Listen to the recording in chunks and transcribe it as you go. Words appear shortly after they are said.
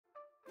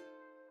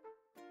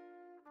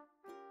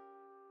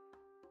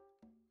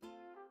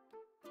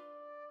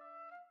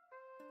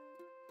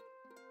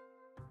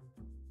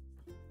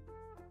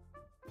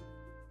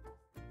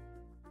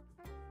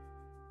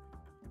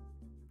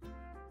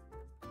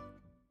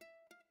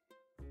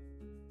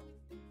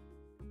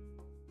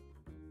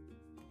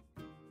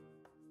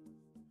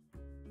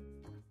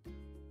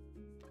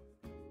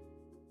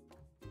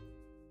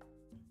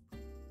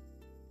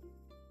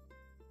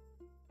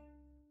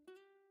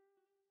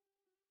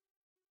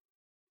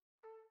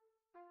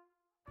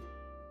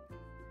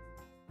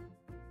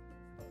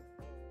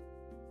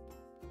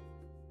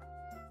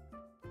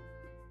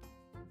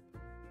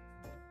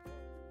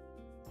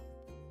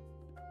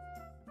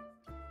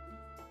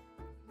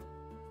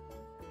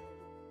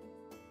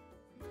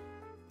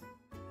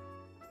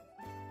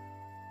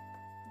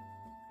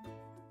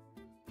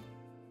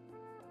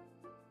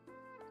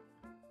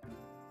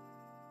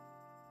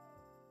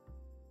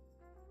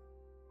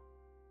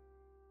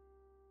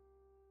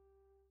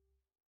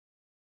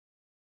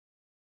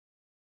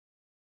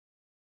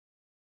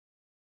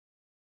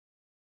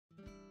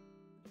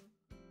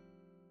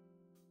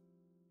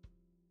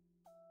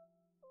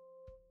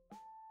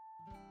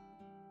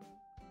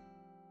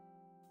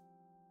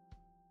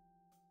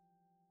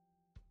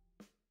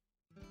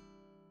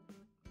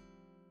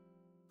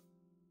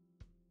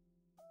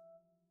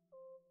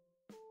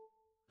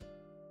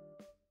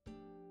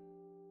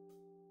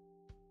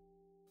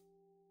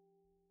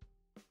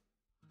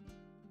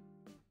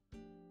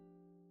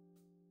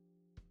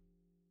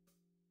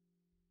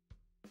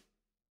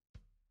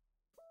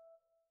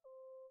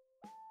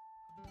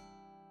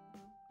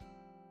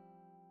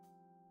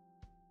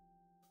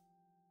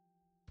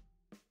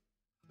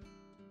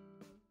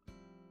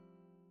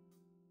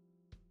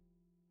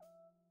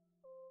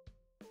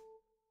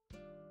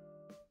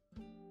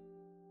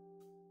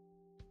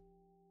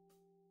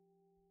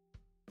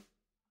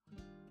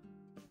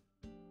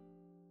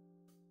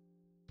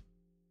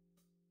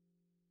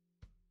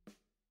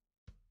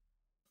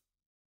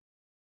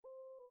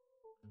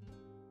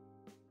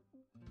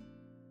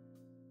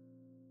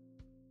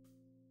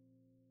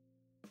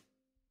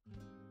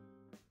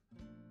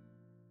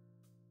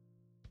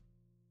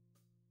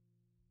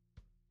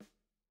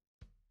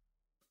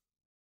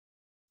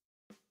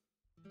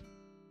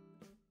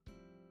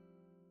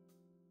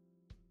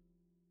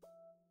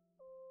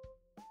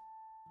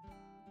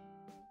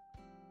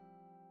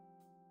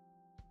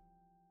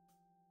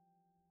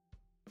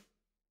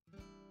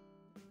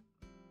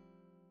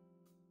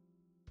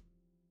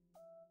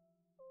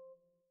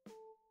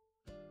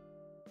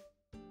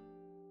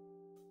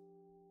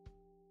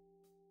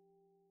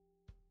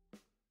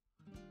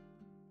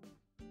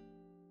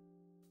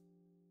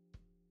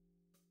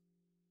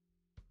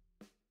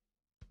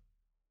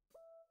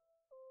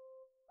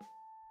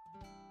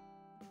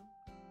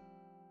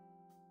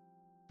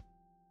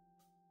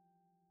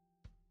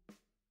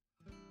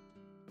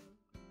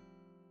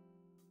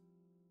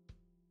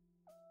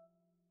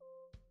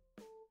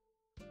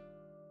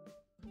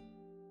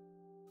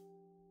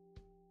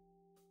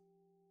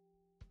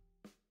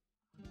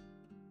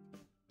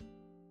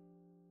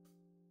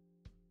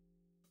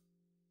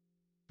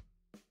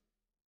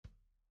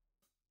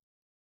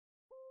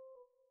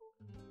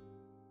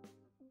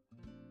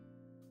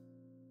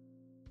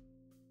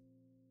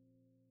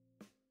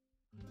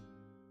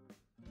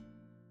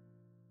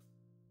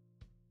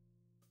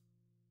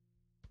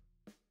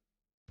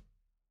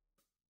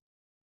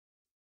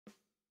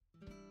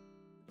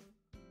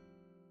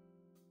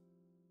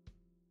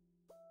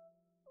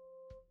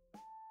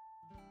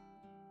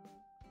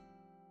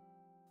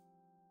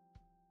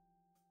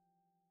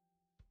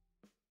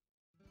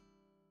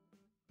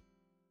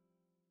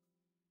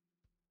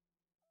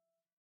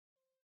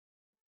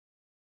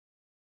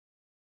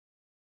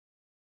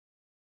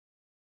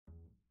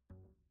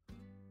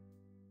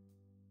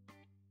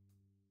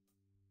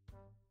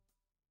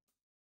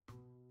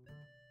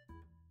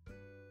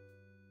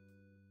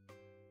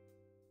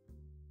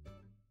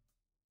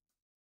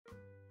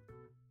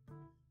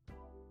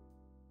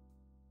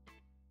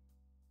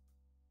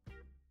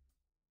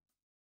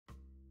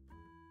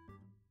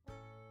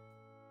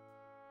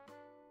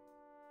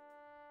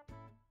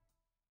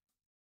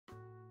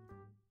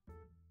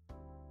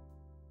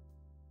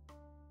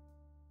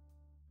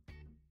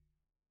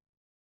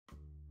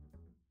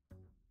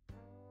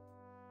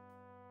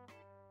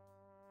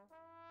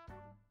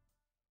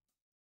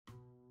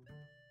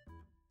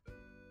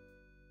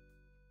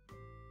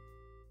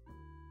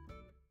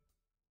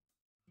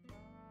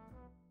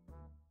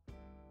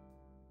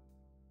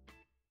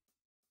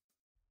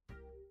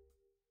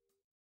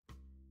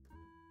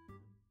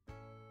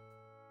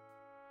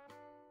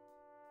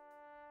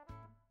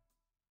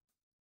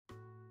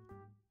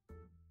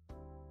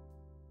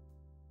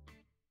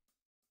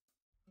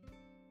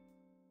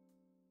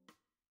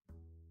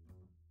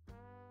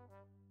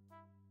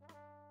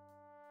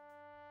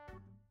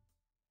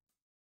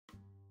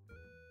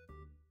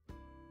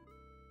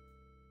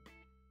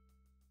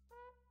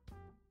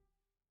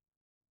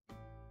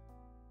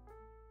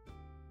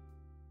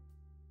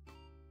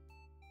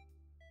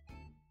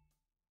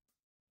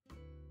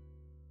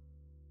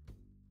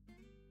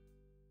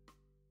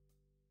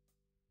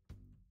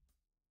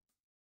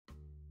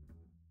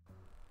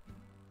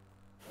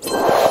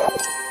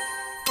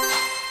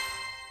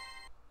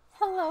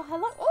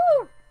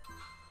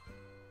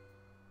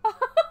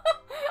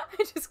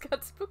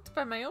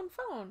by my own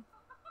phone.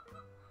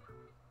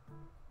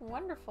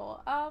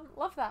 Wonderful.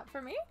 Love that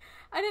for me.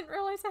 I didn't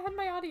realize I had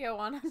my audio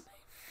on my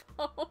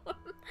phone.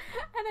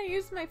 And I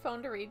used my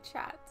phone to read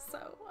chat.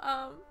 So,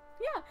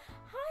 yeah.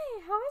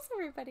 Hi, how is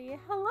everybody?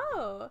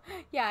 Hello.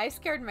 Yeah, I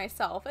scared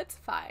myself. It's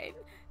fine.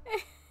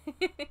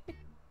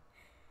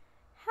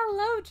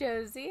 Hello,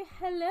 Josie.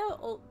 Hello,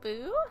 Old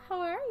Boo.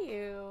 How are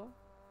you?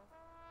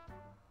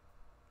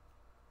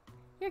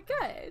 You're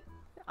good.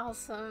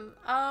 Awesome.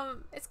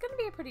 It's gonna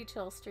be a pretty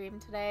chill stream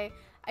today.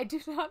 I do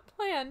not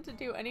plan to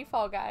do any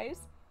Fall Guys.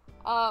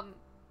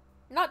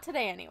 Not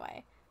today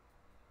anyway.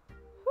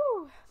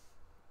 Whew.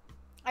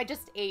 I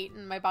just ate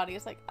and my body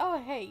is like,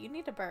 oh, hey, you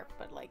need to burp.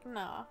 But like,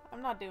 no,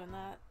 I'm not doing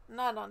that.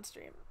 Not on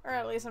stream. Or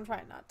at least I'm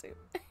trying not to.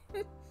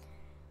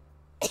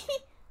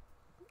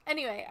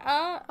 Anyway,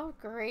 oh,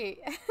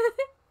 great.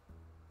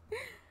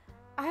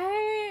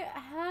 I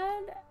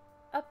had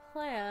a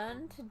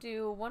plan to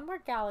do one more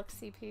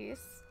galaxy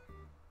piece.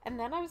 And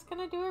then I was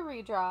going to do a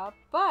redraw.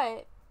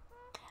 But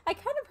I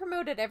kind of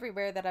promoted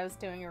everywhere that I was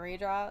doing a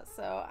redraw.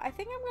 So I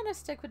think I'm going to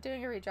stick with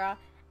doing a redraw.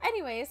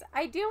 Anyways,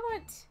 I do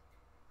want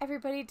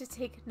everybody to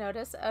take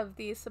notice of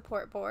the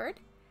support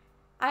board.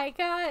 I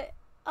got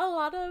a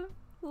lot of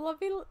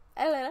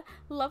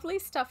lovely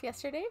stuff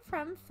yesterday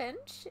from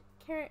Finch.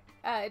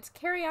 It's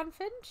Carry On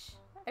Finch,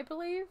 I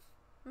believe.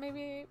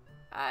 Maybe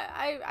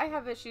I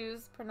have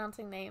issues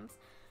pronouncing names.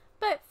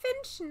 But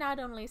Finch not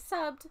only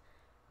subbed,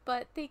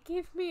 but they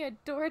gave me a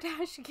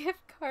DoorDash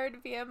gift card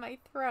via my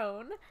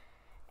Throne.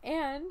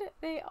 And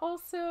they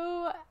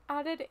also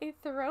added a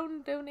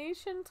Throne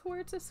donation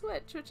towards a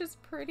Switch, which is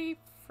pretty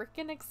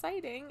freaking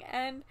exciting.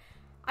 And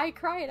I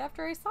cried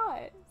after I saw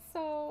it.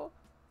 So,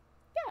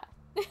 yeah.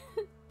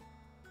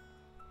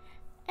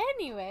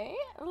 Anyway,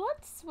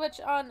 let's switch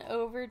on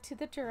over to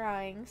the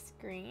drawing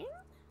screen.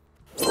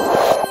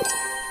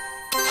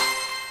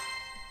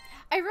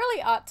 I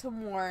really ought to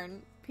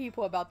warn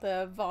people about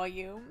the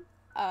volume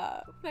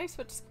when I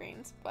switch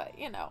screens, but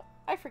you know,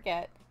 I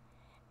forget.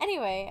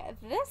 Anyway,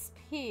 this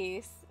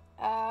piece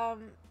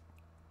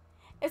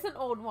is an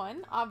old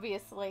one,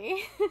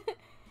 obviously.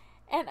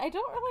 And I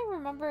don't really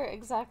remember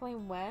exactly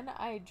when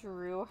I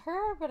drew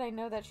her, but I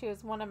know that she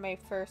was one of my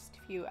first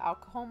few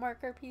alcohol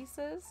marker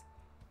pieces.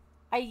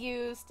 I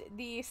used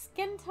the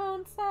skin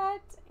tone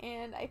set,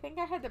 and I think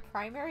I had the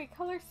primary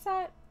color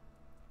set.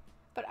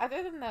 But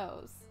other than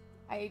those,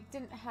 I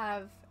didn't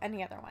have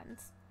any other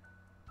ones.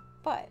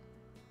 But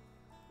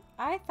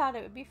I thought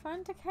it would be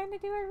fun to kind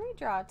of do a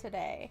redraw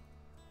today.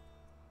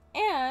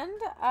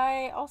 And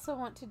I also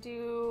want to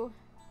do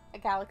a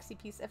galaxy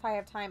piece if I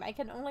have time. I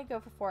can only go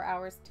for 4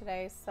 hours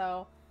today,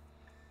 so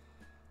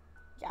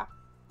yeah,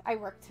 I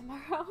work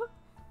tomorrow.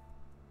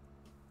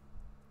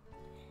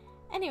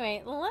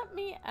 Anyway, let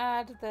me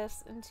add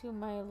this into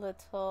my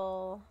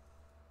little...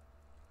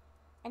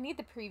 I need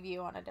the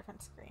preview on a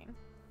different screen.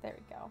 There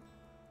we go.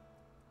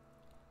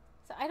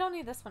 So I don't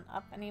need this one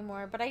up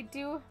anymore, but I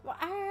do... Well,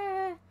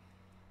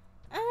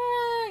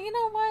 you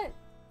know what?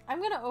 I'm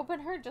going to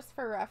open her just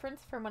for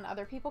reference for when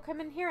other people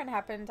come in here and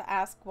happen to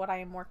ask what I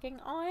am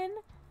working on.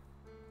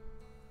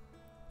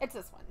 It's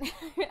this one.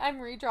 I'm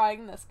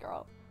redrawing this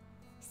girl.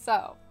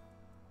 So,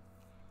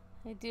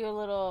 I do a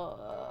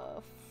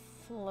little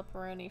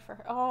flipperoni for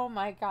her. Oh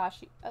my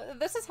gosh.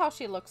 This is how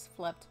she looks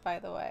flipped, by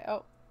the way.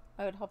 Oh,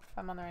 I would hope if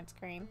I'm on the right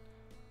screen.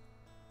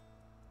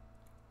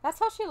 That's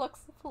how she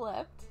looks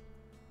flipped.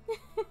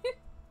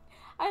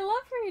 I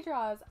love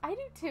redraws. I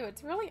do too.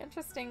 It's really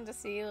interesting to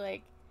see,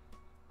 like,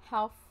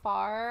 how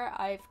far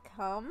I've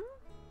come.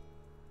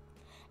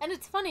 And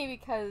it's funny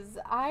because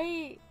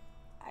I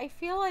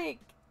feel like,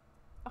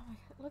 oh my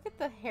god, look at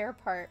the hair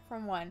part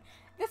from one.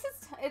 This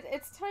is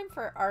it's time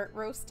for art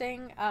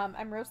roasting.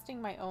 I'm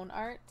roasting my own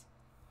art,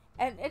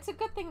 and it's a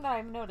good thing that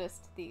I've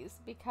noticed these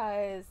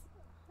because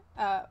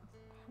what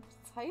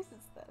size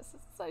is this?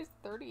 It's size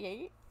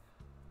 38.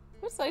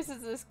 What size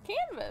is this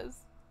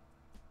canvas?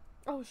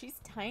 Oh, she's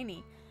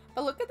tiny.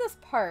 But look at this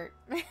part.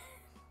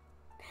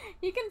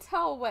 You can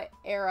tell what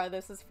era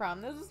this is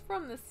from. This is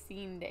from the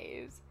scene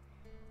days,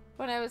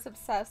 when I was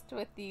obsessed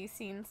with the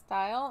scene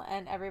style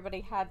and everybody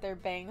had their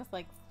bangs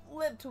like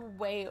flipped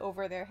way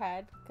over their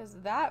head, because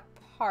that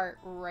part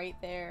right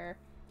there,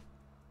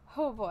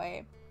 oh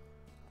boy.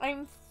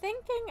 I'm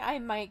thinking I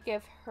might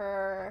give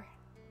her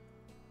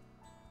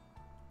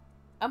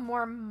a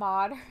more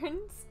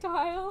modern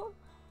style,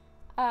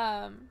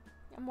 type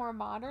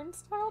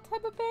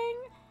of bang.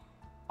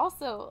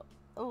 Also,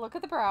 look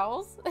at the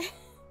brows.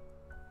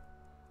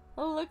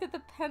 Look at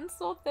the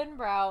pencil thin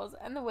brows,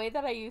 and the way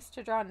that I used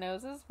to draw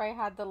noses where I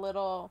had the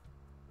little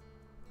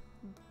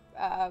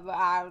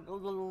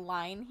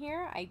line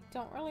here. I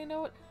don't really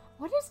know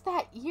what is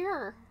that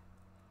ear?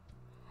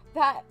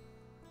 That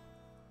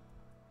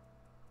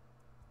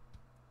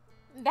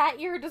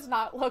ear does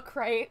not look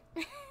right.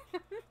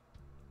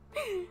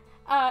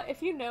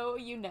 If you know,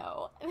 you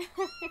know.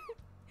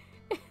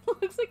 It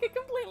looks like a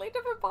completely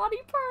different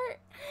body part.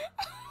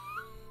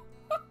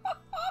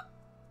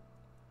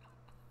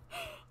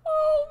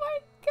 Oh my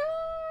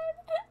god!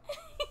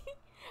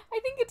 I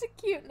think it's a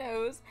cute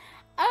nose.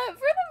 For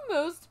the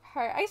most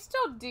part, I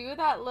still do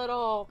that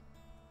little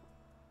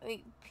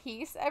like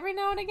piece every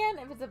now and again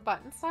if it's a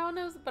button style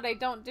nose, but I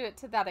don't do it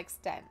to that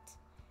extent.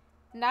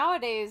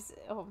 Nowadays,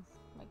 oh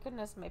my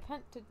goodness,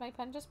 did my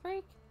pen just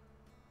break?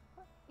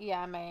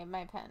 Yeah,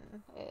 my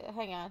pen.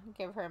 Hang on,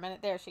 give her a minute.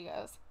 There she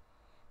goes.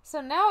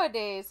 So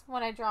nowadays,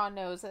 when I draw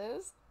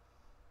noses,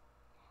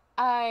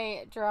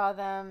 I draw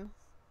them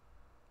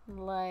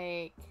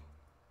like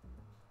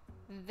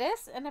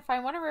this, and if I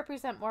want to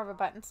represent more of a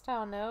button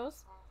style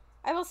nose,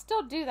 I will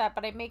still do that,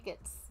 but I make it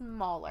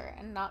smaller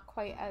and not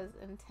quite as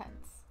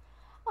intense.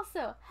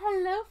 Also,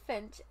 hello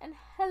Finch, and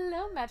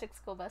hello Magic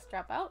School Bus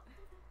Dropout.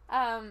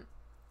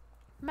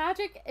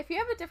 Magic, if you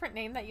have a different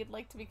name that you'd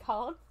like to be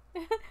called,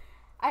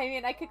 I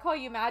mean, I could call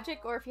you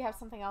Magic, or if you have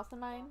something else in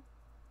mind.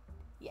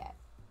 Yeah.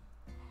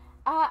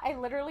 I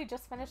literally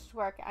just finished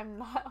work. I'm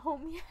not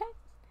home yet.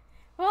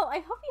 Well, I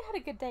hope you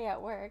had a good day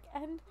at work,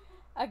 and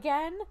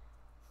again,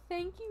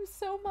 thank you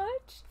so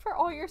much for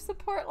all your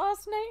support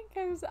last night,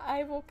 because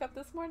I woke up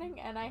this morning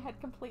and I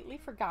had completely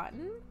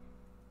forgotten.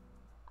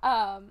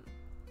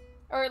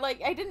 Or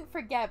like, I didn't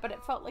forget, but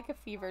it felt like a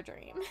fever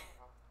dream.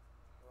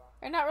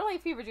 Or not really a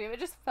fever dream, it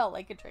just felt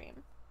like a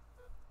dream.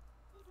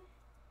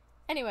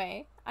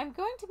 Anyway, I'm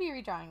going to be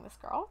redrawing this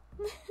girl.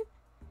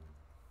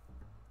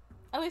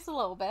 At least a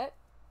little bit.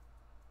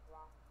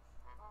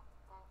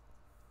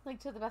 Like,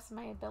 to the best of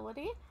my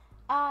ability.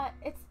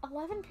 It's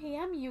 11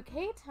 p.m.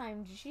 UK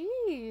time.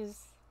 Jeez.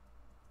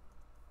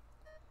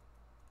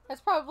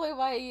 That's probably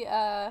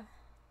why,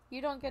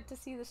 you don't get to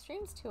see the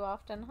streams too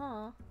often,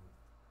 huh?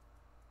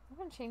 I'm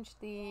gonna change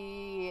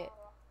the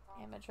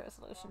image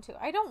resolution too.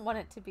 I don't want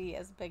it to be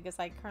as big as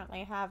I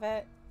currently have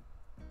it.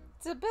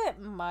 It's a bit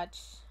much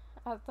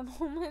at the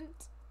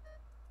moment.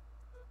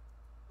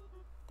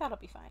 That'll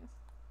be fine.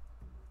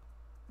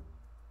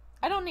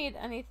 I don't need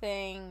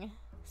anything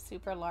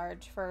super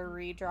large for a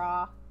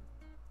redraw.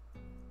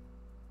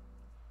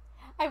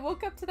 I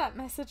woke up to that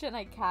message and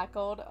I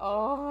cackled.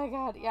 Oh my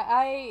god. Yeah,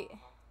 I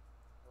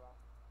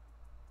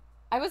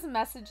was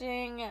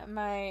messaging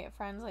my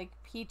friends like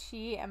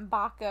Peachy and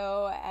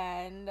Bako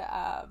and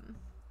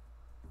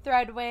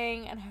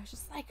Threadwing, and I was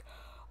just like,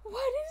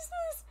 what is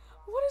this?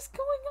 What is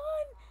going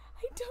on?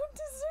 I don't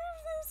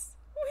deserve this.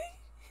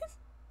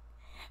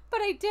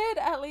 But I did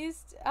at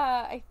least,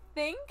 I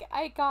think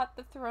I got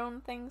the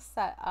throne thing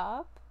set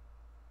up.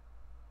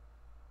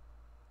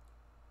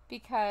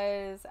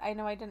 Because I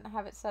know I didn't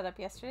have it set up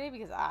yesterday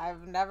because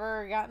I've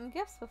never gotten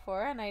gifts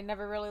before and I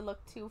never really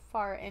looked too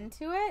far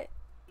into it.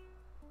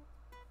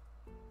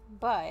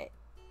 But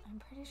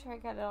I'm pretty sure I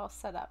got it all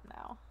set up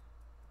now.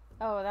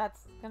 Oh,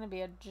 that's gonna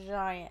be a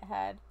giant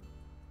head.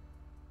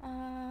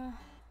 I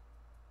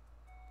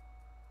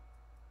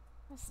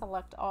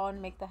select all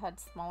and make the head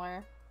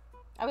smaller.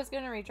 I was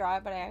gonna redraw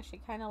it, but I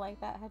actually kind of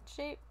like that head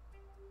shape.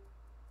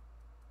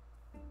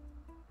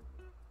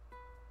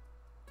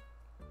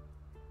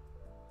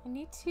 I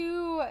need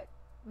to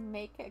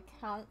make an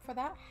account for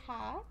that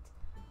hat.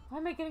 Why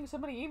am I getting so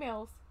many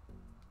emails?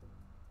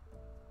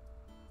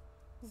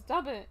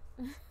 Stop it.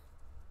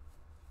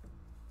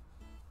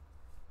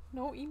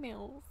 No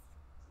emails.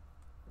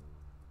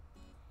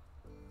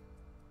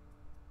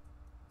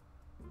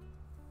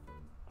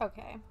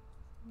 Okay.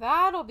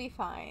 That'll be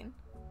fine.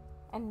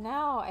 And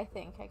now I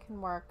think I can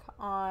work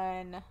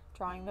on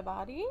drawing the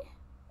body.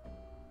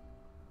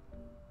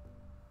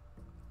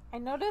 I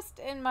noticed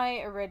in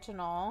my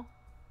original,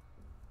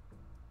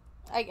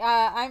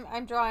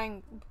 I'm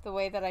drawing the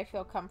way that I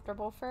feel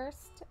comfortable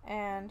first,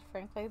 and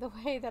frankly, the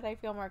way that I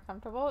feel more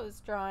comfortable is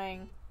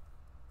drawing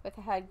with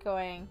the head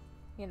going,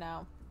 you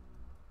know,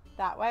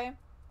 that way.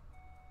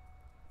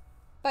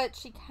 But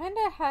she kind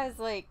of has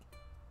like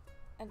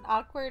an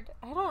awkward,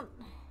 an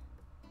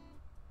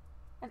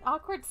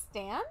awkward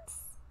stance.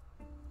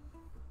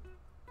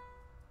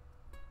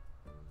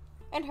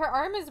 And her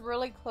arm is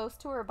really close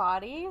to her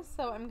body,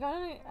 so I'm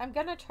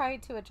gonna try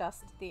to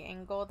adjust the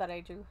angle that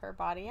I drew her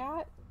body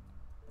at.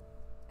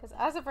 Because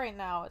as of right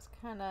now, it's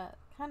kind of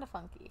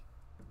funky.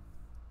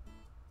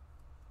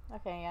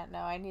 Okay, yeah, no,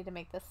 I need to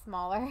make this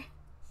smaller.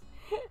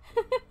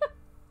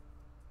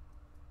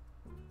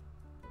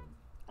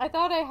 I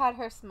thought I had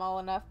her small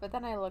enough, but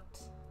then I looked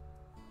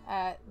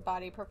at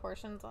body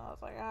proportions and I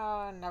was like,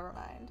 oh, never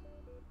mind.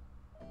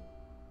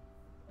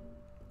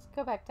 Let's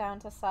go back down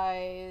to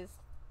size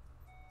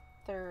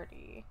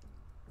 30.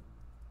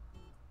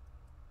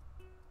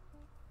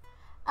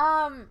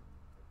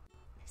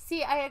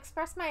 See, I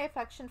express my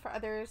affection for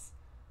others,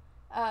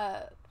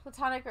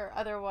 platonic or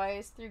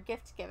otherwise, through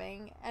gift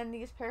giving, and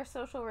these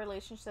parasocial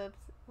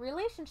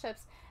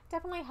relationships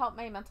definitely help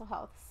my mental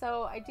health.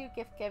 So I do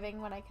gift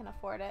giving when I can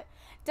afford it.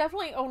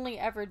 Definitely only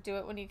ever do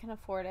it when you can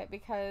afford it,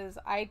 because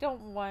I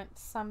don't want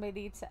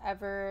somebody to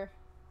ever,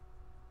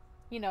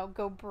 you know,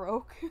 go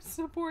broke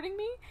supporting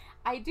me.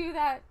 I do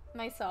that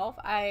myself.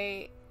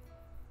 I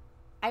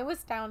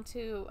was down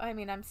to, I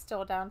mean, I'm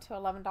still down to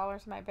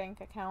 $11 in my bank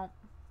account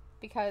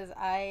because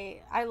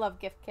I love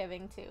gift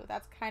giving too.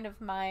 That's kind of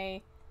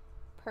my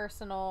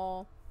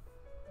personal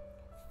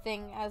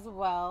thing as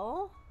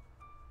well.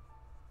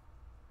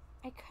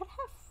 I could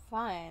have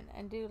fun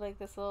and do like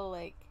this little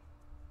like,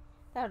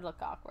 that would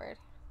look awkward.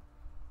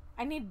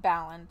 I need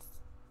balance.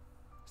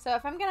 So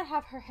if I'm gonna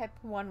have her hip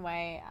one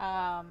way,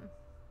 kind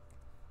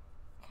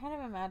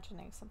of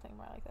imagining something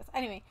more like this.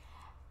 Anyway,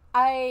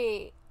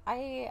 what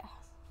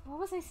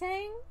was I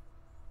saying?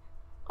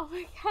 Oh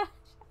my gosh,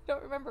 I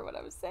don't remember what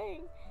I was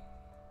saying.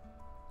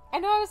 I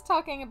know I was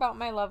talking about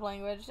my love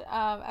language.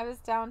 I was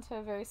down to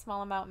a very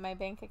small amount in my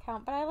bank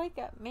account, but I like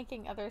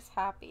making others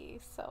happy.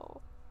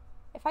 So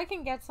if I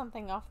can get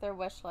something off their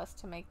wish list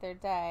to make their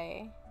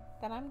day,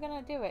 then I'm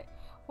gonna do it.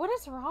 What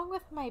is wrong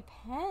with my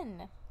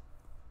pen?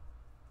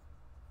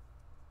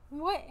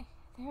 What?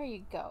 There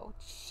you go.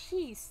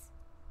 Jeez.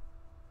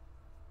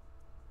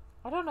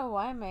 I don't know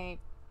why my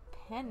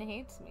pen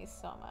hates me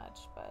so much,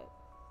 but...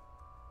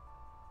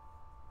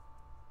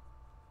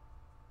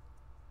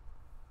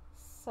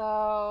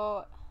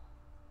 So...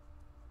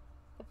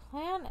 the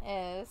plan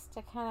is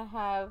to kind of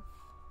have...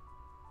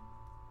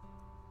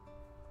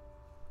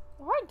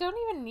 or I don't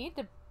even need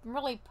to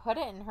really put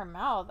it in her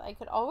mouth. I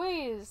could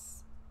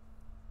always...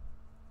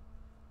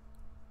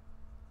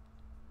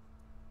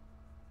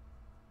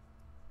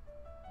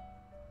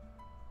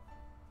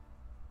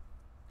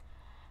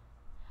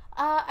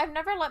 I've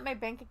never let my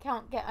bank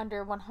account get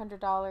under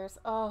 $100.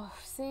 Oh,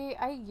 see,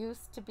 I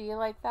used to be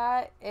like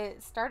that.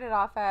 It started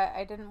off at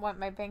I didn't want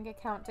my bank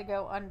account to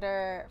go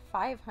under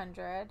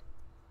 500,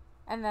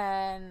 and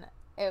then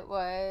it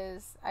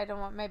was I don't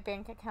want my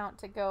bank account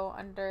to go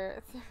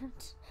under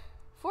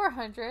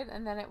 400,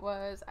 and then it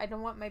was I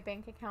don't want my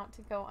bank account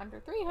to go under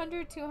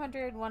 300,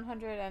 200,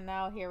 100, and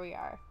now here we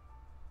are.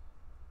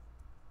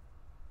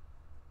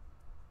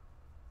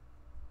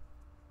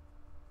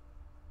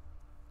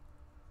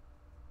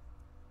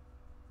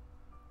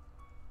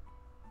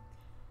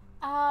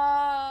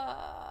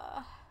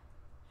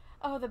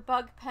 Oh, the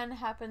bug pen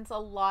happens a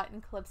lot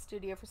in Clip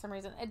Studio for some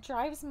reason. It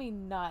drives me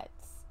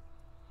nuts.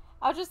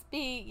 I'll just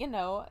be, you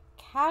know,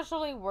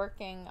 casually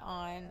working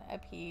on a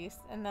piece,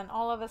 and then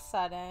all of a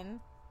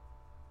sudden...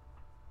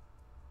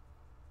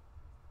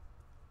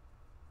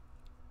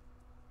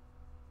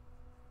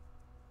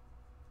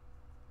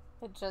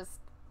 it just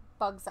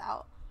bugs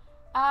out.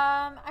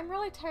 I'm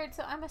really tired,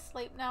 so I'm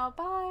asleep now.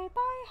 Bye.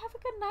 Bye. Have a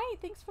good night.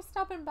 Thanks for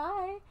stopping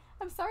by.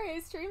 I'm sorry I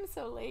streamed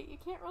so late. You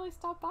can't really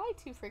stop by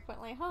too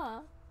frequently,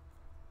 huh?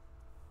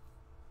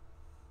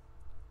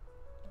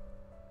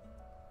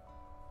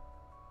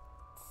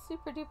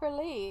 Super duper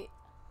late.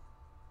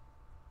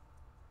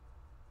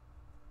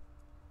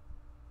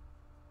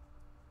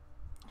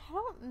 I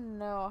don't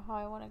know how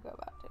I want to go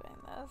about doing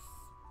this.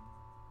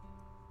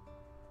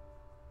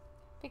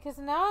 Because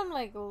now I'm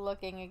like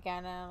looking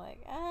again and I'm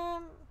like,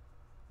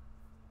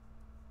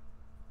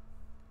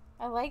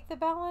 I like the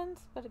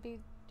balance, but it'd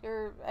be,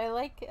 or I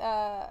like,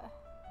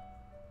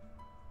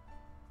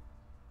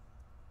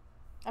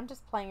 I'm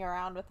just playing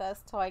around with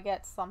this till I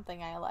get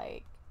something I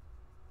like.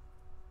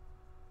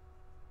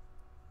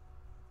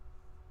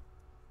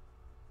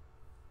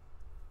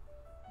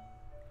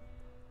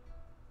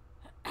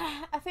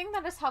 A thing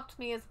that has helped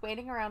me is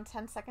waiting around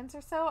 10 seconds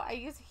or so. I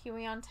use a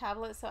Huey on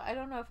tablet, so I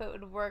don't know if it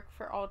would work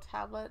for all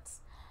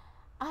tablets.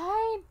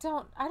 I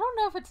don't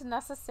know if it's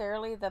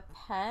necessarily the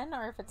pen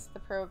or if it's the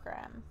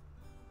program.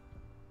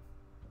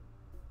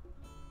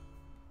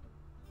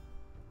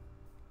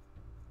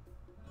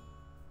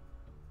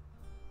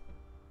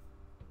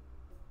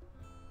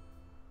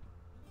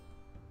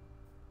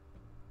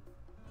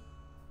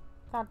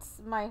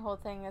 That's my whole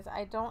thing, is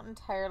I don't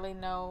entirely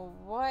know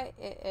what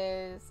it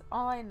is.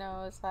 All I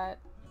know is that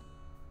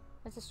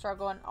it's a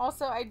struggle. And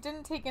also, I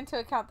didn't take into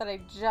account that I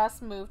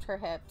just moved her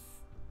hips.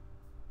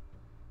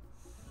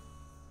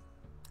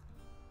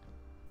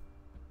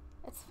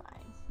 It's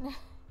fine.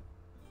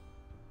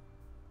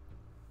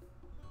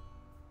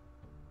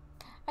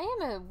 I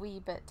am a wee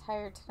bit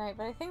tired tonight,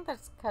 but I think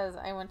that's because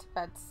I went to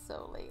bed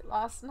so late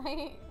last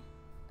night.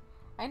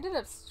 I ended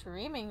up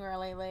streaming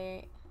really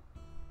late.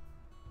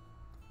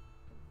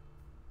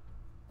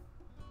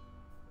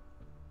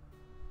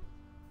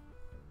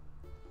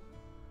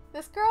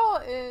 This girl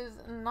is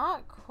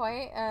not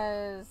quite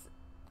as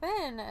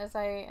thin as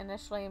I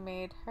initially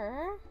made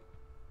her.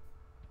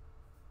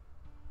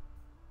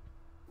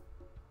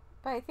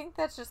 But I think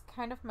that's just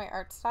kind of my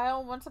art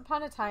style. Once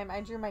upon a time,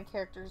 I drew my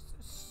characters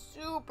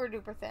super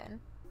duper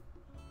thin.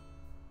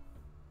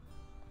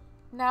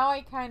 Now I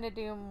kind of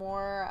do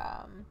more,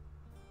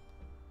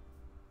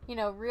 you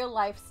know, real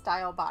life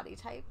style body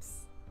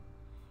types.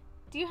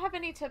 Do you have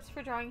any tips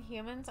for drawing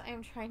humans? I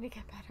am trying to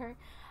get better.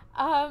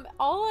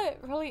 All it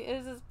really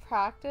is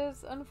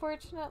practice,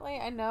 unfortunately.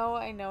 I know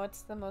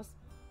it's the most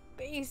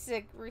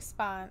basic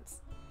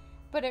response,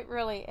 but it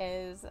really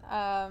is.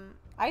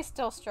 I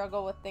still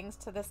struggle with things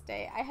to this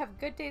day. I have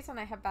good days and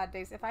I have bad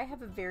days. If I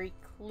have a very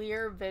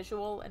clear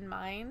visual in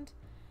mind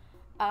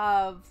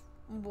of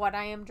what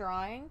I am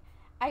drawing,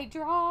 I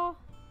draw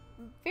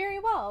very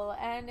well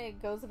and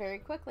it goes very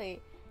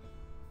quickly.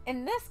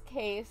 In this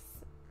case,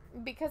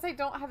 because I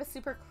don't have a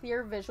super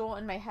clear visual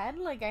in my head,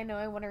 like I know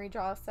I want to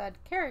redraw said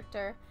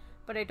character,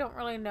 but I don't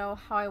really know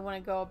how I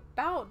want to go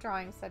about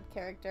drawing said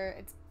character.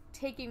 It's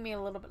taking me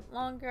a little bit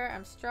longer.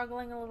 I'm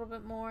struggling a little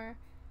bit more.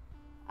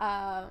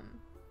 I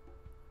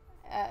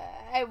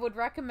would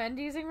recommend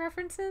using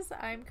references.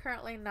 I'm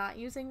currently not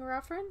using a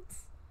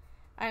reference.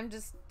 I'm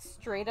just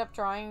straight up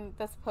drawing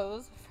this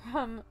pose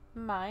from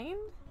mind.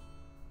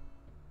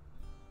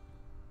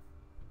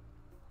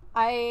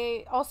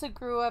 I also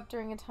grew up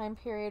during a time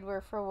period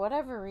where, for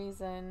whatever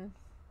reason,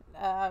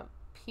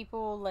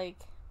 people like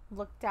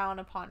look down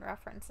upon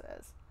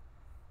references.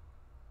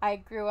 I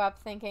grew up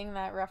thinking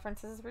that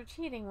references were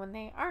cheating when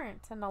they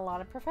aren't, and a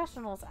lot of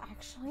professionals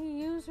actually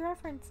use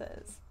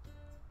references.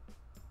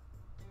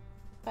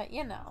 But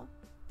you know,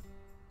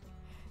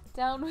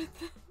 down with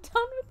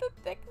the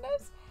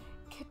thickness.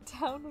 Get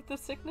down with the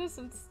sickness.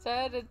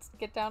 Instead, it's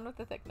get down with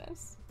the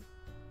thickness.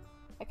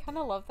 I kind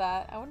of love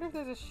that. I wonder if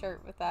there's a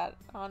shirt with that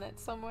on it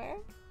somewhere.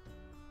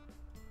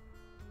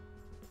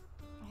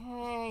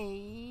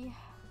 Hey.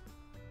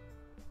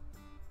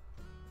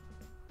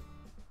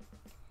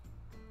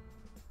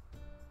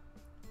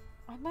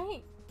 Can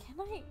I?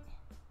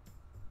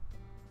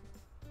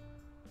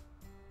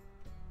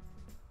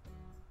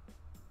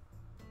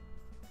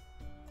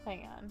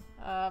 Hang on.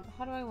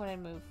 How do I want to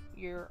move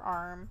your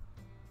arm?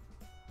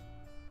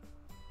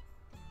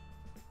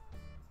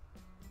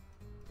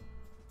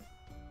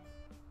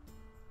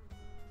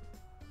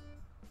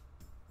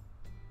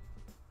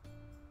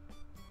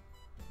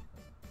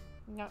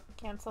 No,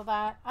 cancel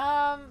that.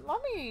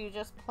 Let me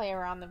just play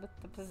around with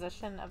the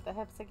position of the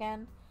hips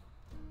again.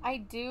 I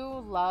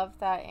do love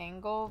that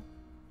angle,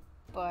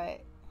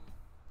 but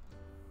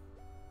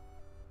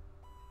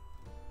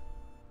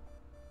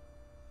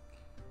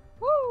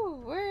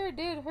woo, where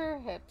did her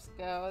hips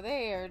go?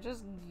 They are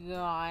just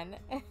gone.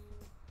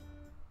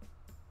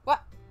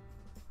 What?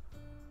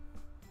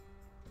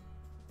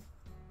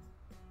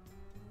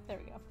 There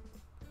we go.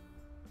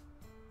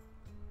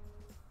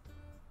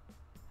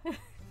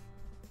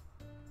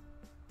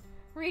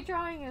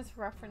 Redrawing is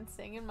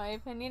referencing, in my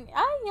opinion.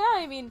 Yeah,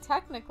 I mean,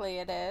 technically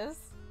it is.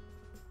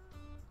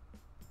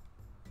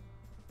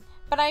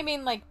 But I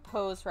mean, like,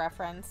 pose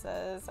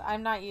references.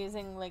 I'm not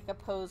using, like, a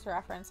pose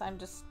reference. I'm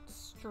just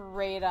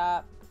straight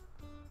up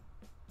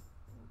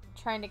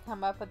trying to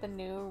come up with a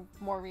new,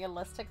 more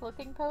realistic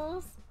looking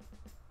pose.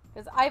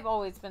 Because I've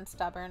always been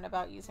stubborn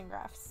about using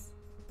refs.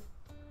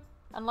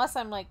 Unless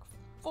I'm, like,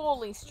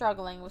 fully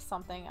struggling with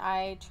something,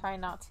 I try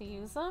not to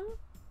use them.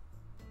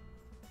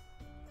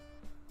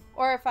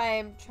 Or if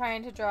I'm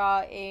trying to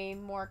draw a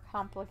more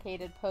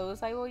complicated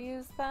pose, I will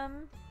use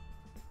them.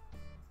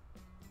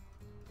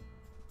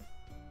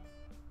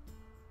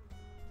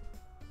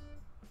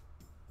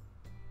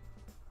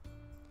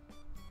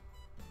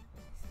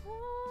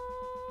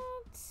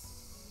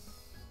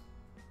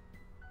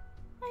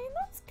 I mean,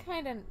 that's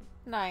kind of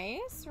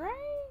nice,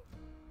 right?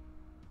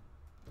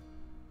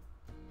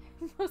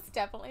 Most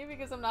definitely,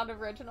 because I'm not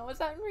original. Is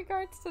that in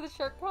regards to the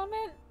shirt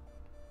comment?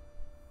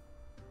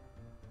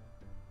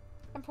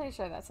 I'm pretty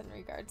sure that's in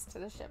regards to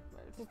the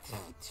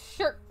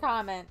shirt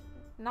comment,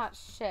 not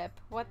ship.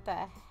 What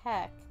the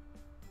heck?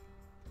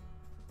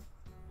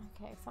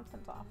 Okay,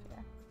 something's off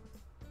here.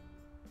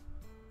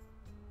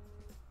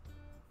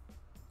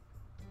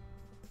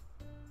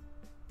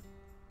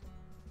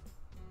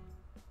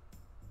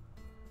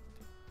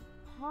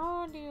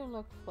 How do you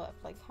look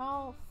flipped? Like,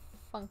 how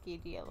funky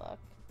do you look?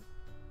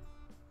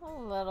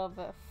 A little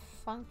bit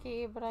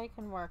funky, but I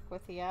can work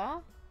with ya.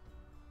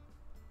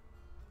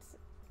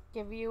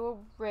 Give you a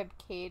rib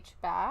cage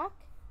back.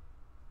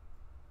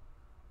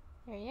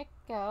 There you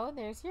go.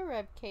 There's your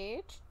rib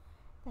cage.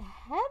 The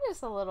head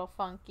is a little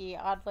funky,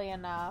 oddly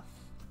enough.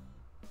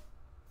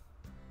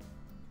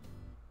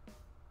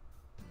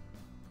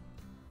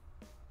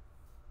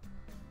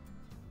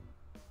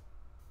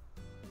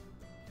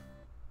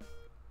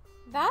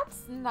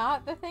 That's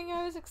not the thing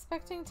I was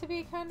expecting to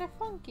be kind of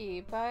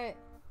funky, but...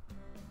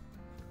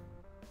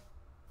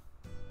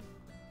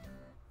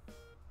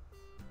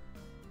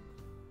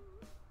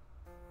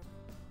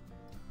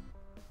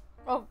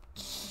 Oh,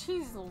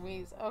 jeez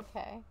Louise.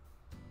 Okay.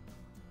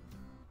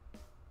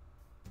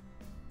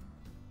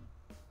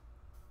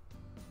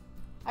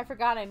 I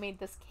forgot I made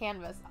this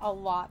canvas a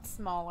lot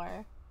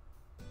smaller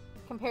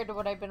compared to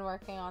what I've been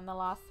working on the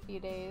last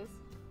few days.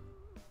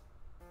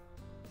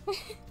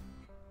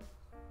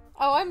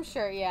 Oh, I'm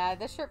sure, yeah.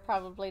 This shirt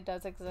probably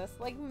does exist.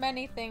 Like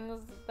many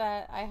things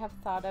that I have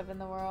thought of in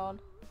the world.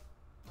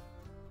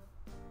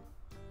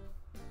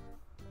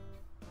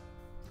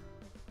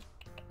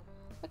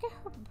 Look at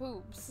her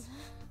boobs.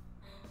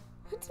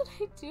 What did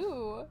I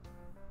do?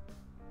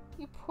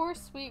 You poor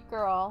sweet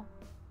girl.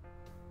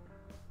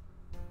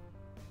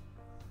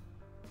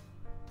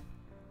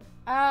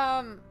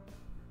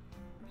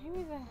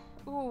 Maybe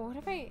the... Ooh, what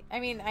if I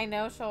mean, I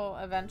know she'll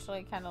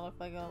eventually kind of look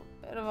like a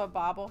bit of a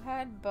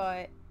bobblehead,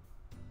 but...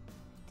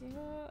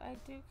 I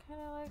do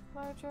kind of like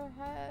larger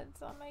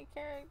heads on my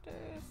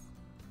characters.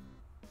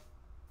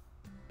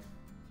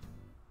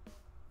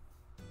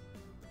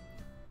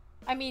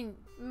 I mean,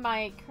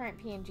 my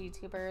current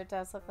PNGTuber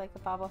does look like a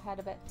bobblehead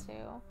a bit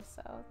too,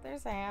 so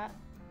there's that.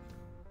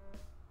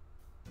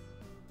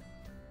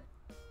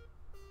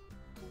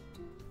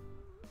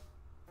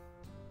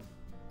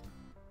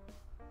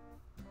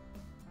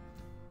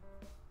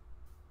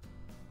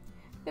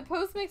 The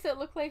pose makes it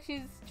look like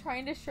she's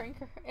trying to shrink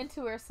her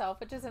into herself,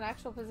 which is an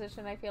actual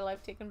position I feel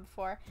I've taken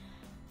before.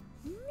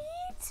 Me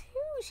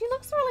too. She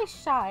looks really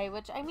shy,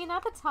 which, I mean,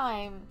 at the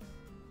time,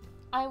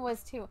 I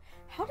was too.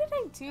 How did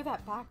I do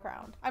that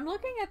background? I'm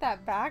looking at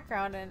that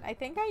background and I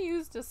think I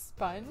used a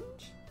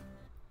sponge.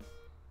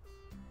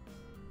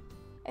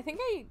 I think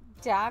I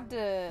dabbed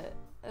a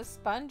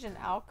sponge in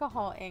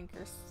alcohol ink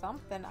or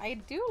something. I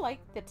do like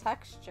the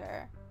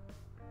texture.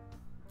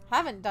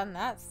 Haven't done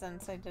that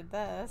since I did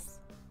this.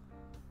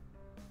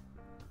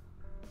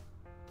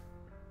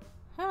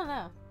 I don't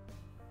know.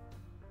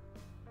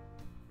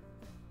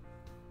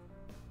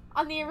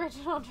 On the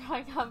original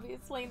drawing,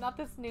 obviously, not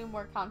this new,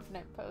 more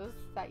confident pose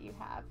that you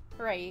have.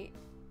 Right.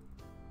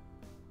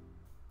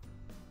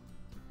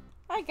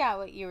 I got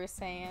what you were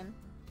saying.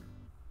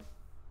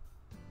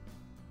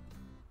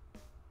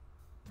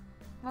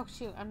 Oh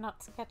shoot, I'm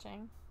not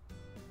sketching.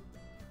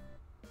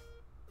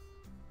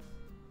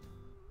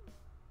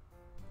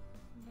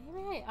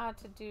 Maybe I ought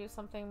to do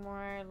something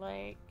more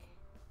like...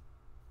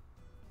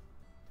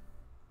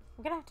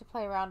 I'm gonna have to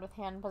play around with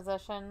hand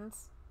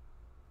positions.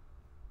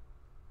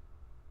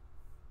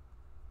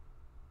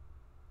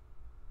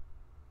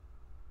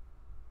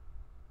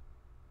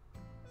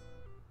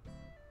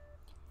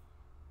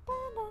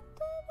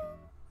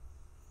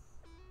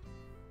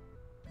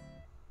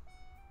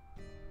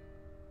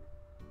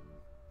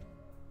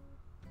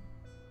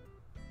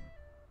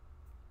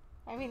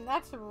 I mean,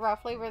 that's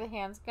roughly where the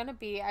hand's gonna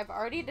be. I've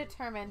already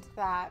determined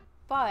that,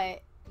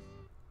 but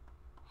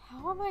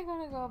how am I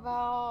gonna go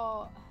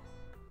about...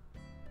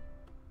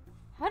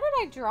 How did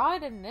I draw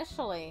it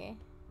initially?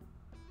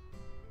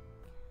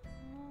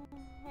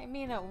 I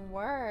mean, it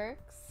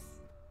works.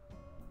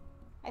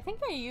 I think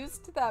I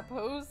used that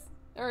pose,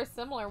 or a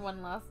similar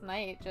one last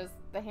night, just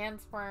the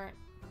hands weren't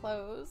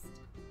closed.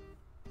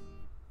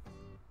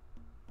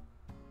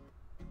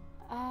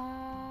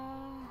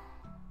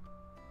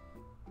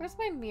 Where's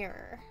my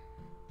mirror?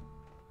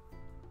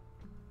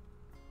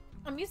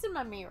 I'm using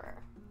my mirror.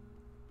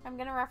 I'm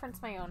gonna reference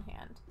my own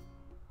hand.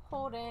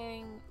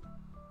 Holding...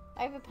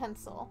 I have a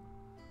pencil.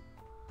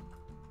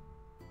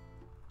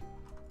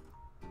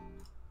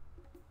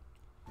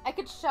 I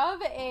could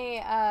shove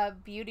a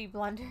beauty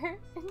blender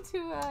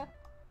into a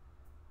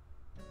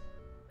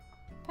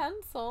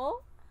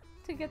pencil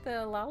to get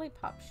the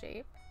lollipop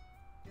shape.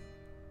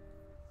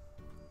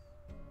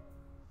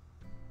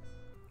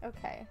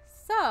 Okay,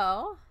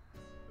 so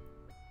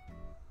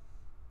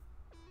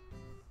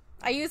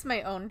I use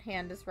my own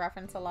hand as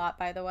reference a lot,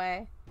 by the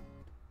way.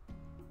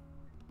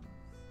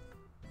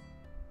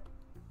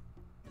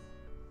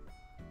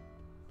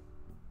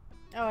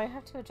 Oh, I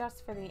have to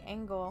adjust for the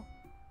angle.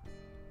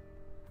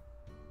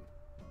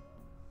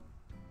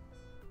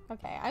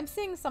 Okay, I'm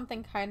seeing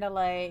something kind of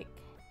like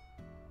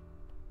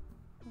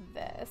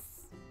this.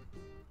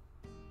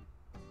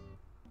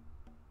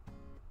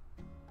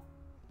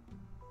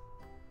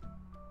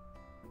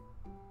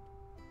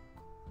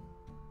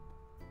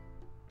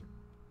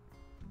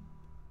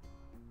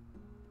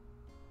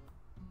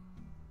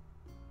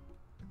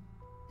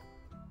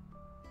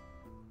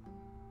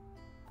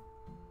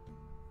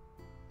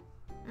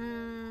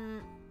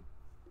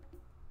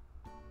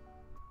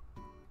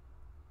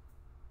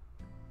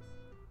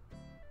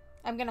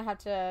 I'm gonna have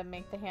to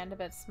make the hand a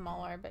bit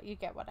smaller, but you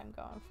get what I'm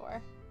going for.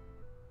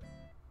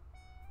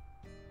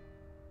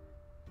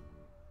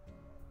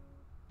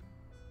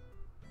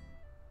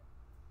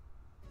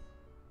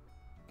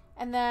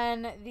 And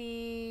then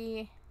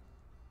the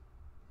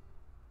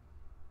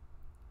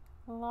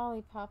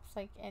lollipop's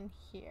like in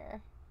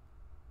here.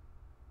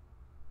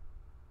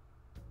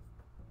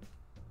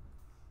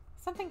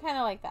 Something kind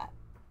of like that,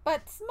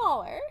 but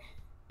smaller.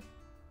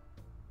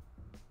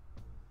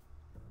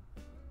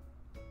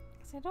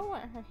 Because I don't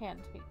want her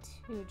hand to be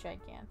too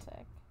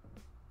gigantic.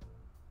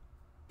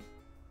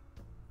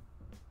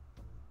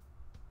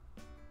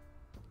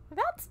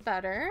 That's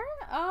better.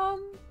 I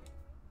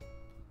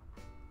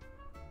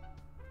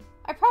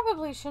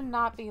probably should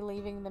not be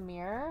leaving the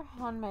mirror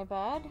on my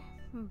bed,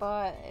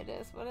 but it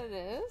is what it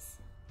is.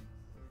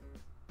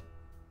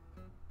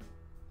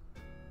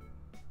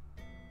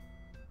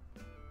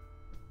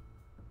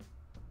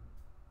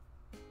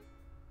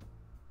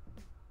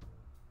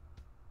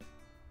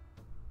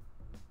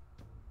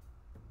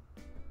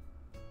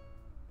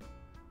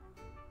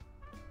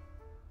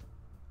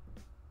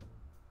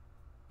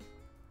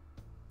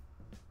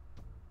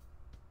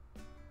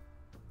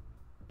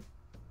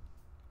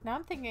 Now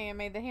I'm thinking I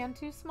made the hand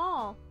too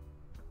small.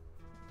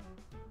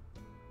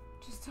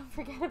 Just don't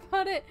forget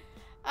about it.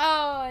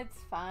 Oh, it's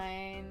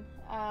fine.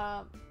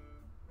 No,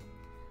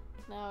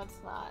 it's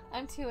not.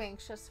 I'm too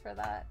anxious for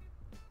that.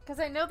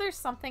 Because I know there's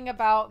something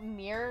about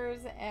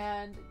mirrors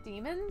and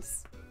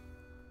demons.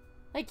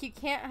 Like, you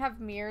can't have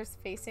mirrors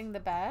facing the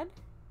bed.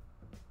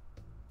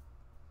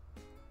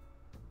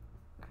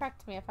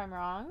 correct me if I'm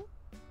wrong.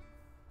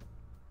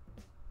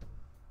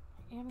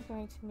 I am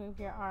going to move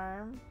your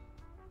arm.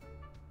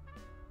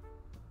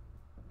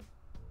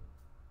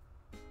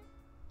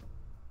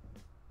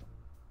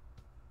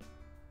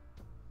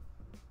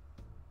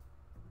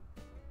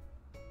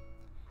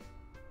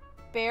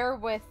 Bear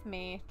with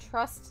me.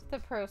 Trust the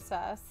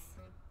process.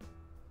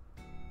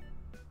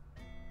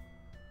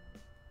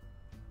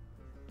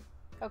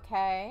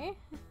 Okay.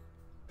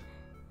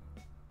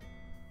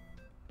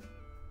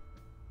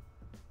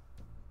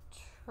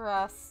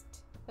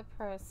 Trust the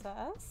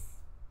process.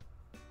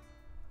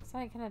 So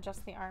I can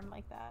adjust the arm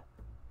like that.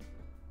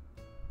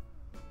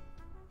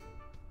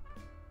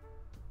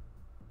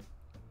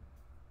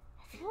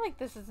 I feel like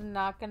this is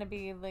not going to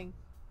be like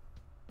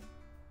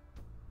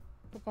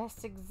the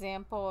best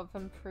example of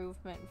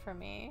improvement for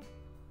me.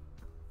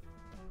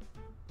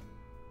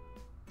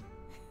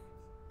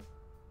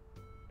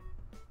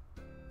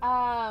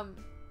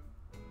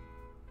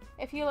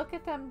 If you look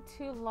at them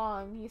too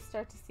long, you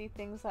start to see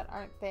things that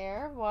aren't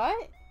there.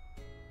 What?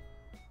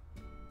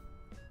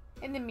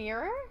 In the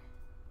mirror?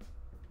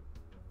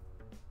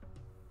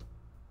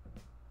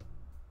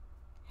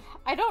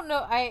 I don't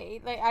know.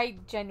 I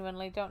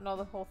genuinely don't know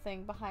the whole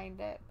thing behind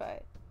it,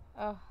 but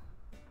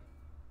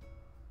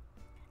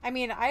I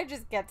mean, I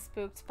just get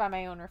spooked by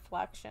my own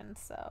reflection,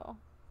 so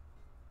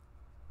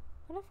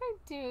what if I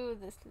do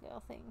this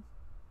little thing?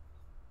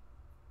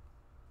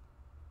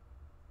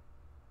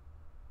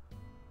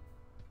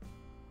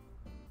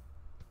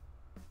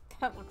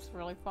 That looks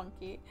really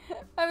funky.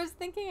 I was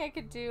thinking I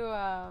could do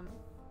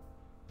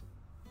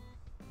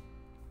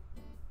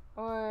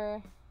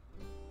or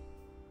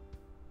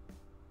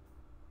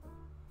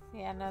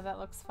yeah, no, that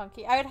looks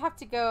funky. I would have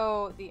to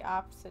go the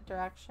opposite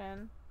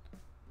direction.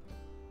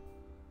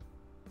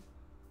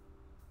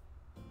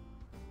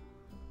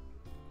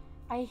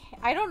 I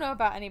don't know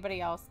about anybody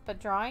else, but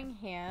drawing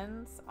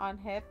hands on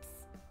hips,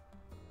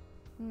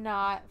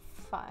 not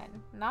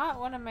fun. Not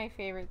one of my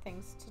favorite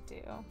things to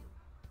do.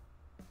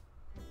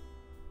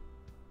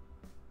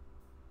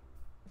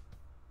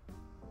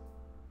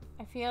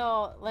 I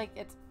feel like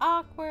it's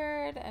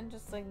awkward and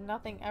just like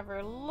nothing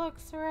ever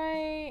looks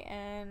right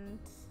and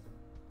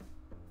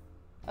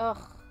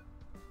ugh.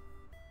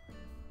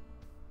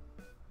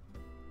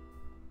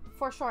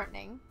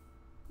 Foreshortening.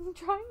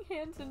 Drawing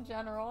hands in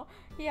general.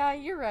 Yeah,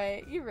 you're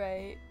right. You're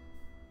right.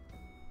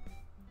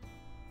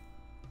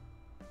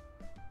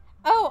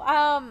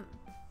 Oh,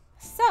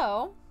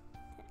 so,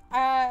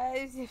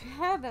 I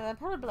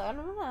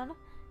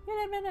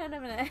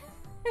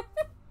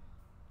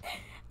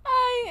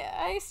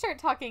start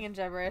talking in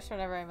gibberish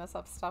whenever I mess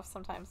up stuff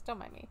sometimes. Don't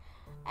mind me.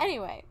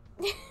 Anyway,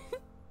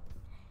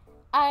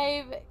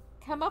 I've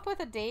come up with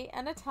a date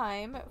and a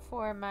time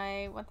for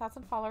my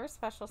 1,000 followers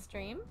special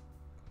stream.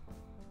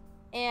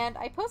 And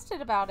I posted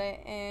about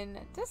it in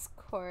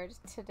Discord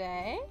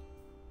today.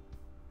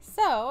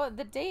 So,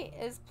 the date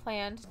is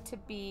planned to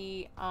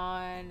be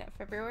on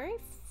February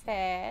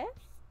 5th.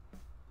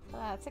 So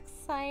that's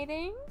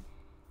exciting.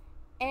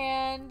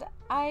 And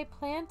I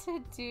plan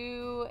to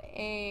do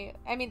I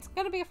mean, it's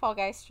going to be a Fall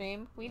Guys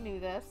stream. We knew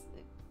this.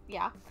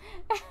 Yeah.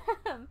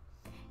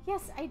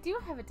 Yes, I do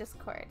have a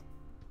Discord.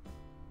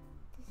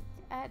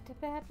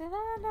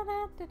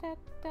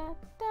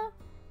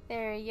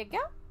 There you go.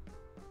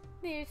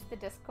 There's the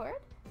Discord.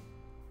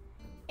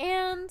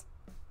 And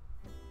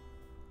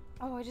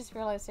oh, I just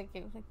realized I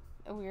gave like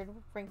a weird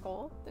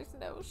wrinkle. There's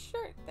no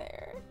shirt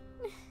there.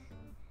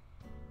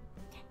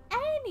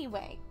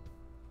 Anyway,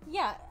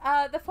 yeah,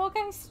 the Fall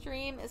Guys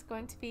stream is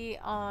going to be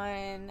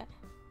on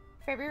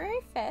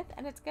February 5th,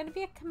 and it's going to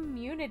be a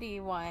community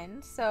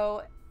one.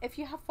 So if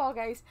you have Fall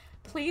Guys,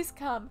 please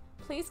come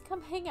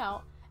hang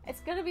out.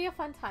 It's going to be a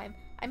fun time.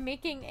 I'm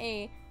making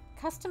a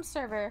custom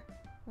server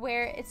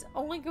where it's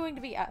only going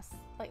to be us.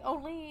 Like,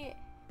 only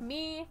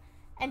me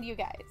and you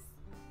guys.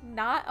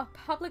 Not a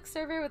public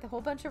server with a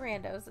whole bunch of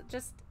randos.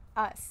 Just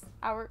us.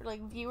 Our,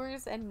 like,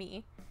 viewers and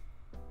me.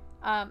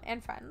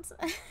 And friends.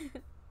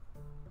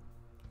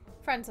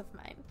 Friends of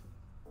mine.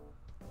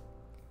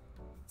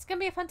 It's gonna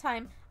be a fun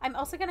time. I'm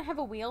also gonna have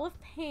a Wheel of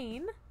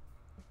Pain.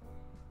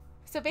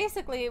 So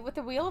basically, with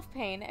the Wheel of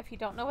Pain, if you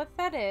don't know what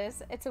that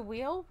is, it's a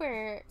wheel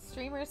where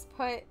streamers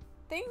put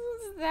things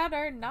that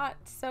are not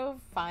so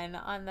fun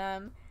on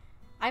them.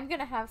 I'm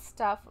gonna have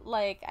stuff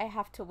like I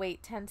have to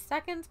wait 10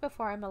 seconds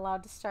before I'm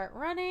allowed to start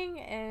running,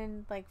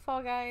 and like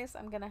Fall Guys,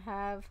 I'm gonna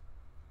have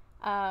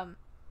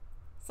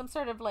some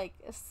sort of like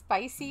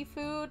spicy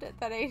food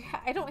that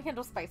I don't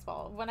handle spice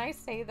well. When I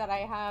say that I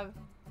have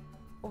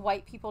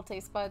white people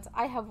taste buds,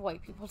 I have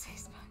white people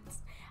taste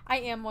buds. I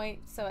am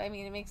white, so I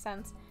mean it makes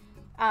sense.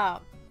 I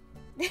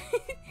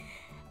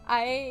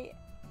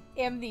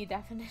am the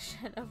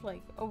definition of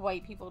like a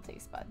white people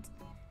taste buds.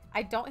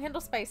 I don't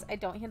handle spice. I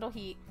don't handle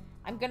heat.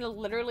 I'm gonna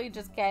literally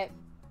just get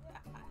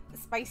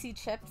spicy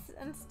chips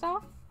and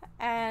stuff,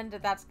 and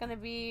that's gonna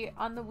be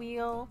on the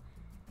wheel.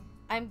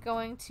 I'm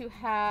going to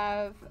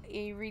have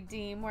a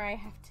redeem where I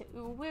have to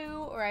ooh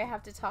woo, or I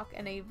have to talk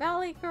in a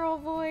Valley Girl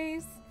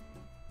voice.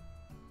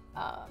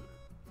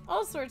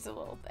 all sorts of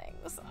little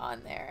things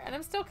on there. And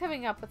I'm still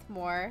coming up with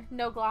more.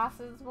 No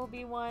glasses will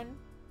be one.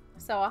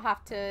 So I'll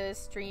have to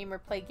stream or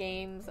play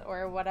games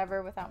or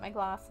whatever without my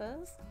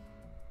glasses.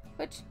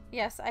 Which,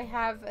 yes, I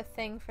have a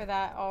thing for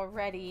that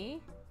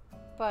already.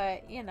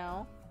 But, you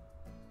know.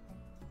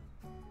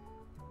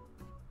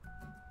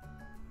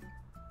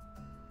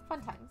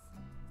 Fun times.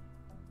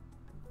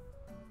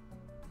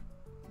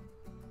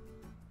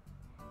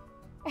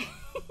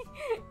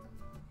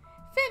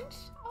 Finch!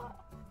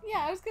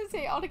 Yeah, I was gonna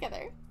say all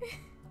together.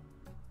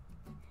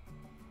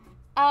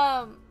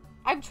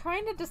 I'm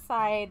trying to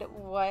decide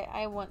what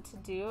I want to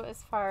do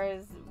as far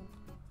as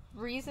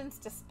reasons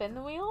to spin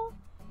the wheel.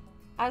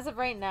 As of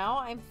right now,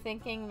 I'm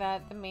thinking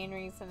that the main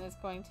reason is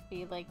going to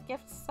be like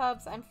gift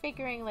subs. I'm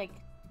figuring like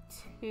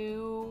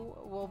 2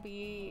 will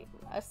be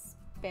a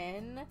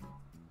spin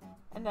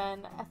and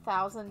then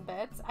 1,000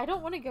 bits. I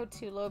don't want to go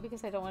too low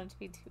because I don't want it to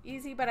be too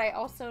easy, but I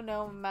also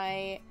know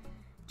my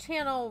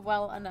channel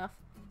well enough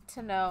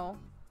to know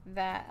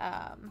that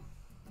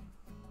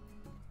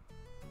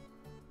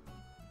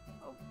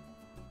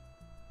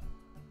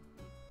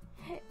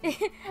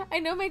I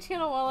know my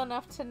channel well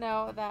enough to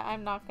know that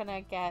I'm not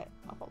gonna get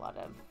a whole lot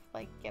of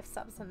like gift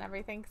subs and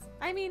everything.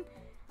 I mean,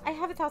 I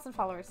have 1,000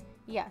 followers,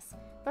 yes,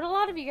 but a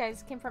lot of you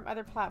guys came from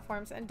other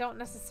platforms and don't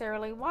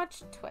necessarily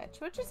watch Twitch,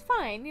 which is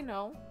fine, you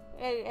know,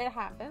 it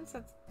happens.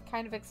 It's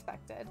kind of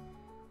expected.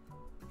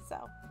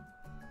 So,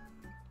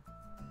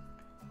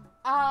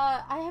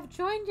 I have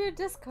joined your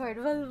Discord.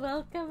 Well,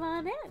 welcome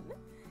on in.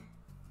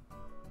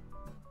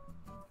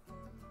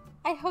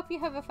 I hope you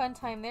have a fun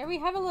time there. We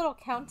have a little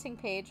counting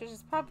page, which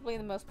is probably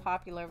the most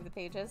popular of the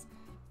pages.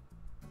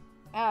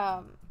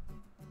 Oh,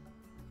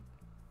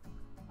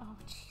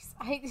 jeez.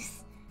 I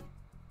just...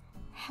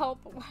 Help.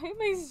 Why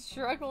am I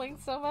struggling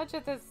so much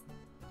at this?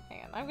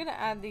 Hang on. I'm going to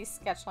add these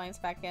sketch lines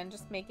back in,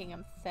 just making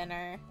them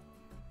thinner.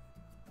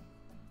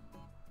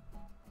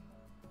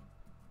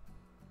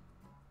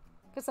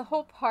 Because the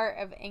whole part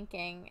of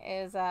inking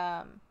is,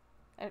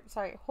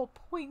 sorry, whole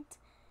point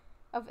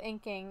of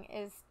inking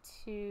is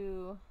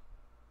to...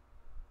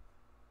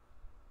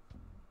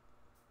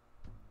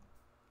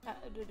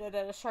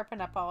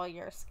 sharpen up all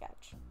your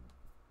sketch.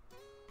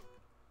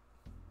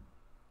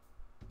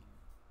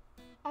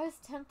 I was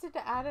tempted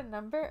to add a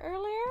number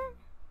earlier?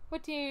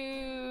 What do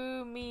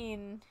you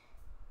mean?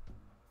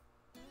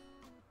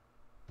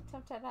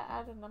 Tempted to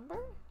add a number?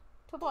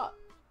 To what?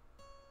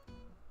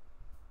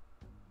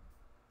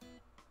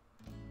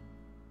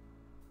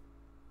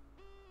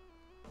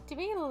 Do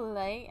we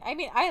like... I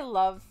mean, I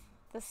love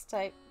this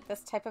type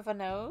of a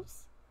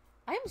nose.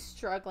 I'm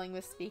struggling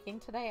with speaking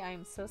today.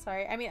 I'm so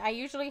sorry. I mean, I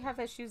usually have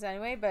issues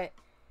anyway, but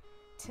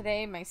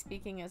today my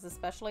speaking is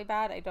especially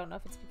bad. I don't know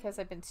if it's because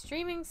I've been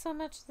streaming so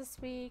much this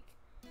week,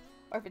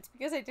 or if it's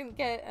because I didn't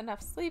get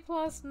enough sleep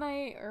last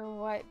night, or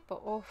what,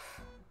 but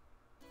oof.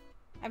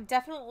 I'm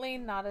definitely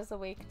not as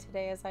awake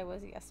today as I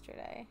was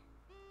yesterday.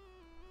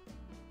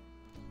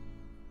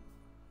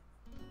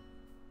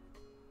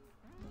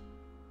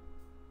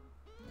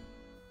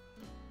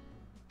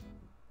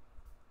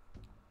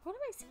 What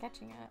am I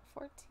sketching at?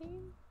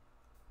 14?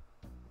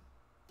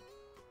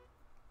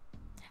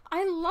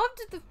 I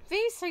loved the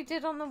face I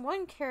did on the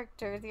one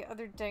character the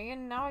other day,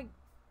 and now I...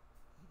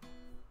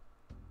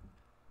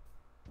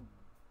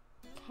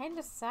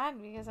 Kinda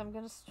sad because I'm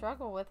gonna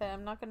struggle with it.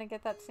 I'm not gonna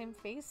get that same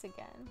face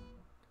again.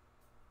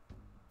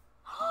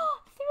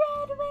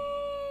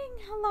 Redrawing!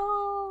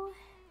 Hello!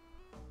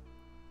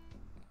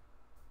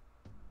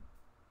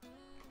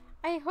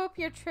 I hope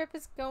your trip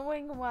is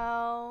going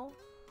well.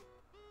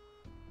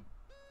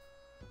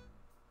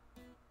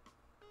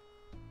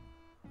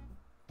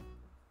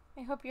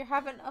 I hope you're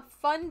having a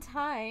fun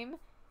time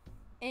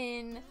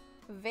in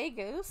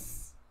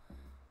Vegas.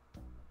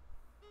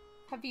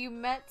 Have you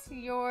met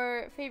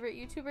your favorite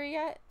YouTuber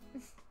yet?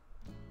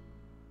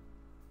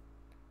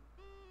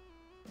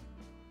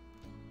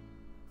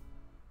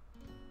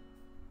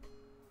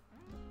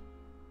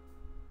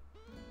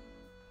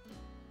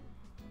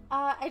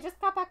 I just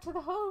got back to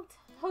the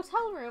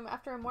hotel room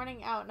after a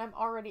morning out and I'm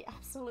already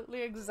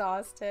absolutely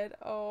exhausted.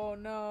 Oh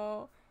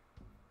no.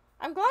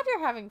 I'm glad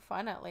you're having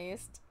fun at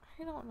least.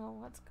 I don't know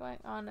what's going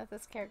on with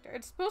this character.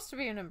 It's supposed to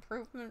be an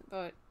improvement,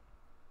 but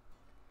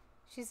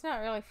she's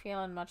not really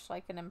feeling much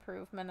like an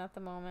improvement at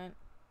the moment.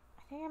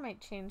 I think I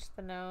might change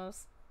the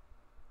nose.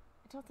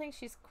 I don't think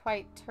she's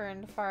quite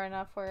turned far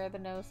enough where the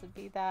nose would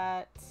be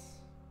that...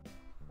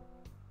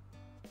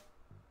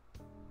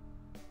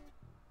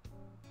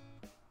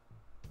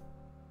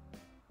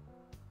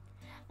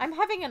 I'm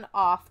having an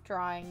off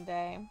drawing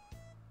day.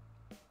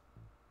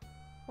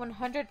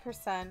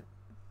 100%.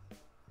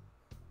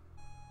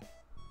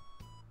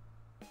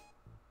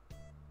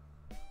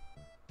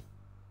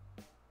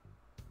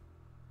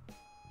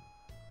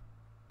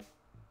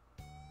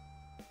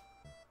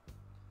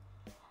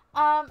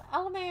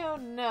 LMAO,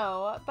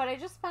 no, but I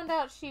just found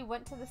out she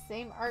went to the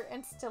same art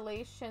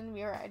installation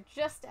we were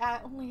just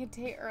at only a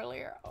day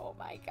earlier. Oh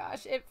my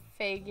gosh, it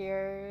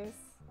figures.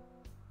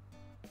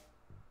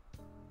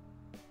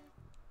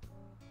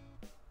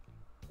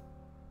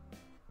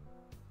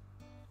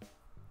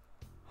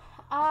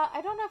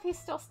 I don't know if he's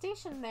still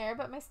stationed there,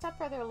 but my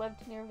stepbrother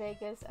lived near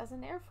Vegas as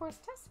an Air Force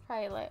test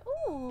pilot.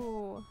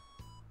 Ooh.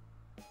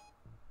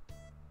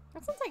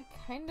 That sounds like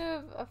kind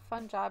of a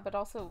fun job, but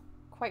also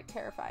quite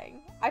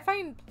terrifying. I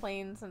find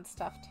planes and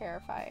stuff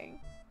terrifying.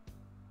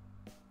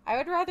 I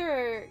would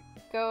rather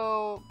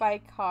go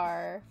by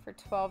car for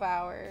 12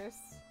 hours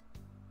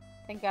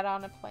than get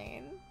on a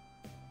plane.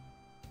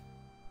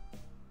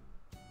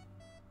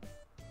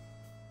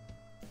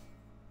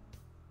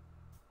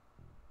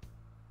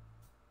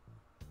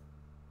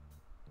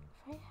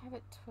 If I have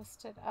it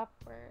twisted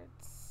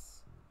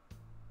upwards.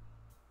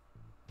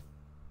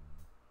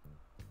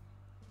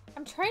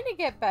 I'm trying to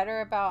get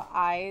better about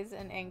eyes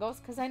and angles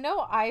because I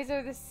know eyes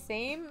are the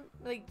same,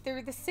 like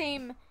they're the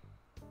same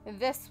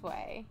this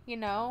way, you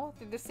know?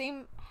 They're the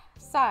same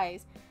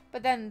size.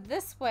 But then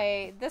this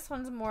way, this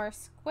one's more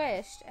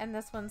squished and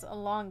this one's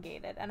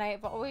elongated. And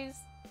I've always,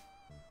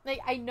 like,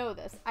 I know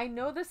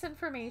this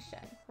information,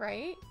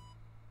 right?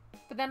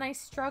 But then I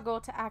struggle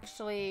to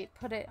actually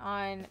put it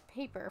on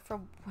paper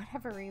for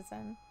whatever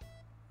reason.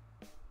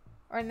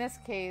 Or in this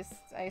case,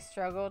 I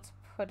struggle to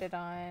put it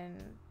on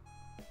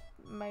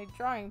my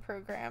drawing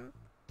program.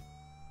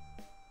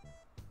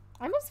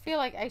 I almost feel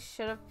like I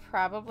should have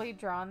probably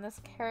drawn this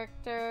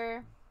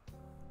character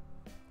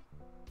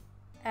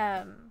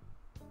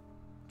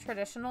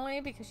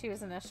traditionally because she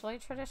was initially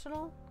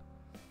traditional.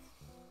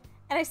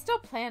 And I still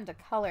plan to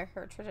color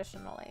her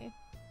traditionally.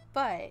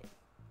 But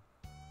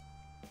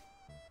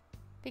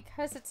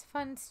because it's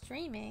fun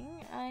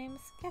streaming, I'm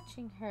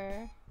sketching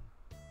her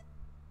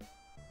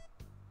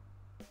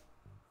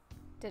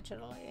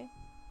digitally.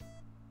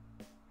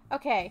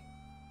 Okay.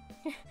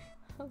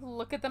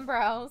 Look at them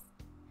brows.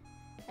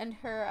 And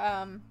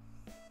her,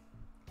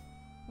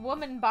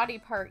 woman body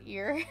part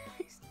ear.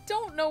 I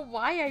don't know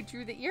why I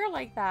drew the ear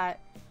like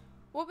that.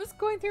 What was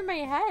going through my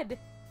head?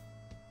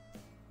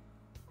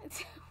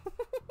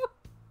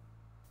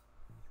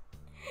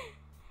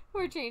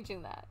 We're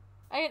changing that.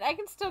 I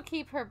can still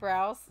keep her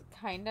brows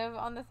kind of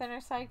on the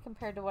thinner side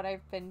compared to what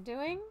I've been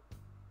doing.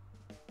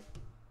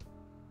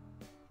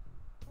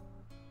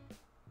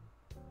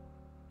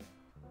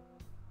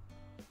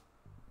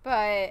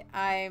 But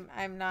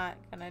I'm not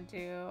gonna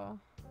do...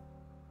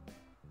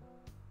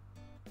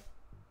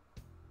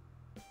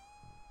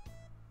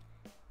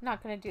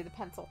 Not gonna do the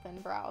pencil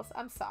thin brows.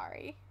 I'm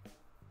sorry.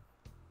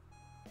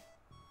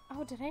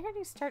 Oh, did I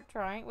already start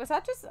drawing? Was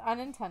that just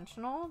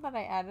unintentional that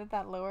I added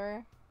that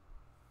lower?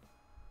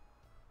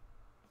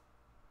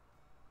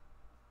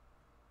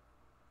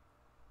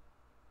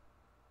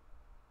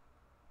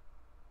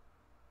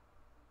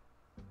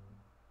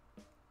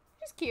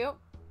 Just cute.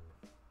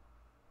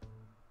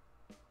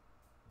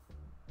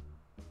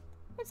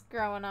 It's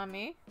growing on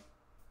me.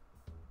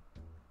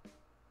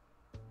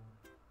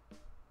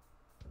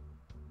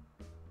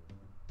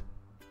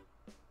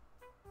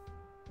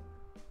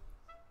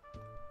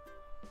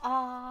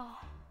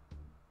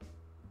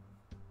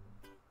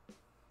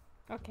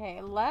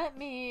 Okay, let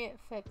me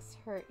fix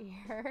her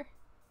ear.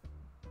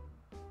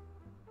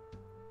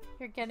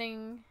 You're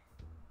getting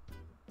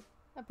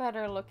a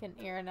better looking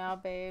ear now,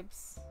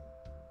 babes.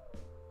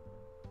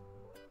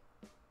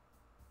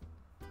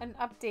 An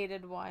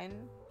updated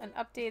one. An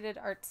updated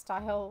art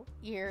style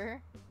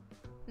ear.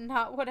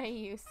 Not what I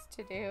used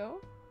to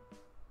do.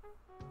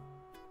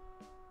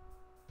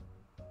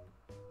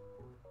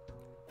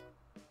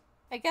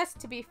 I guess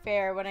to be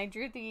fair, when I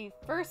drew the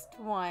first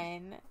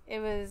one, it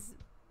was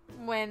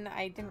when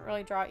I didn't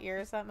really draw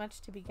ears that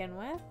much to begin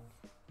with.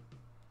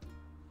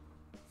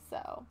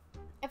 So,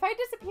 if I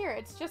disappear,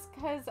 it's just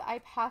because I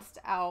passed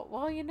out.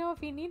 Well, you know,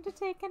 if you need to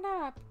take a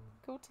nap,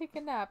 go take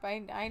a nap.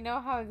 I know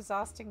how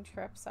exhausting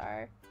trips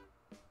are.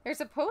 There's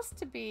supposed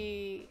to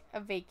be a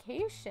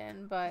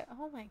vacation, but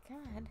oh my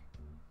god.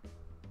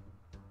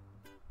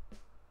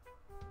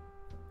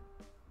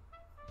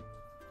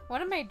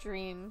 One of my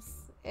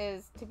dreams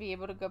is to be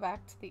able to go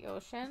back to the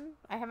ocean.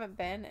 I haven't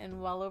been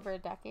in well over a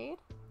decade.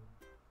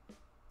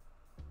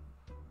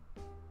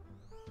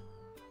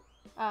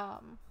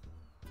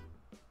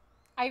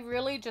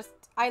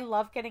 I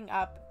love getting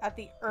up at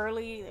the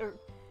early...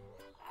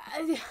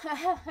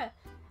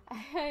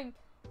 I'm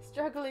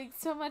struggling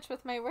so much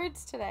with my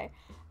words today.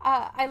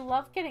 I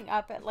love getting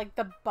up at like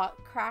the butt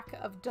crack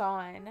of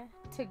dawn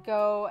to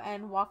go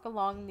and walk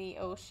along the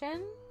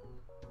ocean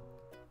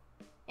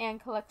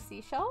and collect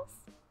seashells.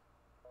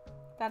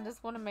 That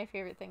is one of my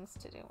favorite things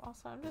to do.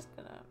 Also, I'm just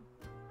gonna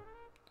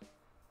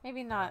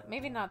maybe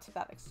not to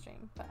that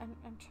extreme, but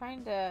I'm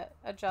trying to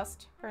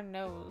adjust her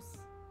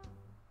nose.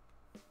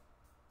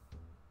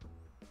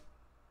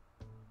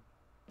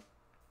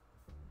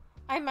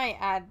 I might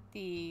add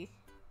the...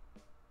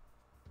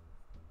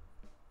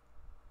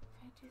 If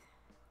I do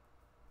that...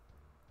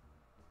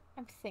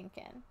 I'm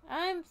thinking.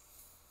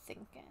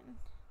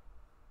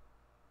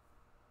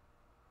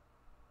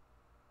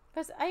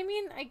 Because, I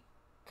mean, I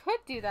could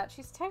do that.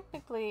 She's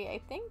technically,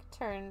 I think,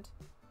 turned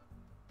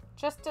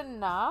just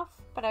enough,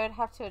 but I would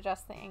have to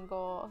adjust the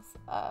angles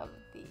of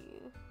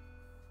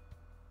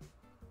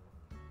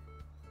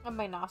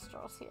my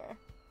nostrils here.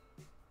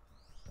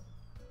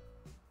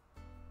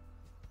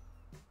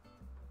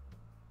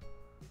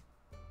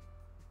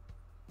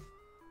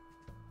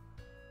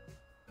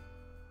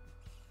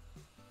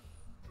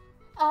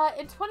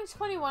 In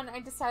 2021, I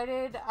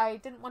decided I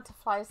didn't want to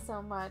fly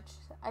so much.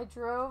 I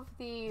drove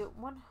the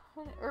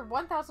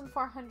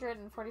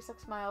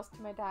 1,446 miles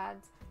to my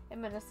dad's in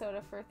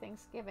Minnesota for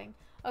Thanksgiving.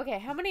 Okay,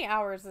 how many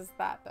hours is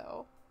that,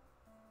 though?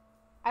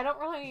 I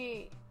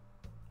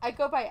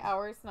go by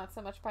hours, not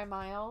so much by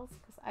miles,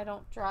 because I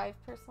don't drive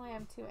personally.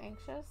 I'm too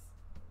anxious.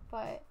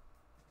 But,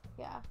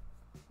 yeah.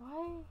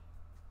 Why?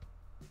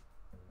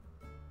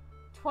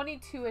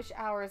 22-ish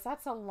hours.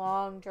 That's a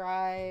long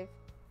drive.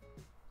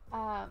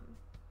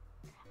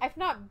 I've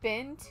not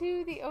been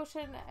to the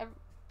ocean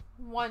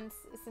once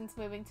since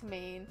moving to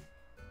Maine,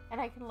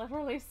 and I can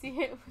literally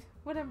see it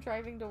when I'm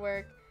driving to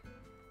work.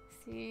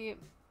 See,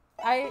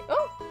 I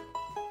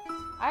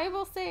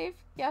will save.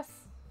 Yes.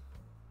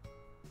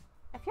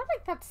 I feel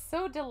like that's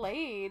so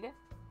delayed.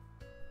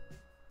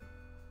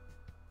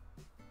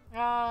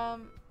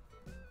 Emerald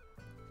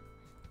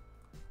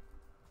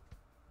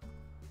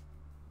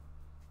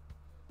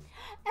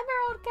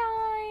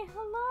guy,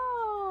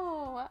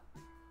 hello.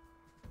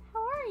 How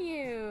are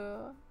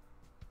you?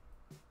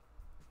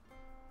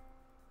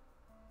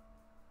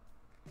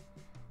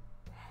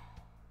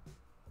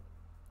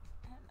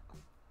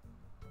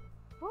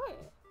 What?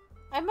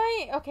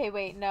 Okay,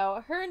 wait,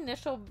 no. Her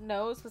initial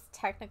nose was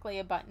technically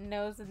a button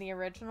nose in the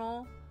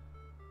original.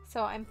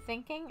 So I'm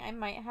thinking I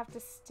might have to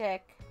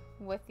stick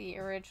with the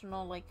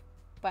original, like,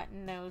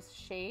 button nose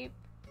shape.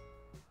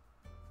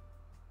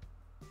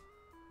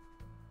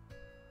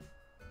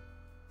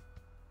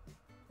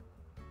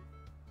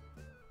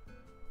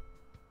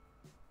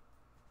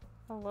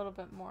 A little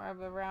bit more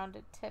of a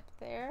rounded tip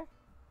there.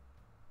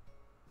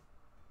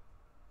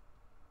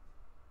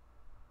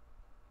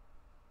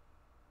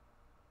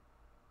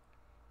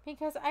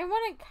 Because I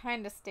want to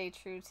kind of stay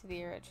true to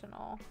the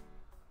original.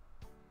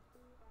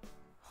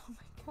 Oh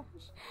my gosh.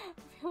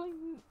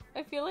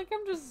 I feel like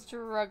I'm just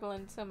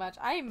struggling so much.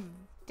 I'm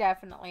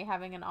definitely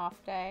having an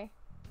off day.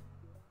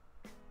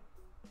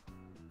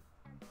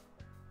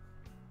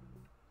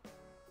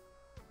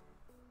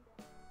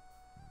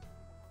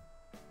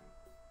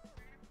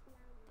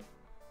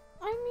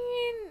 I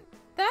mean,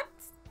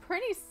 that's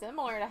pretty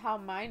similar to how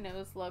my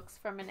nose looks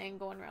from an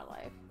angle in real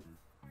life.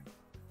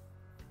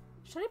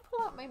 Should I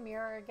pull out my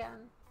mirror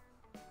again?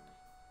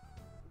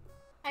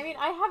 I mean,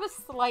 I have a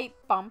slight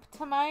bump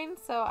to mine,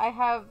 so I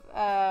have,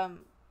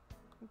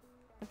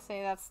 let's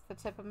say that's the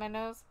tip of my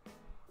nose.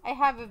 I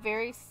have a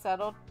very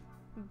subtle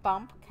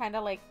bump, kind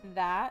of like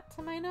that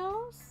to my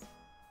nose.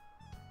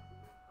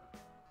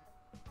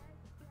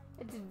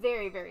 It's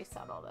very, very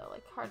subtle, though,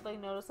 like hardly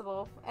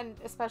noticeable, and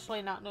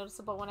especially not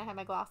noticeable when I have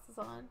my glasses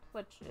on,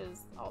 which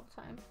is all the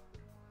time.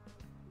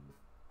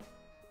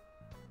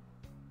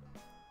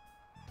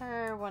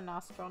 Her one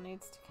nostril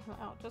needs to come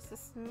out just a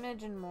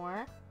smidgen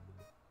more.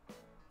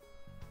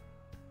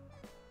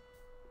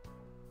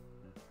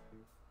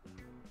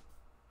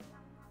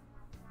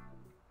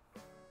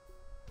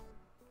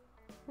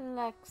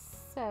 Like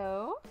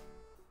so.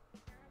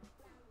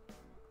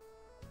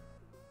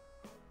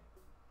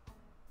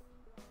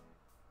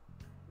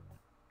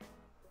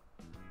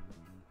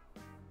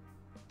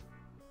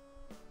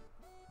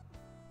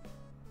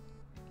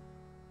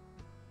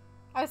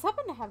 I was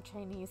hoping to have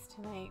Chinese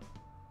tonight.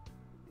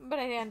 But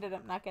I ended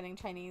up not getting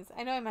Chinese.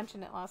 I know I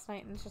mentioned it last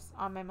night and it's just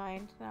on my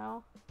mind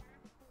now.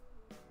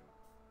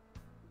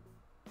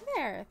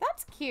 There,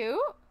 that's cute.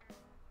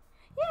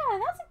 Yeah,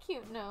 that's a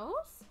cute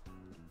nose.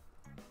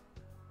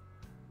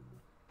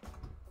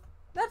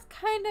 That's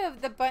kind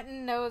of the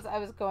button nose I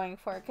was going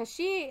for. Because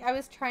I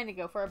was trying to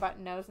go for a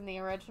button nose in the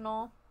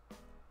original.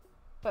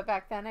 But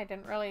back then I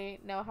didn't really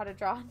know how to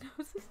draw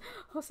noses.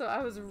 Also,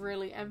 I was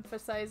really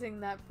emphasizing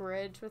that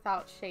bridge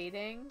without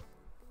shading.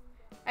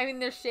 I mean,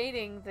 there's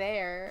shading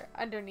there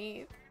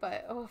underneath,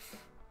 but oof.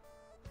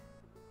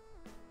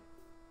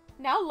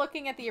 Now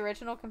looking at the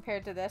original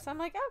compared to this, I'm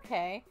like,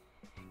 okay.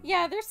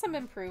 Yeah, there's some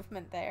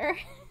improvement there.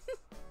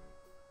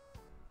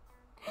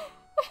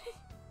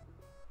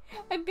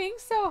 I'm being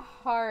so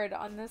hard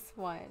on this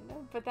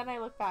one, but then I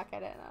look back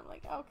at it and I'm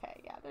like, okay,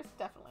 yeah, there's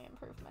definitely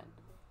improvement.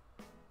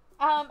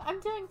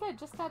 I'm doing good.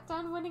 Just got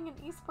done winning an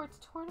esports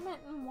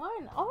tournament and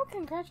won. Oh,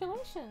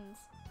 congratulations.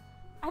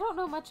 I don't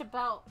know much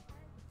about...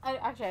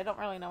 Actually, I don't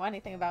really know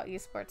anything about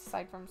esports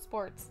aside from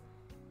sports.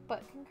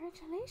 But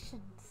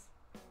congratulations.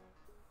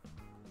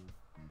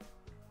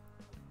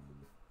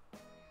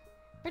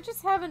 We're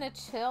just having a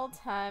chill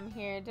time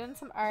here, doing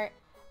some art.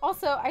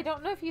 Also, I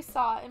don't know if you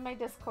saw in my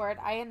Discord,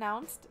 I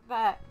announced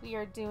that we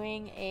are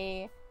doing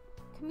a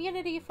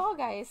community Fall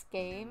Guys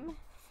game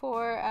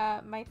for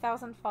my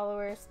 1,000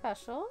 followers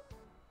special.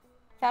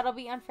 That'll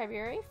be on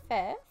February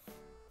 5th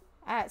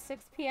at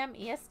 6 p.m.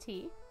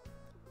 EST.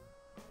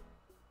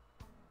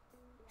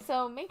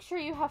 So make sure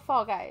you have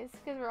Fall Guys,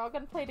 because we're all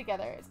going to play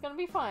together. It's going to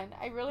be fun.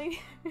 I really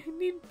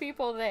need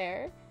people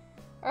there,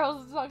 or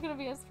else it's not going to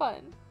be as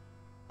fun.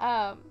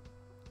 My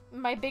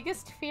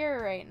biggest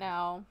fear right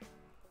now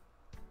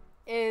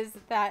is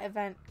that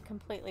event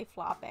completely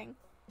flopping.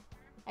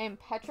 I am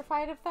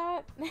petrified of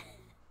that.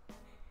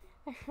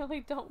 I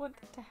really don't want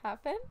it to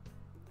happen.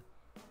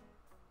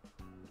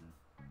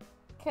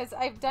 because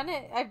I've done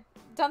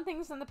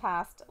things in the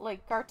past,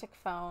 like Gartic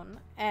Phone,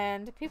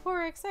 and people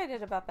were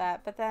excited about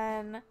that, but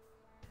then,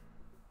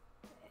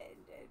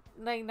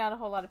 like, not a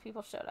whole lot of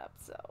people showed up,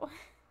 so.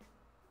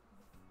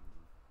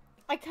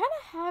 I kind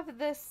of have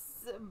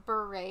this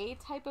beret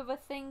type of a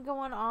thing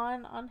going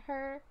on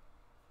her.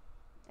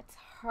 It's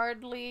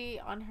hardly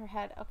on her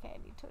head. Okay, I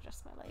need to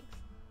adjust my legs.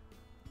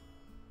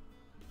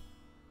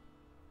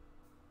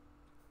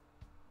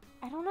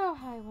 I don't know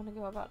how I want to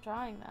go about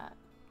drawing that.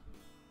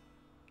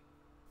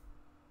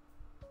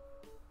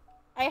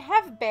 I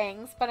have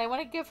bangs, but I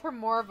want to give her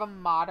more of a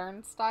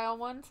modern style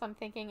one, so I'm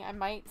thinking I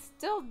might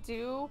still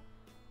do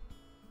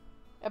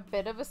a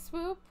bit of a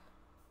swoop.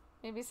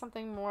 Maybe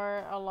something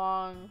more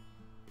along...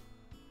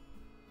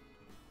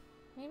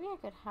 Maybe I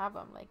could have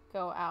them, like,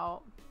 go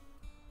out.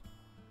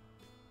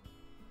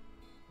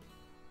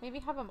 Maybe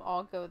have them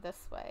all go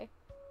this way.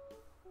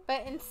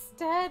 But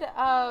instead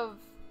of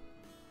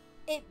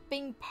it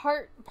being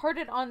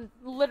parted on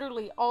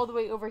literally all the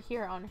way over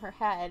here on her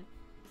head,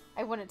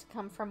 I want it to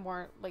come from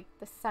more, like,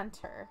 the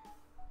center.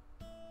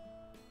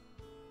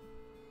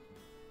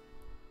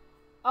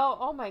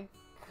 Oh my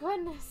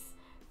goodness.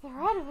 The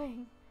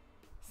Redrawing.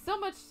 So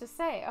much to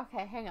say.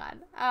 Okay, hang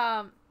on.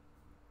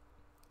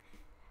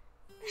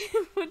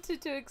 I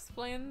wanted to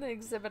explain the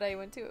exhibit I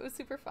went to. It was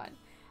super fun.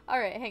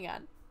 Alright, hang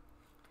on.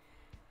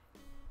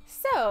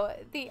 So,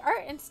 the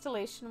art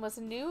installation was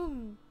a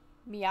new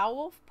Meow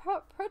Wolf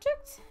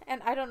project,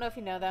 and I don't know if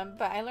you know them,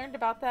 but I learned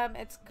about them.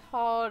 It's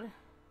called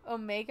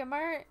Omega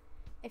Mart.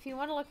 If you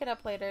want to look it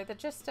up later, the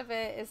gist of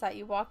it is that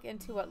you walk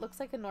into what looks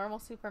like a normal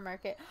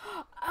supermarket.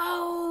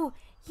 Oh,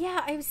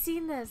 yeah, I've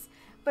seen this.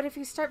 But if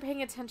you start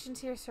paying attention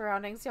to your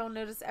surroundings, you'll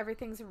notice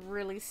everything's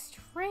really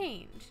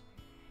strange.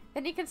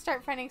 Then you can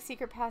start finding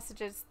secret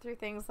passages through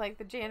things like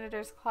the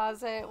janitor's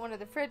closet, one of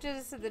the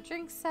fridges, the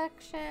drinks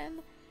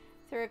section,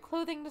 through a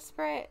clothing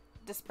display,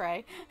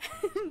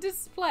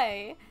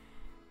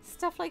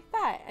 stuff like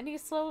that. And you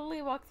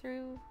slowly walk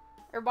your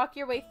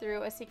way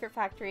through a secret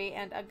factory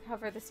and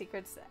uncover the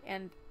secrets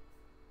and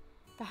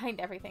behind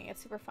everything.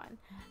 It's super fun.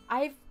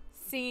 I've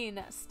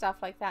seen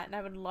stuff like that, and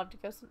I would love to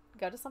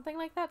go to something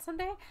like that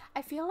someday.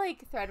 I feel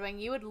like Redrawing,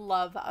 you would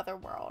love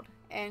Otherworld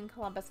in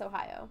Columbus,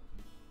 Ohio.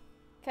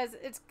 Because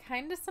it's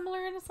kind of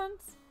similar in a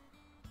sense,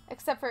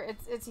 except for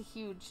it's a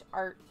huge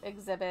art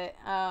exhibit.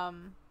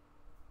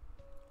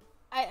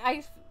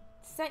 I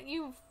sent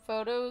you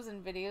photos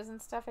and videos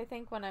and stuff, I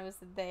think, when I was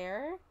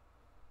there.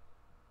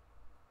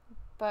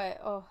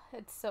 But, oh,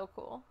 it's so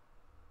cool.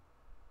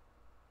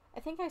 I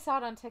think I saw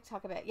it on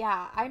TikTok a bit.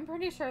 Yeah, I'm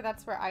pretty sure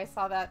that's where I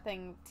saw that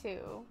thing,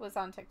 too, was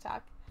on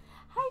TikTok.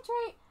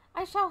 Hydrate!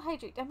 I shall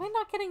hydrate. Am I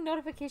not getting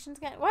notifications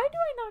again? Why do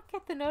I not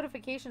get the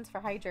notifications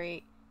for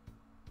hydrate?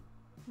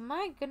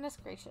 My goodness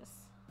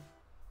gracious.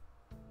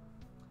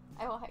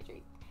 I will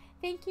hydrate.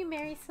 Thank you,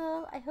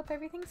 Marisol. I hope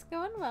everything's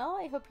going well.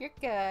 I hope you're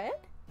good.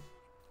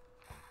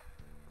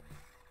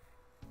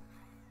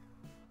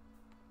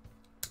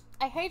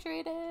 I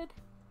hydrated.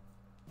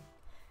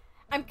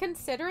 I'm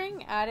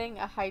considering adding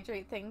a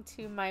hydrate thing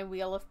to my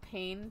Wheel of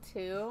Pain,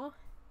 too.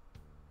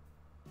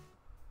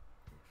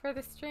 For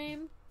the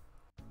stream.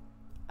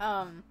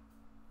 Haven't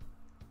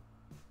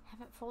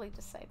fully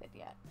decided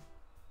yet.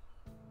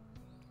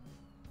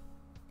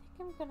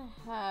 I'm gonna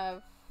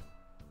have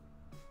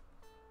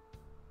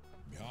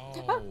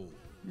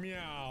meow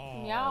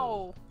meow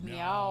meow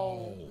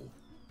meow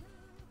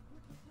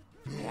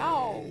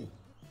meow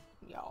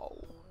meow.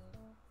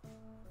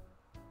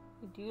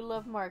 We do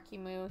love Marky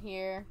Moo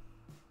here.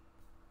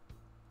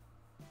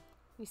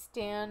 We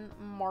stan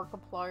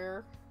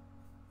Markiplier.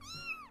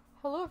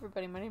 Hello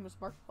everybody, my name is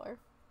Markiplier.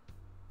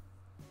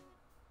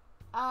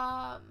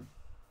 I'm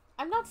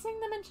not seeing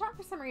them in chat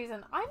for some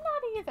reason. I'm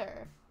not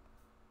either.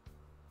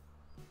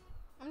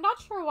 I'm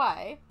not sure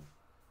why.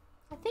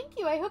 Thank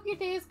you. I hope your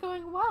day is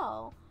going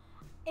well.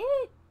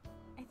 I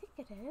think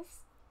it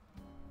is.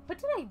 What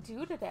did I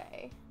do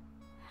today?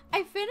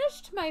 I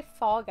finished my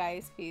Fall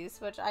Guys piece,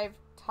 which I've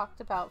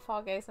talked about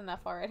Fall Guys enough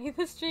already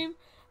this stream,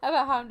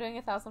 about how I'm doing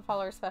a 1,000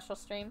 follower special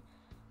stream.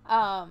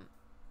 So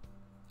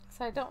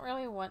I don't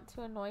really want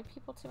to annoy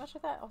people too much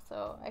with that.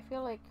 Also, I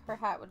feel like her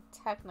hat would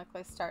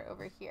technically start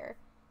over here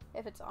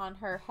if it's on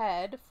her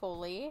head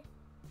fully.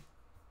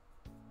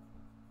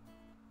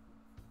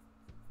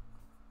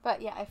 But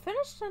yeah, I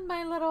finished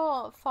my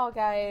little Fall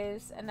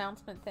Guys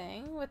announcement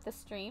thing with the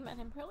stream,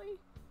 and I'm really,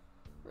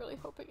 really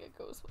hoping it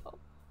goes well.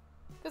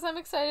 Because I'm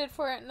excited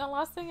for it, and the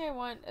last thing I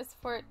want is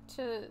for it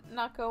to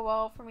not go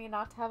well, for me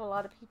not to have a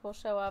lot of people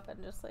show up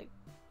and just, like,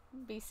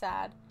 be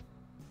sad.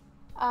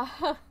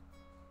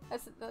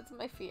 That's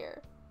my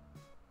fear.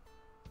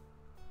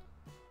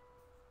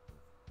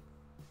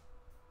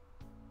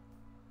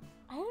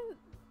 I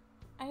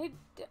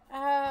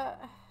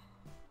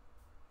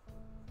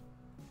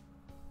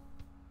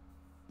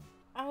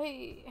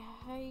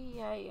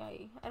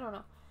don't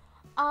know.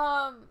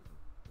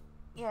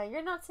 Yeah,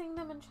 you're not seeing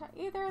them in chat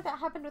either. That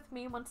happened with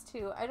me once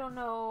too. I don't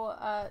know,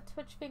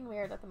 Twitch being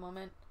weird at the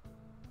moment.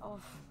 Oh,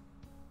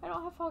 I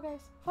don't have Fall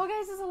Guys. Fall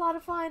Guys is a lot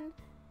of fun.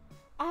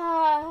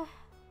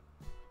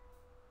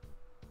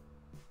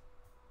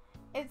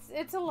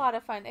 It's a lot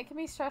of fun. It can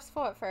be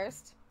stressful at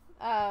first,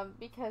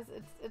 because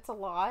it's a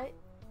lot,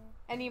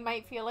 and you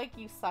might feel like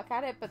you suck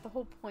at it, but the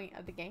whole point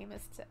of the game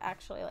is to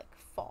actually like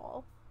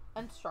fall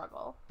and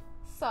struggle.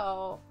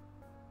 So,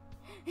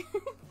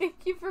 thank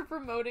you for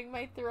promoting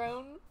my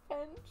throne,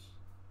 Finch.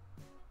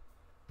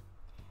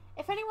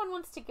 If anyone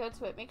wants to go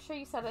to it, make sure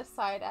you set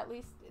aside at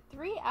least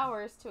 3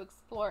 hours to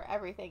explore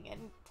everything. It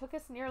took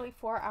us nearly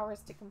 4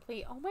 hours to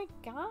complete. Oh my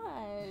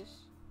gosh.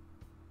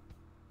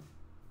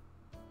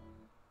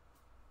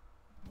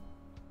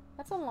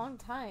 That's a long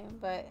time,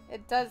 but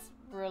it does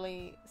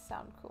really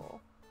sound cool.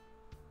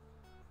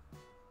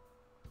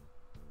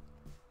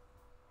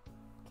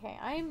 Okay,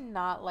 I'm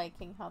not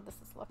liking how this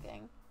is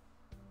looking.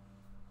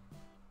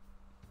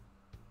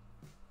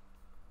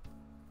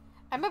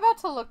 I'm about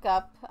to look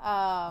up,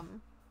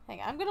 hang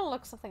on, I'm gonna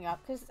look something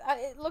up, because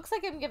it looks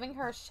like I'm giving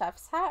her a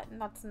chef's hat,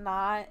 and that's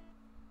not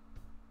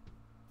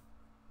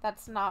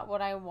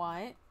what I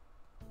want.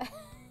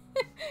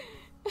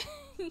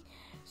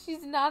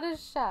 She's not a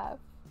chef.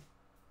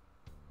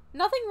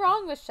 Nothing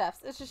wrong with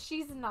chefs, it's just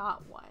she's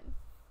not one.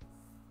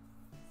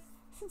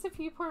 Since a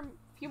few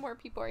more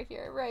people are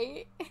here,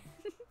 right?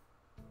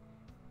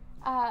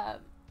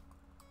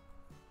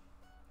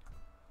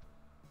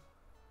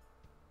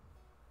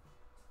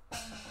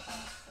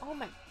 Oh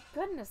my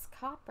goodness,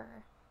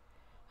 copper.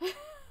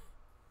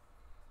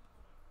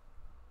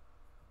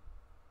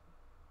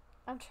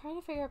 I'm trying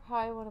to figure out how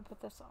I want to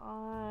put this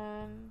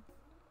on.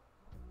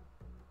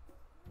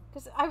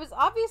 Because I was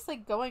obviously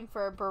going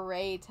for a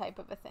beret type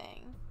of a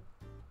thing.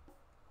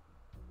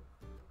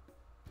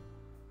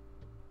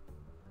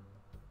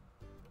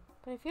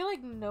 But I feel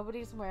like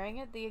nobody's wearing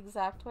it the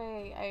exact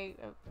way I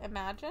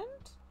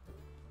imagined.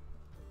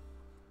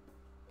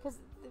 Because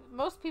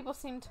most people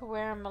seem to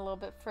wear them a little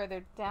bit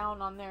further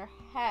down on their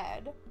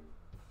head.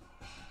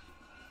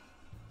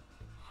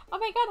 Oh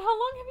my god, how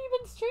long have you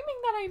been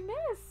streaming that I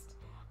missed?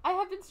 I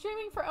have been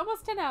streaming for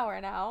almost an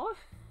hour now.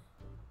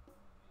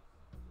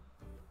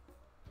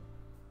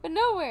 But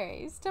no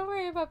worries. Don't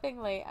worry about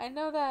being late. I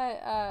know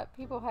that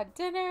people had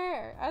dinner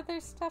or other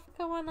stuff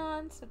going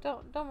on, so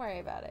don't worry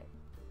about it.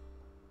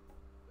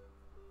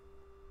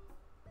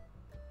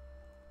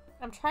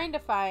 I'm trying to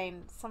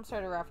find some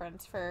sort of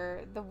reference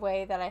for the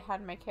way that I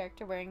had my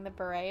character wearing the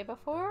beret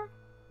before.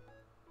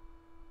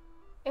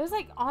 It was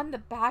like on the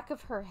back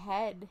of her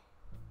head.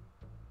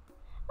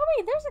 Oh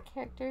wait, there's a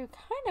character who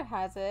kind of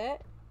has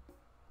it.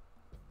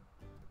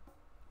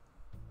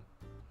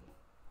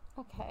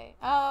 Okay,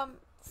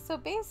 so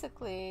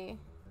basically,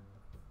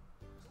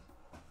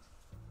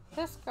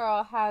 this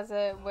girl has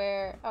it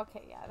where,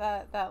 okay,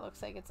 yeah, that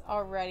looks like it's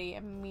already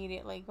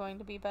immediately going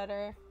to be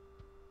better.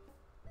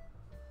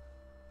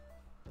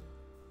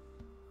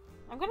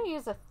 I'm going to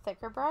use a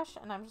thicker brush,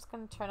 and I'm just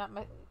going to turn up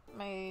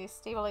my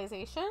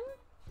stabilization.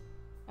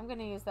 I'm going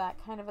to use that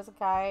kind of as a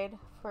guide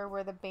for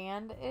where the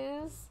band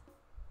is.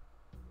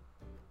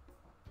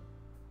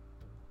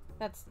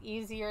 That's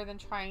easier than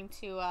trying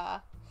to,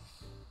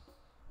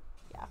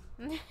 yeah.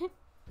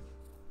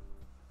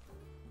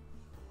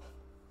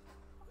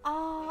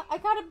 I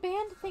got a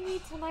band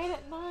thingy tonight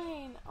at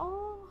 9.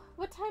 Oh,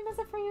 what time is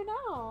it for you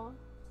now?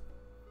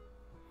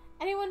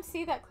 Anyone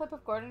see that clip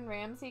of Gordon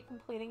Ramsay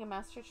completing a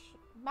Master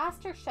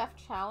Chef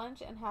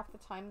challenge in half the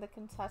time the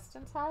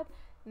contestants had?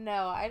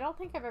 No, I don't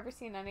think I've ever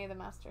seen any of the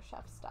Master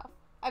Chef stuff.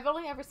 I've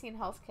only ever seen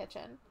Hell's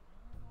Kitchen.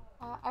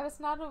 I was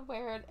not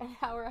aware an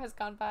hour has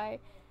gone by.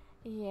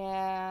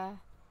 Yeah.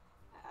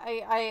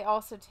 I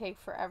also take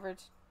forever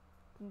to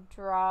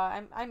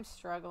draw. I'm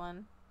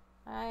struggling.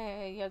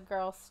 Your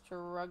girl's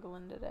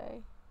struggling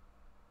today.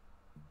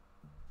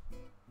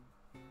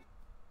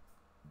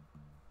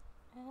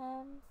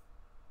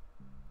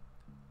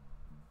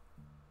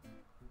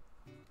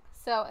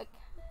 So it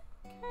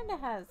kind of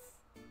has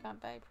gone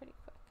by pretty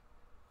quick.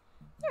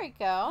 There we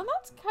go.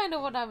 That's kind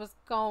of what I was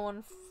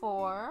going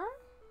for.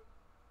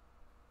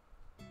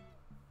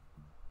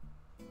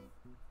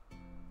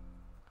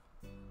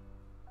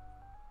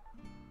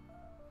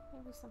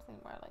 Maybe something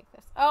more like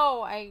this.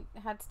 Oh, I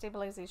had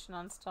stabilization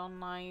on still.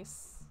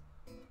 Nice.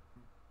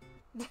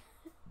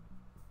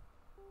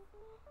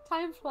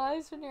 Time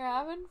flies when you're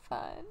having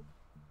fun.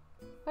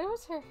 What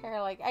was her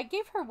hair like? I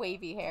gave her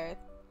wavy hair.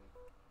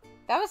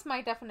 That was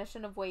my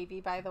definition of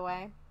wavy, by the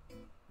way.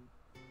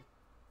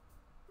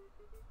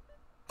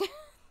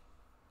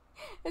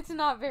 It's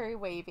not very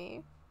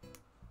wavy.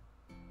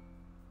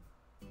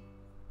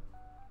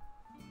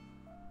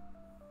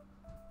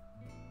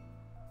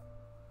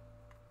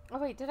 Oh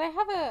wait, did I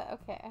have a...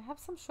 Okay, I have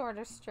some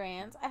shorter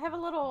strands. I have a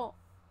little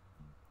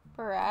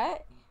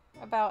barrette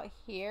about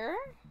here.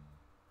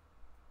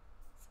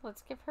 So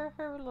let's give her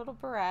her little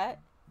barrette.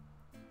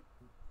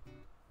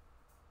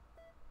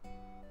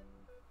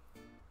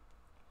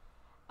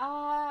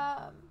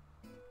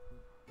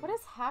 What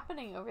is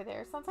happening over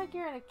there? Sounds like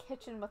you're in a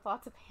kitchen with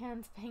lots of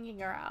pans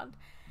banging around.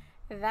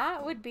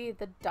 That would be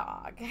the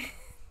dog.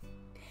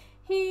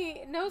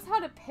 He knows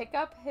how to pick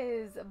up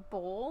his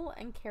bowl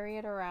and carry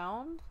it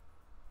around.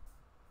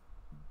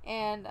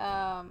 And,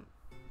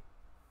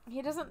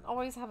 he doesn't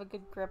always have a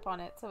good grip on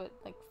it, so it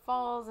like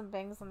falls and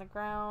bangs on the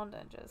ground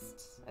and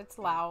just, it's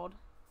loud.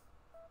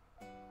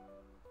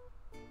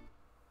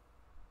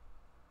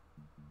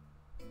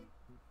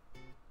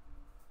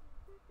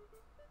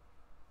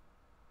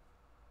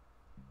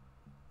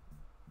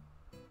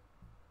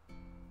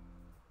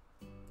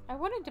 I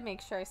wanted to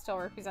make sure I still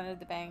represented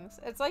the bangs.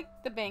 It's like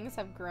the bangs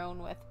have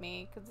grown with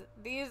me, because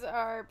these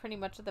are pretty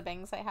much the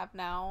bangs I have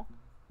now.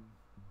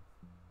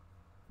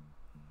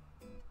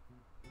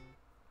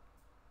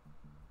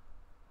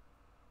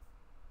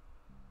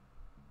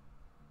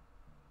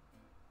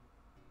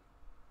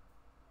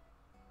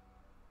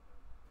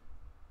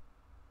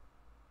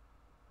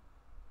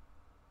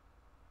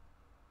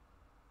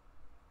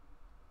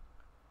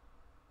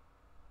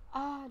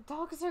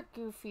 Dogs are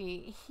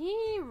goofy.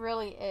 He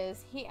really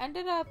is. He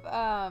ended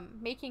up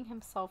making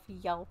himself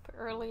yelp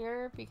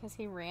earlier because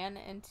he ran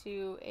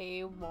into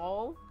a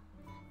wall.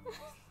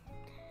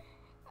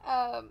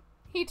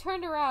 He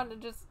turned around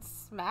and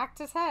just smacked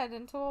his head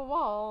into a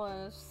wall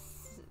and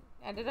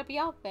ended up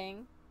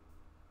yelping.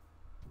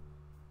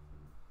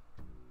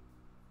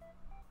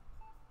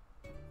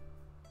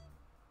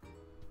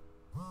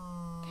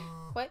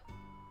 What?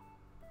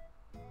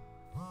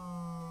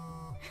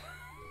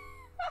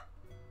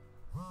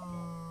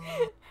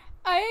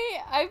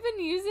 I've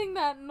been using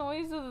that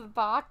noise of the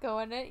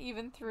Baco and it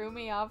even threw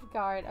me off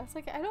guard. I was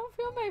like, I don't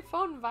feel my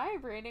phone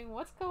vibrating.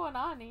 What's going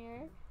on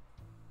here?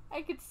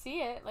 I could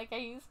see it. Like, I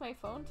used my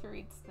phone to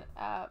read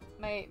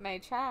my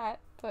chat,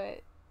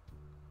 but...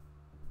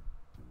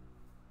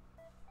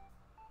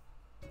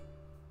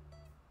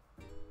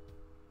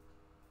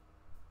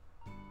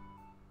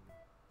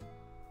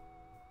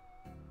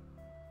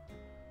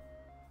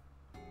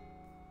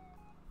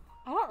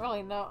 I don't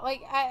really know.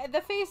 Like,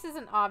 the face is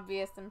an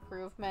obvious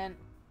improvement.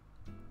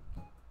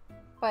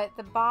 But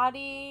the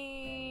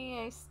body,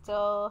 I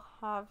still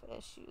have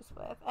issues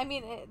with. I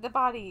mean, the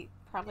body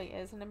probably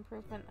is an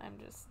improvement. I'm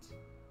just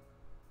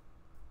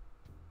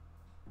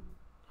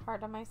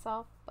hard on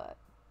myself, but...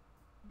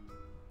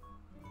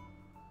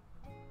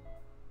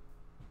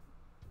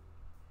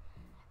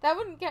 That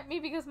wouldn't get me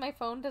because my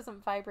phone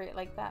doesn't vibrate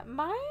like that.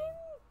 Mine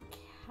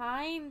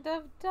kind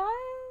of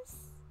does.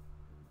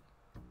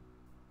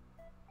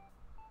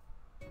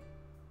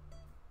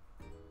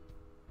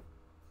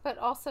 But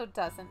also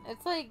doesn't.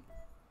 It's like...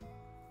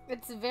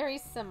 It's very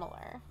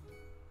similar.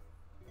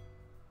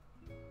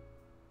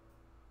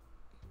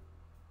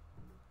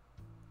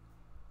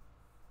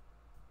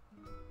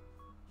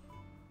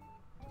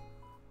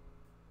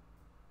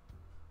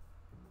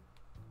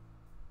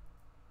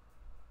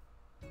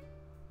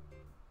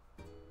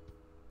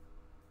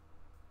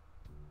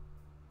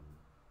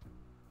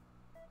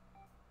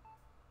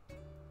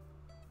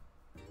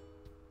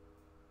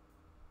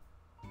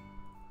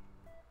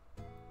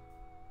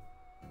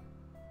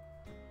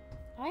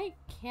 I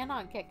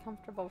cannot get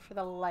comfortable for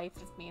the life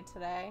of me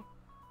today.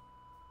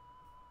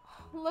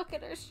 Look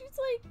at her. She's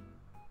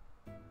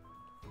like...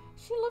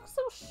 She looks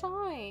so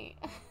shy.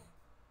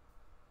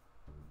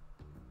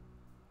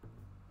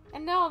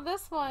 And now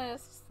this one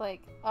is just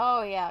like,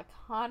 oh yeah,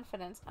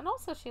 confidence. And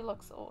also she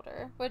looks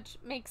older, which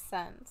makes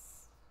sense.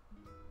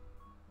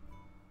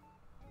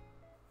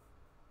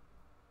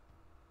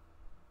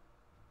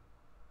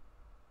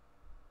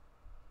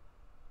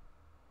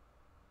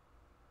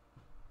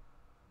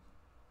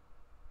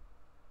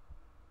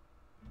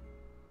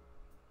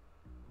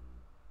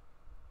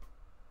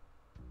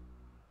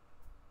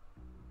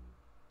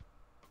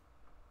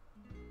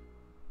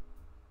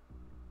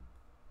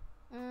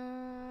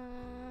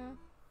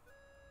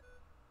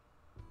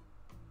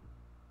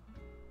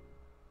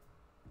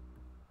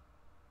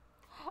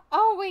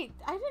 Oh, wait,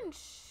 I didn't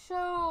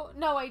show...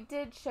 No, I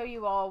did show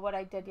you all what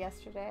I did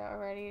yesterday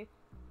already.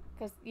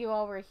 Because you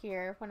all were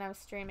here when I was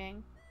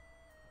streaming.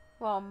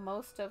 Well,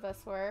 most of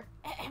us were.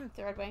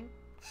 Redrawing.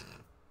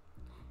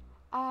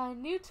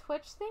 New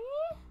Twitch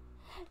thingy?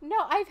 No,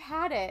 I've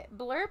had it.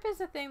 Blurb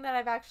is a thing that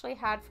I've actually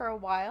had for a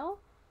while.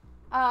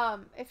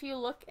 If you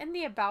look in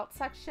the About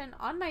section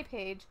on my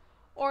page,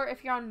 or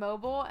if you're on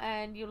mobile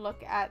and you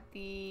look at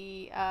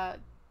the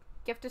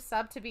gift a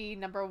sub to be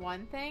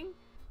 #1 thing,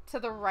 to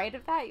the right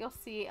of that, you'll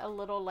see a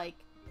little, like,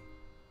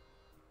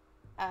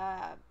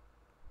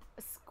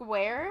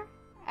 square,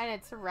 and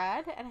it's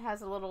red, and it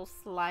has a little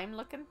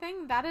slime-looking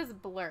thing. That is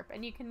Blurp,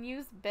 and you can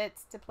use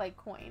bits to play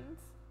coins.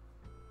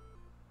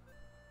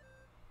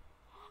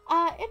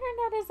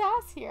 Internet is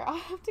ass here. I'll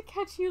have to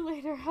catch you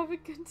later. Have a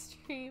good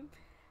stream.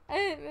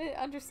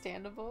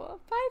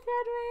 Understandable. Bye,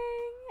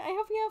 Threadwing. I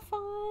hope you have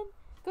fun.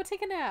 Go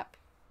take a nap.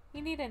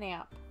 You need a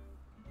nap.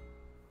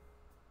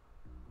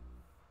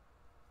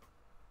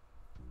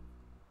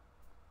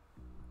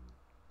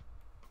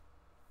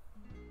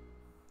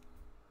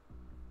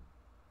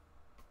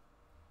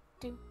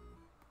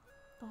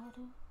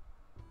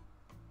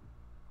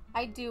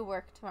 I do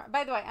work tomorrow.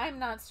 By the way, I'm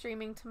not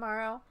streaming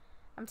tomorrow.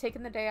 I'm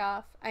taking the day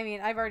off. I mean,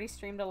 I've already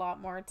streamed a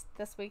lot more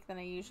this week than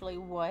I usually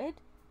would.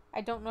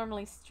 I don't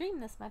normally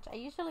stream this much. I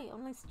usually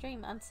only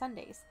stream on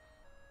Sundays.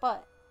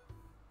 But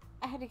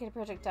I had to get a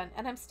project done,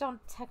 and I'm still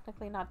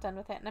technically not done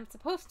with it, and I'm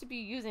supposed to be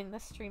using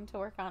this stream to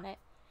work on it.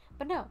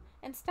 But no,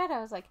 instead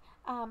I was like,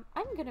 I'm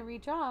gonna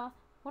redraw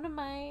one of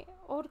my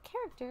old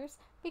characters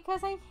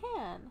because I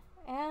can.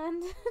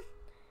 And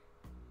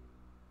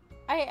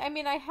I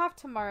mean, I have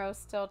tomorrow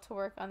still to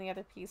work on the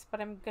other piece,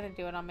 but I'm gonna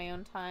do it on my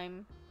own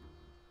time.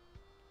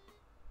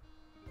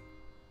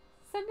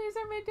 Sundays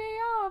are my day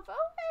off.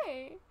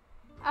 Okay.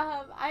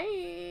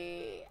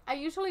 I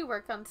usually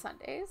work on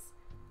Sundays.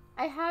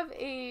 I have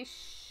a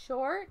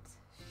short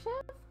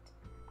shift.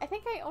 I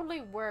think I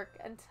only work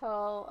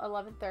until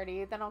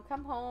 11:30. Then I'll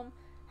come home,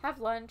 have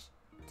lunch,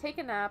 take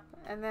a nap,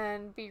 and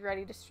then be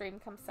ready to stream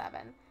come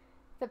 7.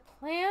 The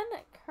plan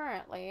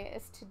currently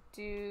is to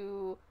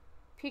do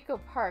Pico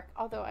Park,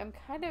 although I'm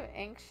kind of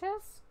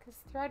anxious because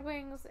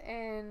Threadwing's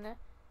in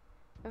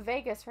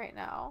Vegas right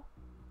now.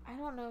 I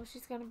don't know if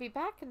she's going to be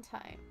back in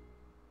time.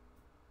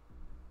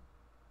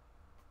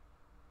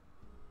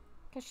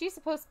 Because she's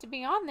supposed to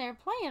be on there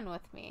playing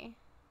with me.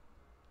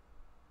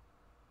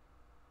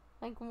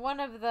 Like one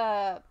of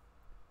the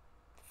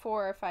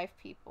 4 or 5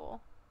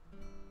 people.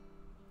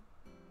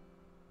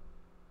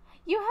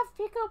 You have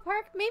Pico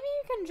Park? Maybe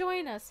you can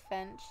join us,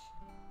 Finch.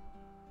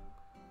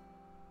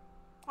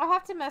 I'll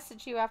have to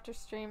message you after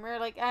stream, or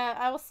like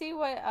I will see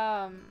what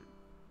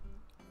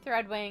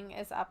Threadwing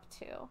is up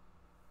to.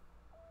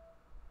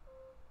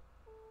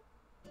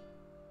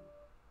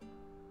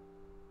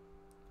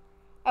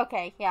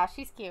 Okay, yeah,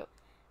 she's cute.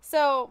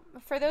 So,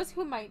 for those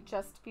who might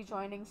just be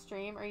joining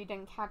stream or you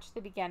didn't catch the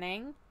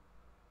beginning,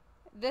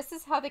 this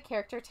is how the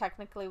character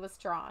technically was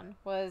drawn,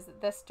 was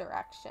this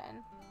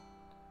direction.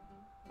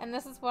 And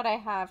this is what I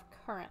have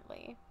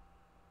currently.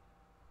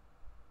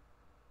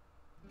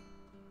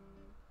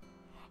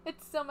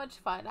 It's so much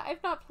fun.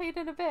 I've not played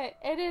in a bit.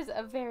 It is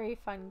a very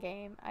fun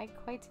game. I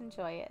quite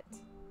enjoy it.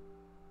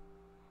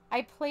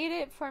 I played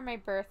it for my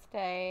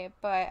birthday,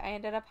 but I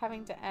ended up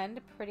having to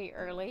end pretty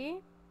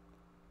early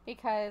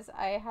because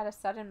I had a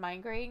sudden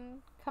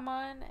migraine come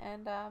on,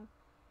 and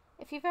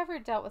if you've ever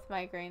dealt with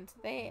migraines,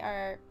 they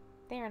are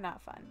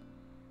not fun.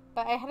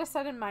 But I had a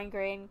sudden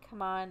migraine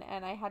come on,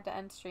 and I had to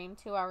end stream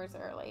 2 hours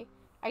early.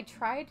 I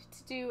tried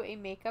to do a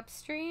makeup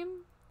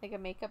stream, like a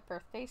makeup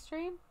birthday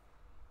stream,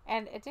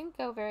 and it didn't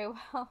go very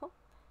well.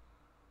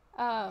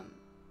 I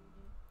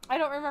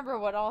don't remember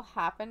what all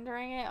happened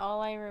during it.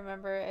 All I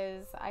remember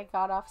is I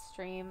got off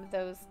stream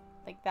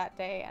that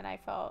day, and I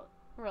felt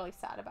really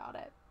sad about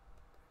it.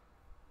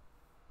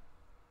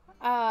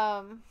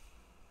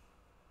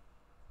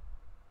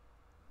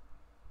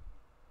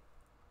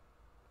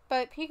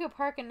 But Pico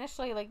Park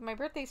initially, like my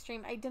birthday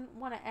stream, I didn't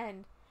want to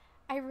end.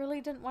 I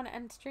really didn't want to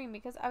end stream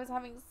because I was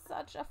having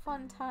such a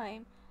fun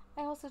time.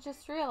 I also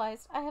just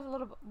realized I have a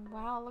little...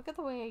 Wow, look at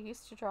the way I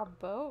used to draw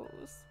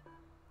bows.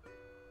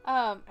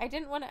 I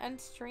didn't want to end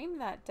stream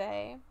that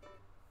day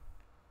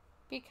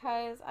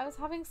because I was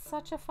having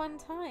such a fun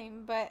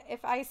time. But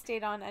if I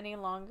stayed on any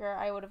longer,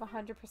 I would have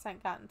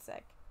 100% gotten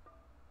sick.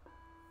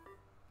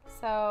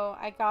 So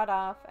I got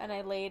off and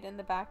I laid in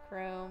the back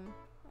room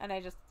and I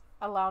just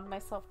allowed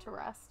myself to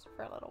rest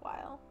for a little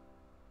while.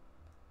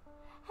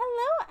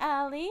 Hello,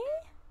 Allie.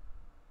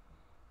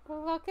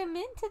 Welcome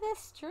into the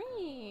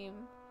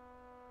stream.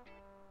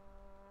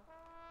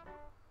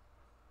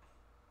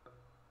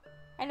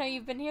 I know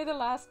you've been here the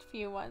last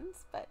few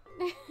ones, but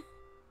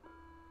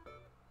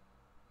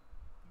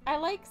I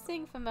like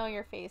seeing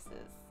familiar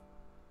faces.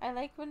 I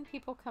like when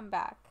people come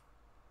back.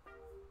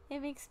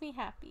 It makes me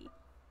happy.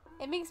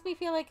 It makes me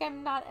feel like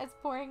I'm not as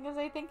boring as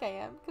I think I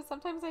am, because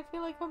sometimes I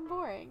feel like I'm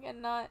boring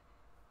and not,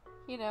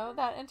 you know,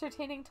 that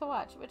entertaining to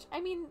watch, which,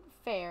 I mean,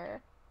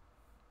 fair.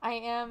 I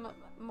am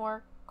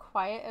more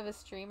quiet of a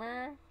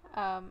streamer,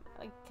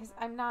 because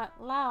I'm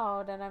not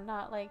loud and I'm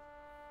not, like,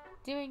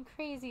 doing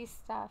crazy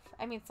stuff.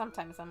 I mean,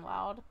 sometimes I'm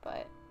loud,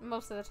 but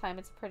most of the time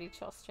it's a pretty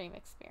chill stream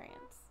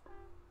experience.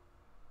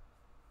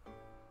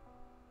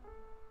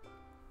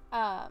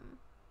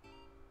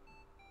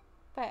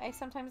 But I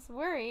sometimes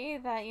worry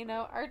that, you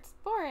know, art's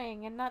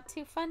boring and not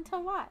too fun to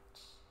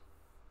watch.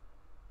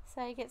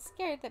 So I get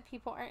scared that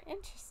people aren't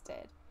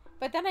interested.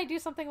 But then I do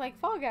something like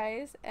Fall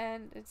Guys,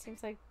 and it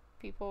seems like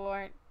people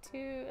aren't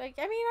too... Like,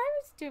 I mean, I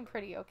was doing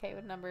pretty okay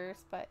with numbers,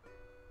 but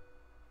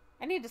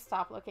I need to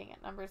stop looking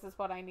at numbers is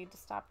what I need to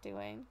stop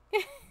doing.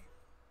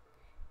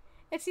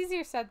 It's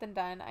easier said than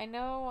done. I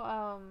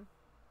know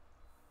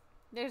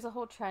there's a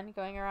whole trend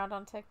going around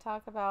on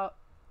TikTok about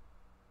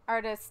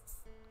artists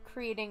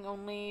creating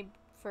only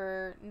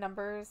for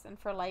numbers and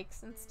for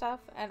likes and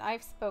stuff, and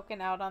I've spoken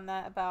out on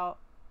that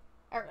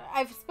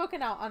I've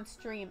spoken out on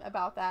stream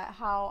about that,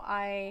 how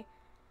I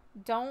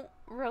don't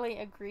really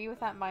agree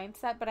with that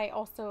mindset, but I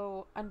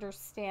also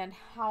understand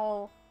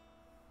how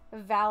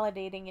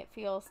validating it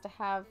feels to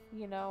have,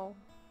 you know,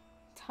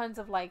 tons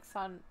of likes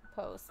on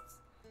posts.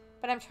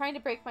 But I'm trying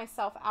to break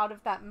myself out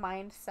of that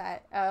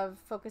mindset of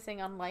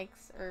focusing on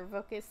likes or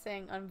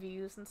focusing on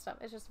views and stuff.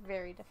 It's just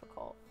very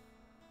difficult.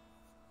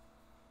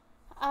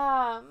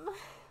 I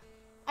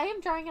am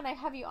drawing and I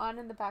have you on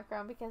in the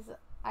background because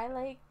I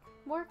like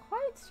more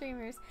quiet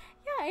streamers.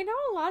 Yeah, I know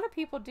a lot of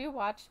people do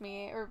watch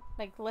me or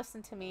like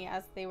listen to me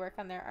as they work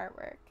on their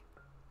artwork,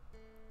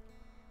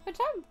 which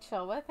I'm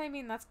chill with. I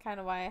mean, that's kind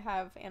of why I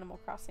have Animal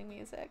Crossing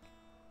music.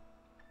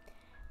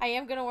 I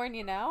am gonna warn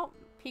you now,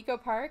 Pico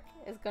Park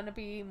is gonna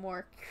be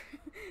more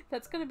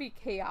that's gonna be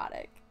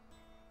chaotic.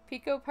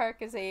 Pico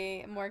Park is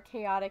a more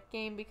chaotic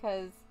game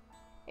because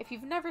if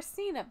you've never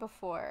seen it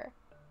before,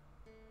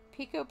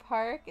 Pico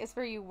Park is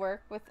where you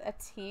work with a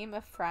team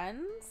of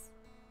friends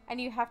and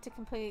you have to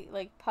complete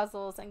like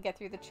puzzles and get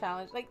through the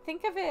challenge. Like,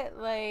 think of it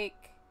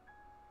like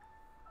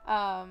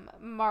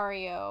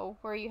Mario,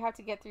 where you have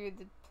to get through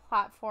the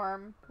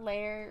platform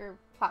layer or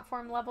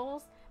platform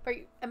levels. But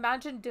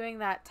imagine doing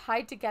that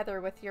tied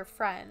together with your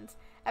friends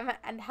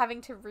and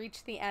having to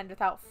reach the end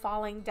without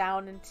falling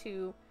down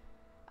into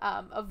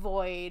a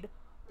void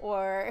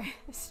or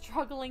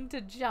struggling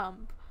to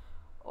jump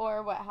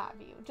or what have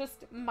you.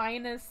 Just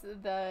minus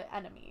the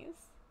enemies.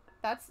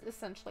 That's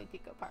essentially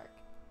Pico Park.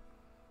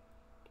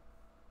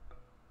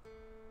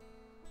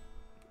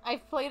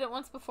 I've played it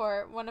once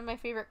before. One of my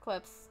favorite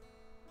clips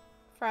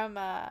from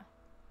that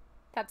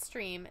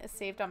stream is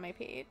saved on my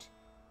page.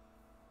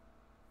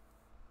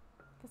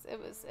 Because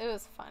it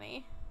was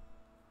funny.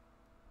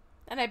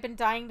 And I've been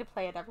dying to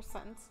play it ever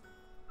since.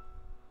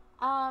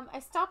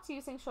 I stopped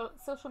using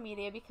social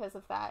media because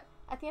of that.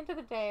 At the end of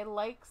the day,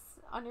 likes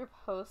on your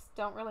posts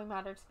don't really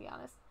matter, to be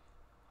honest.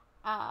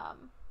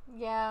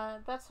 Yeah,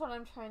 that's what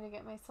I'm trying to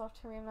get myself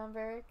to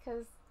remember,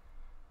 because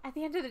at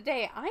the end of the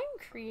day, I'm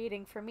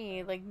creating for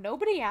me. Like,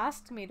 nobody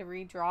asked me to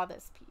redraw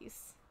this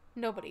piece.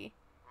 Nobody.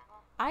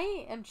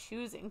 I am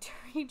choosing to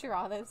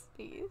redraw this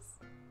piece.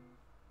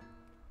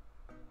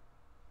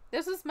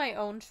 This is my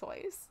own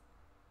choice.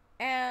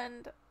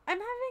 And I'm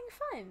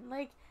having fun.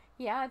 Like,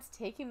 yeah, it's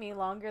taking me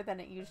longer than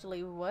it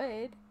usually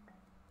would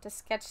to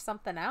sketch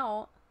something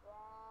out.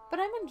 But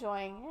I'm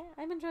enjoying it.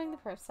 I'm enjoying the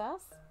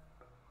process.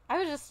 I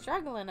was just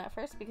struggling at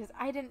first because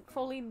I didn't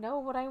fully know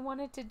what I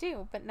wanted to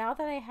do. But now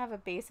that I have a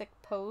basic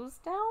pose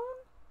down,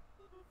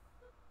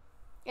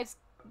 it's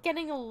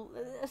getting a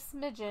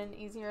smidgen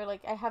easier.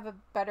 Like, I have a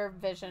better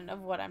vision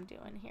of what I'm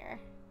doing here.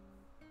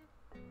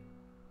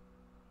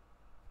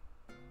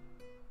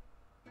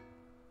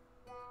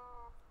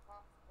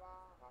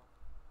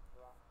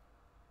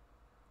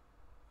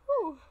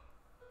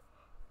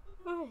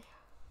 Whew.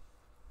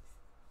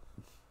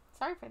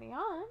 Sorry for the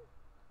yawn.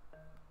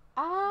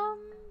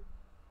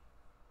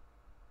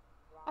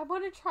 I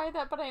want to try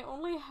that, but I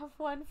only have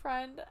one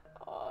friend.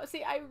 Oh,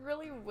 see, I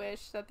really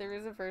wish that there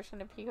was a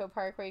version of Pico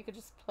Park where you could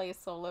just play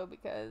solo,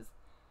 because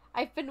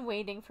I've been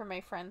waiting for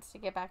my friends to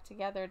get back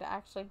together to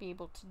actually be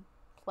able to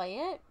play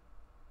it.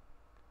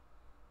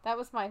 That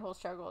was my whole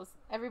struggle.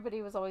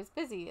 Everybody was always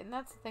busy, and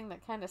that's the thing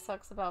that kind of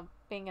sucks about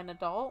being an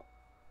adult,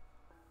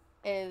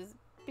 is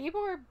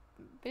people are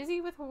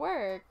busy with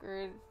work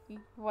or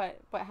what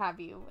have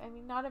you. I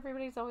mean, not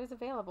everybody's always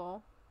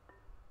available.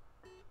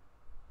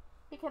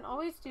 You can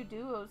always do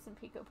duos in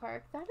Pico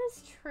Park. That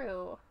is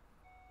true.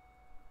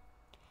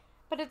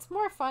 But it's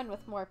more fun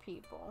with more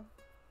people.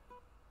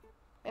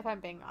 If I'm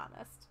being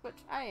honest, which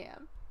I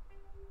am.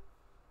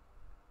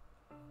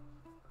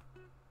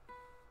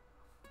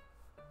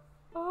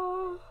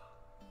 Oh.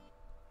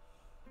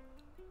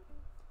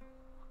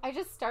 I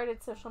just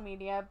started social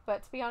media,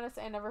 but to be honest,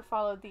 I never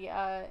followed the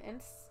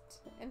Insta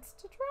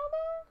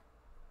drama.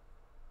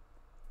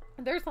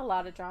 There's a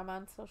lot of drama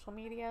on social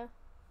media.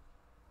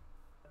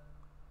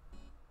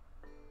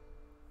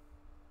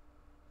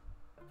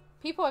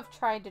 People have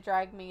tried to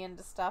drag me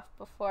into stuff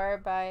before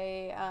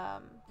by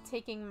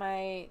taking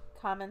my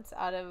comments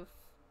out of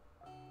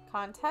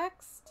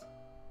context.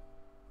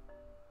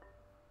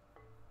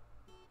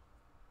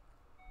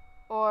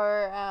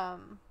 Or,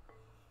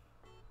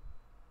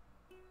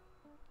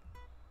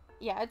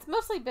 yeah, it's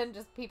mostly been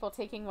just people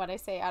taking what I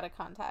say out of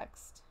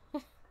context.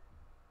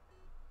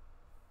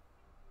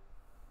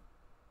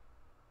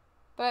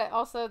 But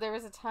also there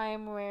was a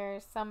time where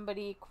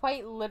somebody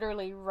quite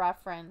literally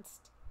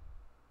referenced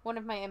one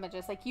of my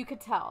images. Like, you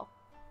could tell.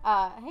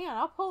 Hang on,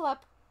 I'll pull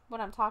up what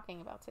I'm talking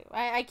about too.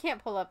 I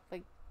can't pull up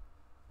like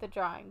the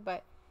drawing,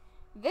 but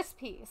this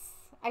piece,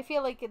 I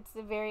feel like it's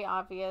a very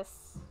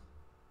obvious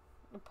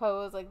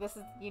pose. Like, this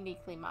is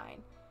uniquely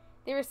mine.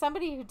 There was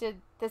somebody who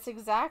did this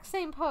exact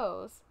same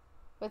pose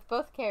with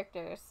both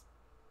characters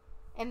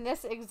in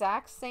this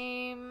exact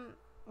same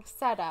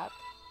setup,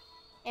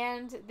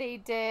 and they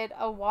did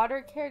a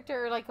water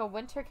character, or like a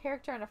winter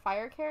character, and a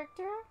fire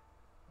character.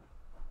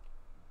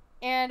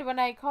 And when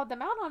I called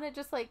them out on it,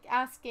 just like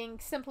asking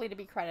simply to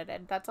be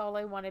credited, that's all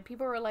I wanted.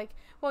 People were like,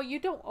 well, you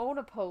don't own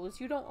a pose,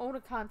 you don't own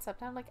a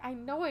concept. I'm like, I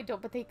know I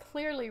don't, but they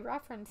clearly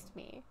referenced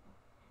me.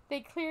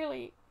 They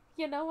clearly,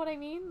 you know what I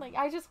mean? Like,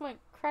 I just want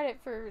credit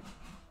for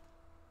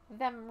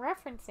them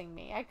referencing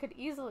me. I could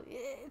easily,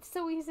 it's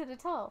so easy to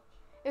tell.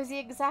 It was the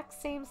exact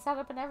same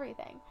setup and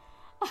everything.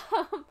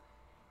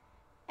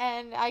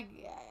 And I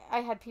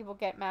had people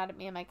get mad at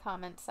me in my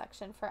comments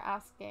section for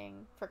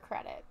asking for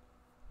credit.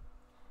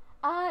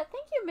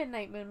 Thank you,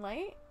 Midnight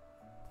Moonlight,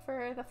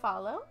 for the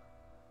follow.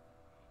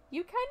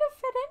 you kind of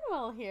fit in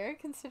well here,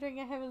 considering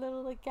I have a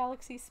little, like,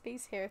 galaxy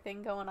space hair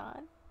thing going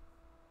on.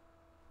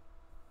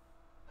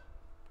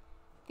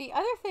 The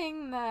other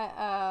thing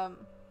that,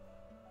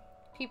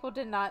 people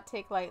did not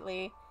take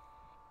lightly,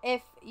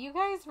 if you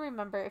guys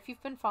remember, if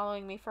you've been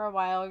following me for a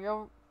while,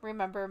 you'll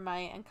remember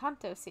my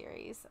Encanto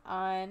series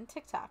on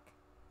TikTok.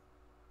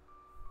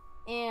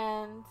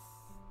 And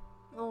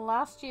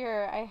last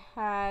year I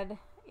had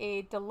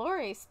a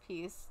Dolores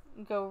piece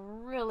go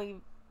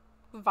really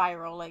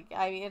viral. Like,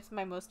 I mean, it's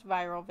my most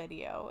viral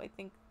video. I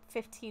think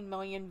 15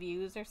 million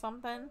views or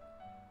something.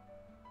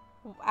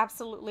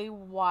 Absolutely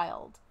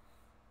wild.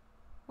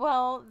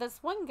 Well, this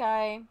one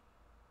guy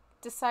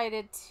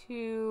decided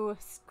to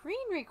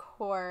screen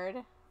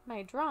record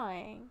my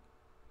drawing,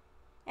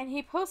 and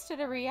he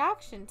posted a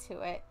reaction to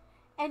it,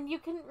 and you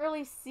couldn't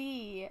really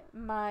see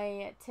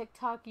my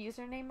TikTok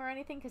username or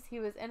anything because he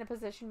was in a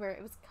position where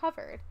it was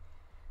covered.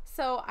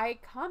 So I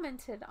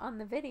commented on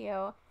the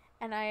video,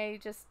 and I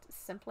just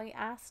simply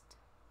asked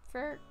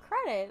for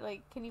credit.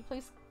 Like, can you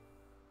please,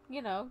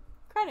 you know,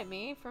 credit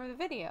me for the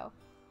video?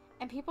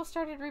 And people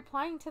started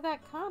replying to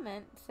that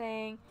comment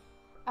saying,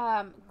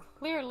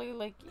 clearly,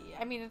 like,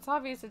 I mean, it's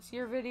obvious it's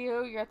your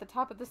video, you're at the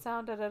top of the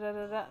sound, da da da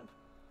da da.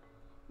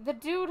 The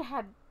dude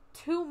had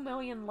 2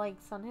 million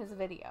likes on his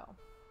video.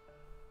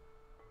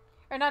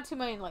 Or not 2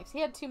 million likes, he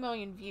had 2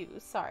 million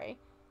views, sorry.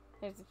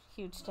 There's a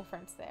huge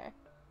difference there.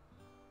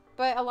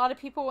 But a lot of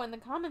people in the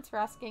comments were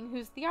asking,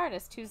 who's the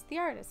artist? Who's the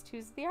artist?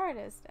 Who's the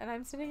artist? And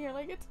I'm sitting here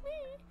like, it's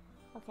me.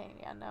 Okay,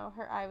 yeah, no,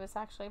 her eye was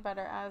actually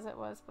better as it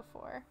was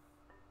before.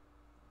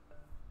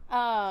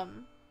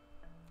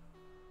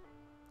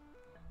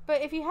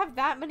 But if you have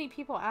that many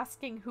people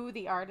asking who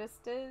the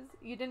artist is,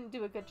 you didn't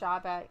do a good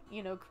job at,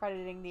 you know,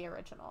 crediting the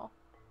original.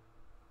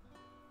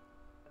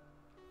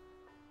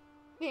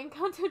 The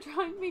Encanto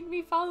drawing made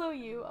me follow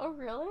you. Oh,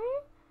 really?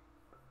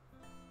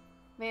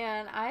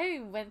 Man,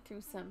 I went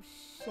through some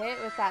shit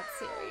with that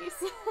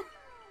series.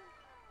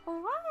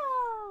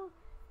 Wow!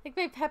 Like,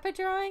 my Peppa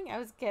drawing, I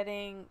was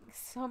getting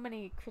so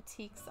many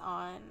critiques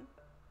on.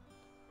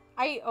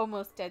 I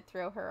almost did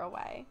throw her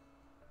away.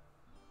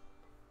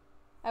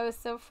 I was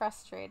so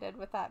frustrated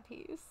with that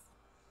piece.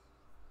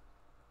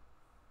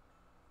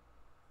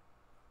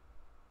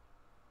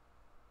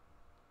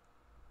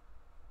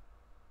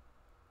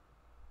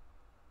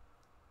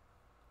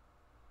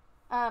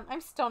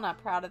 I'm still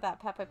not proud of that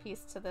Peppa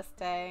piece to this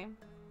day,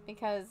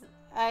 because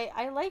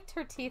I liked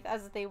her teeth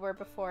as they were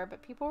before,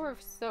 but people were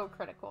so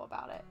critical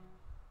about it.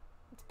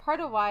 It's part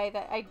of why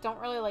that I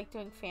don't really like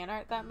doing fan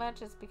art that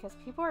much, is because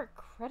people are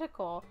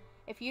critical.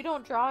 If you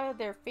don't draw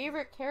their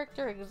favorite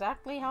character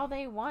exactly how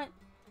they want,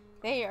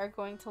 they are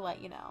going to let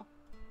you know.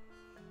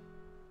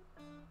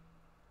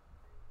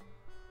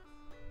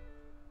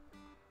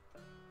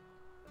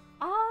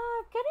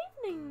 Good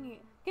evening.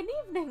 Good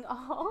evening,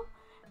 all.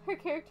 Her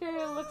character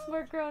looks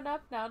more grown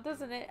up now,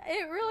 doesn't it?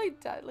 It really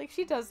does. Like,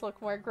 she does look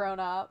more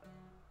grown up.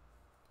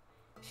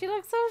 She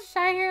looks so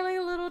shy here, like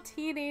a little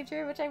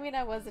teenager, which, I mean,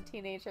 I was a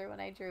teenager when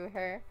I drew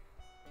her.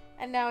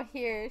 And now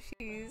here,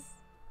 she's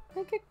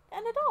like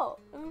an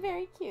adult.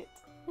 Very cute.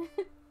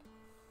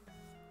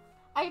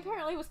 I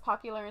apparently was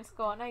popular in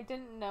school, and I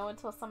didn't know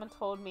until someone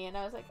told me, and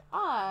I was like,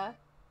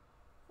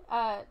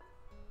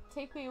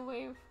 take me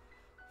away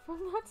from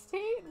that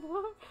state?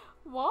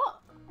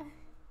 What?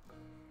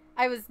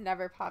 I was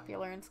never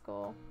popular in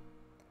school.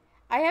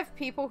 I have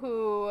people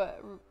who,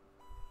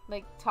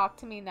 like, talk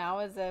to me now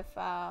as if,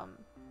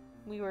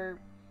 we were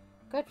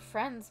good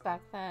friends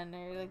back then,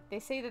 or, like, they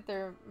say that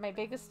they're my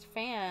biggest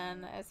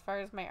fan as far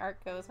as my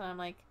art goes, and I'm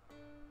like,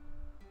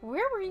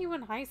 where were you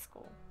in high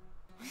school?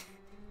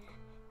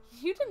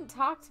 You didn't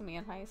talk to me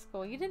in high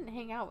school. You didn't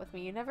hang out with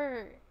me. You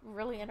never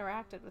really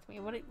interacted with me.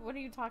 What are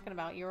you talking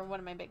about? You were one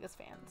of my biggest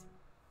fans.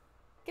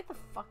 Get the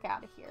fuck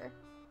out of here.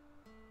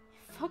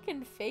 You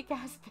fucking fake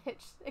ass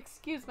bitch.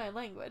 Excuse my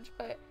language,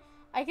 but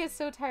I get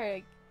so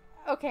tired.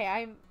 Okay,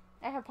 I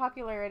have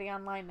popularity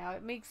online now.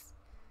 It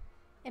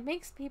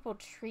makes people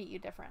treat you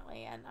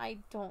differently, and I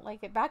don't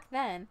like it. Back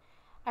then,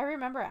 I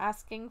remember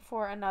asking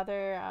for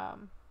another,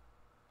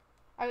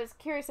 I was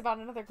curious about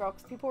another girl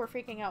because people were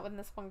freaking out when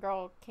this one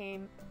girl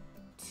came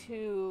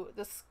to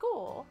the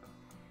school,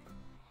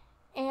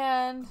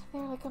 and they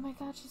were like, oh my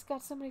god, she's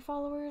got so many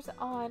followers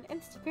on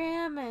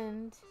Instagram,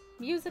 and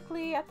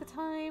Musical.ly at the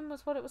time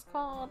was what it was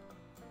called,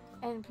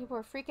 and people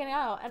were freaking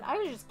out, and I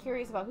was just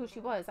curious about who she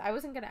was. I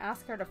wasn't going to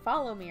ask her to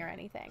follow me or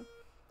anything,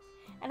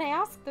 and I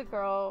asked the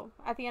girl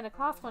at the end of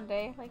class one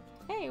day, like,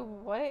 hey,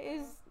 what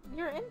is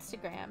your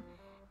Instagram?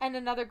 And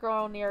another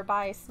girl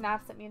nearby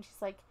snaps at me, and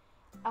she's like,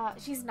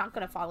 she's not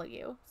gonna follow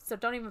you, so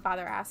don't even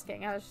bother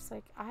asking. I was just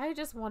like, I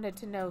just wanted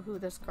to know who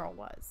this girl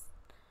was.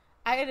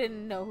 I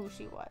didn't know who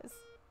she was.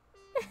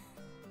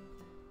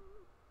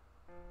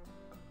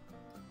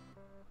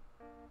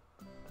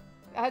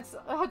 That's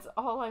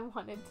all I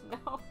wanted to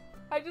know.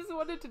 I just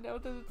wanted to know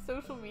the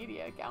social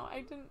media account.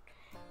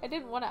 I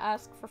didn't want to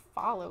ask for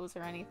follows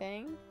or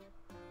anything.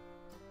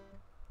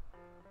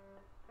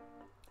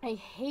 I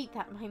hate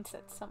that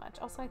mindset so much.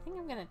 Also, I think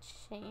I'm gonna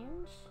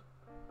change.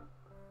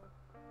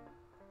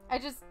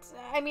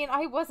 I mean,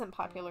 I wasn't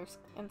popular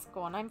in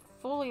school, and I'm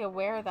fully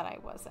aware that I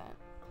wasn't.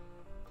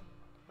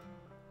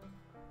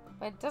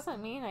 But it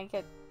doesn't mean I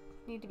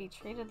need to be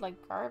treated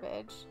like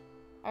garbage.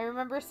 I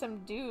remember some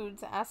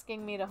dudes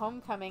asking me to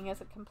homecoming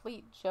as a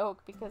complete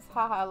joke because,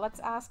 haha, let's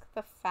ask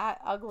the fat,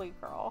 ugly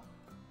girl.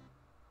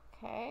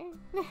 Okay?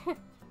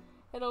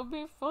 It'll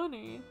be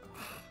funny.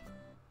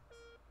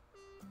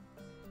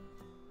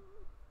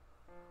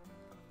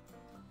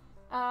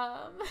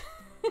 I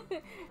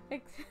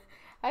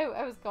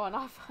was going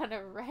off on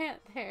a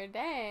rant there,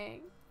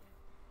 dang.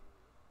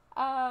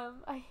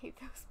 I hate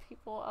those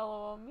people,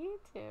 lol, me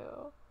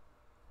too.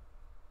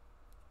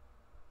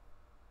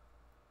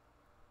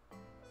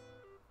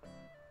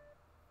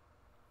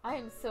 I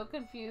am so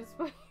confused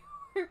what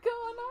you were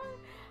going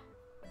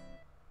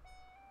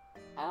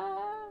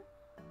on.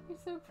 You're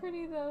so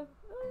pretty though.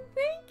 Oh,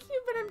 thank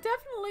you, but I'm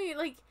definitely,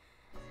 like,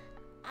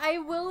 I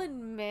will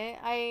admit,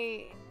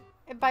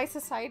 by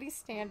society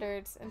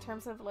standards, in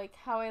terms of, like,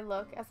 how I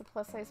look as a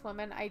plus-size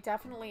woman, I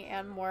definitely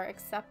am more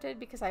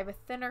accepted because I have a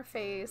thinner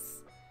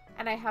face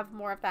and I have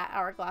more of that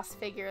hourglass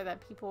figure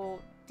that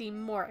people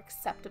deem more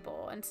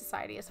acceptable in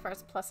society as far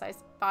as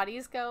plus-size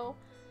bodies go.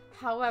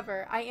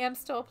 However, I am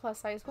still a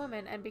plus-size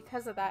woman, and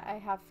because of that, I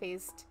have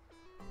faced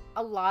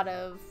a lot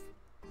of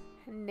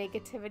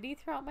negativity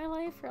throughout my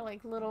life, or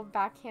like little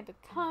backhanded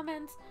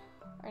comments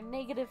or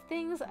negative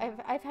things.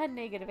 I've had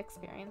negative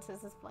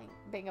experiences as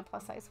being a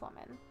plus-size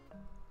woman.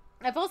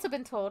 I've also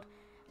been told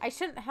I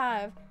shouldn't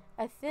have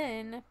a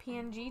thin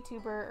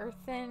PNGTuber or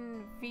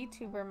thin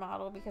VTuber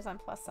model because I'm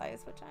plus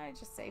size, which I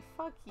just say,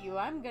 fuck you,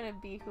 I'm gonna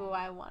be who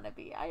I want to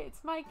be.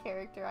 It's my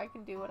character, I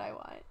can do what I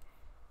want.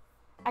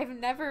 I've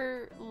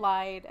never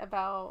lied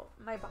about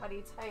my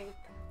body type.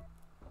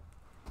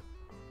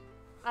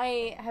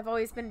 I have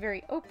always been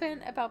very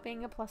open about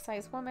being a plus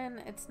size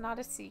woman. It's not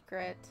a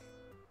secret.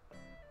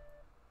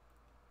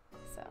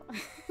 So,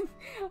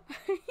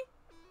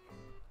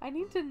 I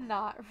need to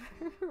not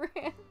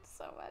rant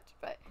so much,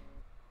 but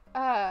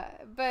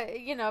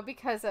you know,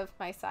 because of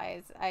my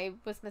size, I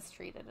was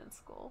mistreated in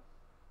school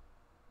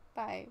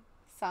by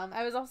some.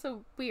 I was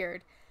also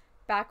weird.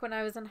 Back when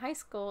I was in high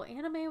school,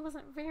 anime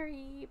wasn't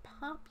very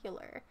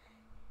popular.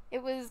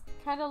 It was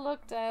kind of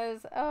looked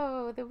as,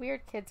 oh, the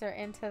weird kids are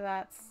into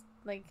that,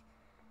 like,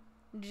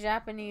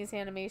 Japanese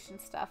animation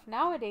stuff.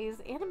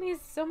 Nowadays, anime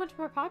is so much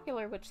more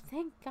popular, which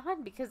thank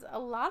God, because a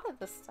lot of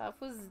the stuff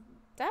was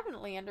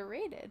definitely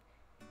underrated.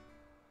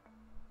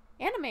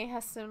 Anime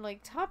has some, like,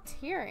 top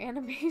tier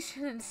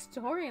animation and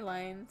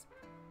storylines.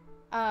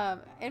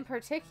 In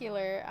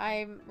particular,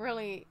 I'm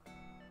really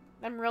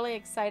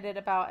excited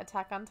about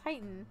Attack on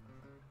Titan.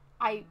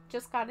 I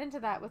just got into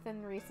that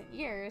within recent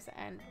years,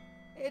 and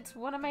it's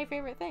one of my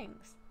favorite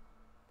things.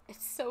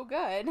 It's so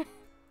good.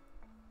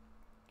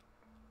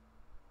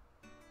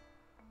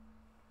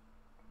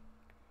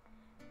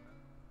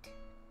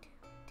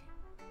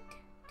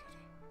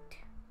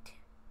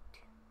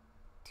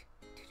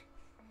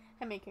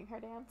 I'm making her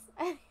dance.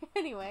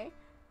 Anyway,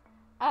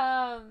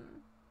 let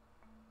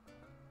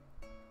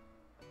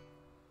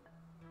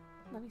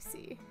me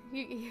see.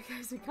 You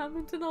guys are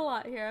commenting a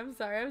lot here. I'm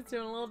sorry. I was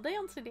doing a little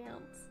dancey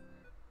dance.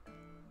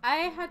 I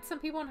had some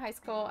people in high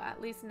school at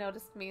least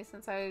noticed me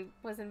since I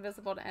was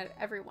invisible to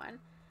everyone,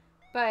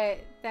 but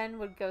then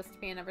would ghost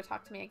me and never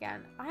talk to me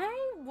again.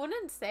 I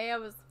wouldn't say I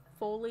was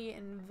fully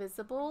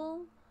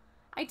invisible.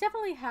 I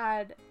definitely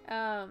had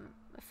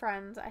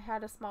friends. I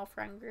had a small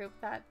friend group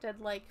that did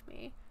like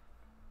me,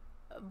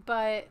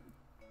 but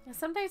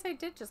sometimes I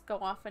did just go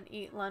off and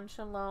eat lunch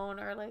alone,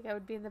 or like I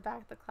would be in the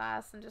back of the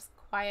class and just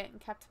quiet and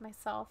kept to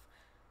myself.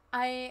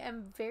 I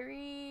am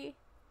very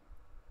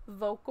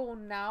vocal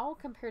now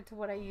compared to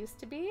what I used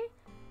to be.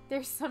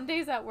 There's some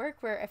days at work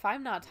where if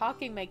I'm not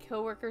talking, my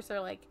coworkers are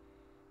like,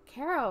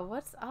 Kara,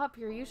 what's up?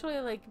 You're usually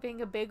like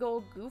being a big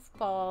old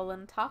goofball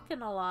and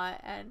talking a lot,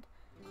 and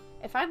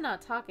if I'm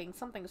not talking,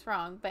 something's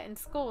wrong. But in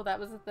school, that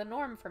was the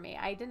norm for me.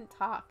 I didn't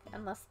talk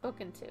unless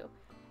spoken to.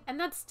 And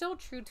that's still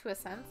true to a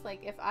sense.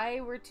 Like, if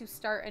I were to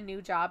start a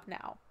new job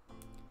now,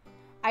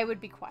 I would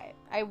be quiet.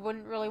 I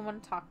wouldn't really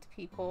want to talk to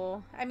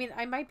people. I mean,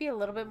 I might be a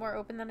little bit more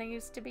open than I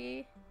used to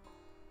be,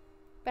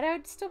 but I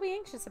would still be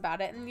anxious about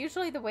it. And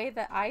usually the way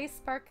that I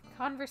spark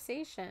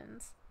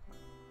conversations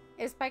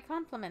is by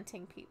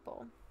complimenting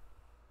people.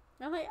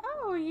 I'm like,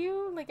 oh,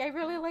 you, like, I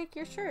really like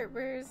your shirt.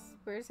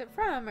 Where's it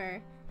from?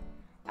 Or,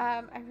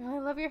 I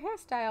really love your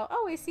hairstyle.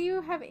 Oh, I see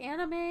you have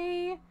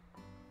anime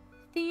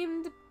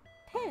themed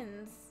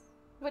pins.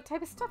 What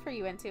type of stuff are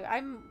you into?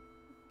 I'm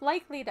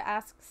likely to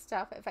ask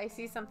stuff if I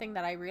see something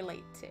that I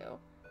relate to.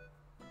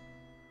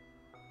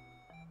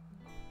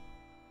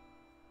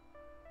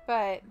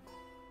 But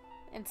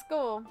in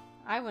school,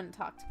 I wouldn't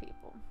talk to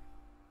people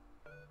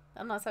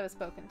unless I was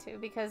spoken to,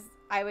 because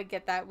I would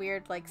get that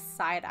weird, like,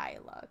 side-eye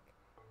look.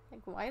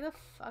 Like, why the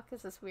fuck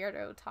is this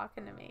weirdo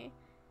talking to me?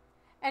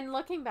 And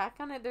looking back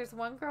on it, there's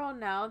one girl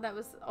now that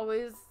was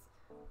always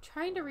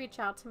trying to reach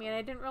out to me, and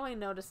I didn't really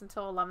notice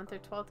until 11th or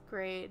 12th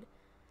grade.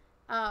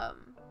 I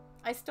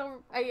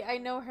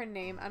know her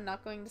name. I'm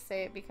not going to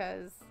say it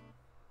because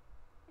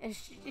And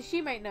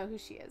she might know who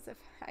she is if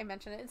I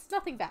mention it. It's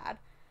nothing bad.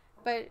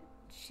 But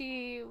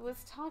she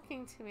was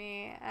talking to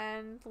me,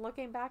 and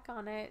looking back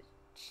on it,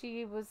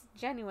 she was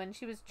genuine.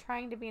 She was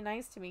trying to be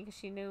nice to me because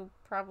she knew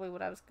probably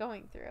what I was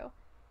going through.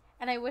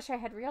 And I wish I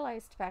had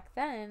realized back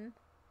then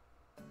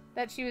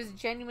that she was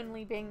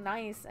genuinely being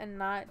nice and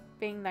not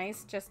being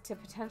nice just to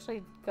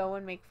potentially go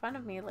and make fun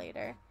of me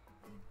later.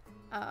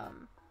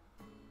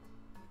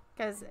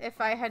 Because if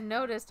I had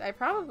noticed, I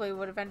probably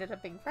would have ended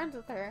up being friends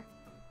with her,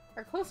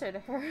 or closer to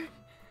her.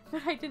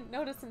 But I didn't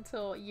notice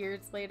until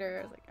years later.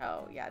 I was like,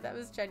 oh yeah, that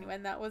was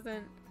genuine. That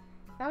wasn't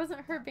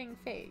her being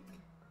fake.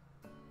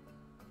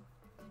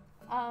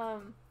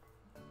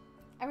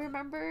 I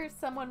remember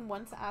someone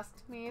once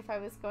asked me if I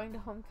was going to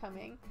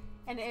homecoming,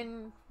 and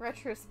in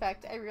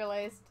retrospect, I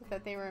realized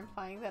that they were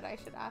implying that I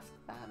should ask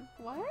them.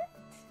 What?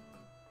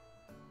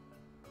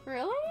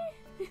 Really?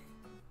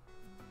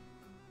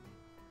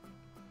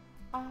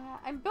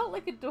 I'm built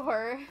like a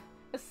door,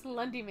 a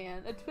slundy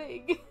man, a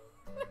twig.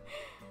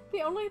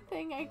 The only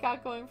thing I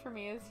got going for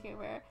me is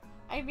humor.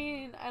 I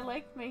mean, I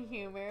like my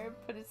humor,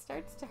 but it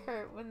starts to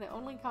hurt when the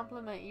only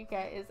compliment you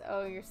get is,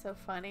 oh, you're so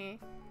funny.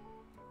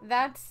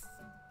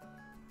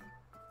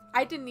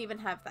 I didn't even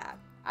have that.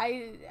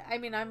 I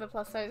mean, I'm a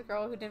plus size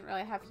girl who didn't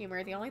really have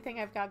humor. The only thing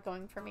I've got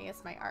going for me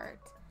is my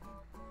art.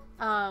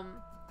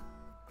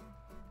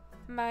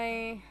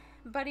 My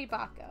buddy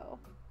Baco.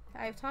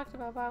 I've talked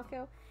about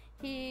Baco.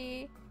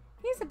 He's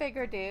a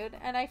bigger dude,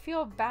 and I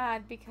feel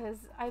bad because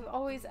I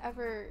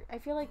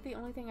feel like the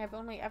only thing I've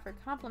only ever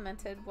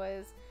complimented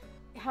was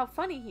how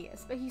funny he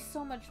is, but he's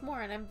so much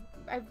more, and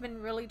I've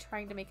been really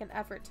trying to make an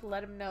effort to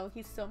let him know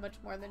he's so much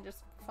more than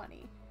just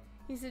funny.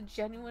 He's a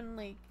genuine,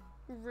 like,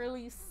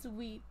 really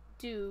sweet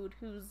dude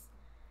who's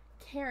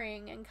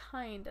caring and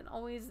kind and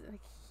always, like,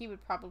 he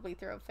would probably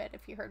throw a fit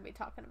if he heard me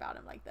talking about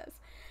him like this.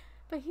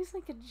 But he's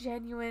like a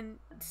genuine,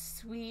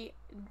 sweet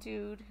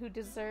dude who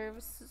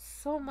deserves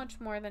so much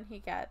more than he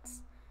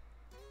gets.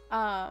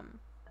 And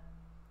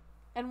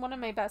one of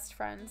my best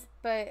friends.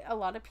 But a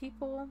lot of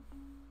people,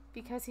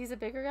 because he's a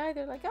bigger guy,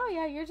 they're like, oh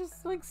yeah, you're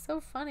just like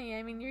so funny.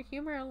 I mean, your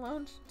humor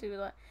alone should do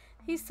that.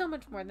 He's so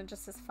much more than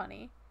just as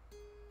funny.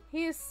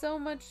 He is so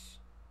much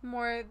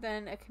more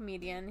than a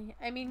comedian.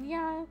 I mean,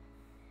 yeah,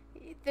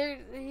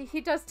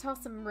 he does tell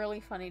some really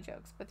funny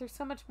jokes, but there's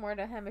so much more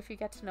to him if you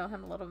get to know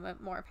him a little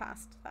bit more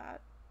past that.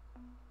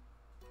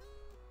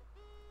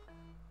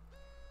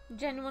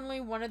 Genuinely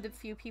one of the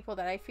few people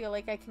that I feel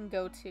like I can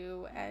go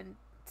to and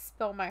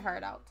spill my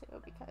heart out to,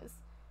 because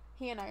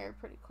he and I are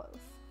pretty close.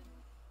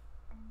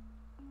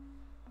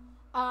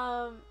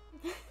 I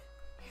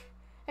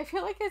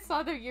feel like I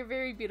saw your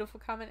very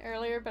beautiful comment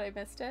earlier, but I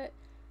missed it.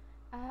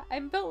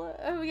 I'm built.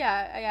 Oh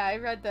yeah. I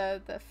read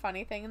the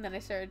funny thing, and then I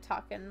started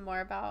talking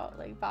more about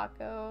like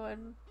Baco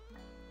and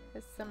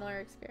his similar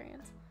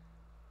experience.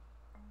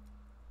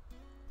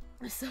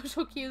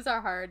 Social cues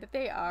are hard.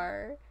 They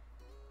are.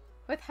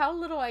 With how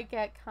little I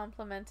get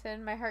complimented,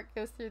 my heart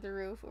goes through the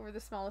roof over the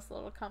smallest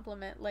little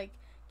compliment. Like,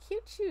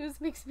 cute shoes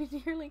makes me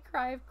nearly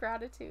cry of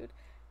gratitude.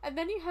 And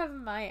then you have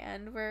my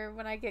end, where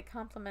when I get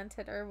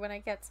complimented or when I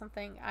get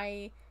something,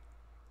 I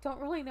don't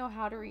really know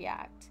how to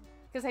react.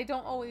 Because I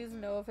don't always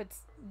know if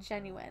it's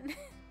genuine.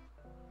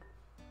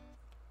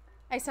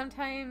 I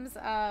sometimes,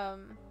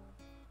 okay,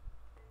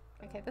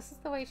 this is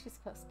the way she's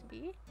supposed to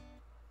be.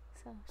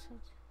 So,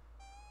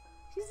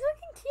 she's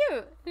looking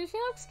cute. She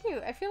looks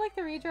cute. I feel like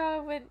the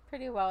redraw went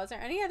pretty well. Is there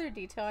any other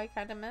detail I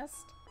kind of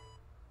missed?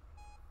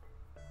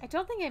 I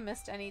don't think I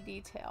missed any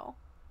detail.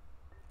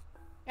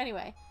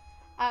 Anyway,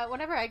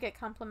 whenever I get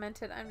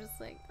complimented, I'm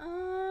just like,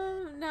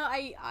 no,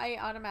 I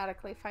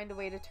automatically find a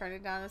way to turn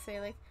it down and say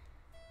like,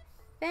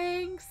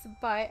 thanks,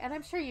 but, and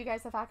I'm sure you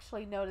guys have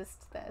actually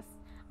noticed this.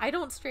 I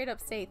don't straight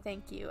up say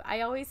thank you. I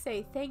always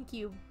say thank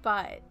you,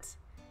 but,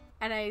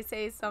 and I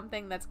say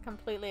something that's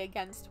completely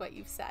against what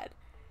you've said.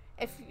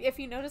 If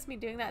you notice me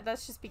doing that,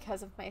 that's just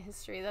because of my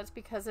history. That's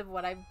because of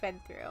what I've been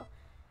through.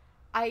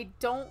 I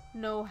don't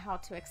know how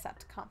to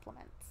accept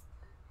compliments.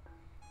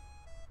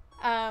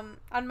 On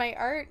my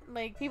art,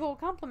 like, people will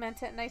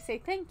compliment it and I say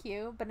thank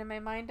you, but in my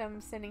mind I'm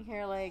sitting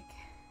here like,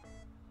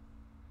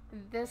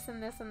 this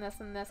and this and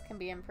this and this can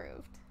be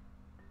improved.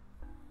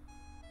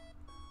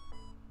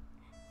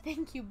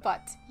 Thank you,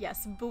 butt.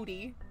 Yes,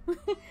 booty.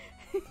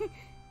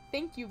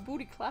 Thank you,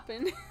 booty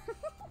clapping.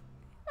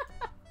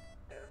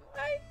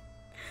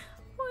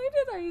 Why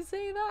did I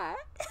say that?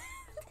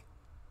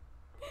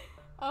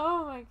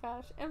 Oh my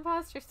gosh.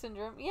 Imposter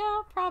syndrome.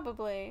 Yeah,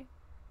 probably.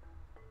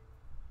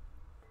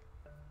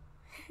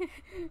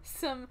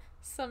 Some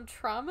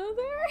trauma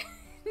there?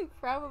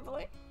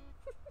 Probably.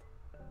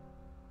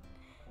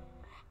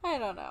 I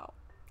don't know.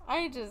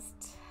 I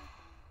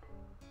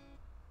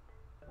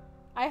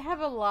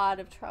have a lot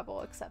of trouble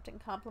accepting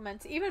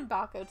compliments. Even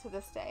Baco to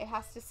this day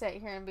has to sit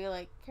here and be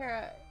like,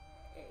 Kara,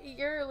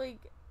 you're like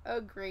a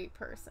great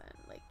person.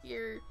 Like,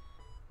 you're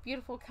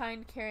beautiful,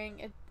 kind,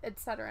 caring,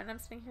 etc. And I'm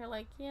sitting here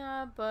like,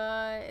 yeah,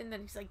 but... And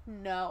then he's like,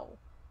 no,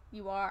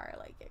 you are.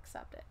 Like,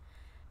 accept it.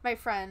 My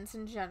friends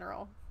in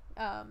general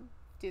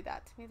do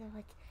that to me. They're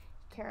like,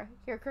 Kara,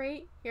 you're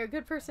great. You're a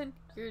good person.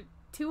 You're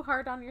too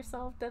hard on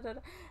yourself. Da, da, da.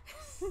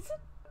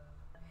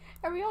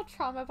 Are we all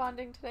trauma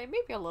bonding today?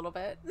 Maybe a little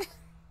bit.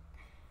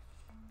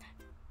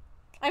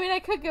 I mean, I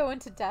could go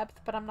into depth,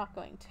 but I'm not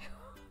going to.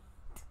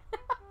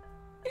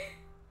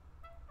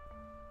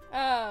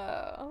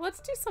 Let's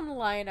do some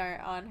line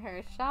art on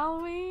her,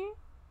 shall we?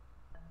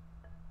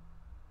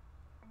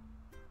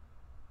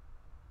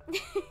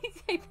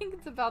 I think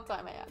it's about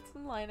time I add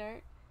some line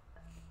art.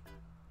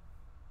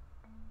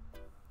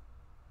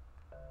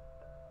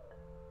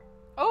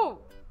 Oh!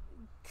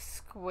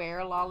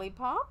 Square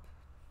lollipop?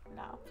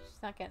 No,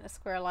 she's not getting a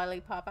square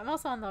lollipop. I'm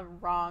also on the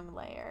wrong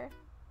layer.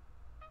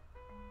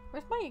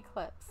 Where's my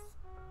eclipse?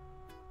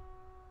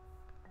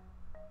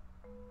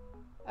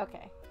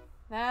 Okay.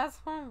 That's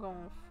what I'm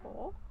going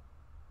for.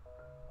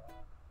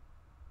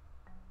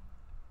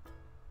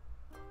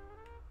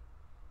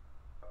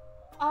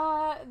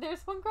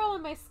 There's one girl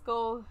in my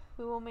school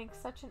who will make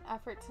such an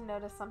effort to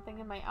notice something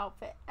in my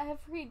outfit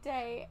every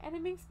day, and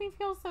it makes me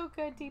feel so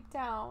good deep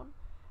down.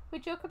 We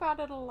joke about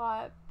it a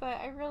lot, but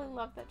I really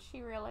love that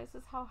she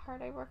realizes how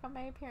hard I work on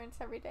my appearance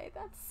every day.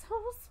 That's so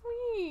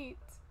sweet.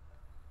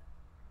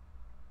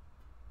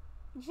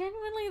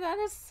 Genuinely, that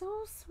is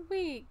so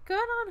sweet. Good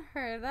on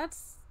her. That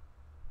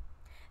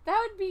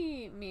would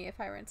be me if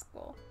I were in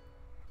school.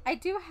 I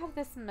do have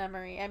this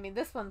memory. I mean,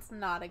 this one's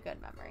not a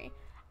good memory.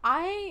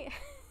 I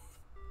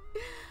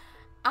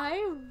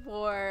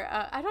wore,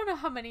 I don't know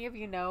how many of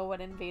you know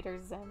what Invader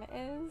Zim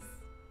is,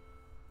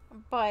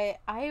 but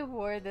I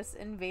wore this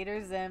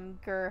Invader Zim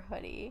Gur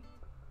hoodie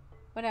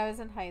when I was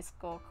in high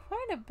school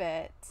quite a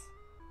bit.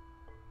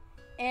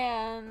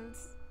 And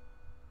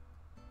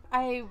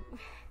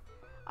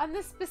on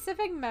this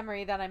specific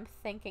memory that I'm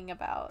thinking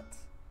about,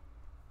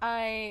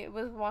 I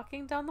was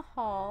walking down the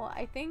hall.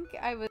 I think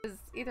I was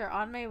either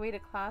on my way to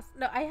class.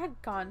 No, I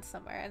had gone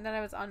somewhere, and then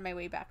I was on my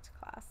way back to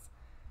class.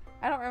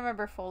 I don't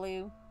remember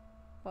fully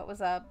what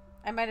was up.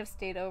 I might have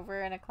stayed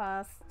over in a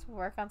class to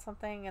work on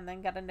something and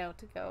then got a note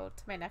to go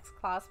to my next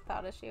class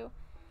without issue.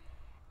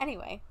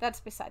 Anyway,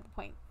 that's beside the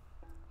point.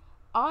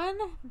 On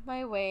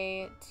my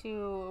way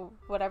to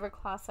whatever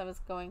class I was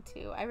going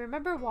to, I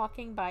remember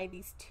walking by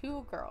these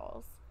two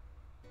girls.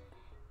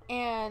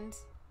 And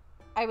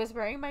I was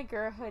wearing my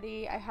Gur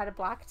hoodie. I had a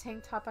black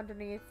tank top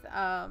underneath.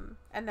 And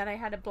then I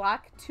had a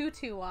black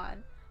tutu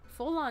on.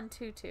 Full-on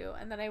tutu.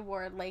 And then I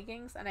wore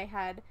leggings and I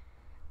had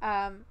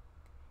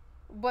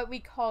what we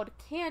called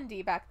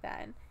candy back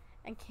then.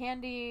 And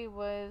candy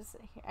was,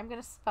 I'm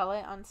going to spell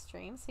it on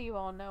stream so you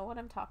all know what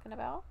I'm talking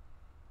about.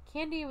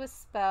 Candy was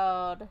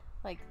spelled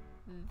like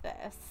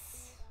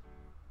this.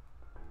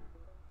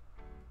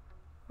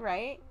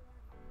 Right?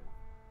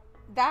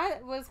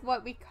 That was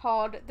what we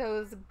called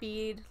those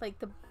bead, like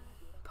the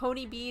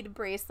pony bead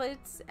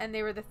bracelets, and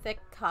they were the thick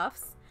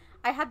cuffs.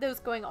 I had those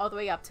going all the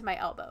way up to my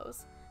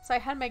elbows. So I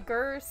had my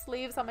Gur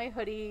sleeves on my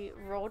hoodie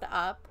rolled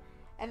up,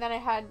 and then I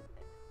had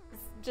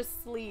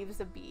just sleeves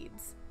of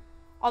beads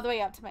all the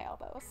way up to my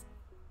elbows.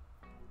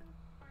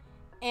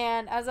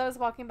 And as I was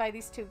walking by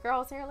these two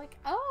girls, they were like,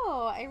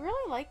 "Oh, I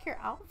really like your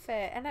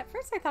outfit." And at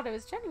first I thought it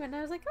was genuine.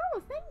 I was like,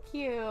 "Oh, thank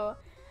you."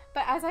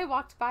 But as I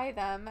walked by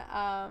them,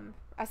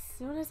 as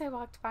soon as I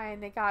walked by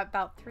and they got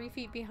about 3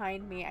 feet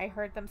behind me, I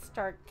heard them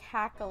start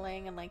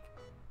cackling and like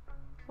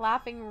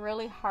laughing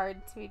really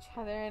hard to each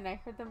other. And I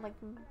heard them like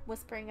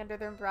whispering under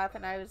their breath.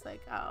 And I was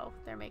like, "Oh,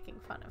 they're making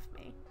fun of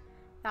me."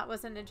 That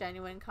wasn't a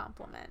genuine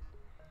compliment.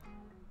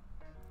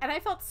 And I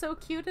felt so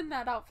cute in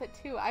that outfit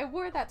too. I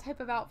wore that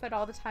type of outfit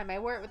all the time. I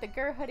wore it with a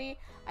Gur hoodie.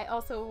 I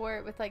also wore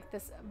it with like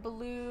this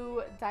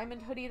blue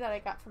diamond hoodie that I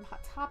got from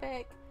Hot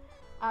Topic.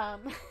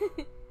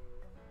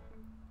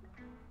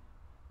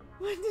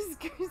 What does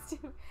Gur do?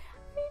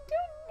 I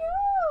don't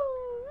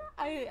know.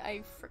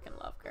 I freaking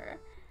love Gur.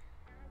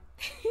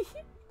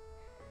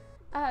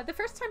 The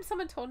first time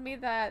someone told me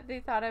that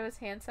they thought I was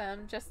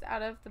handsome just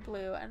out of the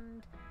blue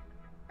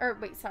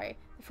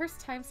the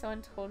first time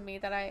someone told me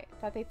that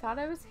they thought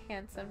I was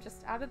handsome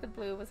just out of the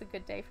blue was a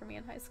good day for me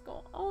in high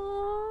school.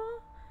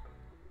 Aww.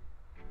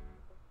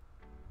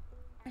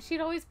 And she'd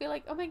always be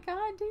like, "Oh my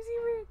god,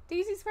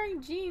 Daisy's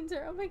wearing jeans,"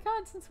 or "Oh my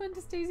god, since when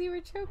does Daisy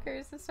wear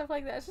chokers?" and stuff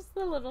like that. It's just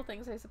the little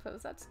things, I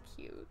suppose. That's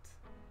cute.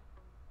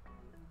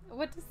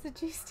 What does the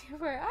G stand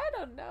for? I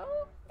don't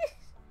know.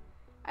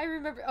 I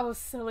remember,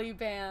 silly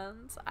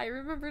bands. I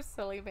remember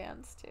silly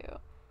bands too.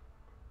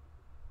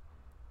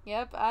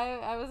 Yep,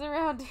 I was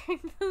around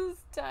during those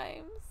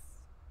times.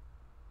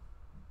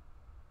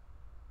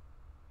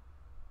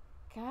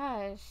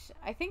 Gosh,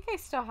 I think I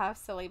still have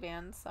silly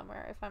bands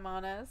somewhere, if I'm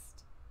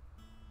honest.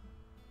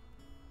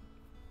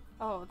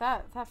 Oh,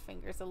 that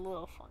finger's a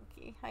little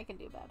funky. I can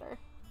do better.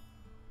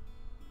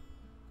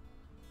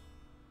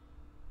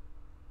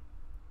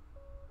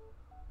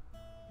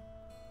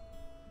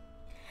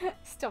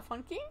 Still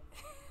funky?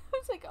 I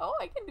was like, oh,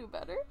 I can do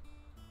better.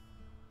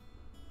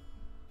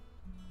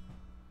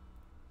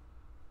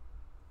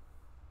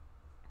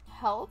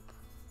 Help?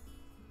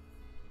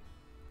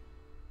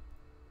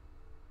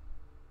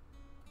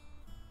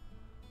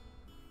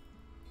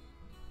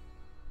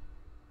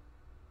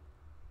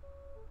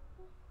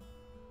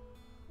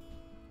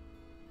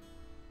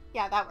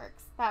 Yeah, that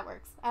works. That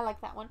works. I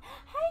like that one.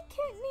 Hi,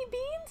 Kidney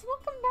Beans.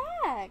 Welcome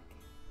back.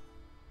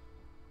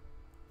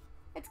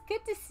 It's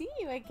good to see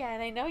you again.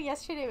 I know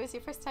yesterday was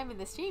your first time in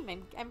the stream,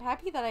 and I'm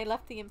happy that I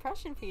left the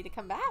impression for you to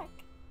come back.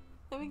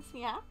 That makes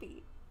me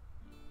happy.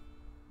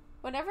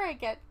 Whenever I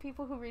get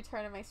people who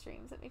return in my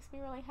streams, it makes me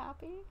really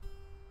happy.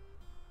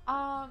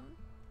 I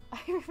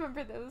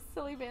remember those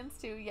silly bands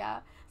too.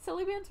 Yeah,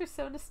 silly bands were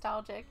so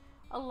nostalgic.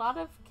 A lot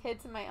of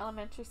kids in my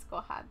elementary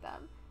school had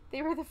them.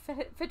 They were the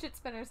fidget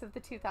spinners of the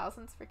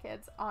 2000s for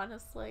kids,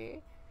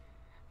 honestly.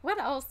 What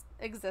else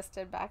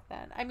existed back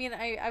then? I mean,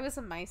 I was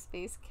a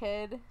MySpace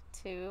kid,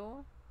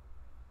 too.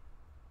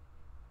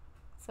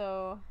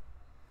 So...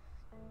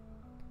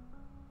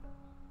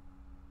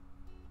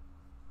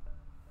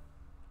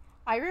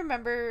 I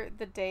remember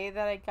the day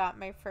that I got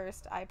my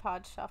first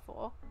iPod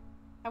Shuffle.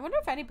 I wonder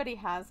if anybody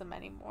has them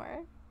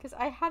anymore. Because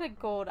I had a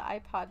gold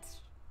iPod...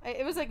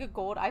 It was like a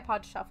gold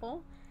iPod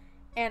Shuffle.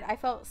 And I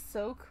felt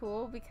so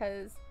cool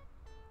because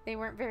they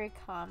weren't very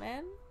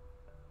common.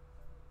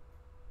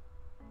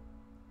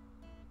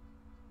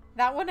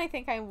 That one I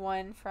think I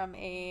won from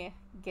a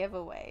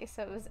giveaway,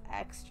 so it was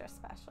extra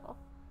special.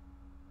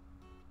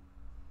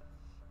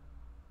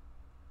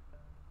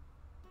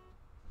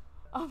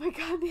 Oh my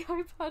god, the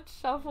iPod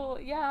Shuffle.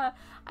 Yeah.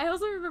 I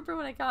also remember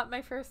when I got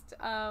my first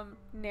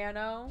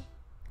Nano.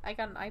 I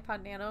got an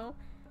iPod Nano,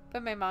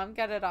 but my mom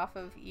got it off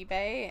of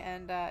eBay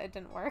and it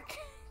didn't work.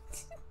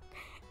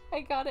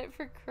 I got it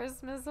for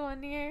Christmas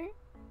one year.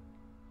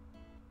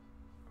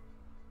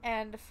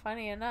 And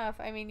funny enough,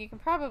 I mean, you can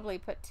probably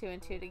put 2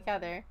 and 2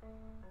 together,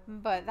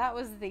 but that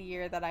was the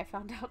year that I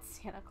found out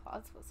Santa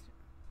Claus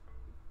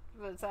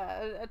was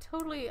a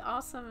totally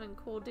awesome and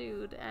cool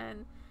dude,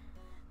 and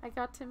I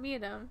got to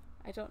meet him.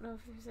 I don't know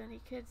if there's any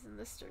kids in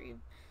the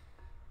stream.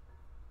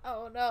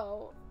 Oh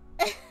no.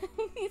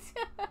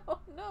 Oh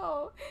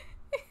no.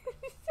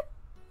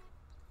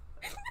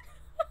 I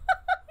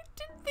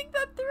didn't think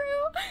that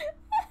through.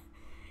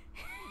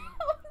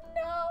 Oh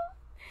no.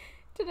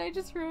 Did I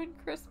just ruin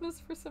Christmas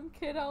for some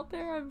kid out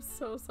there? I'm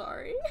so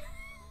sorry.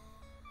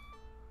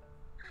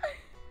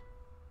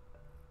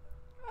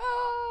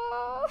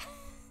 Oh.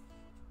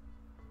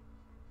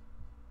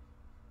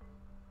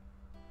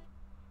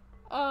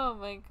 Oh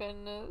my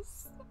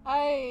goodness.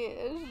 Yeah,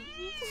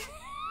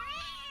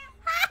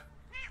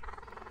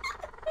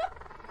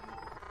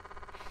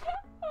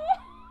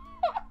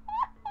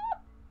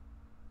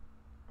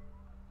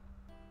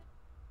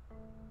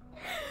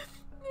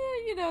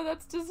 you know,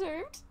 that's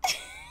deserved.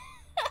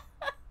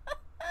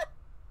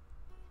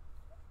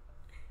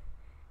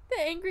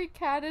 The angry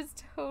cat is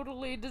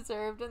totally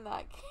deserved in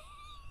that case.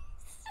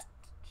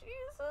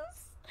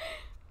 Jesus.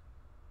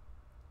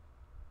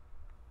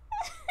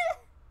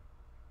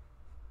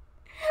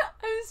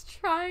 I was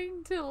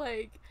trying to,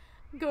 like,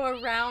 go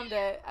around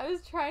it. I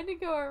was trying to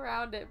go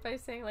around it by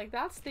saying, like,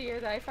 that's the year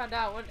that I found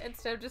out, when,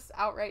 instead of just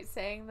outright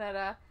saying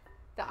that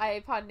the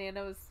iPod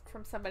Nano was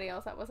from somebody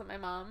else that wasn't my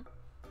mom.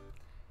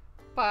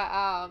 But,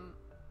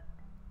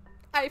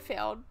 I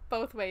failed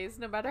both ways.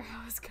 No matter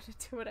how I was gonna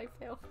do it, I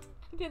failed.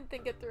 I didn't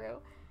think it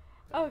through.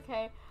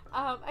 Okay.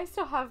 I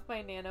still have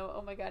my Nano.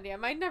 Oh my god, yeah.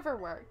 Mine never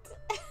worked.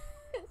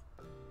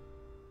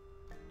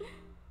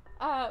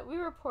 We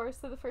were poor,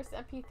 so the first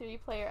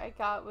MP3 player I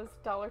got was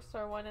dollar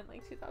store one in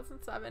like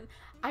 2007.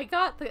 I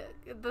got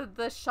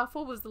the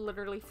shuffle was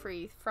literally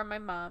free from my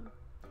mom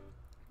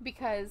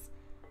because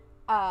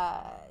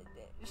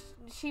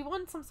she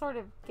won some sort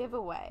of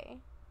giveaway.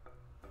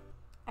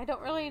 I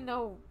don't really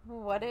know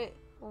what it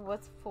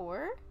was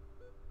for,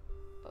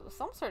 but it was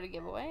some sort of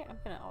giveaway. I'm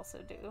gonna also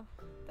do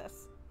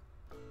this.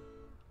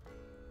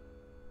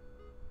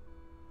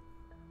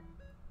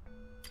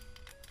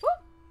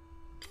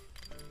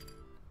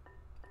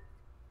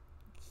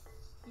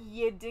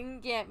 You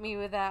didn't get me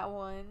with that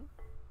one.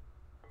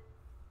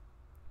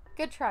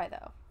 Good try,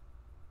 though.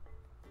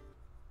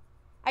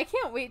 I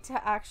can't wait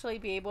to actually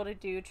be able to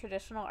do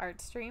traditional art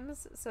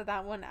streams, so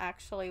that one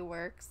actually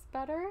works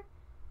better.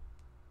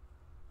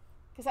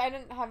 Because I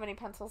didn't have any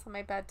pencils on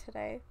my bed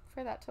today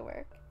for that to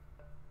work.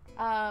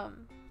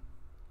 And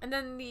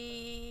then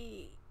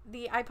the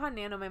iPod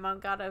Nano my mom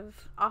got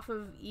off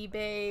of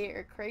eBay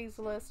or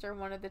Craigslist or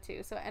one of the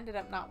two, so it ended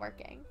up not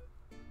working.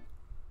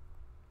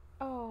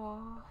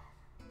 Oh...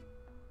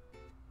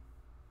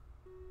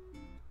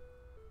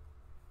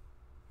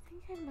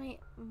 I might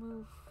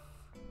move.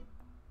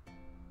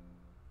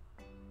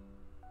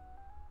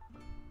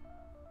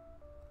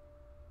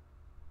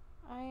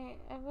 I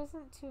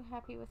wasn't too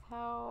happy with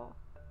how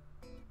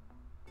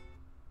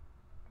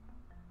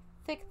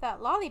thick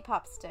that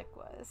lollipop stick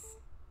was.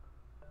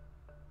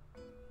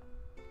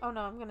 Oh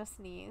no, I'm gonna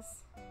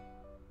sneeze.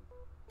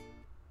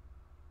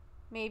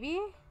 Maybe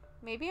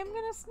I'm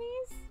gonna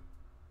sneeze?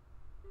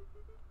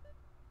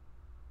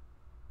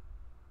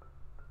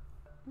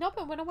 Nope,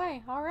 it went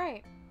away.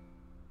 Alright.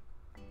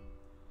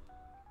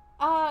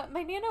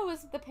 My Nano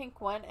was the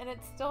pink one, and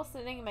it's still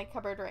sitting in my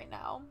cupboard right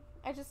now.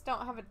 I just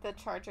don't have the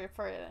charger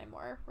for it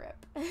anymore.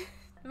 RIP.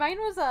 Mine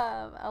was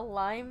a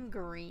lime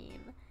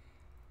green.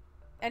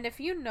 And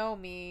if you know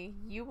me,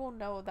 you will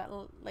know that,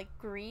 like,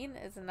 green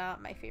is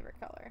not my favorite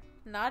color.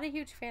 Not a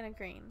huge fan of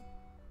green.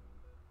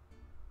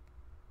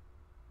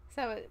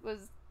 So it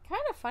was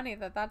kind of funny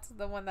that that's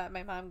the one that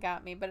my mom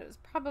got me, but it was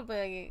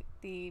probably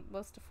the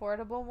most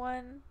affordable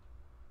one.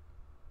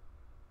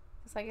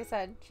 Because like I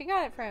said, she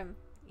got it from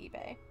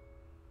eBay.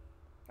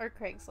 Or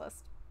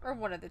Craigslist. Or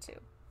one of the two.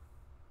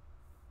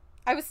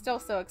 I was still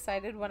so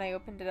excited when I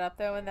opened it up,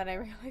 though, and then I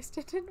realized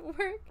it didn't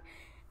work.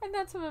 And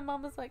that's when my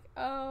mom was like,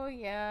 oh,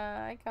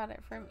 yeah, I got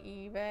it from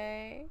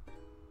eBay.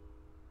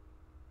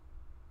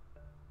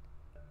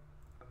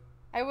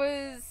 I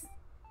was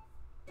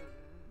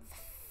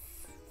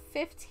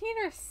 15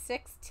 or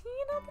 16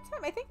 at the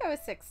time? I think I was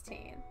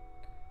 16.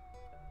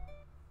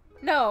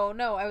 No,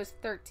 I was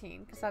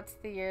 13, because that's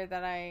the year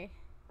that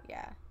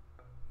yeah,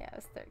 I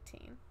was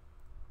 13.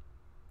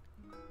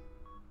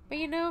 But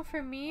you know,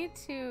 for me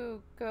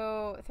to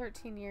go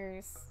 13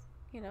 years,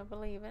 you know,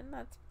 believing,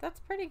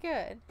 that's pretty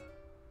good.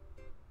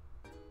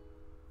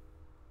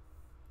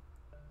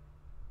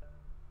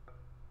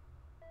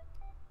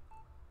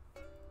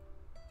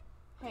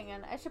 Hang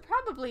on, I should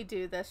probably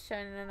do this,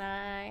 Shannon and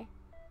I.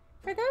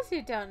 For those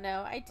who don't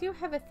know, I do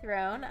have a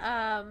throne.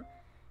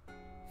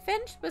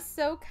 Finch was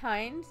so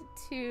kind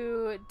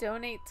to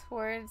donate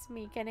towards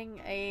me getting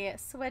a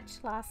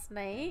Switch last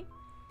night.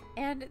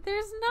 And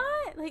there's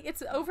not, like,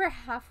 it's over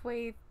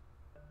halfway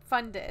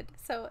funded.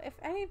 So if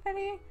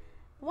anybody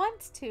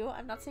wants to,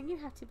 I'm not saying you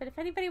have to, but if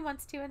anybody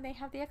wants to and they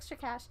have the extra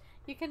cash,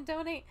 you can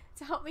donate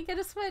to help me get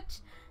a Switch.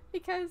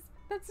 Because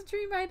that's a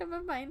dream item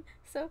of mine.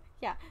 So,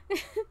 yeah.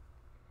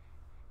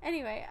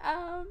 Anyway,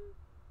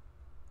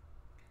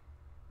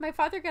 my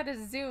father got a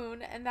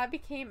Zune, and that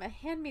became a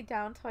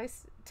hand-me-down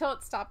till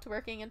it stopped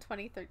working in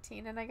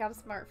 2013, and I got a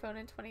smartphone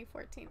in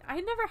 2014.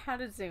 I never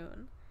had a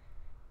Zune.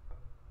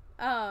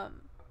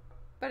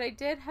 But I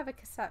did have a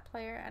cassette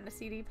player and a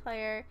CD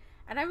player,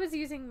 and I was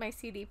using my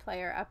CD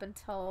player up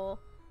until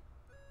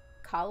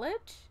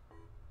college.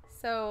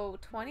 So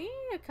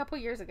a couple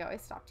years ago, I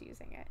stopped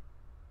using it.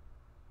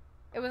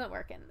 It wasn't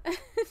working.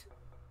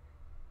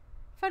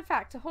 Fun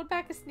fact, to hold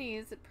back a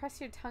sneeze, press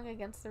your tongue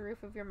against the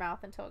roof of your mouth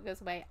until it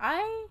goes away.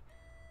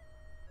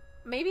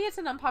 Maybe it's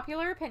an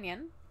unpopular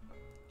opinion.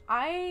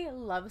 I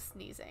love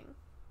sneezing.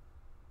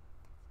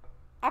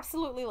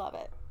 Absolutely love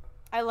it.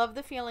 I love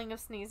the feeling of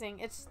sneezing.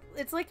 It's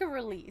like a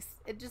release.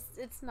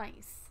 It's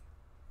nice.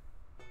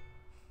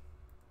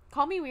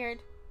 Call me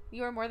weird.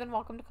 You are more than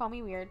welcome to call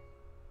me weird.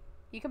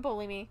 You can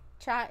bully me.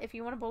 Chat, if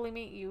you want to bully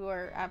me, you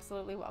are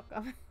absolutely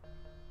welcome.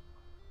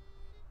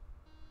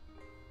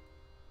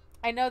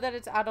 I know that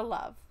it's out of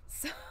love,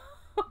 so...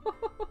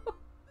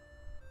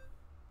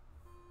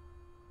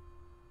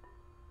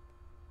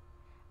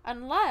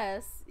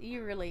 Unless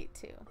you relate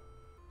to.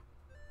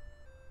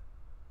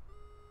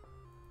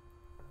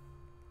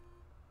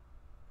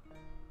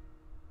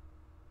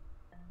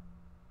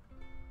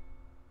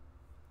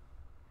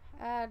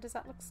 Does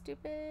that look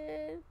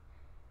stupid?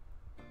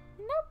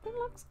 Nope, it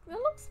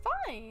looks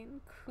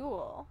fine.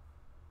 Cool.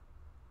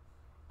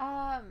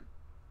 I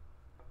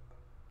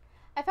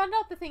found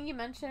out the thing you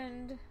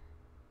mentioned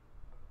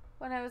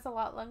when I was a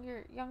lot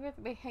younger.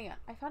 Wait, hang on.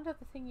 I found out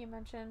the thing you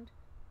mentioned.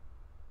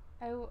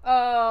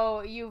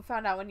 Oh, you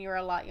found out when you were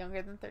a lot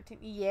younger than 13.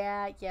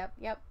 Yeah,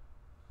 yep.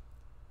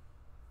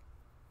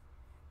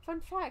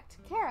 Fun fact,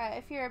 Kara,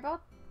 if your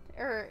about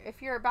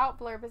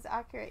blurb is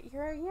accurate,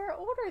 you're a year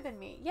older than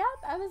me. Yep,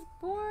 I was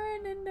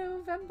born in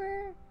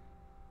November.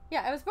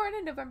 Yeah, I was born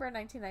in November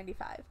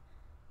 1995.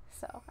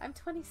 So, I'm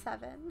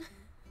 27.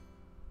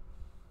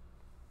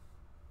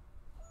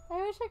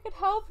 I wish I could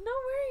help. No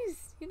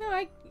worries. You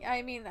know,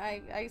 I mean,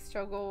 I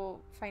struggle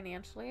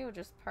financially, which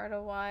is part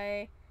of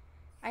why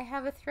I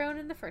have a throne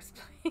in the first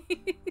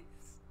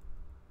place.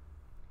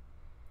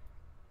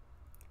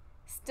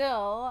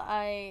 Still,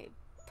 I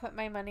put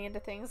my money into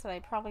things that I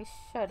probably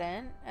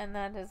shouldn't, and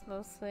that is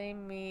mostly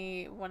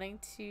me wanting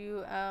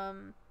to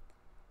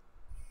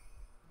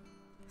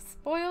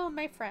spoil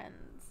my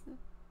friends.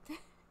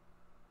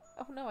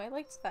 Oh no, I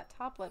liked that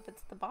top lip.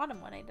 It's the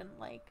bottom one I didn't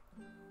like.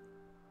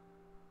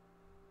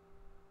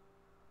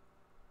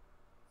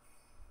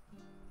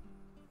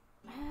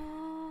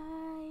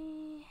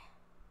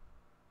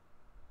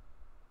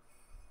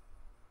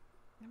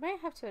 I might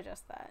have to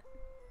adjust that.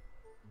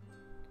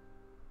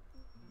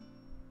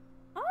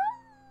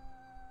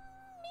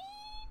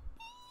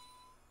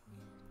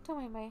 Don't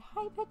mind my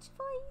high-pitched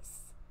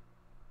voice.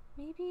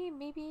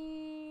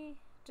 Maybe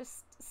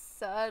just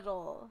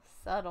subtle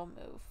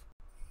move.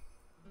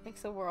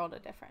 Makes a world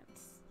of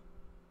difference.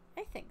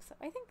 I think so.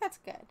 I think that's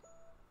good.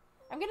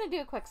 I'm gonna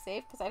do a quick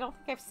save because I don't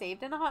think I've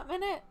saved in a hot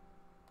minute.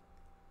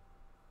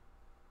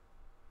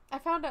 I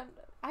found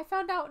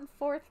out in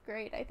 4th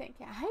grade, I think.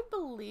 Yeah, I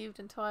believed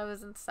until I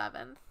was in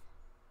 7th.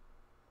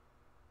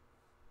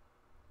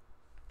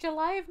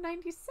 July of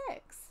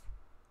 96.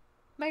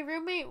 My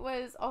roommate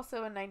was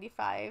also in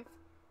 95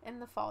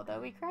 in the fall,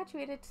 though. We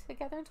graduated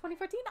together in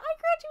 2014. I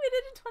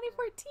graduated in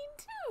 2014,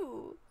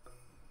 too!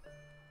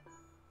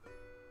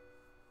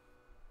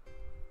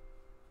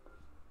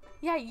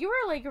 Yeah, you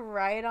were like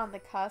right on the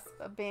cusp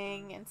of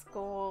being in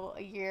school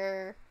a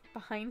year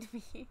behind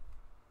me.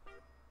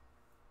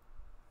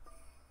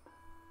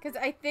 Because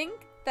I think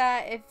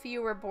that if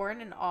you were born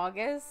in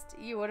August,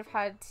 you would have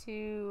had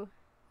to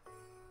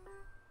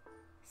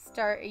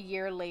start a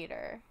year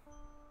later.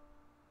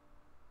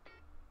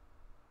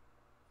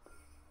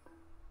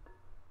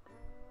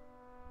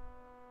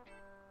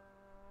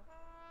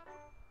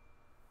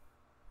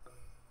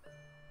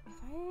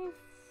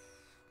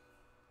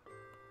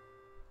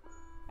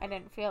 I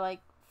didn't feel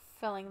like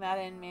filling that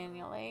in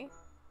manually.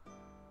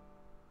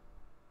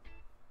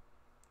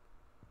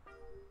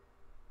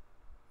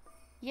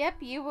 Yep,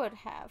 you would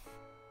have.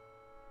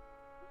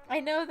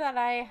 I know that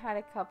I had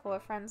a couple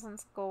of friends in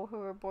school who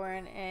were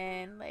born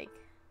in like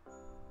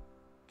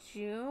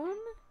June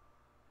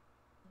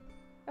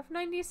of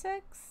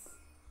 96.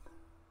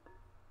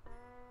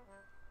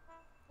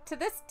 To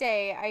this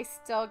day, I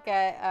still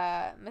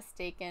get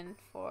mistaken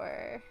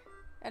for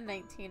a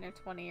 19 or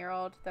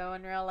 20-year-old though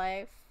in real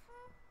life.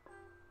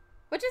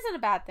 Which isn't a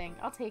bad thing.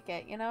 I'll take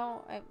it, you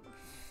know?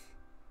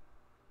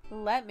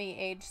 Let me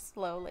age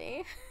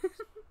slowly.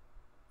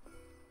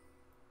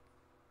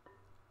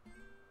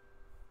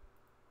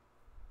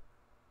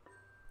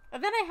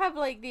 And then I have,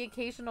 like, the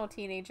occasional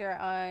teenager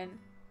on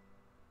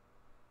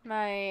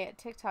my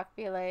TikTok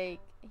be like,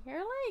 you're,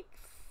 like,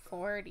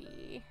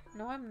 40.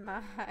 No, I'm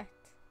not.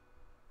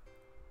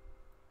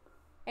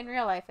 In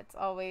real life, it's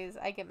always,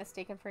 I get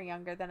mistaken for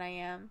younger than I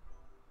am.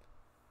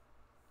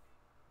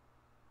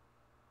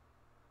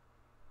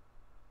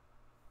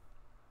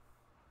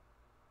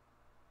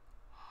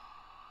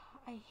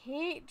 I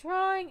hate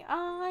drawing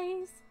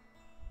eyes.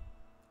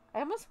 I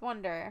almost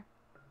wonder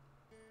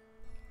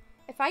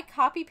if I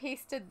copy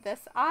pasted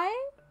this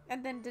eye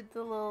and then did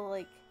the little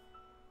like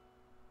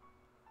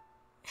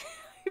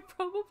I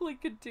probably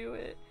could do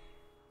it.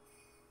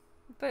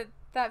 But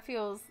that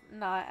feels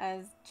not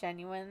as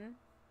genuine.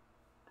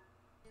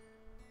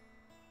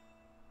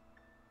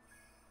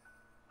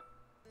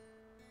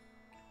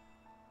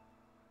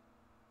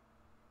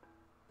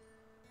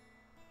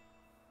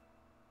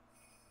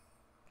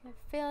 Gonna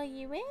fill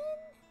you in.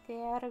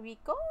 There we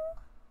go.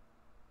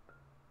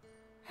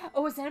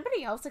 Oh, is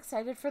anybody else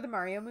excited for the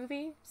Mario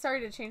movie? Sorry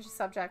to change the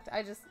subject.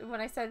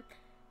 When I said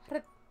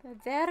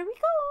there we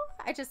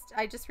go,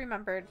 I just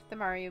remembered the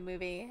Mario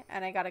movie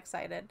and I got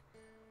excited.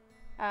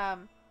 I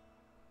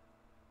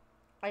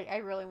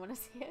really want to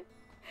see it.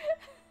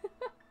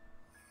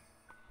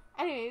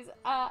 Anyways,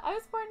 I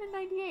was born in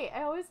 98.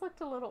 I always looked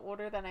a little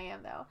older than I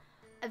am though.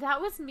 That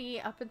was me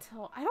up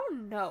until, I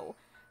don't know,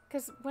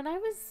 because when I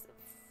was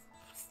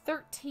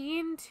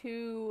 13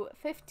 to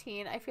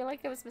 15, I feel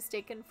like I was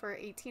mistaken for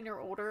 18 or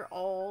older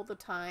all the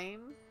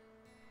time.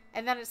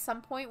 And then at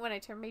some point when I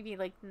turned maybe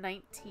like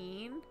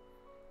 19,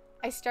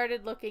 I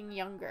started looking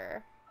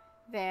younger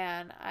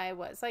than I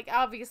was. Like,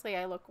 obviously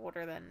I look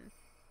older than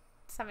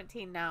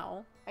 17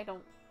 now.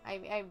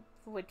 I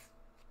would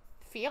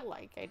feel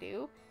like I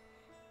do.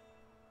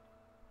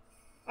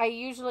 I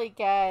usually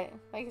get,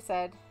 like I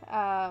said,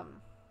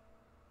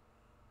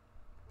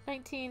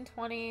 19,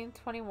 20,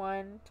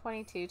 21,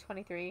 22,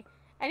 23.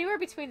 Anywhere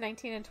between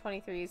 19 and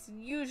 23 is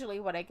usually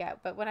what I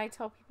get. But when I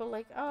tell people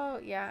like, oh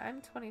yeah,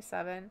 I'm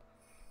 27,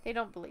 they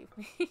don't believe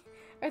me.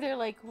 Or they're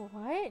like,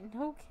 what?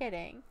 No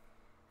kidding.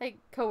 Like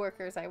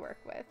coworkers I work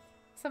with.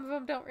 Some of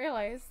them don't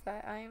realize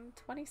that I'm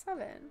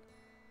 27.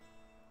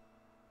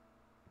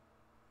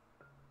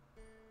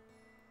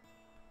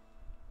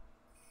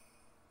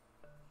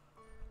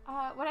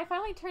 When I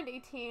finally turned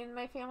 18,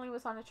 my family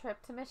was on a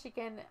trip to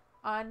Michigan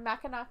on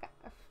Mackinac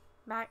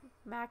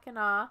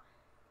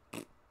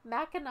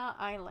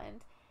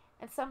Island,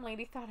 and some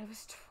lady thought I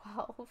was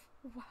 12.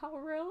 Wow,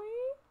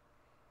 really?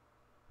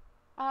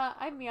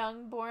 I'm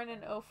young, born in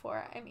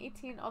 04. I'm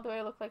 18, although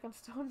I look like I'm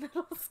still in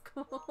middle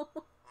school.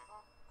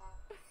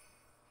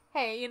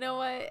 Hey, you know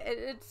what?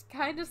 It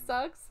kind of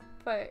sucks,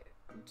 but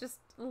just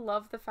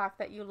love the fact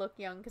that you look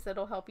young because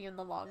it'll help you in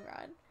the long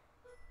run.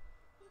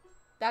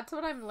 That's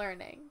what I'm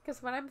learning.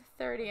 Because when I'm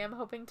 30, I'm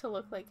hoping to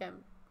look like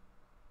I'm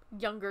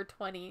younger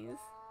 20s.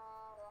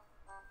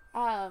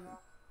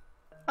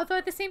 Although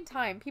at the same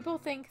time, people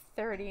think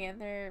 30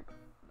 and they're...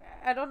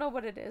 I don't know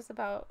what it is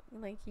about,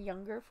 like,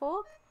 younger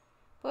folk.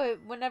 But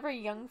whenever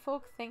young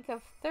folk think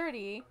of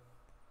 30,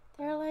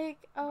 they're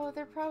like, oh,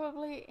 they're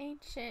probably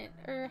ancient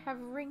or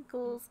have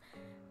wrinkles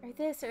or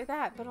this or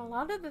that. But a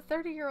lot of the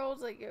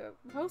 30-year-olds, like,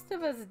 most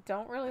of us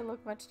don't really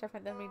look much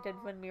different than we did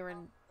when we were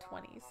in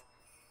 20s.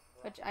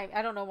 Which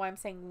I don't know why I'm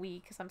saying we,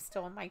 because I'm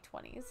still in my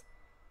 20s.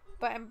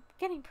 But I'm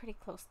getting pretty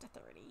close to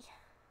 30.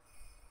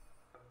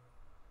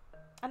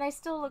 And I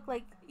still look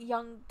like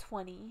young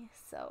 20,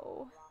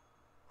 so...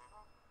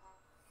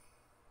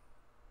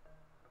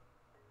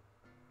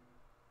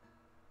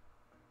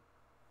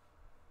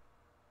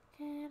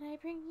 Can I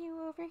bring you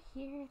over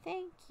here?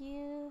 Thank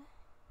you.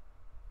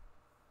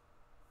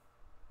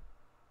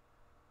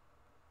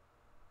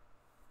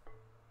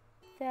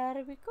 There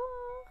we go.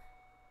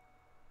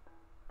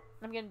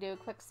 I'm going to do a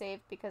quick save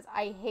because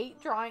I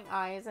hate drawing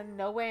eyes and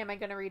no way am I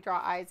going to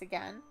redraw eyes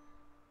again.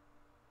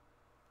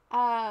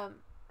 I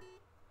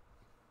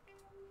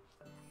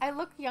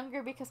look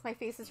younger because my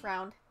face is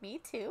round. Me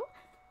too.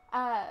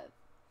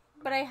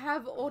 But I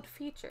have old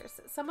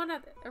features. Someone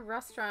at a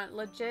restaurant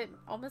legit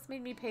almost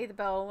made me pay the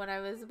bill when I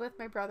was with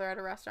my brother at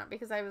a restaurant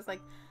because I was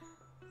like,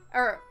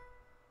 or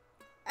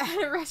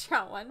at a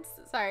restaurant once,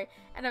 sorry.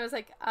 And I was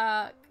like,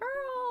 girl,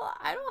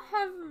 I don't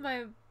have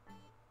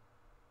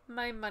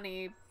my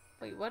money.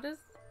 Wait, what is,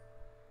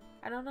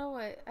 I don't know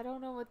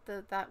what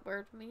that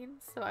word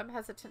means, so I'm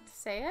hesitant to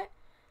say it.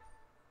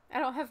 I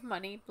don't have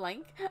money,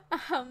 blank.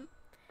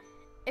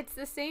 It's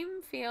the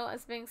same feel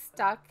as being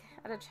stuck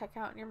at a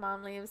checkout and your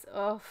mom leaves.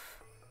 Ugh.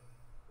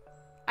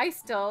 I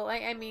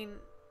mean,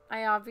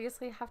 I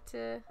obviously have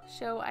to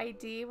show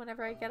ID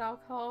whenever I get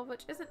alcohol,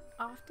 which isn't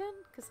often,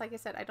 because like I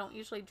said, I don't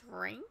usually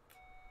drink.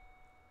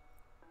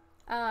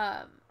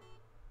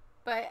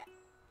 But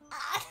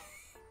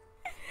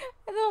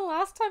the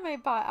last time I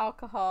bought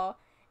alcohol,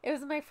 it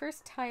was my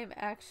first time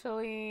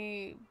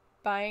actually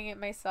buying it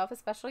myself,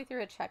 especially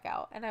through a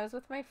checkout, and I was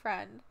with my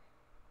friend.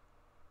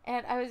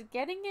 And I was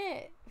getting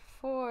it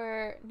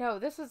for, no,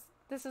 this was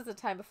the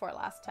time before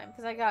last time,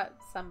 because I got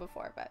some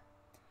before, but,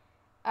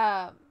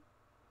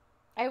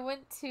 I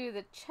went to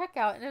the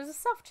checkout, and it was a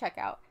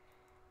self-checkout.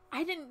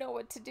 I didn't know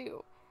what to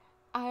do.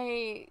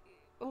 I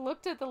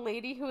looked at the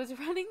lady who was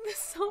running the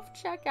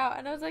self-checkout,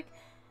 and I was like,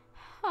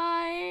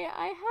 hi,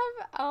 I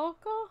have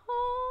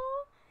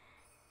alcohol.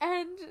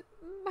 And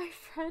my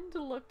friend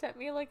looked at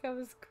me like I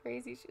was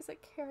crazy. She's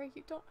like, Kara,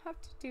 you don't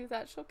have to do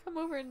that. She'll come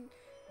over and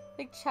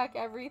like check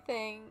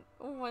everything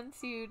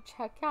once you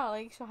check out.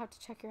 Like, she'll have to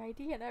check your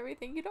ID and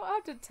everything. You don't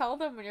have to tell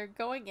them when you're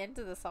going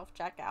into the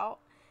self-checkout.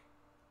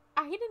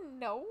 I didn't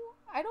know.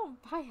 I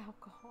don't buy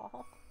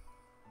alcohol.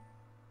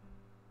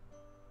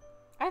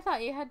 I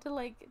thought you had to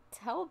like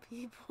tell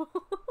people.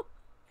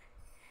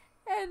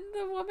 And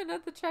the woman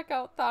at the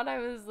checkout thought I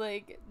was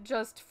like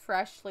just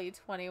freshly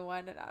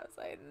 21, and I was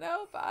like,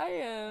 nope, I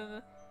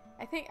am.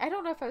 I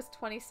don't know if I was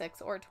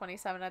 26 or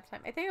 27 at the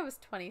time. I think I was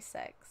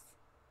 26.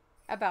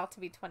 About to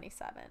be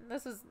 27.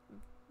 This was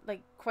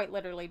like quite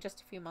literally just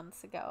a few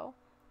months ago.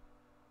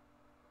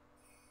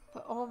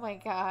 But oh my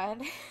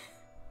god.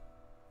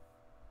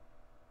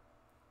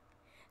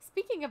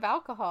 Speaking of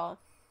alcohol,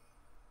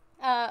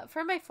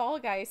 for my Fall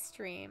Guys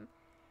stream,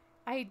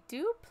 I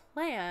do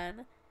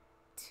plan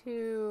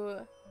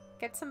to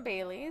get some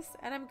Baileys,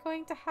 and I'm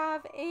going to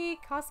have a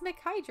Cosmic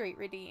Hydrate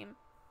redeem.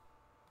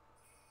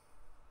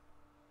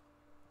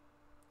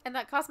 And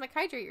that Cosmic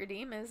Hydrate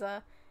redeem is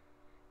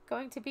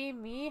going to be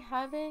me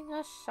having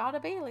a shot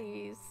of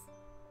Baileys.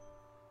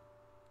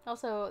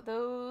 Also,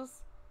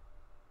 those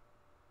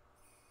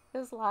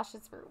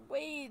lashes were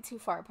way too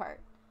far apart.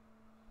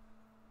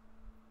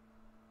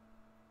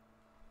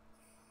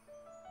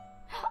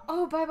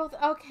 Oh, Bible.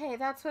 Okay,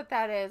 that's what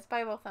that is.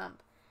 Bible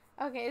Thump.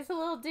 Okay, it's a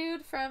little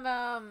dude from,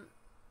 I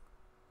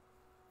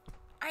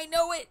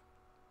know it!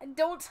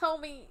 Don't tell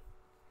me!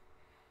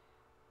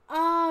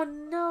 Oh,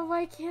 no,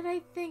 why can't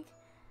I think?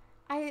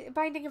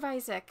 Binding of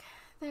Isaac.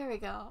 There we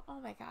go. Oh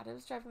my god, it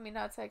was driving me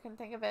nuts. I couldn't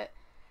think of it.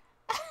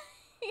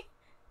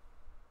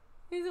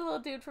 He's a little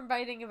dude from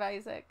Binding of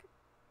Isaac.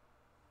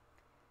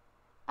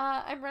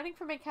 I'm running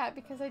for my cat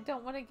because I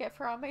don't want to get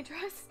fur on my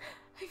dress.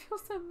 I feel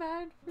so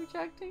mad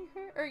rejecting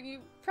her. Or you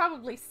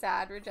probably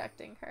sad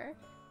rejecting her.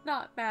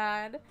 Not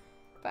mad.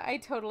 But I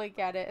totally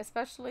get it.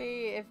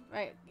 Especially if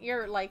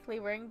you're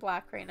likely wearing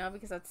black right now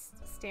because that's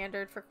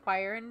standard for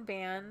choir and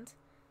band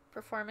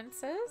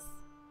performances.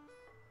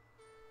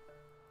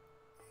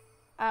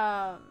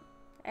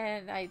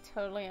 And I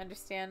totally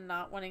understand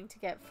not wanting to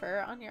get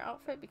fur on your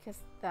outfit because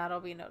that'll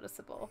be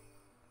noticeable.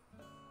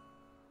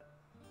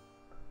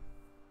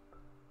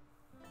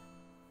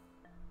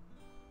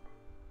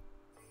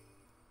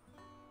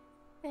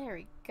 There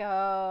we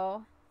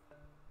go.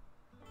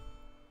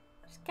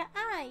 She's got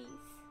eyes.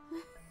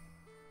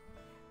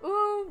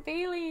 Ooh,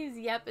 Baileys.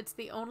 Yep, it's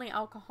the only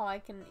alcohol I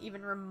can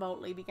even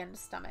remotely begin to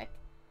stomach.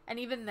 And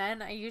even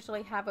then, I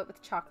usually have it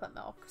with chocolate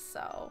milk,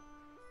 so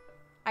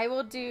I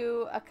will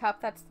do a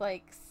cup that's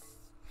like,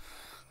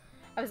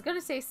 I was going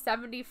to say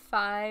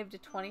 75 to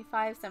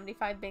 25,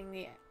 75 being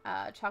the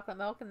chocolate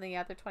milk and the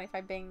other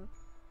 25 being,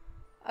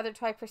 other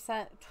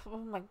 25%, oh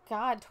my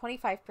god,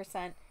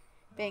 25%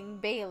 being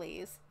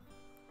Baileys.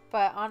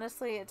 But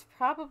honestly, it's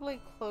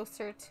probably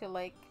closer to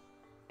like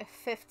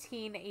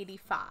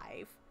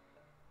 1585.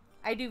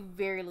 I do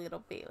very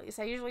little Baileys.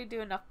 I usually do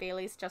enough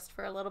Baileys just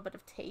for a little bit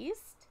of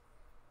taste.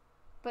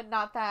 But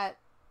not that,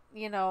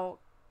 you know,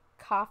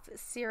 cough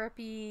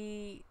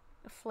syrupy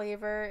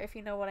flavor, if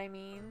you know what I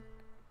mean.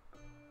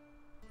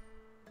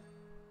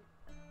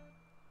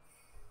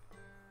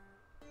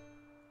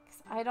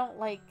 Cause I don't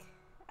like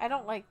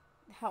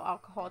how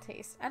alcohol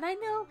tastes. And I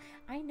know,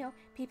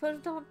 people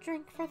don't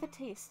drink for the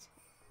taste.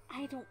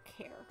 I don't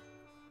care.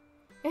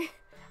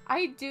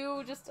 I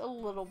do just a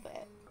little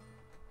bit.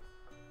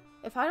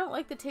 If I don't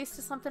like the taste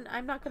of something,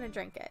 I'm not going to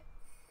drink it.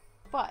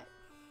 But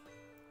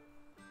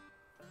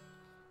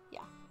yeah,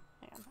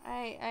 hang on.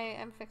 I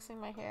am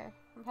fixing my hair.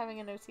 I'm having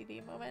an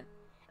OCD moment.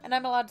 And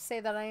I'm allowed to say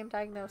that I am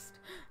diagnosed.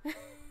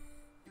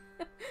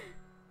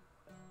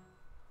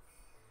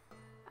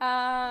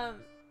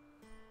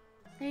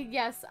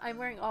 Yes, I'm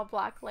wearing all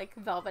black, like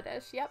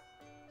velvetish. Yep.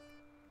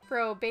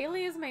 Bro,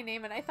 Bailey is my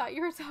name, and I thought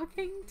you were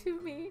talking to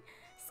me.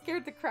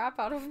 Scared the crap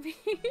out of me.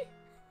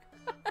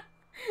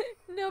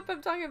 Nope,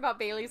 I'm talking about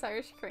Bailey's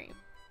Irish Cream.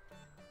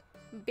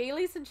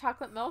 Bailey's and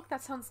chocolate milk?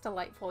 That sounds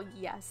delightful.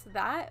 Yes,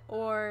 that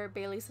or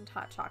Bailey's and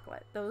hot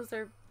chocolate. Those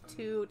are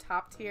two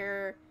top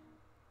tier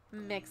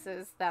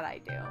mixes that I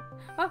do.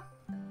 Oh.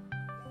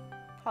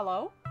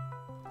 Hello?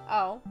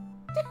 Oh.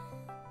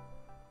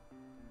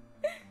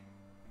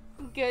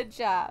 Good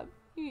job.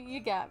 You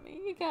got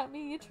me. You got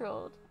me. You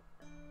trolled.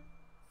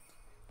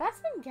 That's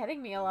been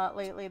getting me a lot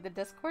lately, the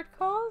Discord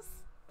calls.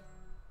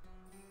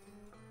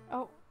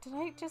 Oh, did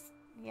I just...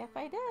 Yep,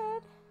 I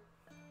did.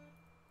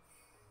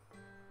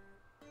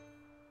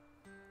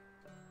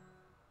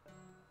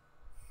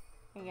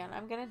 Again,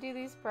 I'm gonna do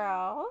these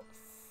brows.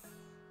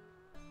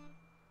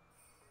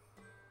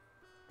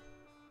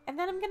 And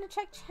then I'm gonna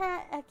check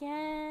chat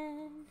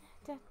again.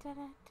 Da, da, da,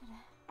 da, da.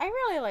 I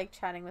really like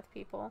chatting with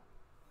people.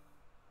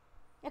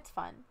 It's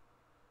fun.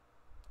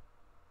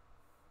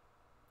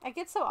 I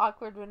get so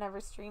awkward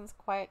whenever stream's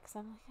quiet because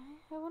I'm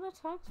like, I want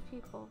to talk to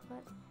people,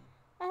 but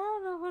I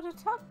don't know who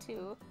to talk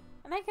to.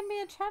 And I can be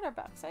a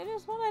chatterbox. I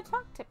just want to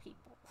talk to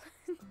people.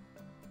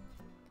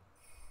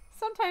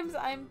 Sometimes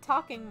I'm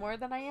talking more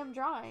than I am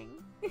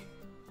drawing.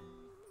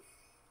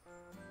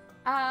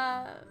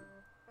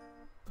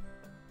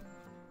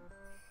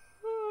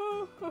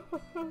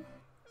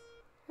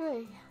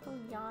 Hey,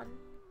 yawn.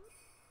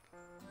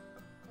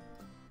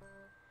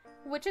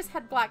 Witches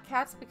had black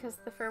cats because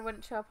the fur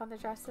wouldn't show up on the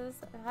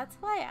dresses. That's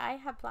why I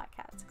have black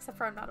cats, except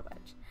for I'm not a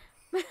witch.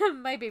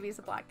 My baby's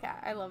a black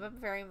cat. I love him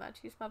very much.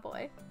 He's my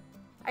boy.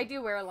 I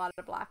do wear a lot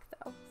of black,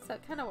 though, so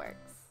it kind of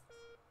works.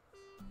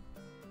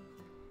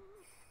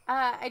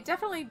 I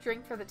definitely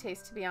drink for the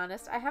taste, to be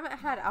honest. I haven't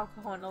had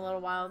alcohol in a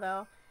little while,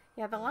 though.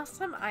 Yeah, the last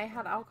time I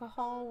had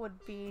alcohol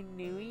would be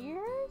New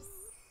Year's.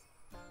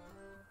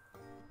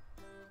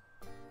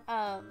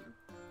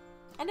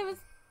 And it was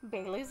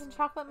Bailey's and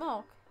chocolate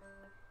milk.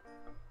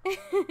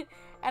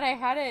 And I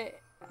had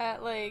it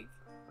at like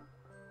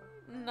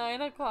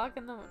 9 o'clock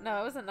in the...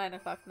 No, it wasn't 9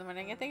 o'clock in the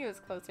morning. I think it was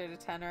closer to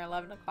 10 or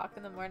 11 o'clock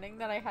in the morning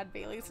that I had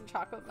Bailey's and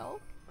chocolate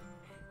milk.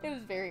 It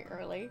was very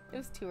early. It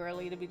was too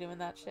early to be doing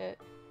that shit.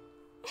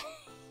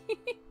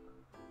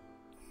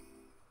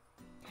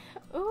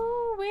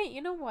 Ooh, wait,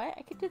 you know what?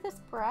 I could do this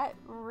brat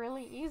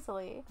really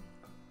easily.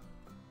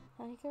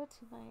 Let me go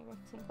to my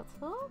rectangle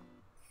tool.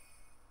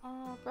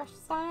 Brush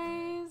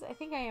size. I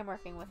think I am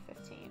working with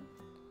 15.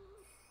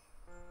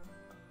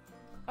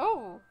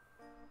 Oh!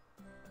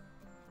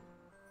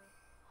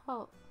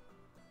 Oh.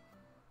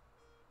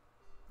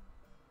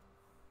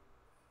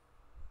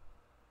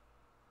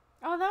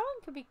 Oh, that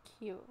one could be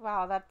cute.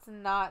 Wow, that's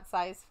not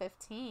size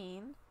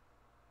 15.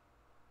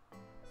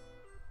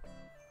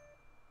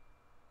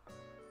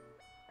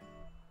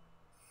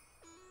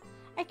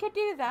 I could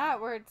do that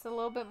where it's a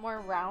little bit more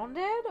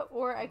rounded,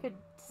 or I could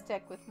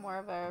stick with more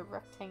of a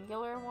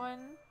rectangular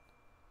one.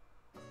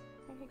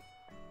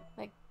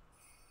 Like,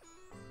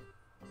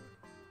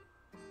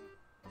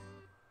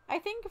 I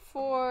think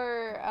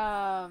for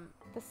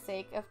the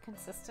sake of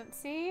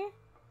consistency,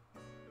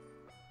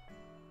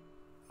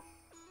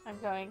 I'm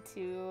going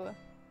to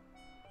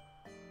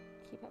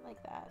keep it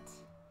like that.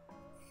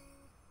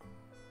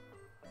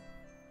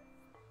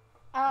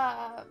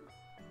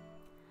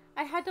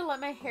 I had to let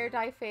my hair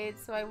dye fade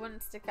so I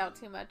wouldn't stick out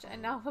too much. I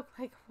now look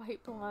like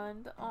white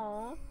blonde.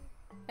 Oh,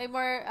 like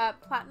more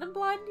platinum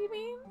blonde, you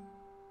mean?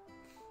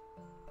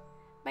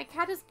 My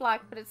cat is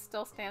black, but it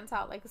still stands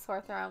out like a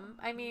sore thumb.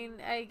 I mean,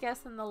 I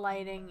guess in the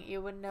lighting you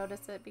would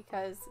notice it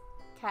because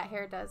cat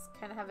hair does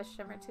kind of have a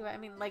shimmer to it. I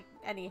mean, like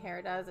any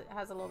hair does. It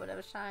has a little bit of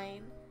a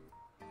shine.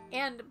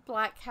 And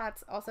black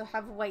cats also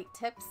have white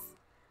tips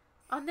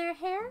on their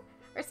hair.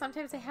 Or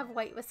sometimes they have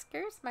white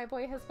whiskers. My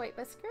boy has white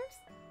whiskers.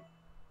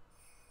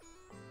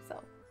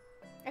 So,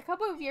 a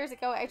couple of years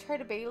ago, I tried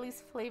a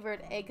Bailey's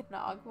flavored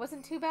eggnog.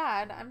 Wasn't too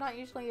bad. I'm not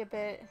usually a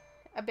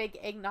big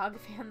eggnog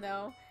fan,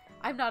 though.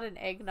 I'm not an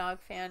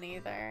eggnog fan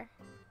either.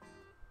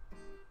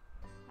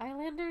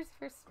 Islanders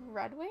versus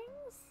Red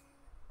Wings?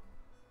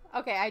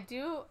 Okay,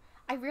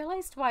 I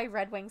realized why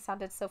Red Wings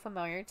sounded so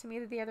familiar to me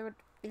the other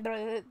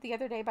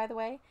day, by the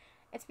way.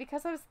 It's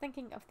because I was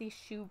thinking of the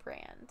shoe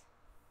brand.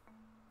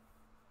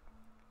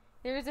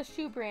 There is a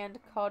shoe brand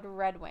called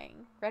Red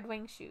Wing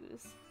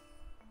shoes.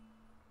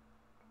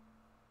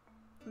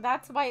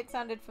 That's why it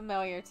sounded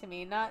familiar to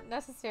me. Not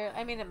necessarily,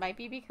 I mean, it might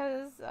be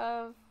because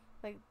of,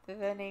 like,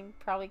 the name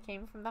probably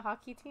came from the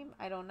hockey team.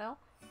 I don't know.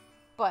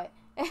 But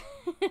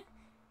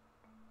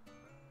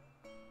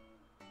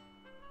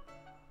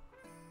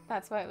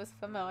that's why it was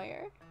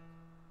familiar.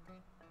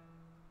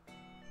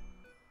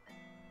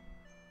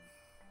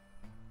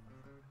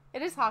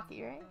 It is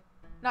hockey, right?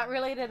 Not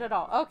related at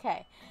all.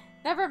 Okay.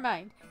 Never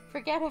mind.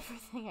 Forget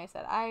everything I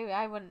said.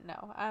 I wouldn't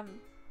know.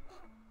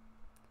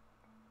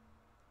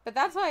 But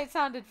that's why it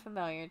sounded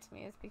familiar to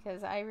me, is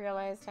because I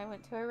realized I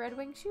went to a Red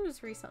Wing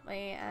shoes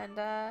recently,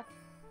 and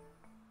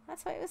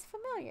That's why it was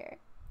familiar.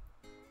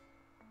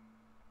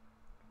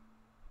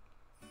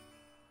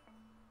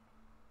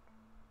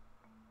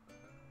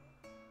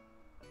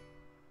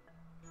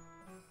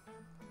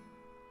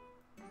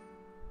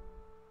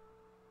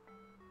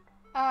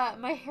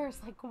 My hair's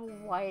like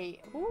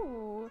white.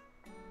 Ooh.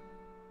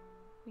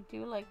 We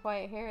do like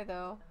white hair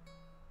though.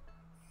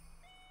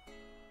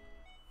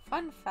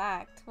 Fun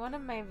fact, one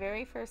of my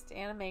very first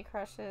anime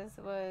crushes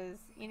was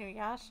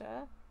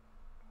Inuyasha.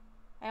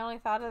 I only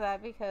thought of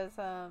that because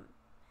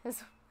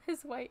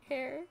his white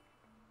hair.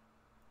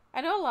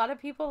 I know a lot of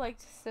people like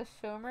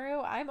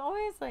Sesshomaru. I'm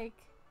always like,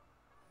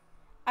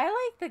 I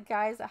like the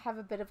guys that have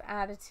a bit of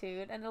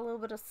attitude and a little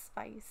bit of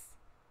spice.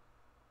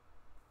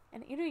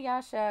 And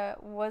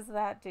Inuyasha was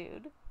that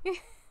dude.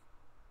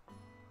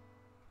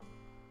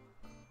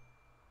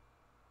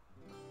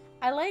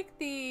 I like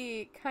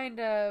the kind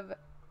of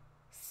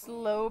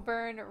slow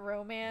burn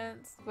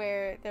romance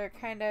where they're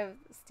kind of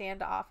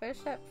standoffish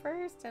at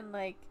first and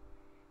like,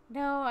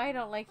 no, I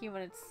don't like you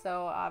when it's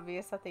so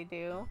obvious that they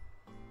do.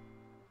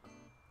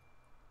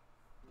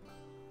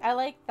 I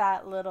like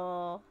that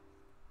little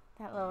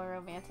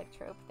romantic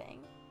trope thing.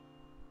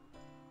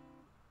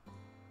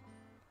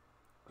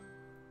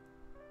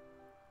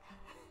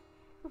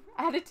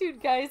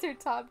 Attitude guys are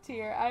top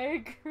tier.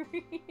 I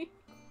agree.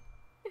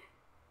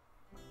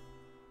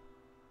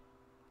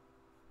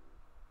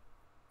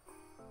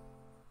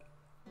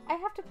 I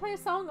have to play a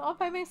song all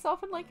by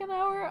myself in like an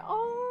hour.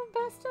 Oh,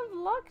 best of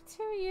luck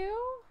to you.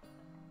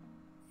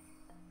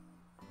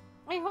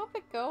 I hope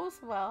it goes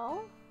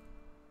well.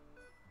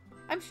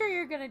 I'm sure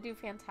you're gonna do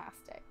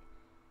fantastic.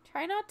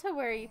 Try not to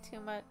worry too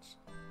much.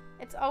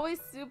 It's always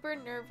super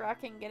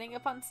nerve-wracking getting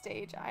up on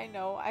stage. I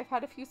know. I've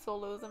had a few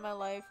solos in my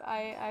life.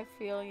 I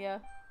feel ya.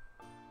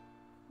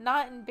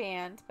 Not in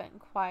band, but in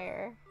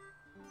choir.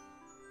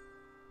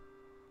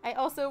 I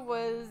also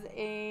was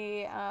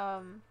a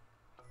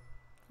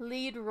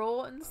lead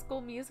role in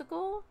School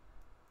Musical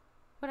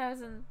when I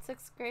was in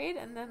 6th grade,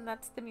 and then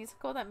that's the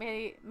musical that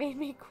made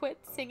me quit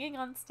singing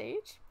on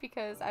stage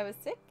because I was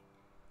sick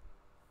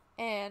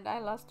and I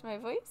lost my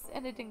voice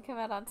and it didn't come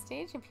out on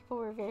stage and people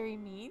were very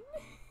mean.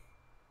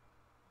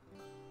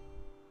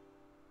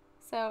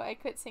 So I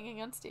quit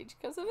singing on stage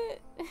because of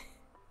it.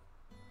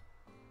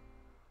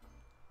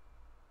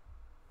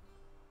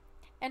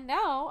 And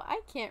now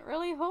I can't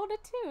really hold a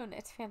tune.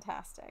 It's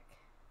fantastic.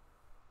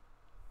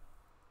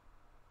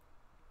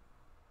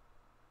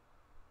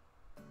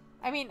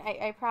 I mean,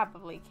 I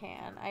probably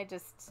can.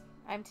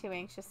 I'm too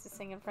anxious to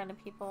sing in front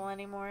of people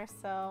anymore,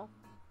 so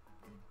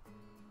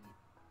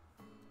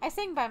I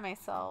sing by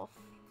myself.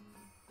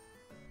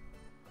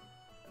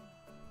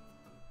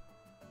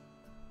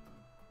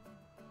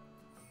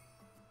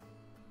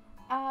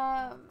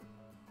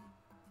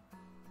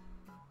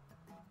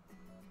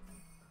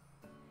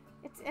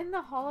 It's in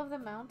the Hall of the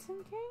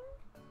Mountain King?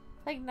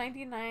 Like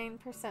 99%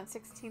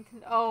 16th.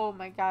 Oh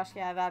my gosh,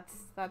 yeah,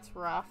 that's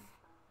rough.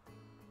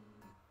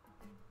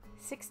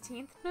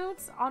 16th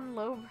notes on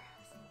low brass.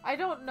 I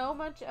don't know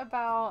much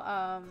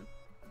about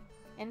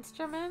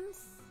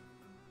instruments,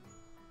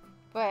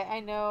 but I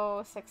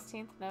know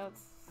 16th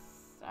notes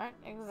aren't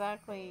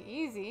exactly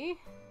easy.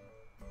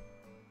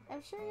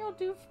 I'm sure you'll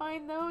do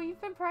fine though.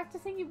 You've been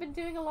practicing, you've been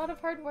doing a lot of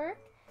hard work.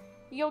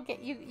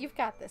 You've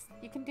got this.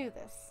 You can do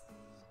this.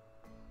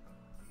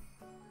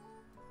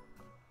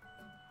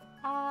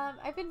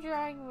 I've been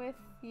drawing with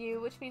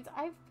you, which means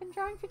I've been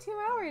drawing for 2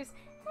 hours.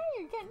 Hey,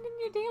 you're getting in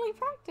your daily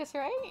practice,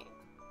 right?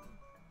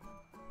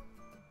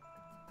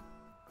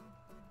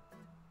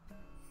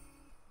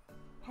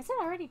 Has it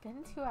already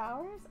been 2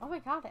 hours? Oh my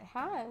god, it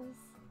has.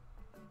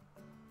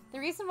 The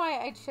reason why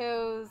I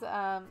chose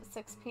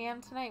 6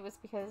 p.m. tonight was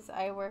because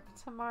I work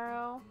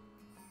tomorrow.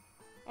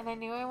 And I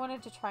knew I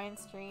wanted to try and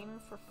stream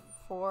for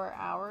 4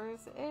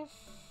 hours-ish.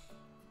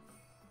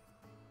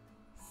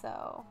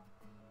 So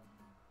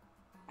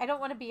I don't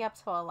want to be up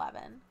till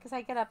 11 because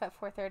I get up at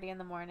 4:30 in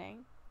the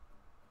morning.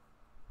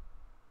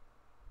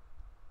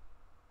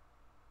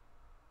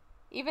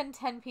 Even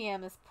 10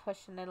 p.m. is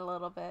pushing it a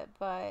little bit,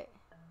 but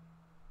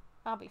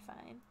I'll be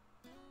fine.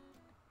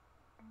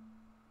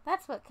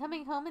 That's what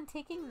coming home and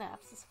taking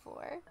naps is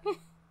for.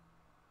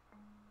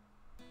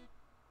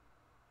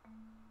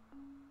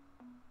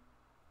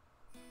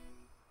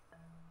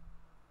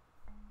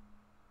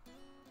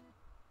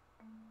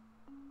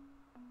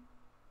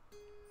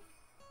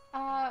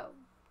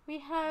 We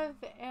have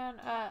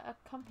an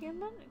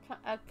accompaniment.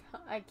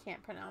 I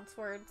can't pronounce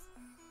words.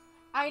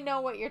 I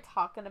know what you're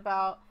talking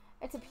about.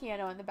 It's a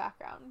piano in the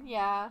background.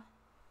 Yeah.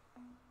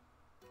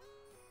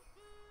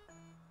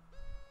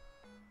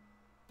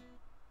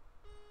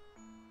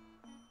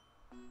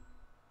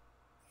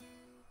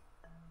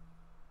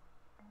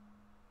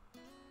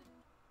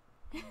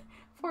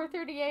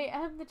 "4:30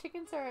 a.m. The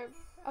chickens are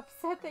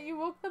upset that you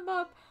woke them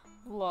up."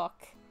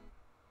 Look.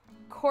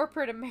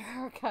 Corporate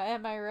America,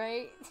 am I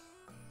right?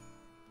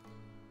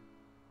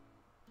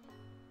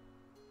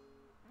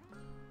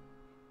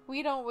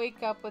 We don't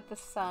wake up with the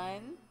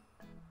sun.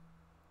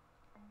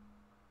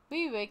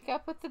 We wake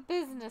up with the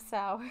business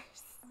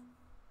hours.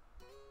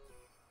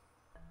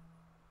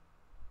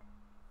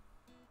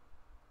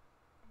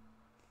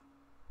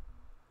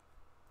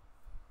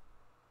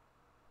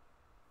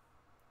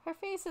 Her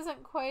face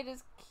isn't quite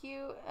as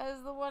cute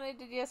as the one I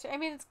did yesterday. I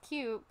mean, it's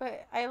cute,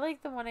 but I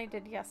like the one I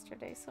did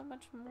yesterday so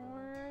much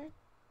more.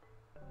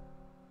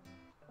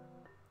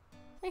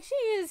 Like, she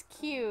is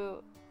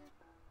cute.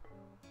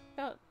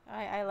 Oh,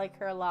 I like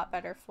her a lot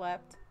better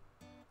flipped.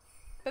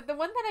 But the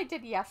one that I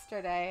did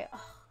yesterday, ugh,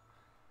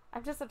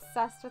 I'm just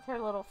obsessed with her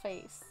little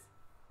face.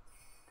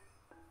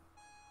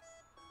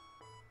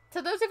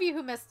 So those of you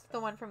who missed the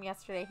one from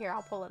yesterday, here,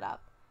 I'll pull it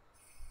up.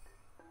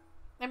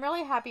 I'm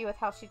really happy with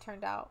how she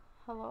turned out.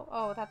 Hello?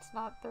 Oh, that's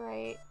not the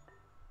right...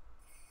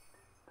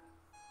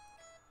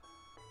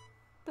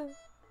 Boop,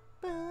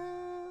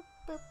 boop,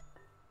 boop.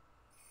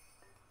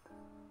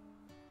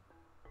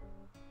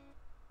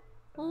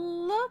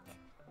 Look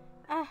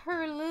at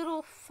her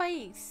little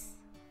face.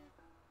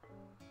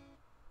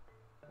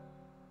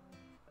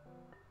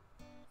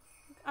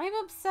 I'm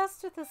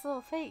obsessed with this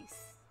little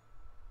face.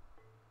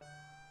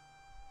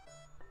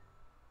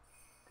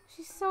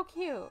 She's so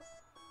cute.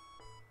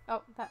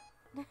 Oh, that...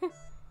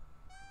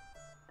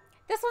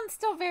 This one's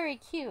still very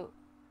cute.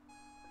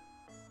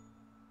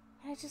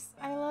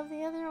 I love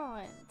the other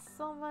one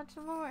so much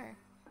more.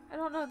 I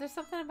don't know, there's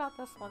something about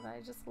this one that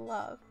I just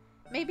love.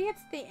 Maybe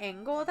it's the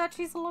angle that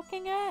she's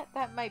looking at.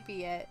 That might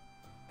be it.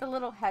 The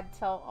little head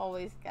tilt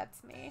always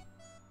gets me.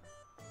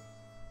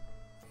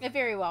 It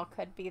very well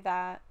could be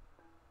that.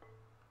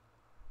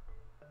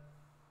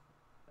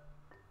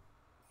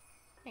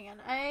 Hang on,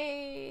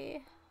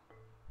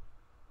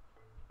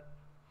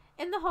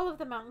 In the Hall of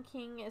the Mountain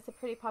King is a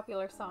pretty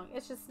popular song.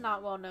 It's just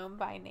not well known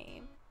by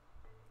name.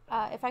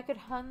 If I could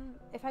hum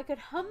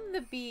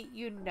the beat,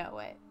 you'd know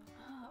it.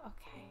 Oh,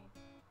 okay.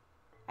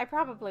 I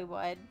probably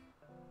would.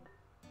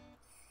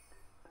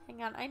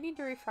 Hang on, I need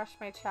to refresh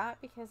my chat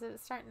because it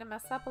was starting to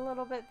mess up a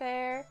little bit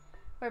there.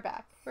 We're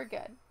back. We're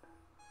good.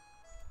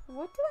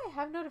 What do I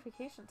have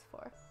notifications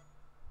for?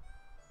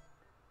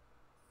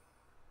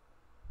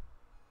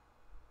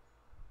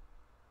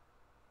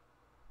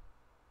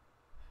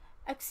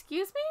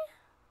 Excuse me?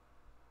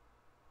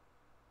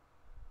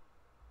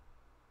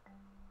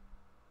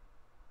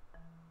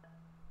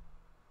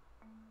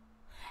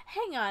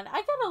 Hang on,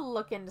 I gotta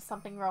look into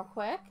something real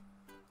quick.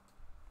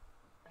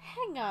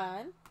 Hang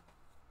on.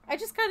 I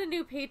just got a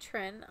new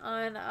patron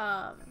on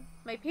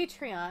my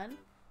Patreon,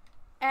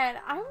 and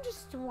I'm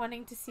just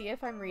wanting to see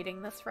if I'm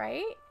reading this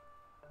right.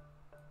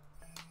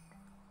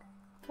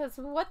 Because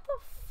what the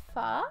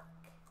fuck?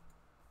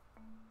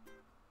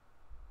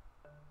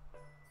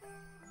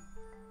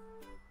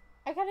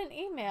 I got an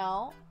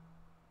email.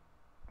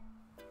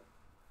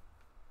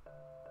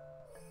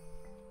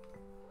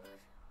 What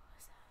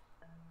was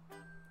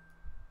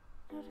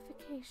that?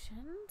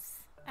 Notifications.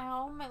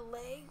 Ow, my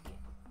leg.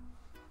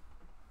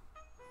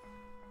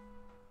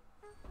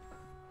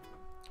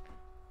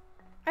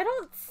 I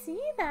don't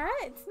see that.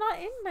 It's not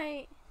in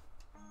my...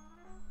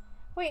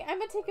 Wait, I'm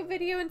gonna take a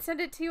video and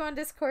send it to you on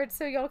Discord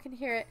so y'all can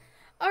hear it.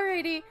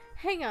 Alrighty,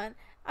 hang on.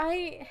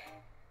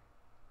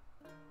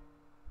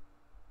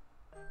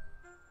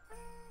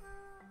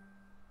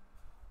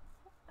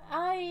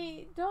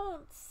 I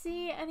don't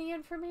see any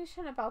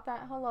information about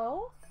that.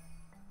 Hello?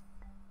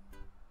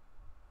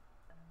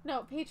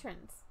 No,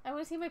 patrons. I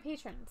want to see my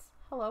patrons.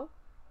 Hello?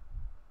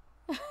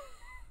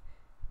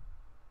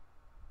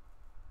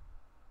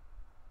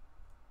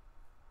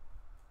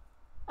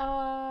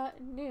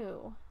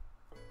 New.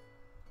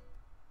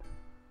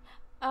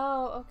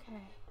 Oh,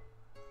 okay.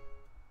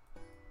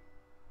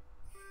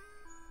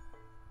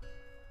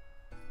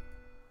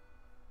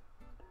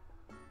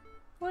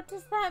 What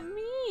does that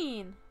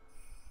mean?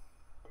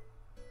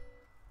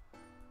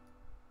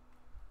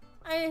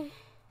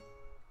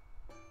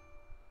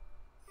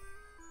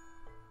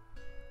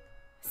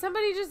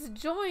 Somebody just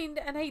joined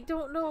and I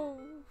don't know.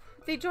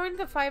 They joined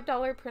the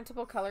 $5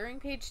 printable coloring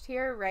page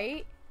tier,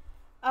 right?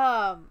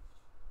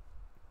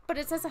 But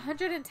it says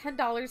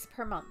 $110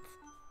 per month.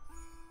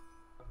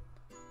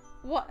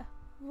 What?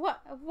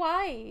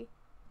 Why?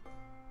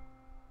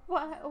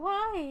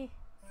 Why?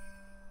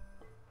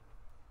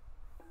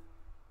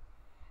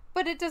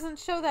 But it doesn't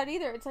show that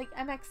either. It's like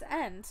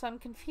MXN, so I'm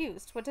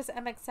confused. What does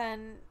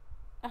MXN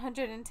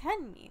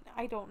 110 mean?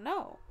 I don't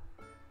know.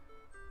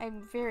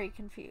 I'm very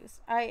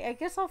confused. I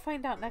guess I'll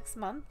find out next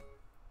month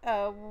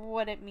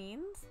what it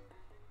means.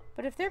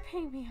 But if they're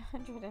paying me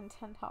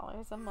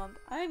 $110 a month,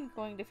 I'm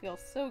going to feel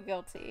so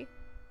guilty.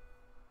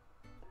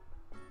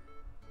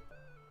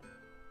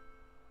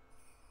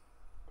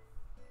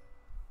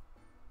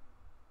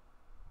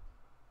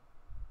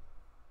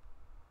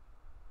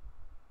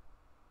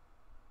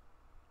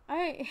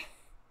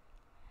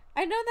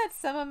 I know that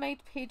some of my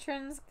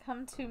patrons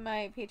come to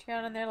my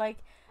Patreon and they're like,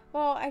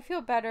 well, I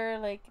feel better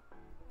like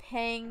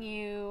paying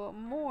you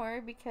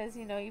more because,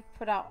 you know, you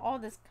put out all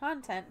this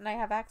content and I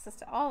have access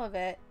to all of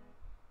it.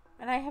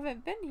 And I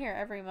haven't been here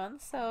every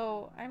month,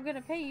 so I'm going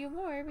to pay you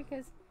more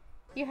because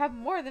you have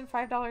more than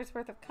 $5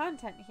 worth of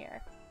content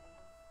here.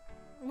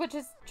 Which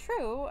is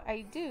true,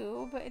 I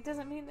do, but it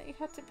doesn't mean that you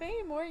have to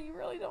pay more. You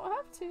really don't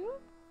have to.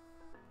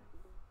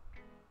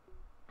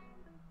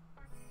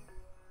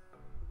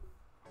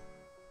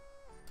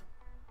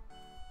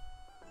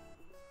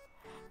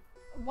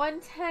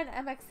 110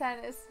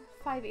 MXN is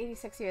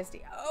 586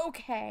 USD.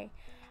 Okay.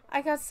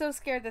 I got so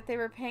scared that they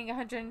were paying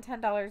 $110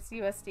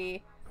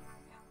 USD.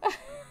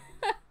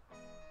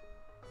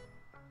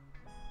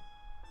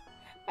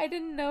 I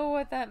didn't know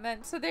what that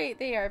meant. So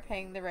they are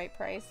paying the right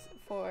price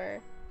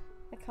for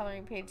the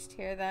coloring page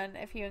tier then,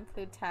 if you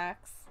include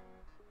tax.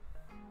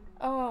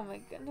 Oh my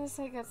goodness,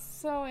 I got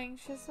so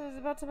anxious. I was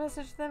about to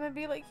message them and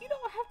be like, you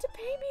don't have to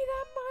pay me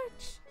that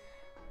much.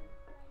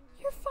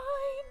 You're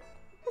fine.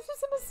 This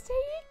was a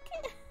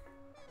mistake.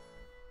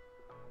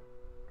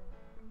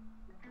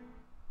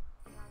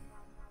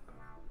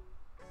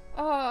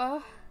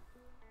 Oh.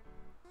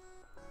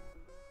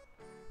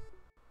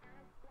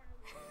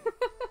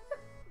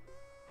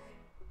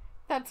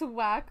 That's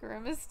whack or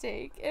a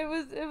mistake. It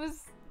was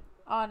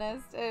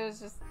honest. It was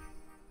just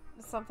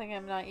something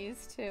I'm not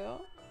used to.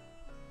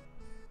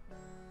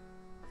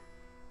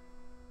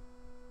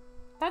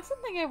 That's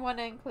something I want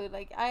to include.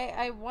 Like,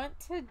 I want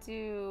to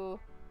do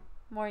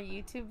more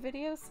YouTube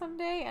videos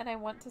someday, and I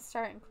want to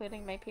start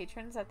including my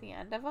patrons at the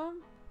end of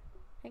them.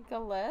 Like a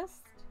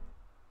list.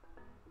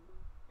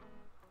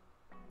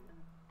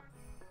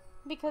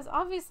 Because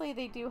obviously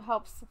they do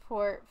help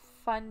support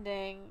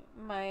funding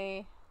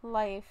my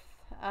life.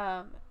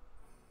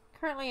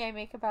 Currently I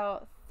make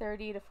about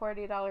 $30 to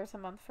 $40 a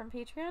month from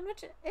Patreon,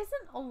 which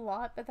isn't a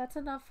lot, but that's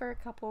enough for a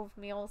couple of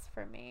meals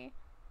for me.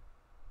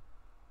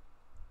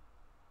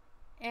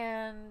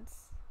 And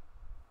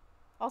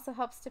also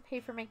helps to pay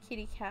for my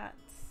kitty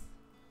cats.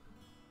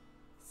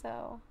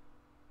 So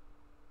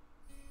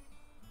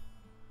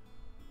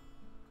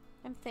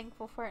I'm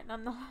thankful for it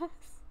nonetheless.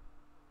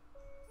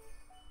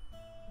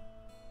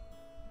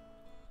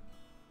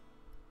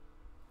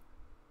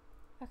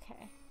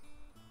 Okay.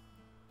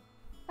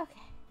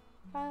 Okay.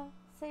 File.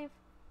 Save.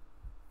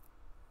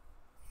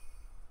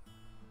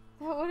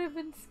 That would have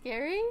been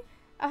scary.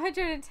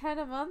 110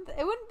 a month.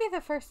 It wouldn't be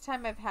the first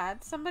time I've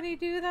had somebody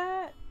do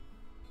that.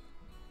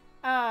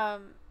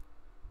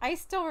 I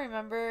still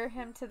remember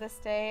him to this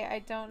day. I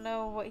don't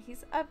know what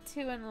he's up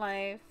to in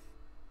life,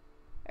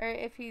 or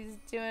if he's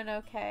doing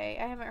okay.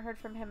 I haven't heard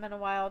from him in a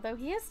while, though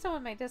he is still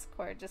in my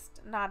Discord,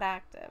 just not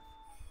active.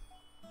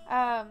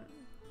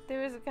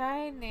 There was a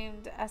guy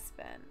named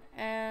Espen,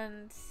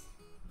 and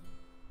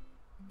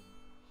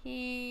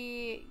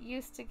he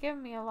used to give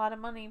me a lot of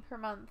money per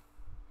month.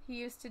 He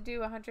used to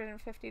do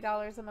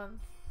 $150 a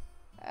month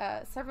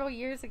several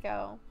years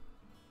ago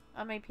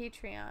on my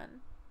Patreon.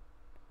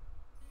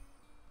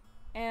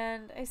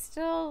 And I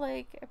still,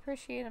 like,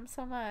 appreciate him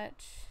so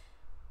much.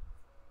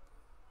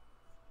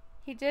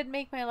 He did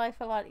make my life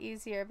a lot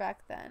easier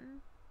back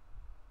then.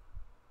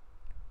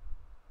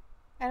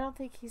 I don't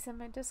think he's in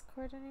my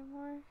Discord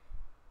anymore.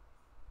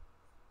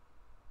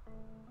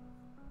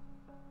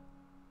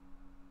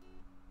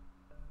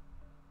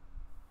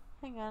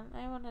 Hang on,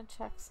 I want to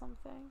check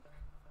something.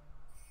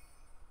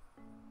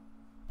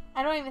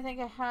 I don't even think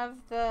I have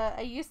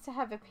I used to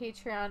have a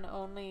Patreon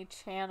only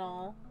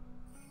channel,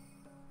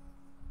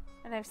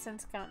 and I've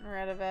since gotten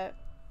rid of it.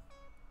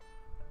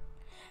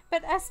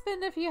 But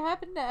Espen, if you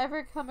happen to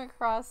ever come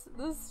across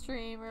this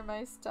stream or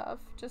my stuff,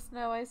 just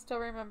know I still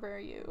remember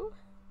you.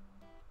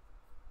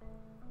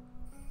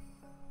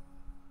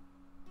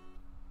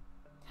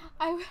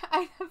 I'd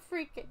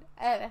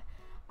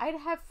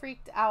have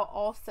freaked out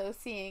also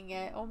seeing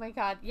it. Oh my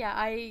god, yeah,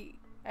 I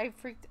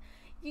freaked.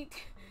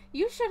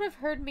 You should have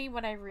heard me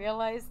when I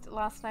realized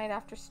last night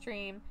after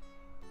stream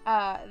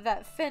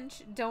that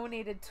Finch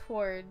donated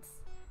towards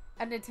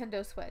a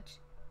Nintendo Switch.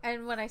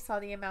 And when I saw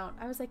the amount,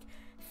 I was like,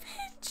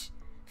 Finch!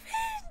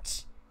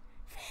 Finch!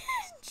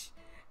 Finch!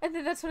 And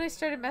then that's when I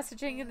started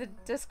messaging in the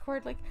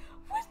Discord like,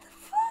 what the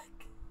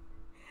fuck?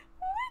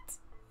 What?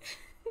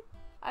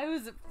 I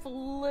was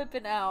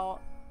flipping out.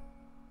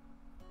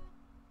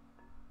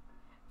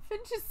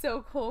 Finch is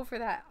so cool for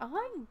that.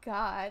 On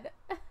God.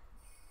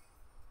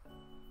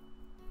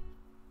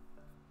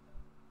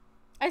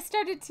 I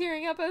started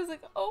tearing up. I was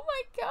like, oh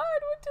my god,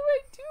 what do I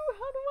do?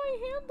 How do I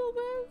handle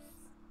this?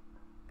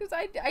 Because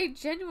I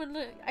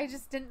genuinely, I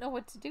just didn't know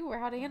what to do or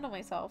how to handle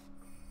myself.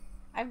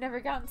 I've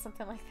never gotten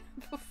something like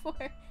that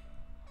before.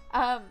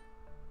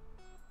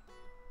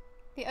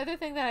 The other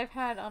thing that I've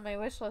had on my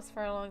wish list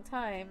for a long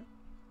time,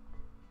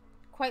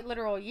 quite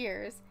literal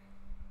years,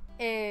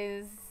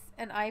 is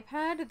an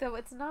iPad, though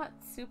it's not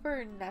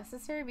super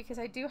necessary because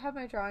I do have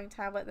my drawing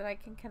tablet that I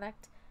can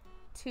connect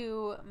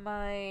to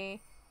my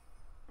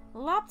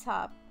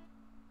laptop.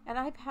 An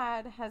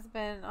iPad has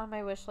been on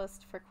my wish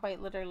list for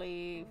quite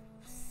literally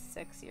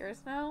 6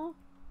 years now.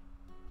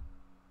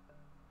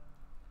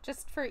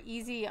 Just for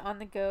easy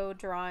on-the-go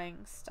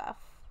drawing stuff.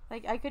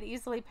 Like, I could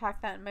easily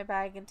pack that in my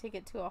bag and take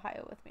it to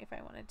Ohio with me if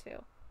I wanted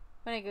to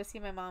when I go see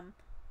my mom.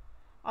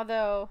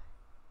 Although,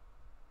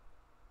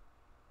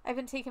 I've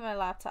been taking my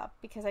laptop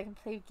because I can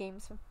play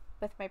games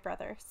with my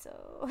brother,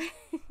 so...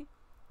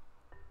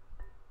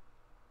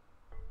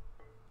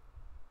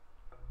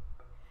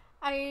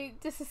 I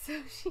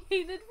disassociated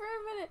for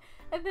a minute,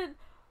 and then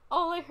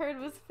all I heard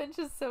was Finch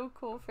is so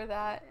cool for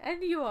that,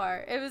 and you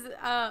are. It was,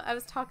 I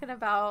was talking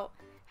about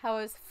how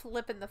I was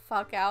flipping the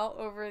fuck out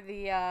over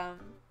the,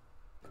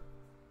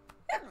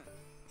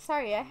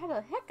 sorry, I had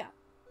a hiccup.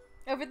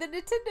 Over the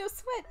Nintendo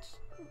Switch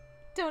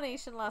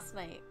donation last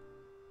night.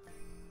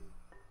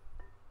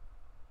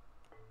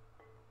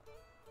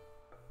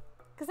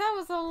 Because that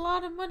was a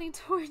lot of money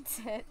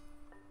towards it.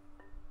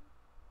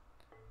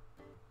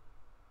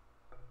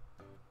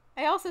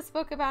 I also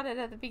spoke about it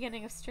at the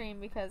beginning of stream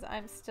because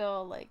I'm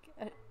still, like,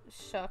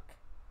 shook.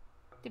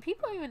 Do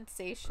people even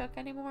say shook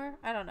anymore?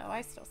 I don't know.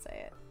 I still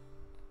say it.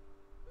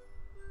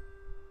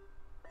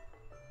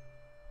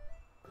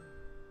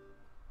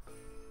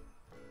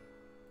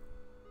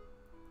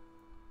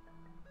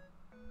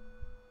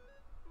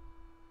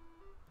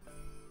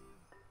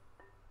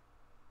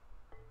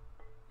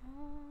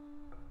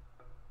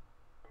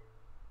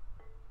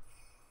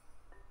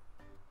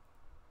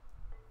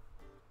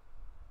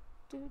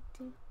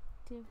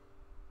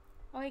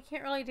 Oh, I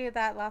can't really do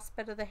that last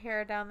bit of the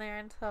hair down there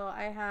until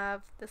I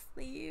have the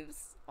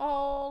sleeves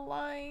all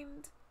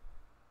lined.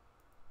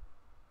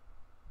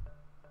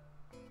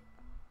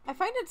 I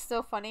find it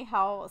so funny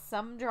how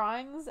some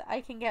drawings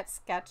I can get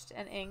sketched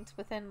and inked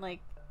within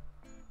like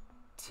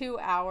 2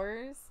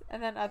 hours,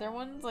 and then other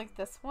ones like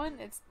this one,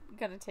 it's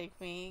gonna take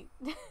me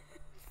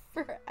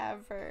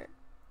forever.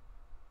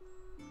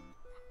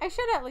 I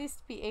should at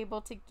least be able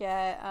to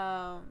get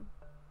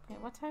wait,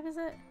 what time is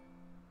it?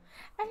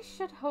 I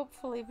should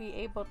hopefully be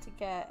able to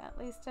get at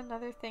least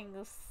another thing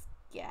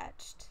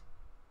sketched.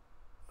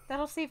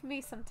 That'll save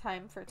me some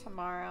time for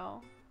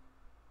tomorrow.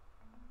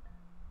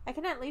 I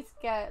can at least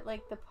get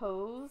like the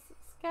pose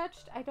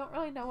sketched. I don't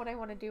really know what I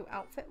want to do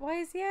outfit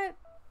wise yet,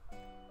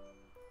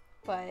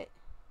 but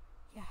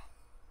yeah.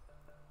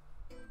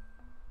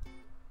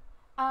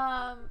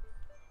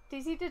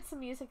 Daisy did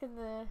some music in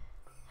the...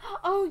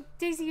 Oh,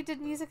 Daisy, you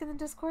did music in the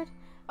Discord?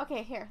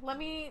 Okay, here. Let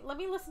me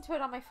listen to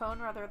it on my phone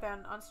rather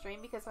than on stream,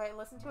 because if I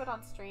listen to it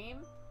on stream,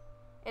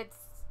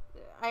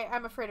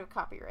 I'm afraid of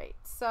copyright.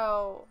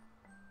 So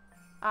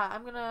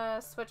I'm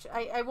gonna switch.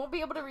 I won't be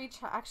able to reach.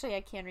 Actually,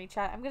 I can reach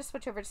out. I'm gonna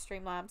switch over to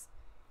Streamlabs.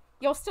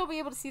 You'll still be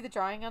able to see the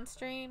drawing on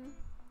stream,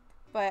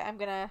 but I'm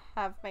gonna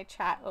have my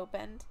chat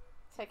opened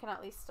so I can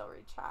at least still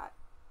read chat.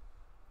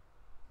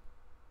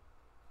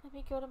 Let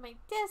me go to my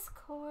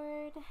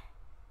Discord.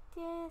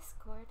 There's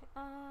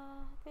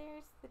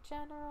the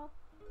general.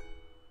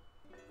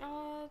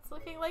 It's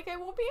looking like I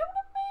won't be able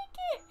to make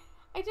it.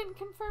 I didn't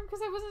confirm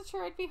because I wasn't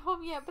sure I'd be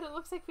home yet, but it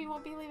looks like we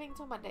won't be leaving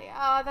till Monday.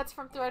 That's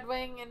from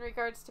Redrawing in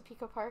regards to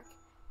Pico Park.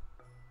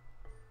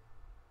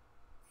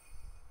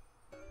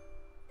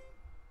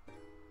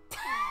 I'm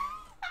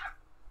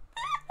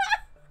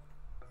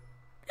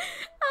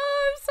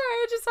sorry,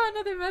 I just saw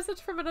another message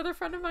from another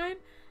friend of mine.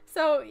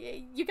 So,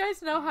 you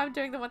guys know how I'm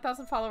doing the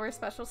 1,000 followers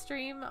special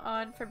stream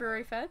on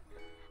February 5th.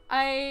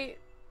 I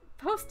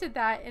posted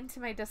that into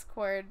my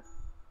Discord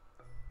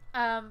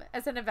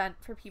as an event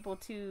for people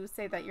to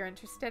say that you're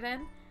interested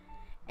in.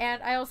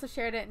 And I also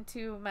shared it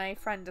into my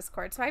friend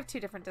Discord. So I have 2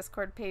 different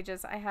Discord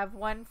pages. I have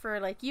one for,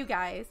 like, you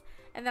guys,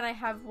 and then I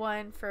have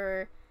one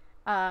for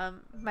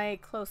my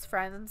close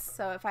friends.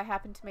 So if I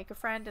happen to make a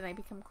friend and I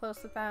become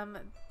close with them,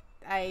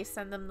 I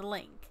send them the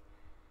link.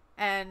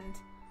 And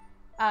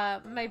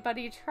my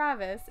buddy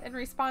Travis, in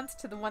response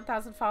to the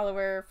 1,000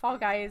 follower Fall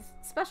Guys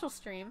special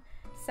stream,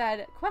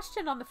 said,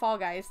 "Question on the Fall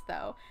Guys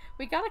though.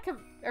 Do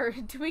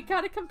we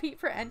gotta compete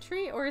for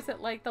entry, or is it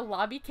like the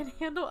lobby can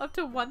handle up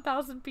to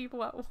 1,000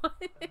 people at once?"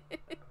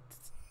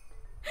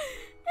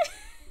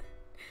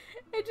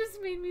 It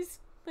just made me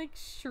like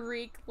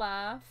shriek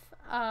laugh.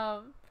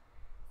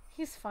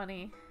 He's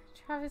funny.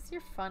 Travis,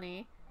 you're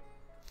funny.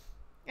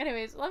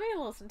 Anyways, let me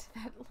listen to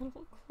that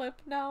little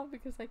clip now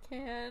because I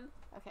can.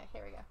 Okay,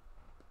 here we go.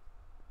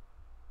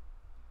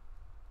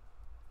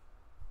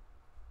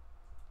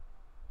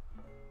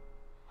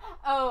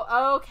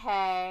 Oh,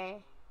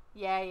 okay.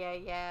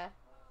 Yeah.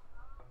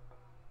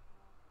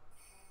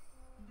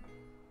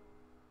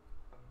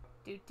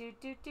 Do do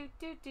do do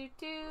do do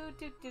do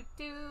do do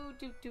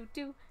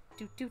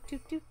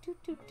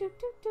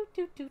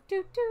do do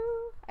do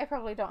do. I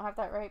probably don't have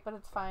that right, but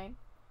it's fine.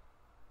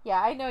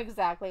 Yeah, I know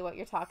exactly what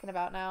you're talking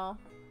about now.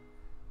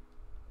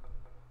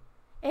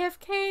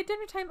 AFK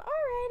dinner time.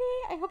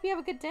 Alrighty. I hope you have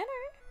a good dinner.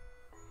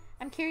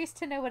 I'm curious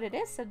to know what it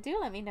is, so do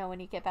let me know when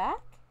you get back.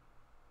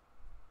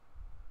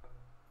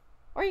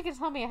 Or you can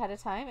tell me ahead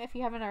of time if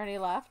you haven't already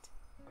left.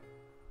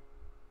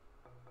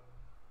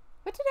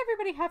 What did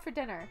everybody have for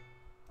dinner?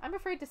 I'm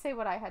afraid to say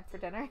what I had for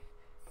dinner.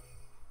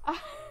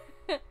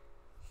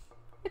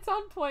 It's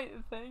on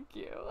point, thank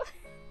you.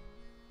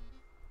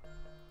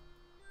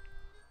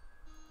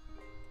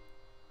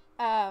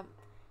 Yeah,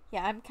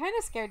 I'm kind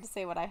of scared to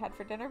say what I had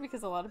for dinner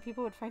because a lot of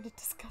people would find it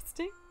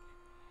disgusting.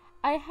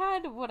 I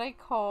had what I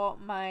call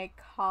my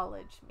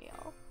college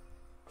meal.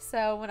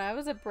 So when I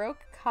was a broke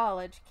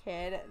college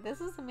kid,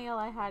 this is a meal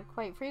I had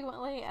quite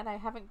frequently, and I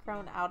haven't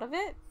grown out of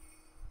it.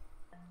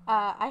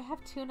 I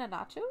have tuna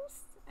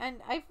nachos,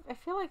 and I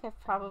feel like I've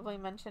probably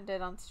mentioned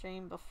it on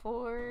stream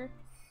before,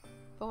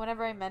 but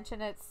whenever I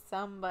mention it,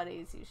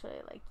 somebody's usually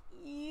like,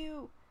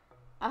 ew.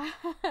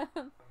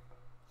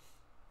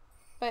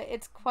 But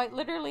it's quite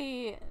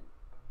literally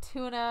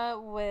tuna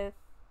with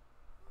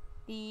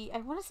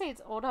I want to say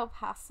it's Old El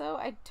Paso.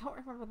 I don't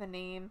remember the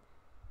name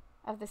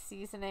of the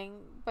seasoning,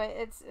 but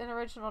it's an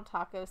original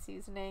taco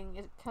seasoning.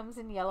 It comes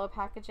in yellow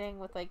packaging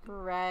with like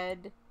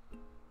red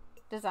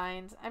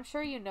designs. I'm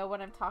sure you know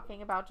what I'm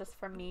talking about just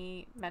from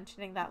me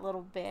mentioning that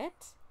little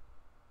bit.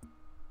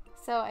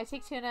 So I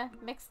take tuna,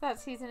 mix that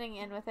seasoning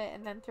in with it,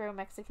 and then throw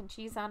Mexican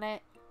cheese on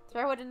it.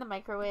 Throw it in the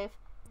microwave.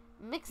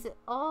 Mix it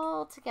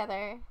all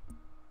together.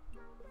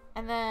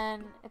 And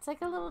then it's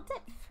like a little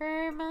dip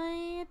for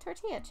my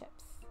tortilla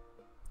chips.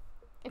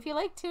 If you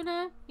like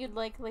tuna, you'd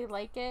likely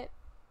like it.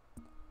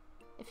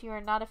 If you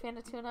are not a fan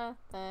of tuna,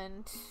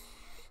 then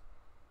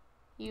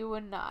you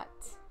would not.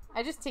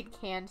 I just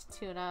take canned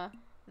tuna.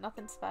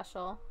 Nothing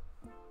special.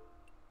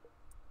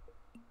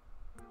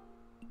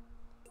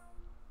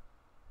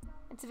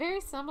 It's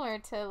very similar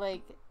to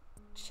like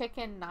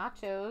chicken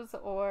nachos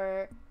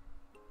or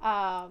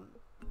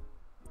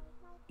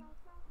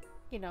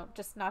you know,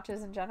 just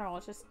nachos in general.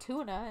 It's just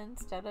tuna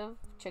instead of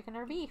chicken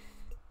or beef.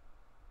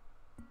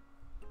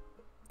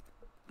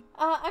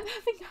 I'm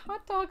having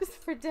hot dogs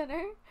for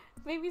dinner.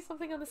 Maybe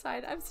something on the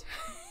side. I'm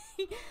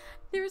sorry.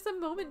 There was a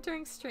moment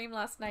during stream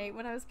last night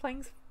when I was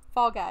playing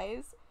Fall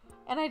Guys,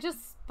 and I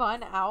just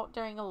spun out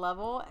during a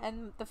level,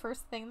 and the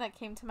first thing that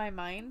came to my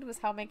mind was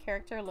how my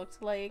character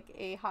looked like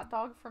a hot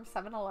dog from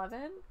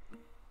 7-Eleven.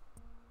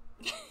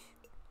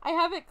 I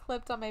have it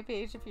clipped on my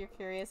page if you're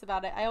curious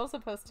about it. I also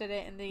posted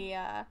it in the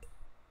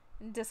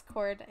in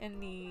Discord in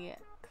the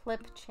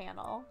clip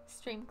channel,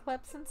 stream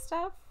clips and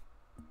stuff.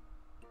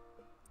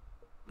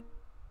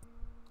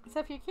 So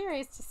if you're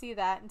curious to see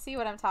that and see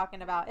what I'm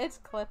talking about, it's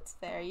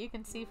clipped there. You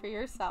can see for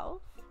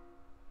yourself.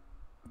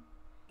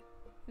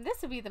 And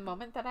this would be the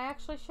moment that I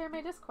actually share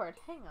my Discord.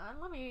 Hang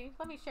on, let me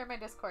share my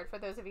Discord for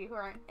those of you who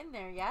aren't in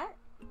there yet.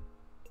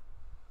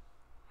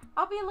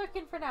 I'll be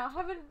lurking for now.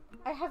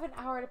 I have an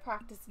hour to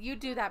practice. You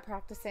do that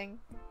practicing.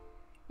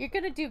 You're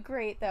gonna do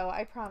great though,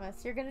 I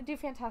promise. You're gonna do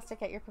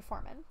fantastic at your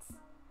performance.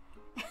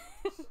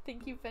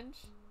 Thank you, Finch.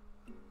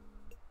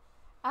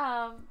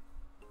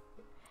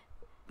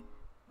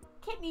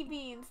 Kidney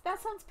beans. That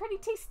sounds pretty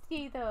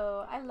tasty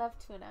though. I love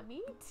tuna.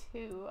 Me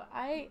too.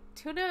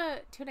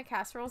 Tuna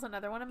casserole is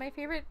another one of my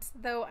favorites,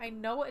 though I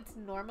know it's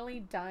normally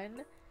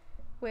done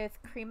with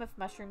cream of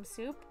mushroom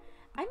soup.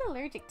 I'm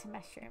allergic to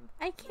mushroom.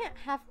 I can't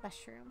have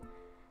mushroom.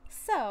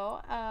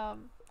 So,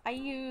 I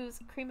use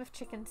cream of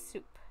chicken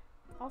soup.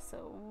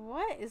 Also,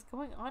 what is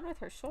going on with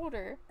her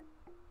shoulder?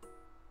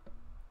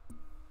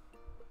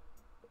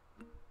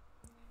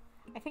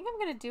 I think I'm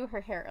gonna do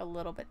her hair a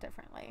little bit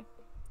differently.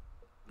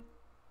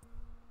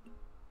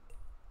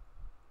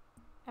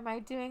 Am I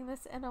doing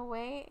this in a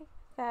way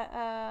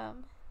that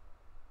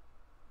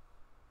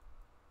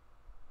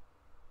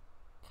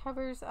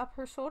covers up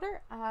her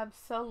shoulder?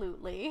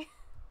 Absolutely.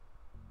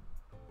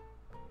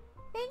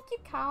 Thank you,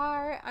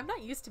 Car. I'm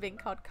not used to being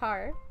called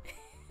Car.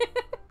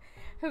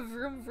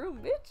 Vroom vroom,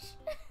 bitch.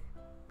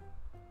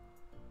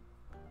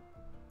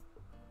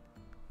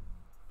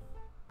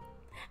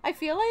 I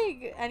feel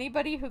like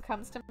anybody who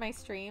comes to my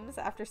streams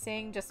after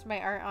seeing just my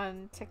art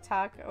on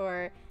TikTok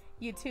or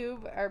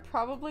YouTube are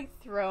probably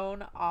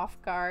thrown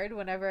off guard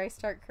whenever I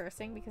start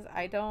cursing, because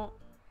I don't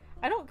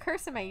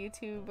curse in my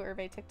YouTube or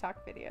my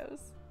TikTok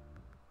videos.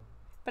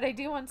 But I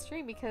do on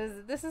stream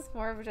because this is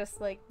more of just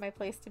like my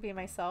place to be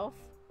myself.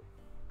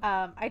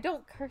 I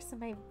don't curse in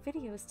my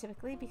videos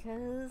typically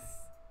because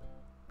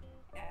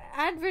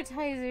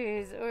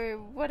advertisers or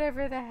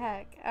whatever the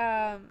heck.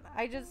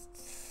 I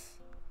just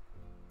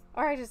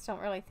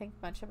don't really think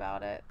much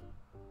about it.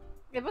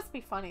 It must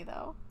be funny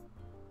though.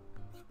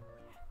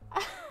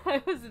 I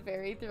was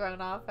very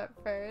thrown off at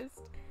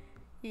first.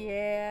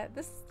 Yeah,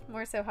 this is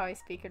more so how I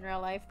speak in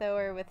real life though,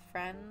 or with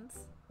friends.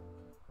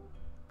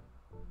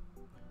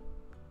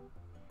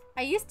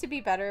 I used to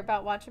be better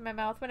about watching my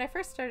mouth. When I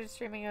first started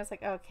streaming, I was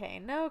like, okay,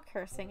 no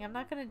cursing, I'm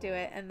not gonna do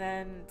it. And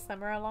then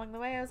somewhere along the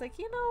way, I was like,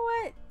 you know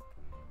what?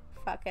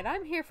 Fuck it,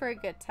 I'm here for a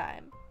good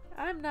time.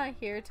 I'm not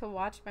here to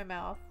watch my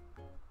mouth.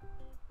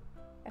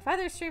 If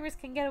other streamers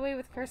can get away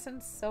with cursing,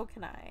 so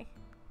can I.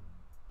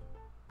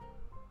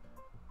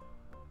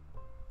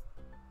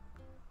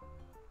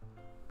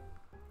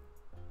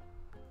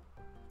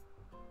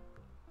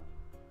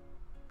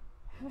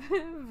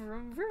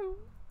 Vroom vroom.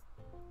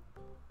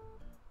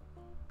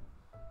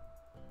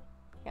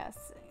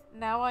 Yes,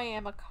 now I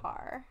am a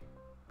car.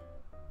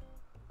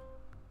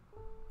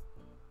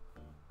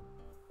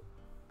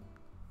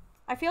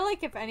 I feel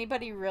like if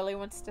anybody really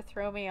wants to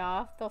throw me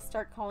off, they'll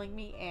start calling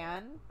me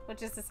Anne,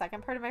 which is the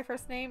second part of my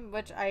first name,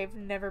 which I've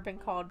never been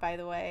called, by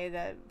the way.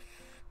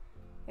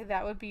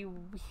 That would be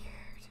weird.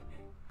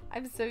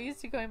 I'm so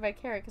used to going by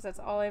Kara because that's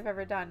all I've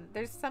ever done.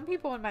 There's some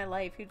people in my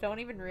life who don't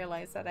even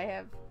realize that I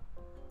have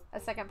a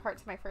second part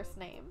to my first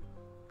name.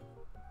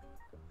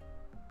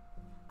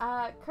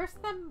 Curse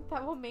them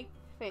that will make...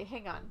 Wait,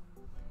 hang on.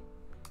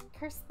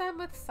 Curse them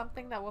with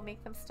something that will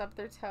make them stub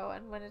their toe,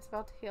 and when it's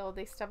about to heal,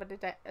 they stub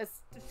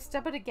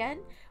it again?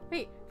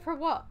 Wait, for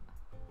what?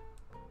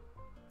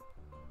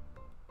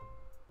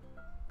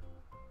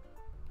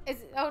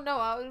 Oh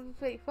no,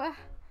 wait, what?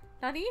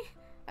 Nani?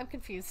 I'm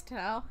confused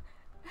now.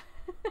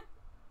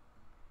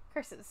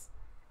 Curses.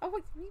 Oh,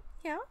 wait,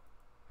 yeah?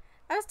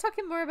 I was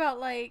talking more about,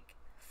 like,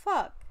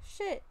 fuck,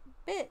 shit,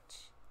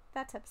 bitch,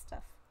 that type of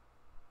stuff.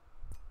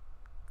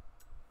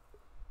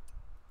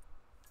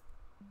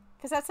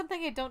 Because that's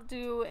something I don't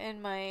do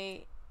in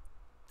my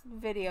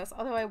videos.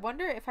 Although I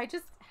wonder if I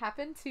just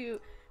happen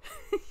to...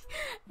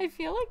 I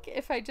feel like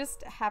if I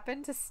just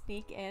happen to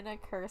sneak in a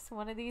curse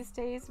one of these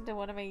days into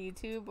one of my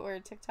YouTube or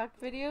TikTok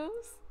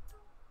videos,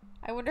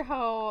 I wonder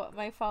how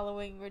my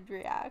following would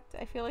react.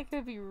 I feel like it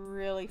would be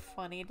really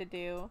funny to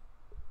do.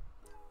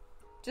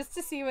 Just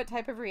to see what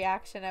type of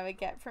reaction I would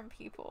get from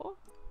people.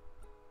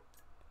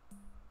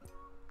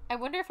 I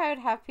wonder if I would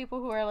have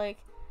people who are like,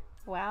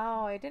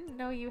 wow, I didn't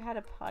know you had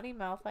a potty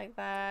mouth like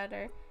that,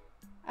 or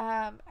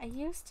I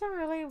used to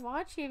really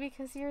watch you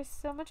because you're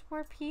so much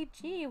more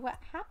PG. What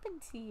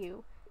happened to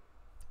you?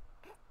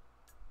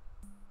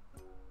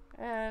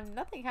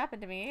 Nothing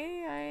happened to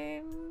me.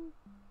 I'm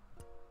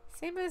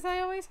same as I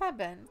always have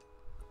been.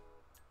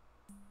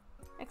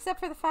 Except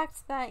for the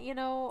fact that, you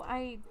know,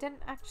 I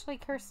didn't actually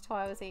curse till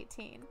I was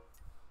 18.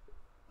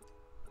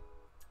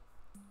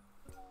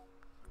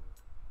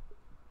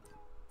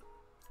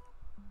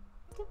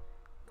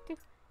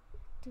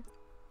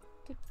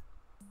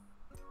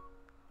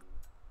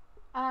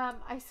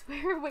 I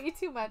swear way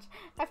too much.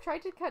 I've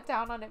tried to cut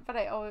down on it, but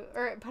it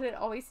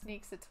always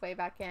sneaks its way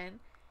back in.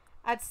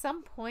 At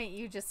some point,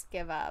 you just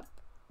give up.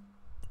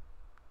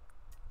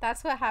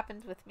 That's what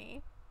happened with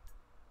me.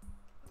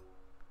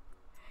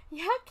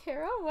 Yeah,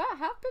 Kara, what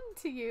happened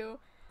to you?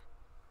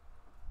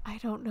 I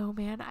don't know,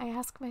 man. I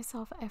ask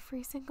myself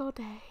every single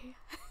day.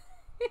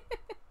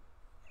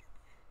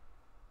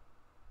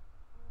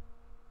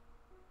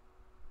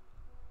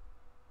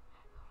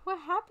 What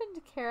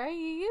happened, Kara? You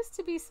used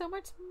to be so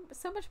much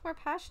more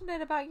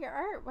passionate about your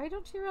art. Why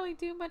don't you really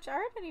do much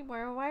art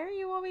anymore? Why are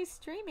you always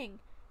streaming?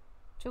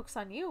 Joke's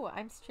on you.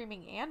 I'm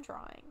streaming and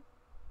drawing.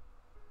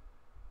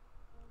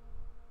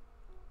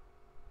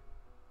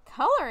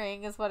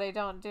 Coloring is what I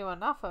don't do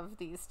enough of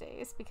these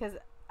days because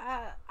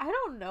I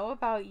don't know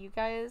about you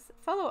guys,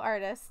 fellow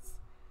artists.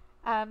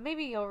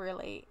 Maybe you'll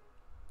relate.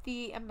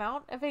 The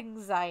amount of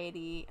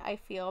anxiety I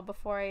feel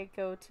before I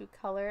go to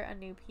color a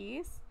new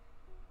piece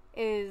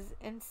is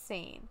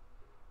insane.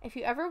 If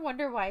you ever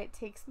wonder why it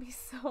takes me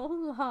so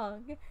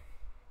long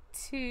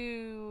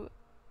to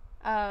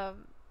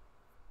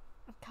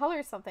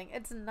color something,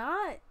 it's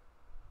not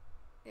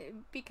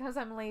because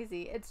I'm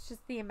lazy. It's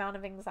just the amount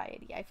of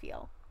anxiety I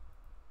feel.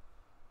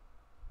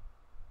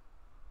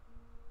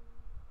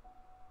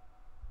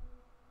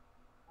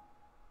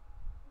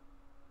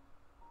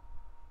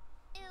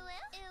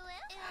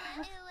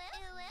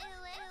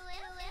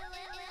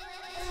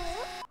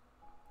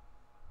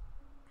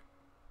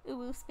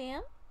 Uwu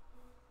spam?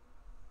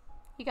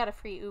 You got a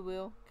free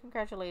Uwu.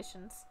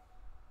 Congratulations.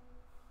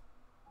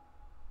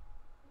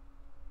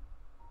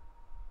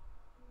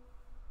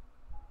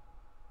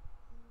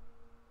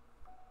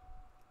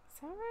 Is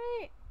that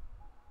right?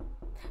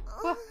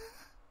 Oh.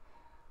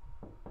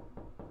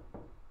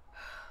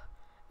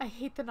 I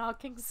hate the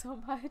knocking so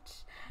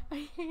much.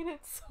 I hate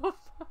it so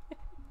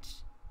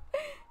much.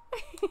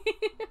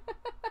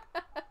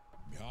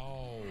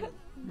 Meow.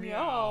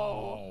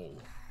 Meow.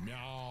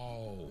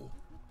 Meow.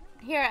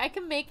 Here, I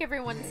can make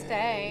everyone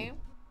stay.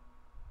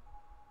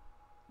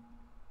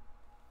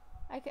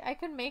 I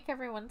can make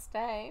everyone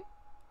stay.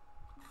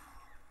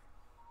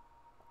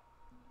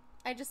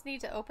 I just need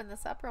to open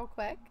this up real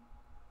quick.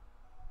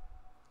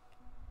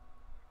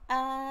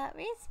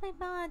 Where's my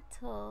mod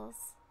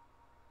tools?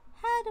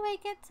 How do I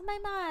get to my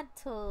mod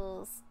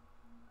tools?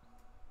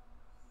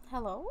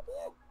 Hello?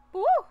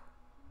 Woo!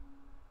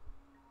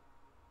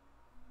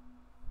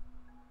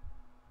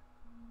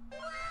 Can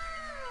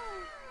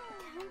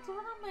I do it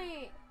on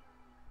my...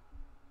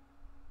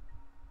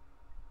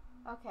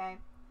 Okay.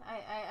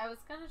 I was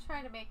gonna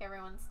try to make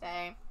everyone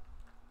stay.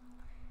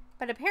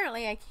 But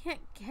apparently I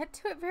can't get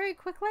to it very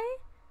quickly.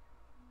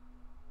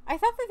 I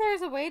thought that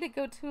there's a way to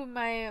go to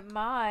my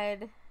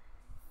mod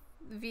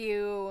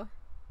view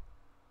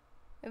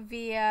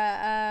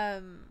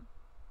via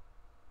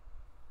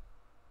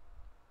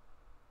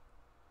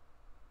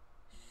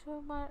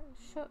show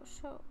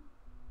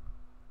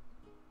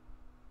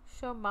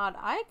mod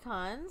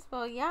icons.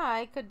 Well, yeah,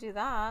 I could do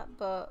that,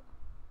 but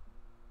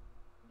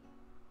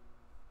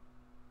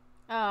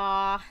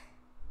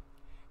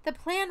the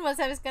plan was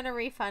I was gonna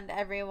refund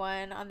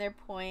everyone on their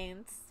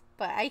points,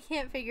 but I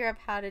can't figure out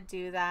how to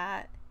do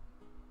that.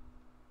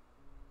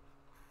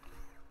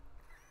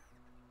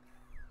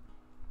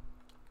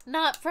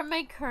 Not from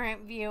my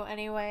current view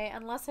anyway,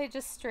 unless I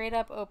just straight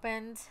up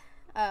opened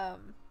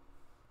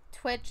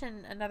Twitch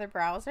in another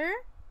browser.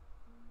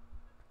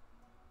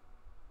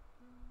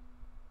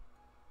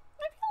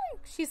 I feel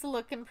like she's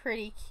looking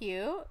pretty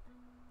cute.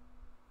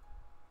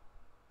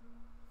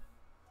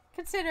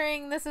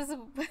 Considering this is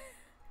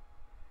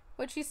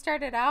what she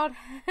started out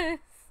as.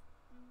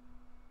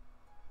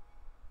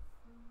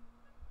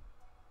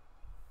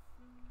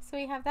 So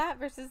we have that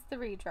versus the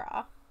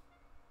redraw.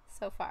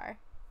 so far.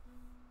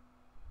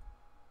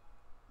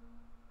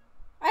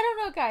 I don't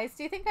know, guys.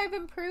 Do you think I've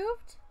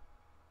improved?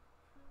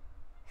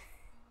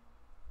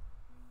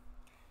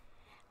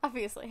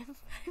 Obviously,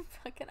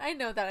 I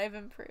know that I've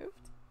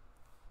improved.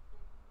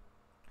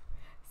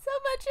 So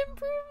much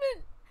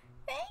improvement.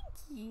 Thank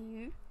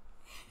you.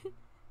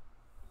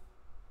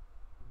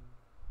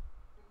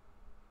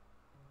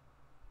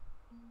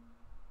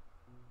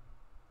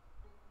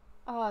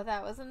 Oh,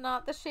 that was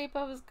not the shape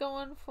I was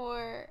going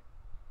for.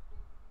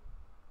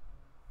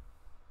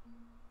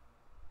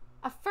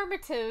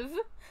 Affirmative.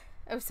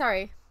 Oh,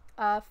 sorry.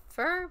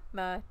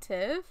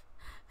 Affirmative.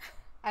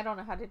 I don't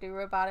know how to do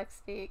robotic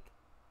speak.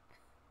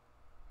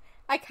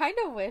 I kind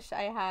of wish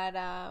I had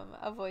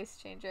a voice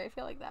changer. I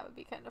feel like that would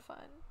be kind of fun.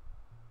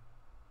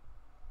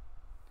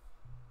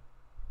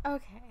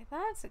 Okay,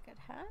 that's a good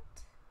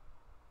hat.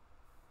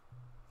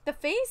 The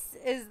face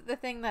is the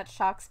thing that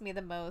shocks me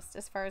the most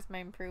as far as my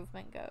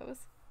improvement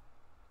goes.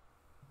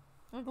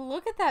 Like,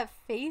 look at that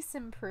face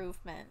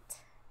improvement.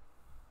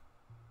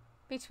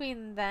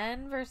 Between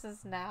then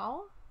versus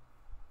now.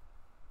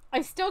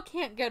 I still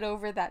can't get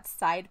over that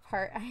side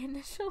part I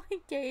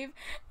initially gave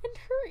and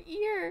her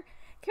ear.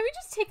 Can we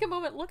just take a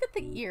moment? Look at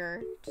the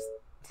ear. Just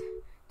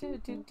do do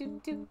do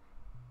do.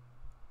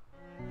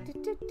 Do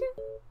do do do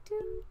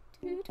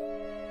do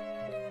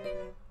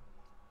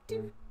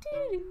do do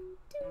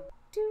do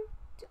do.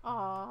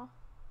 Aw.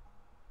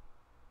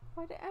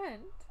 Why'd it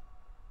end?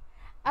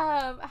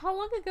 How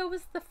long ago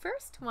was the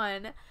first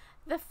one?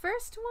 The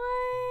first one...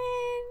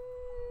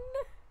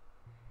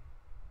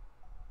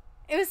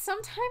 It was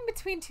sometime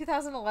between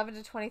 2011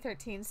 to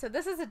 2013, so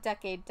this is a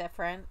decade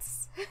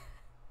difference.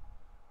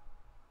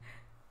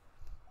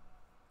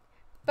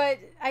 But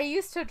I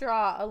used to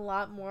draw a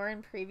lot more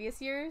in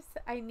previous years.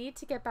 I need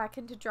to get back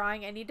into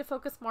drawing. I need to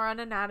focus more on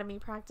anatomy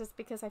practice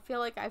because I feel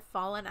like I've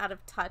fallen out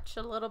of touch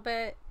a little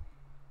bit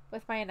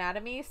with my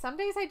anatomy. Some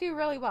days I do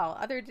really well.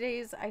 Other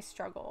days I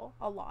struggle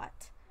a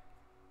lot.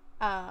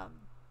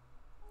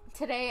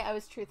 Today I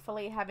was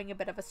truthfully having a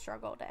bit of a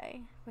struggle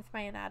day with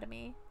my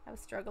anatomy. I was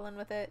struggling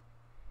with it.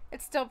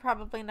 It's still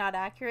probably not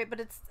accurate, but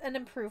it's an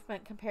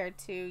improvement compared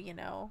to, you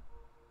know,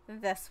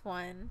 this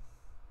one.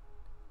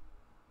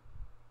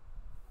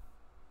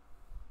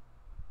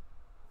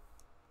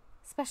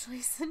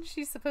 Especially since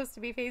she's supposed to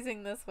be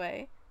facing this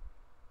way.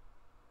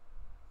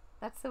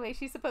 That's the way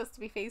she's supposed to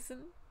be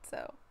facing.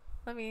 So,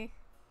 let me...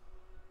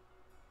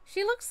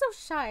 She looks so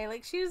shy.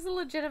 Like, she was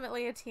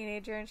legitimately a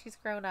teenager and she's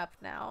grown up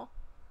now.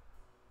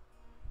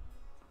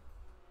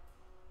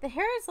 The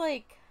hair is,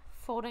 like,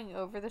 folding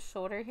over the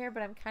shoulder here,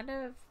 but I'm kind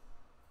of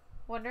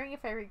wondering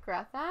if I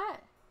regret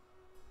that.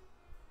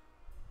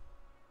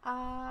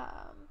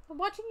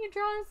 Watching you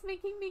draw is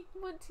making me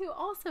want to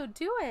also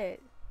do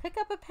it. Pick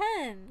up a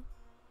pen.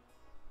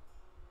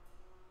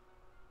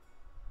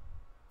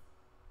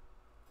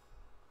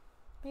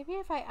 Maybe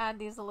if I add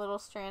these little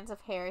strands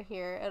of hair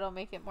here, it'll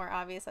make it more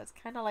obvious. That's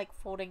kind of like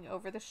folding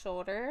over the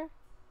shoulder.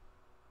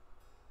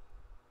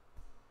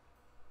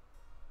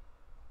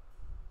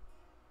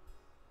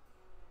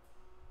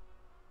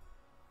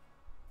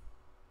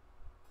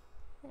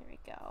 There we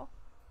go.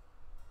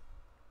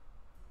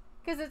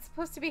 Because it's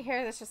supposed to be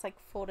hair that's just like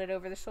folded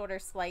over the shoulder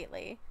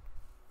slightly.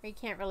 Where you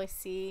can't really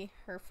see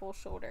her full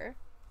shoulder.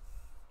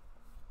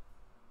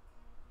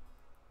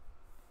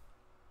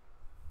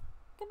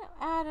 Gonna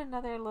add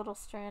another little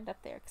strand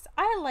up there because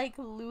I like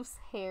loose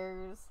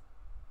hairs.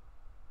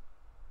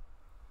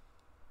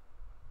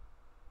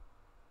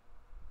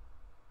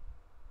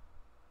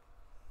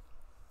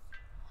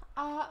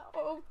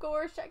 Oh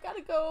gosh, I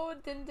gotta go,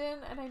 Din Din,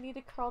 and I need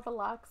to curl the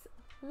locks.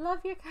 Love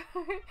your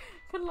card.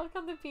 Good luck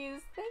on the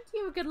bees. Thank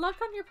you. Good luck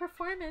on your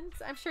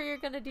performance. I'm sure you're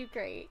gonna do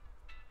great.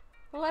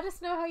 Let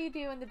us know how you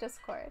do in the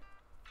Discord.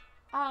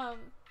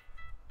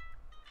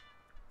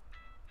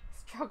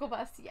 Struggle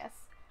bus, yes.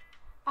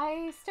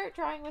 I start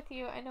drawing with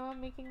you. I know I'm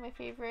making my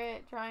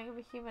favorite drawing of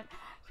a human.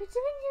 You're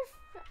doing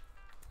your...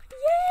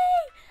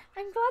 Yay!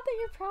 I'm glad that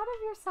you're proud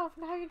of yourself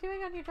and how you're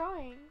doing on your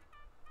drawing.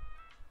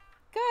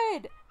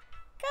 Good.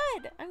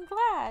 Good. I'm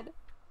glad.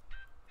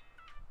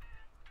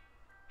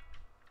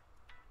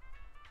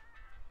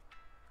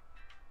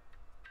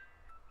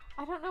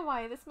 I don't know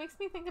why. This makes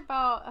me think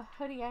about a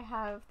hoodie I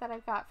have that I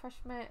got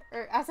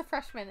as a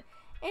freshman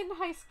in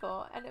high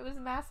school. And it was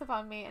massive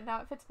on me. And now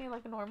it fits me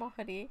like a normal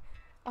hoodie.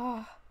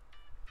 Oh.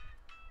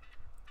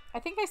 I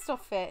think I still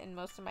fit in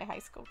most of my high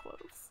school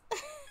clothes.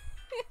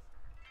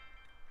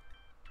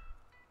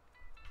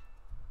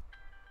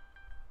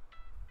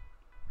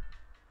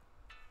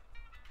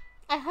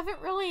 I haven't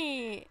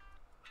really...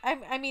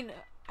 I mean,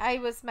 I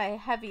was my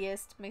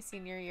heaviest my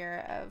senior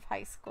year of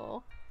high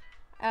school.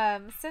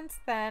 Since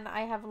then,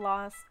 I have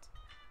lost...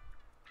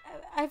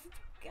 I've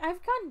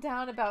gone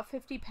down about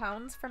 50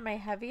 pounds from my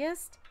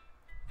heaviest.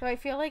 So I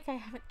feel like I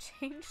haven't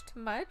changed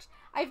much.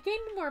 I've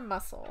gained more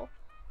muscle.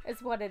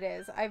 Is what it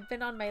is. I've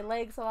been on my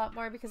legs a lot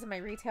more because of my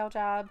retail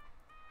job.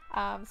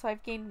 So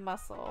I've gained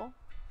muscle.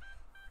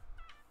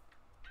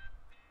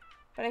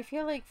 But I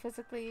feel like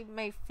physically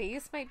my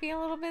face might be a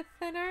little bit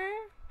thinner.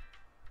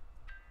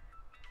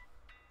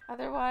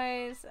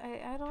 Otherwise,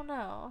 I don't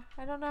know.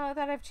 I don't know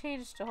that I've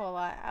changed a whole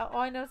lot. All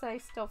I know is that I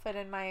still fit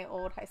in my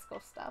old high school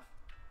stuff.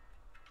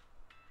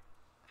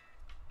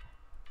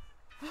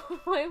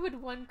 Why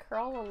would one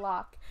curl a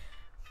lock?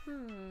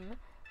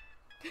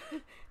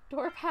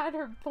 Door pad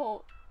or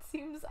bolt?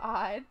 Seems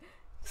odd.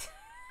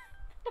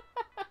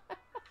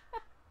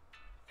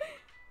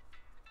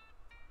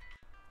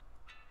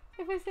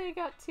 If I say I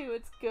got 2,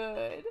 it's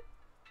good.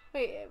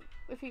 Wait,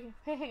 hey,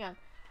 hang on.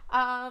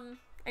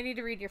 I need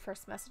to read your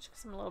first message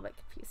because I'm a little bit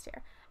confused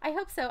here. I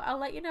hope so. I'll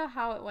let you know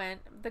how it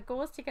went. The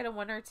goal is to get a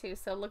 1 or 2,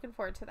 so looking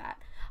forward to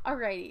that.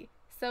 Alrighty.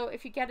 So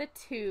if you get a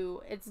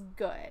 2, it's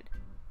good.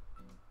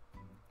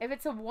 If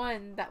it's a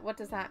 1, what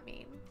does that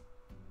mean?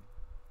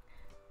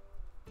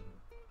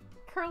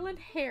 Curling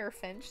hair,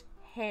 Finch.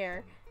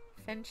 Hair.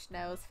 Finch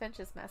knows. Finch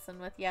is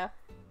messing with ya.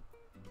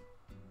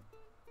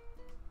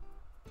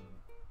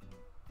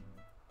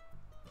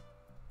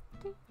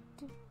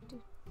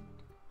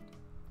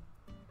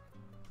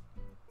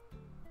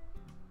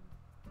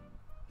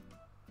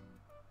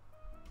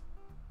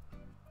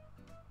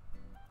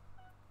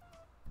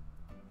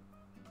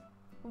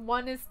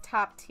 One is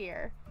top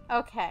tier.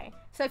 Okay.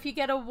 So if you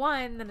get a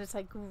 1, then it's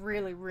like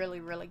really, really,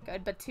 really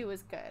good. But 2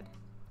 is good.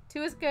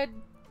 2 is good.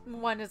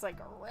 1 is like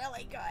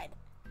really good.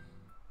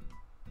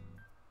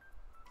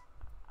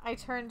 I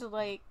turned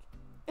like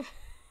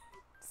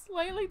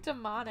slightly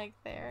demonic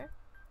there.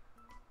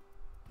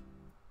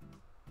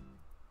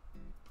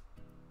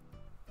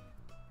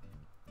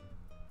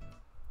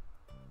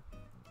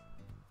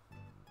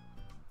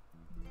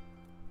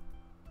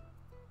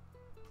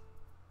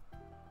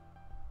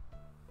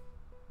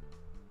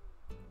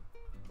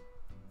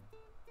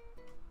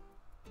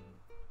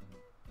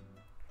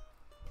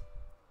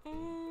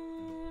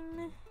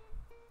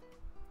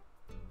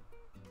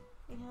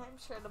 Yeah, I'm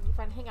sure it'll be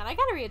fine. Hang on, I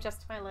gotta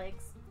readjust my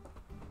legs.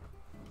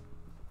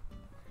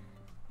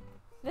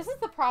 This is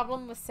the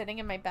problem with sitting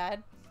in my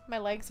bed. My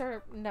legs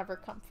are never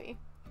comfy.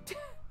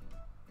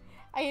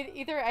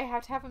 Either I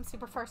have to have them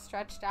super far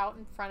stretched out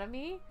in front of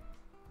me,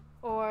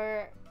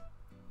 or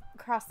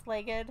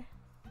cross-legged.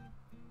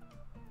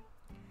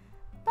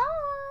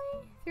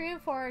 Bye! 3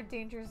 and 4 are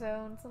danger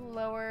zones.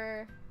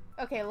 Lower...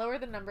 Okay, lower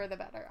the number, the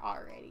better.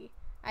 Alrighty.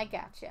 I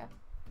gotcha.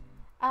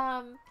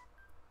 I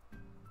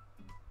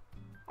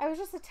was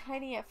just a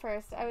tiny at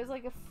first. I was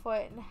like a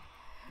foot and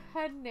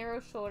had narrow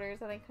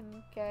shoulders and I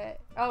couldn't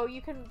get... Oh,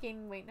 you couldn't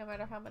gain weight no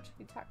matter how much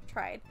we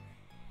tried.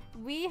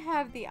 We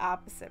have the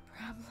opposite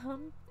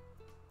problem.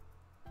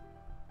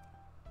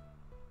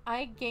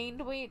 I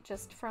gained weight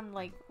just from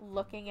like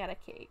looking at a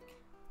cake.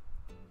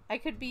 I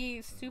could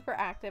be super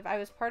active. I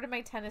was part of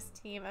my tennis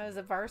team. I was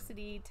a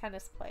varsity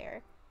tennis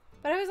player.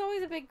 But I was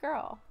always a big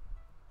girl.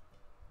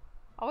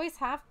 Always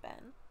have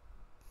been.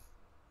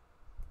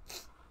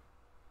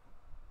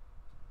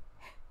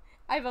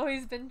 I've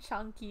always been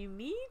chunky.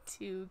 Me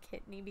too,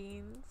 kidney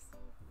beans.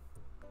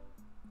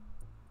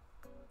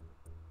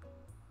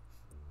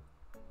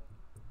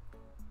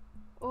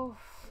 Oof,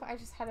 I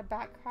just had a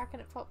back crack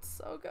and it felt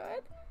so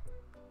good.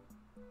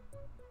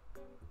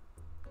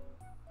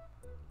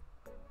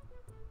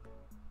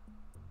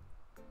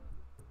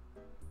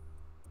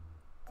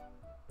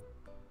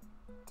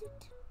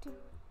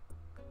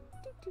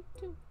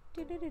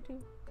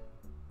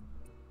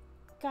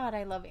 God,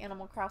 I love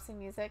Animal Crossing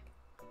music.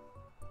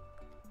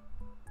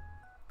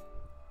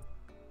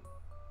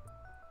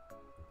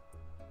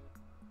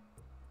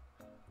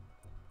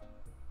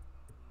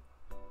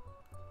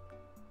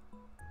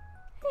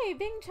 Hey,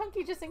 being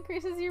chunky just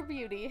increases your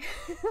beauty.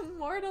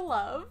 More to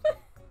love.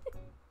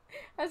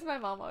 As my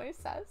mom always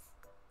says.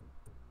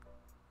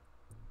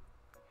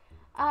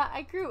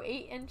 I grew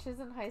 8 inches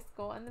in high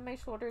school, and then my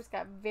shoulders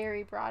got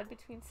very broad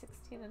between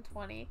 16 and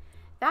 20.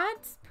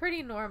 That's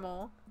pretty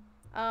normal.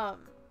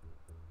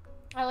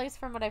 At least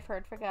from what I've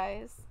heard for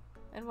guys,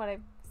 and what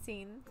I've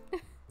seen.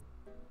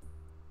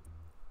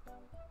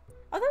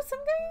 Although some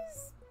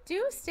guys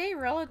do stay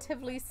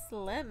relatively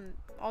slim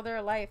all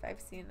their life, I've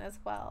seen as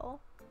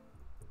well.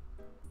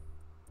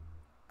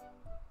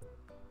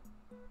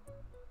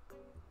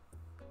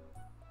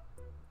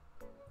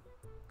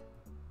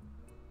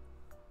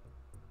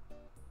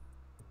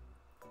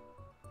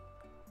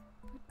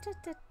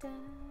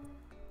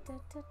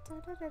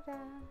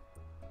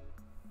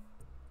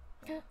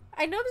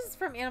 I know this is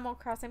from Animal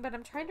Crossing, but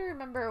I'm trying to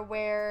remember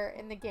where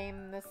in the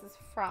game this is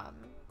from.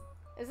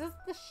 Is this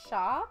the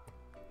shop?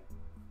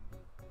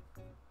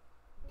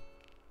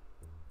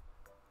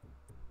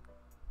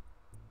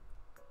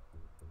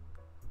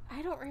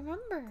 I don't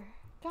remember.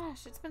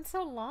 Gosh, it's been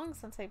so long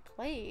since I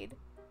played.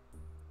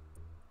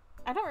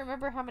 I don't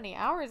remember how many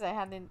hours I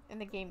had in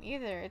the game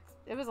either.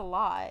 It was a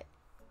lot.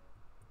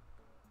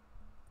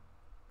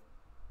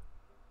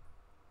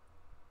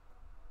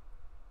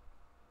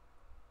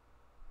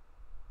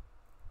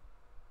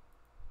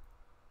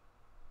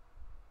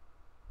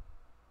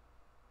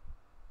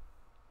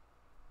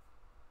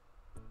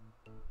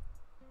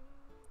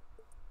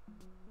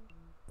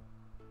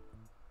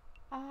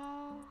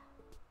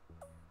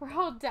 We're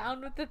all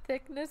down with the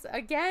thickness.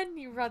 Again,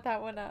 you brought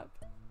that one up.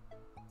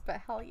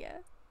 But hell yeah.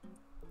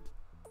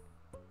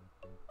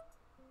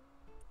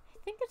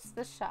 I think it's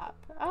the shop.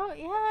 Oh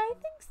yeah, I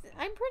think so.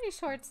 I'm pretty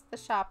sure it's the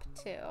shop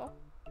too.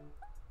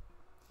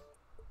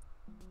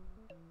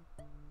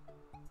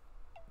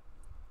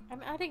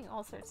 I'm adding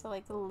all sorts of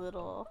like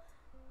little...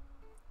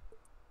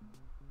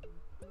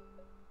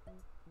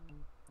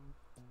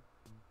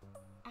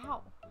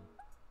 Ow.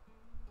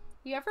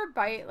 You ever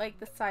bite like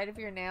the side of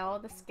your nail,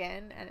 the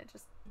skin, and it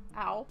just...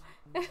 Ow.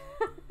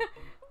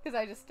 Because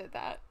I just did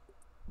that.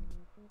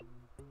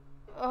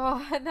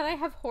 Oh, and then I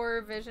have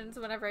horror visions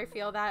whenever I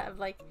feel that of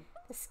like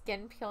the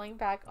skin peeling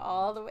back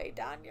all the way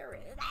down your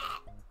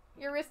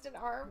wrist and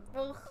arm.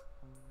 Ugh.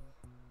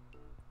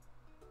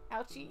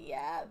 Ouchie,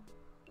 yeah.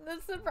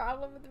 That's the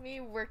problem with me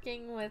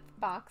working with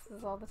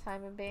boxes all the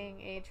time and being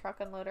a truck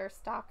unloader,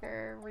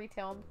 stocker,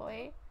 retail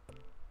employee.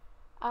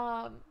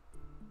 I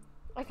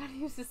gotta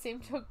use the same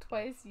joke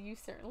twice. You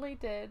certainly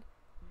did.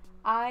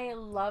 I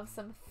love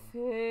some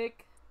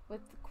thick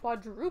with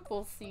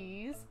quadruple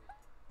C's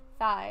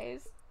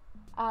thighs.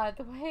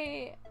 The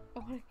way I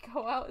want to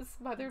go out is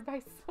smothered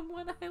by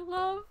someone I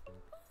love.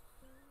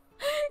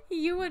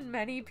 You and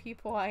many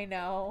people I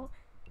know.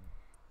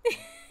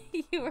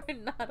 You are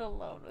not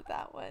alone with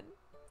that one.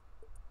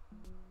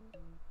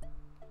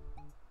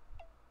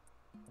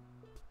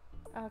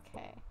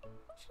 Okay.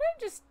 Should I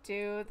just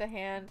do the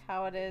hand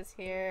how it is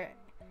here?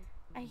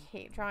 I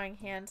hate drawing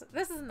hands.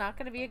 This is not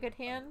going to be a good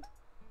hand.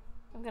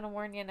 I'm going to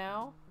warn you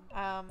now.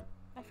 I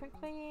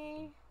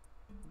frankly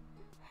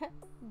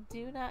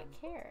do not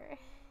care.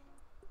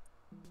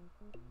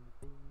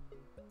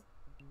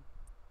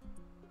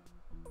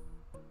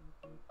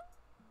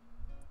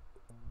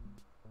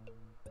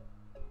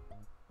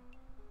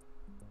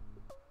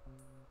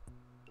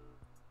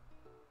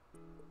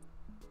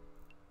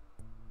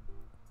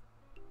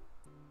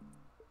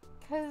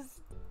 Because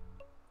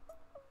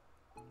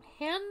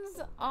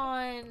hands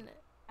on...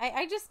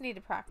 I just need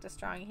to practice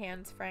drawing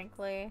hands,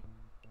 frankly.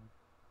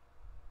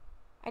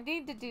 I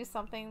need to do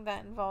something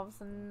that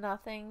involves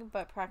nothing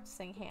but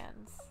practicing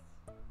hands.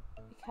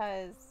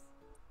 Because...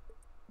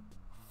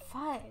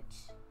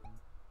 Fudge.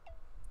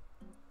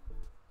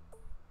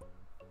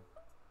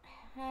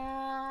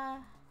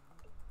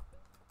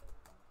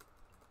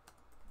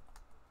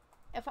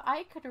 If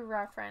I could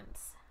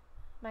reference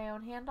my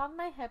own hand on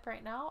my hip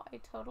right now, I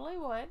totally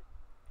would.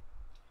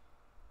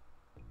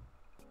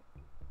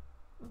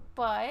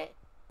 But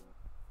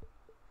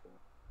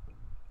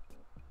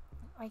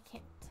I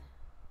can't.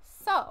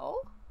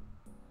 So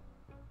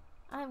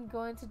I'm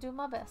going to do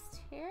my best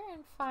here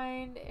and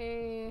find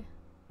a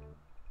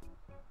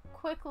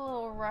quick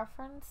little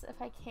reference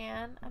if I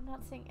can. I'm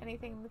not seeing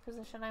anything in the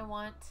position I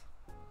want.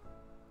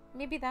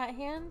 Maybe that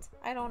hand?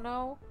 I don't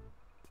know.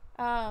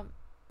 I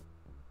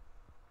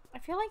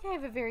feel like I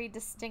have a very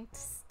distinct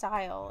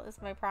style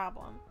is my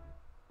problem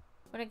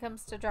when it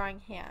comes to drawing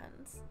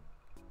hands.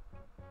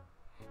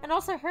 And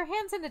also, her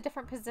hand's in a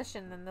different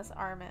position than this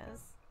arm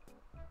is.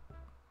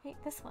 Wait,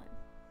 this one.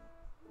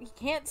 You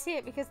can't see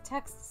it because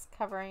text is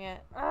covering it.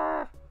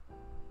 Urgh.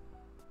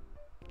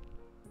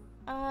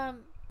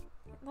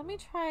 Let me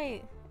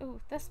try...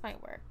 Ooh, this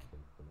might work.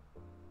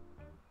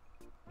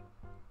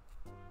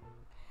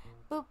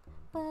 Boop,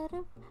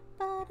 ba-doop,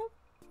 ba-doop.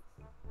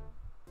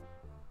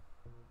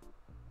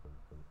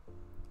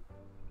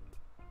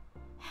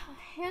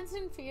 Hands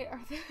and feet are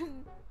the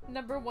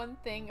 #1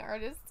 thing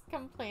artists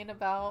complain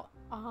about.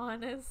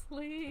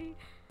 Honestly,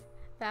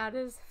 that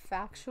is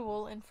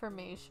factual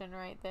information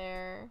right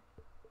there.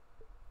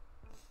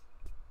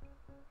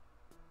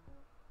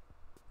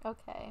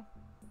 Okay.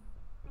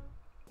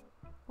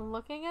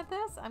 Looking at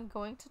this, I'm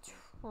going to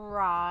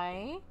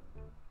try.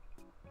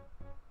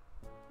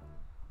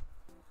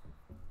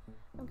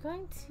 I'm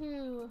going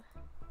to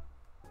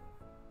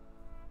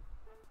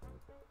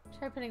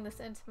try putting this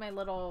into my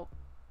little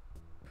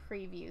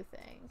preview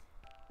thing.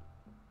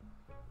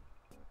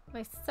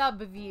 My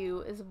sub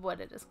view is what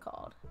it is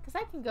called. Because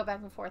I can go back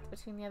and forth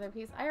between the other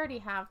piece. I already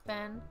have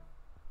been.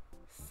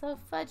 So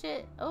fudge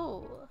it.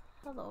 Oh,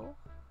 hello.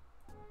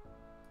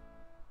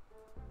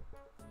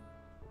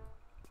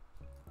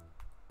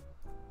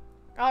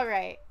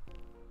 Alright.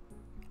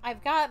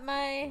 I've got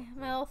my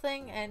little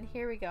thing and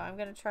here we go. I'm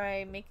going to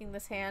try making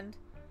this hand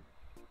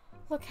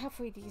look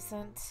halfway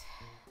decent.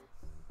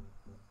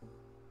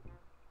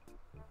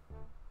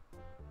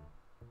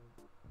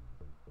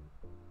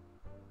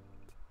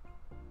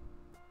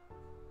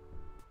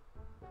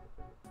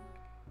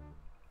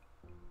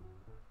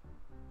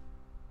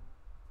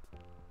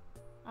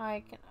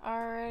 I can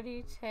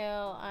already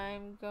tell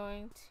I'm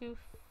going to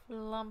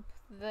flump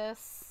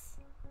this.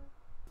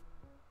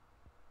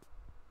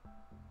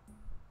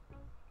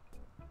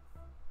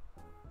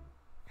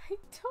 I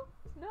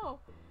don't know.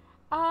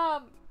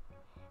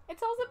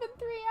 It's also been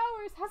 3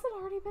 hours. Has it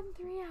already been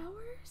 3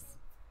 hours?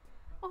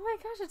 Oh my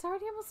gosh, it's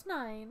already almost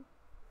 9.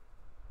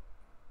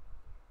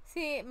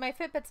 See, my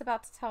Fitbit's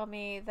about to tell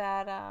me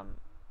that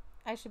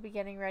I should be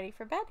getting ready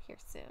for bed here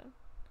soon.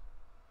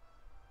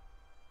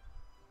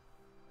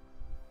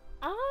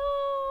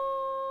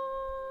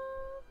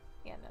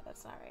 Yeah, no,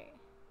 that's not right.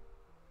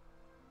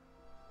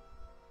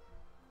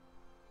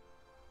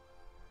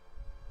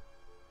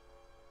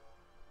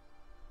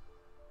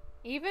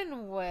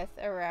 Even with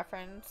a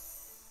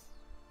reference,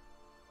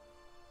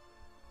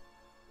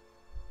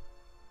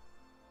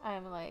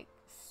 I'm like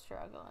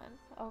struggling.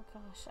 Oh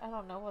gosh, I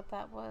don't know what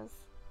that was.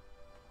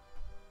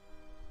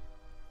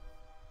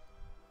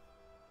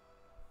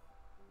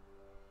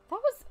 That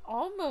was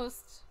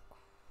almost...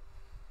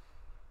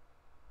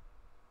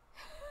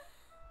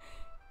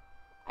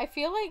 I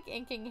feel like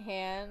inking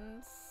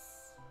hands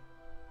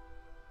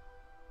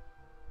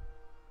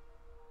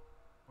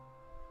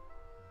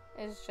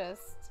is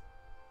just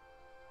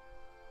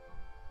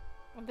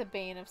the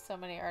bane of so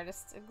many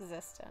artists'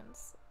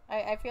 existence.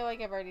 I feel like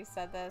I've already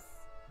said this.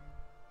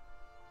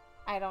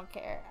 I don't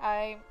care.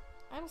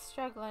 I'm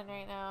struggling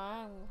right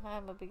now.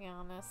 I'm gonna be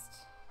honest.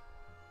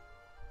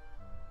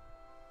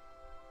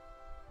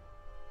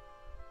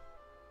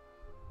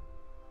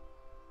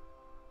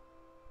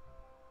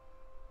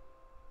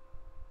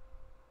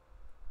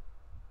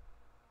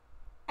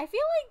 I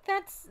feel like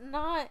that's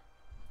not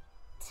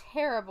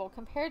terrible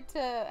compared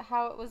to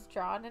how it was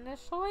drawn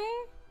initially.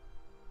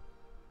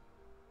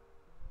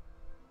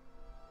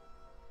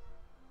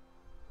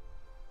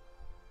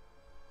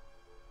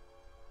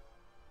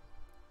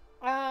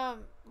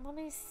 Let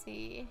me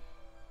see.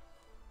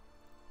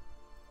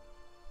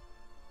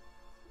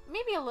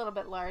 Maybe a little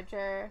bit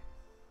larger.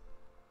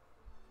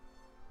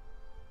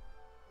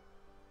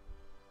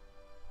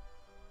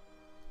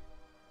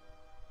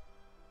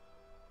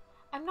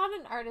 I'm not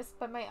an artist,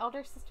 but my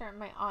elder sister and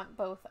my aunt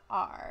both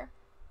are.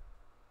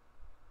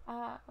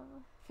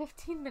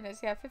 15 minutes.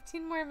 Yeah,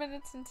 15 more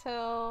minutes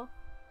until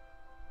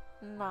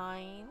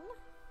 9.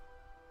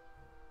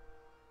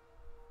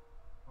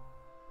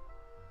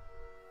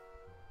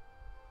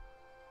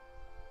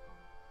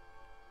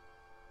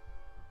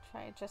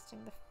 Try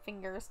adjusting the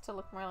fingers to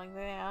look more like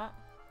that.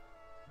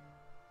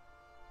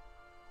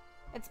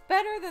 It's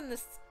better than the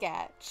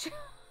sketch.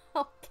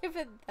 I'll give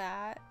it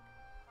that.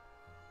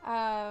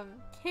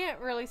 Can't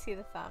really see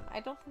the thumb. I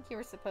don't think you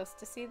were supposed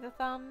to see the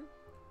thumb.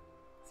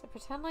 So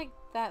pretend like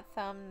that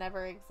thumb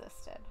never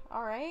existed.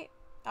 Alright?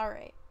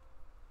 Alright.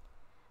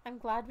 I'm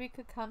glad we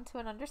could come to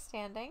an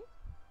understanding.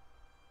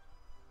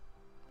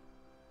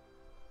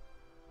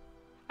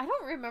 I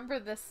don't remember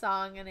this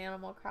song in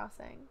Animal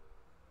Crossing.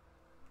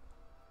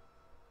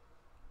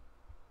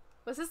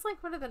 Was this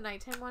like one of the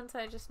nighttime ones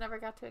that I just never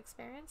got to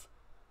experience?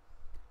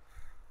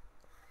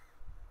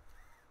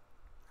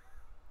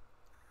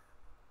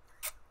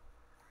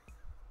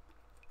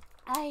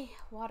 Aye,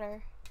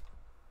 water.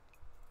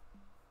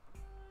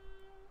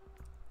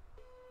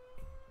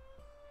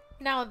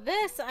 Now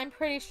this, I'm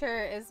pretty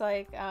sure is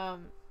like,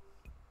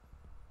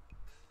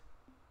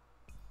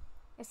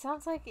 it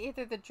sounds like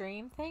either the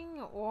dream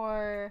thing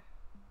or,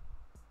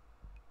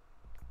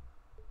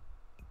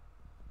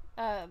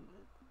 the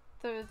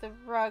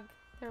rug,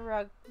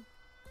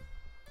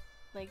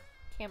 like,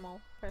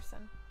 camel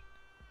person.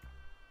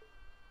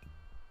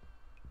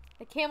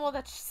 The camel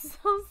that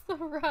sells the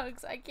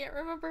rugs. I can't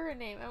remember her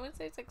name. I would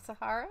say it's like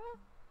Sahara.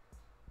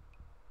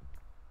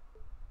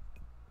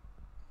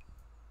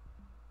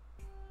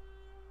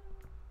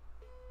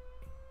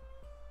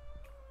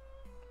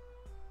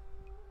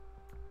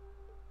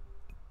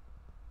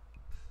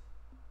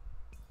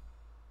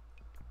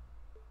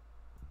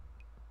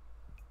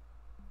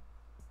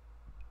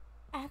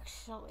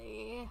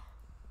 Actually,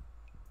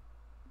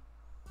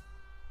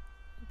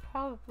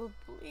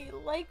 probably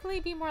likely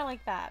be more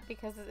like that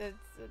because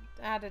it's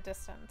at a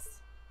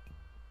distance.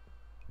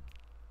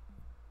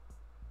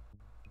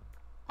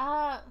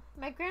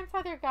 My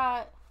grandfather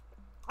I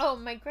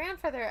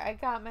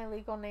got my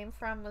legal name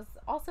from was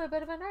also a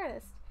bit of an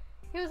artist.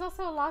 He was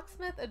also a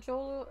locksmith, a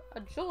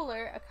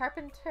jeweler, a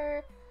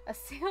carpenter, a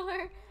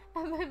sailor,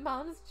 and my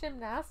mom's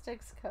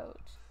gymnastics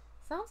coach.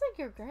 Sounds like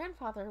your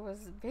grandfather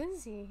was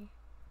busy.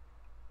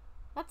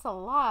 That's a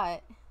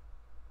lot.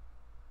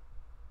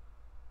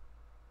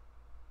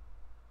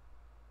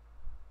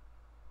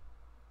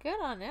 Good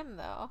on him,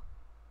 though.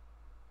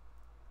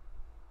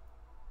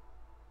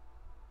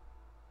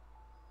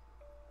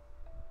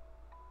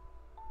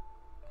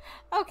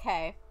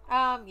 Okay.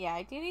 Yeah,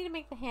 I do need to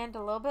make the hand a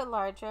little bit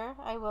larger,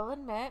 I will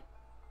admit.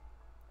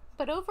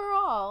 But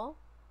overall,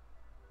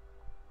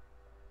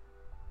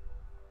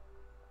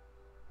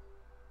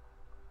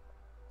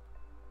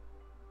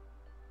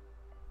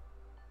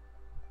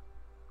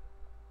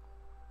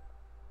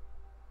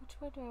 which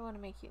way do I want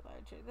to make you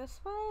larger? This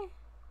way?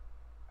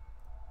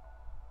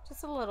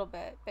 Just a little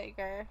bit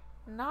bigger.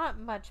 Not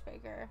much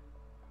bigger.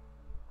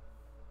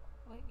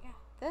 Wait, yeah.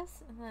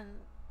 This, and then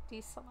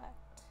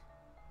deselect.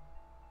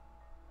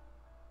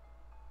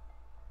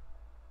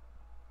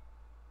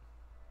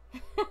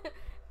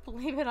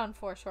 Blame it on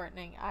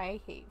foreshortening.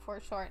 I hate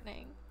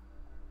foreshortening.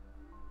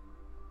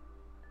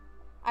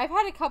 I've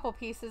had a couple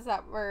pieces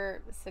that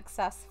were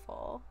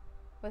successful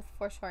with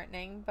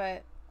foreshortening,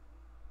 but...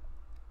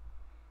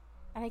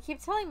 And I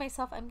keep telling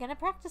myself, I'm gonna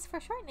practice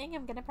foreshortening,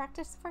 I'm gonna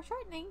practice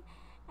foreshortening,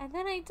 and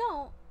then I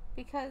don't,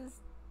 because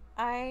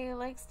I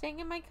like staying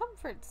in my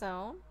comfort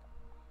zone.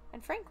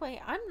 And frankly,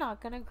 I'm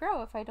not gonna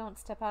grow if I don't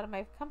step out of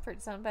my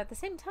comfort zone, but at the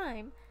same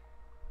time,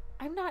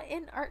 I'm not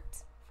in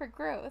art for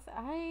growth.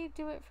 I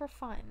do it for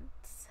fun.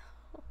 So.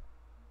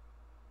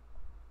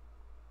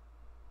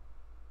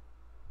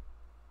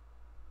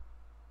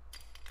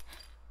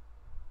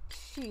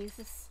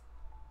 Jesus.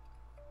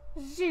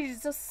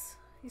 Jesus.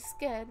 You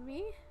scared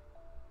me.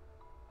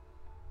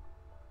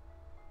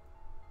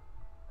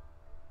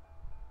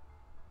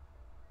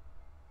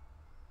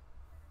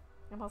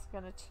 I'm also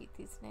gonna cheat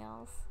these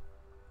nails.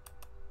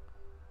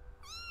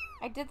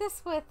 I did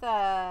this with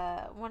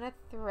one of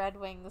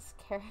Redrawing's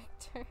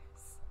characters.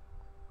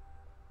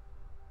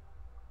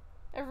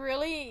 A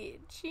really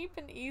cheap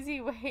and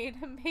easy way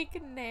to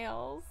make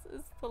nails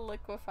is the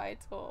liquefy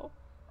tool.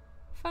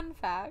 Fun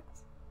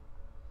fact.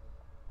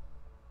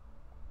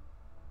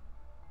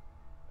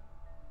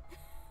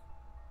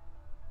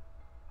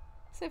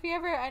 So if you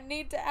ever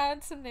need to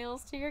add some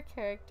nails to your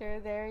character,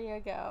 there you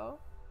go.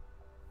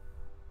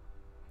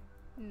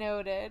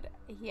 Noted.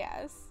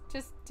 Yes.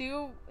 Just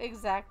do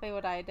exactly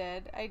what I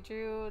did. I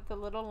drew the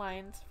little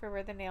lines for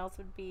where the nails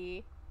would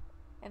be,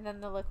 and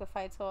then the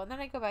liquefy tool, and then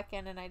I go back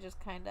in and I just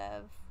kind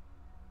of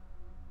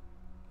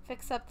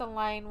fix up the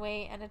line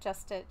weight and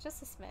adjust it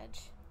just a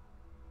smidge.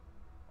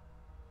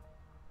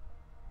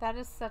 That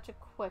is such a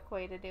quick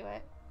way to do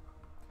it.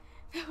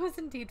 That was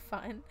indeed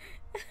fun.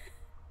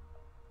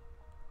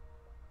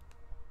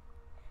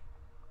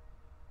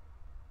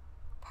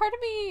 Part of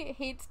me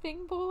hates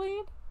being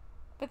bullied,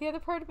 but the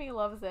other part of me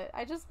loves it.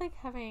 I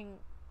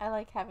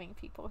like having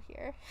people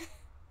here.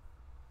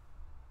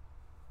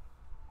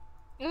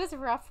 It was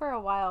rough for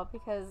a while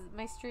because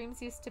my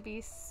streams used to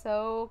be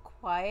so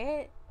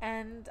quiet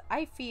and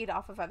I feed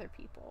off of other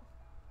people.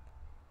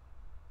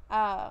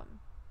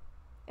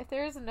 If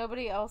there's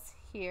nobody else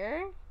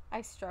here,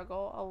 I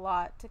struggle a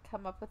lot to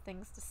come up with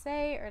things to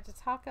say or to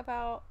talk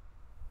about.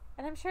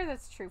 And I'm sure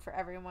that's true for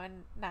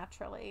everyone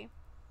naturally.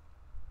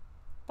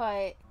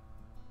 But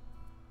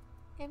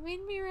it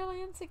made me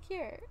really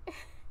insecure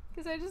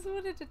because I just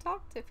wanted to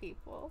talk to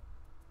people.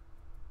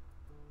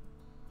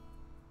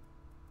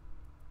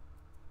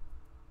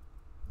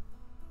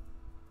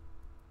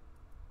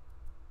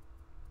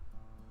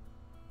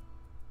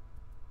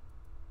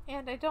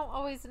 And I don't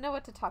always know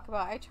what to talk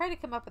about. I try to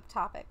come up with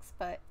topics,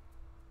 but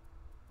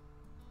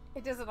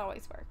it doesn't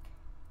always work.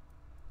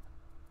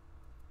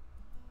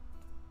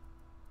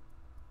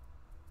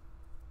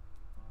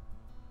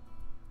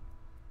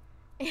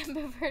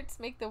 Ambiverts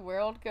make the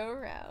world go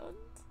round.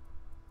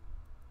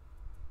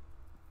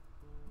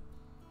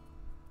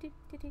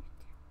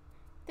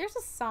 There's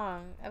a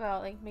song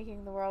about like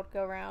making the world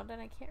go round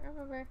and I can't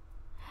remember.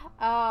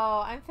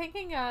 Oh, I'm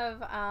thinking of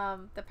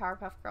the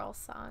Powerpuff Girls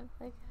song.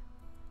 Like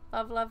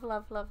love, love,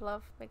 love, love,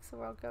 love makes the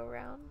world go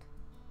round.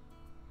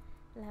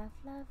 Love,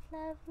 love,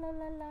 love, la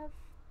la love.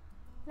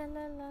 La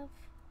la love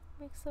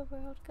makes the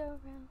world go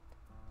round.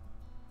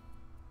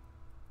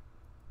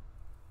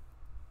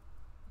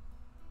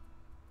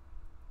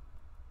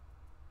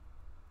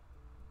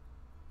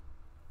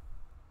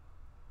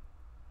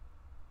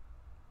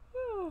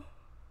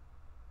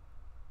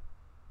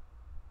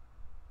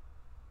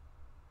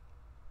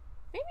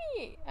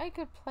 Maybe I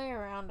could play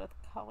around with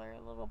color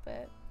a little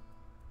bit.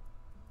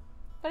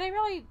 But I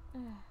really...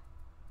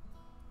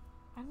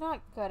 I'm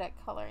not good at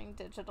coloring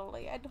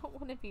digitally. I don't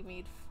want to be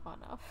made fun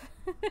of.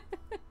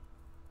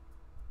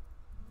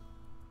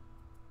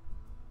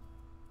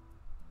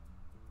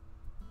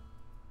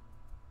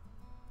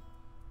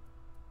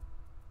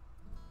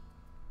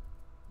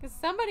 Because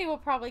somebody will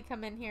probably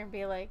come in here and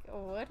be like,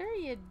 what are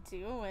you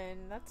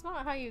doing? That's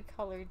not how you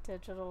color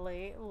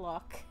digitally.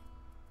 Look.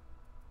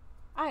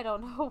 I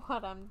don't know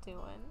what I'm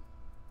doing.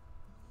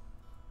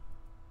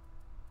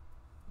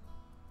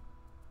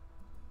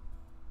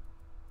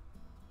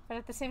 But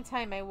at the same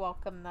time, I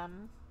welcome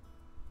them.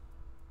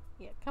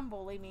 Yeah, come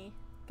bully me.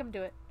 Come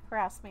do it.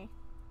 Harass me.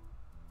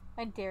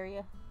 I dare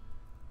you.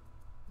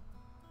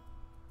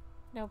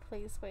 No,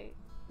 please, wait.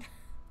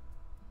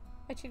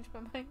 I changed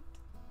my mind.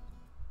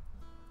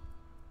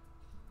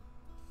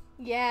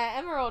 Yeah,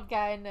 Emerald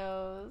Guy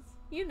knows.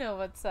 You know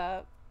what's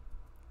up.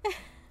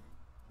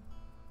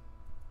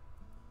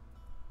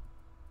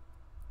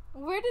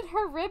 Where did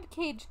her rib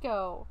cage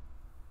go?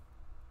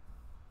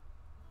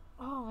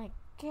 Oh my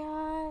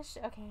gosh.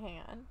 Okay, hang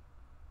on.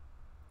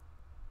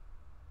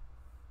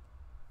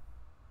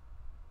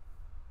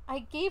 I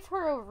gave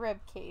her a rib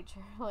cage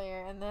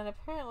earlier, and then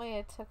apparently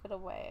I took it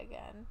away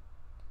again.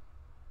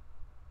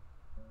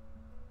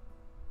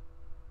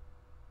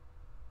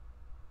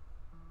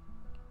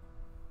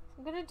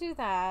 I'm gonna do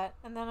that,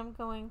 and then I'm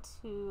going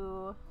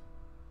to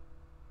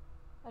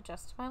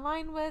adjust my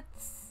line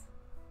widths.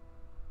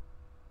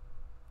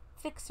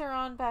 Fix her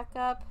on back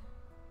up.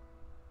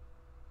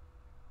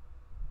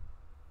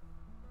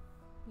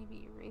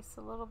 Maybe erase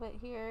a little bit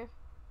here.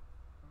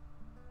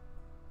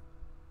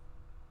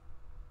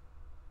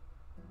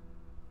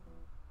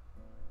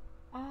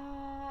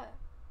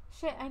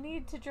 Shit, I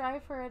need to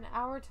drive for an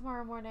hour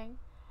tomorrow morning.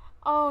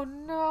 Oh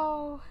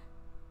no.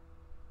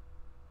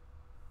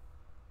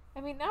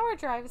 I mean, hour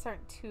drives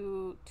aren't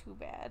too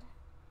bad.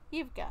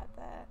 You've got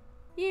that.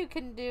 You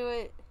can do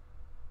it.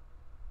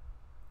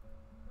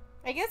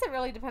 I guess it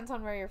really depends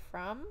on where you're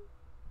from.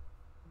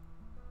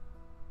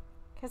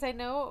 Because I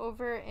know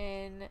over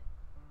in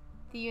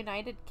the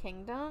United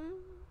Kingdom,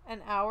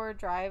 an hour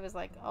drive is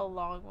like a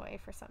long way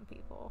for some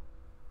people.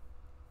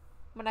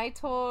 When I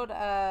told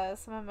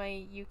some of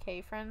my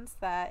UK friends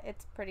that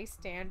it's pretty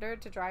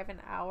standard to drive an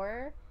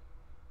hour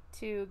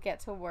to get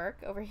to work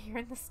over here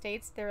in the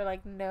States, they were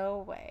like, no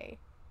way.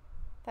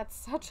 That's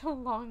such a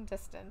long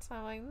distance. And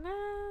I'm like,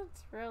 nah,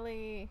 it's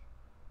really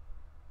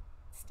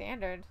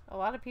standard. A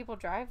lot of people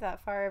drive that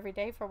far every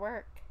day for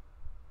work.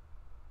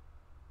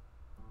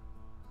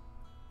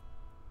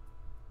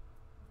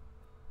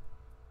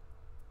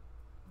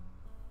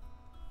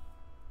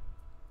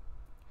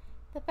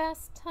 The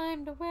best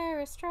time to wear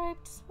a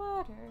striped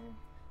sweater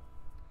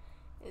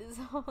is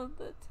all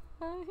the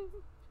time.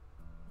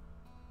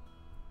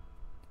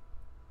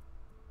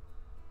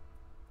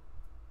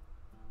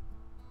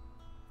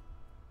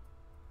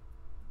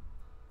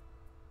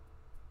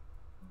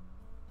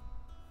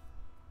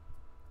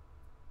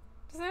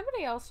 Does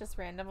anybody else just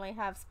randomly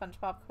have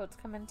SpongeBob quotes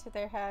come into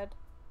their head?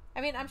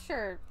 I mean, I'm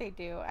sure they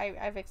do.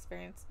 I've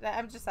experienced that.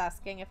 I'm just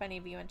asking if any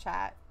of you in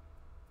chat.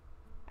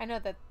 I know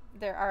that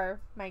there are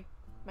my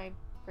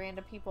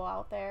random people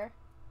out there.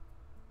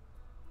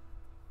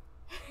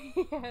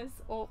 Yes,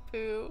 old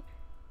poo.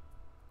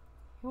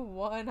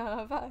 One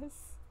of us.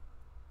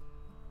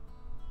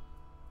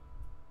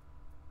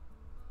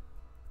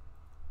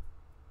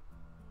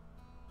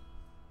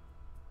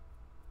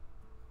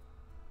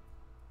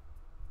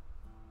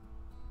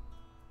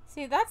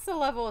 See, that's the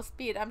level of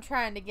speed I'm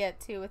trying to get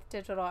to with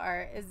digital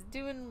art, is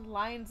doing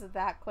lines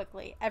that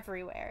quickly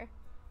everywhere.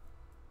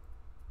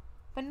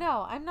 But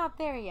no, I'm not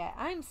there yet.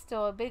 I'm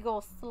still a big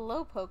old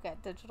slowpoke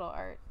at digital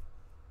art.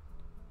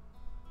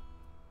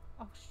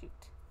 Oh, shoot.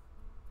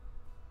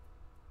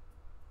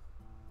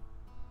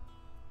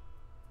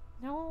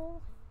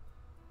 No.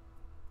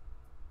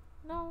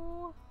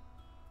 No.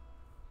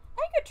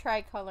 I could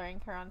try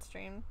coloring her on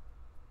stream.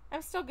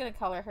 I'm still going to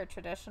color her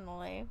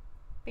traditionally,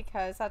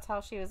 because that's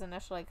how she was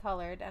initially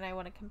colored, and I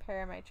want to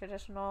compare my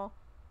traditional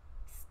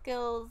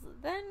skills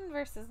then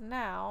versus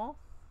now.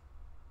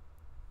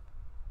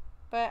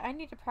 But I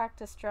need to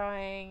practice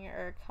drawing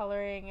or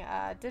coloring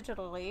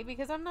digitally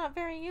because I'm not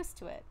very used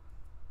to it.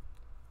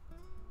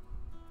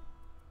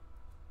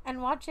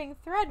 And watching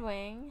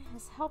Redrawing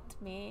has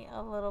helped me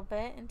a little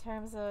bit in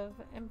terms of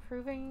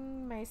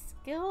improving my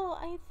skill,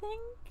 I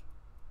think.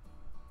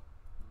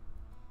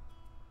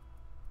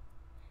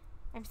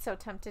 I'm so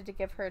tempted to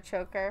give her a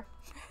choker.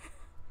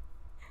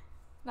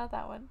 Not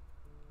that one.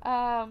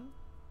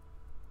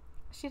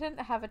 She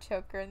didn't have a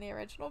choker in the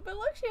original, but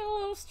look, she had a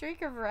little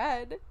streak of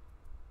red.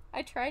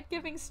 I tried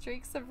giving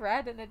streaks of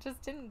red and it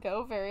just didn't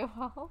go very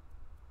well.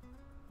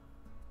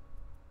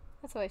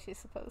 That's the way she's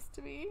supposed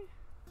to be.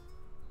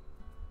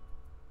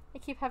 I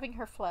keep having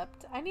her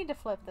flipped. I need to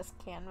flip this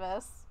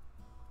canvas.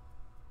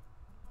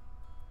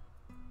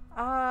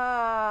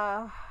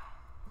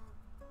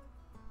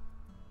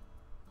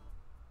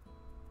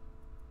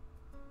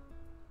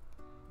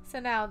 So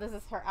now this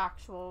is her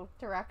actual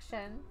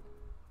direction.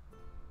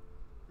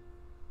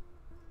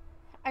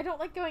 I don't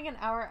like going an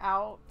hour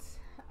out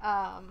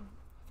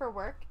for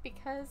work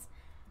because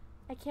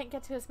I can't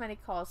get to as many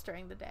calls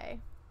during the day.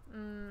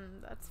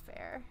 That's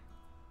fair.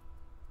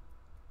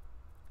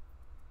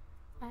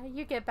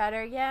 You get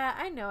better. Yeah,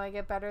 I know I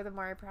get better the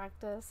more I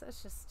practice.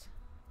 It's just,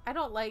 I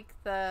don't like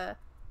the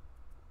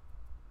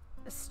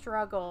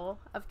struggle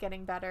of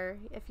getting better,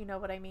 if you know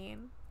what I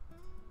mean.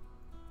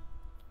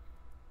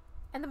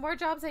 And the more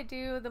jobs I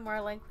do, the more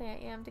likely I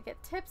am to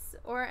get tips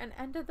or an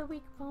end of the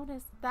week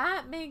bonus.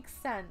 That makes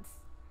sense.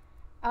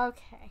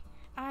 Okay,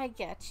 I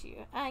get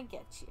you. I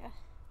get you.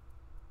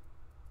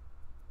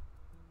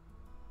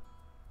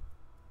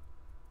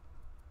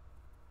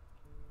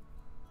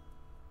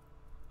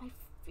 I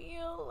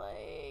feel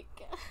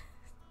like...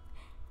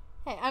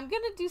 Hey, I'm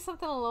gonna do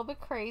something a little bit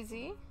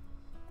crazy.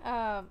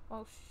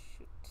 Oh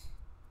shoot.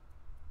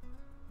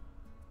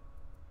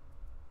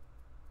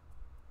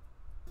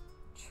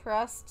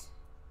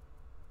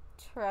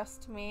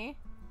 Trust me.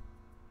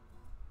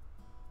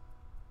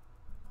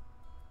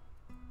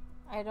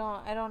 I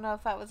don't know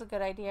if that was a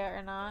good idea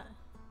or not.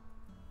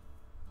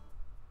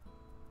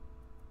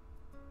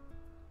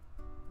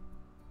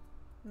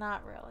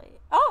 Not really.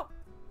 Oh!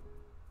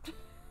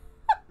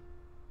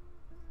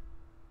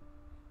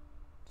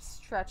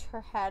 Stretch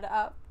her head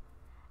up.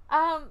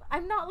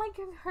 I'm not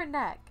liking her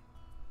neck.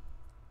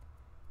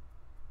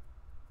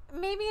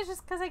 Maybe it's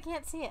just because I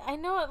can't see it. I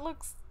know it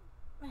looks...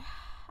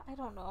 I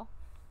don't know.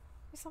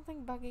 There's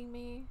something bugging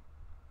me.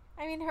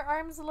 I mean, her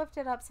arm's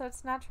lifted up, so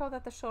it's natural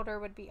that the shoulder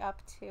would be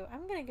up too.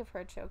 I'm gonna give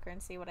her a choker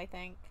and see what I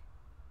think.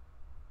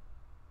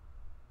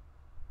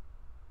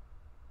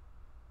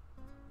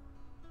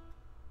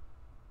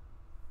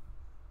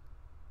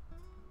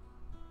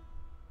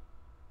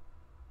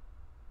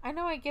 I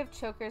know I give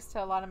chokers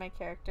to a lot of my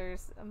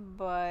characters,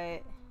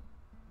 but...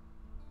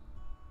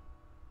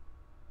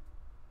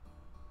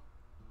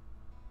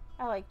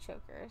 I like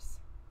chokers.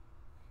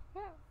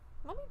 Yeah,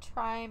 let me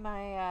try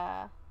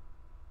my,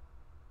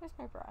 Where's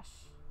my brush?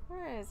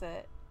 Where is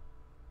it?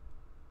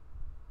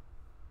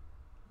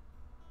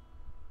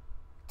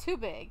 Too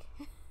big.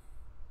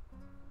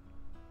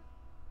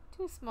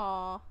 Too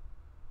small.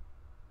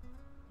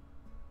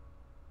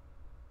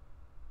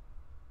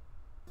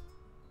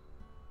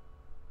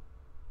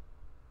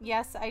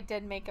 Yes, I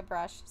did make a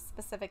brush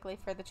specifically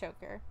for the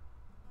choker.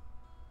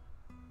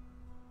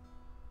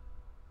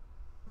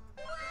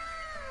 Wow!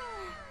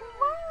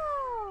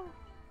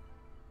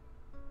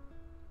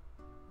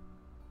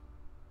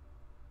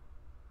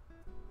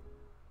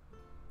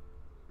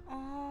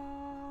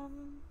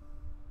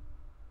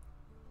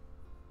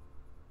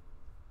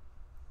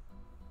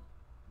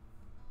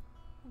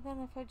 And then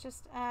if I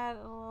just add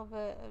a little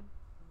bit of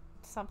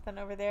something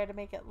over there to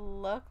make it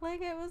look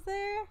like it was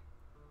there.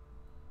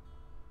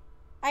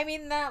 I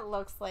mean, that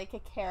looks like a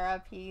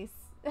Kara piece.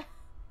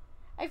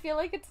 I feel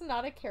like it's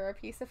not a Kara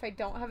piece if I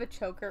don't have a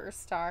choker or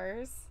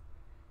stars.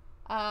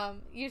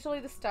 Usually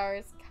the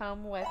stars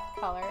come with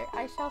color.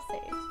 I shall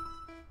save.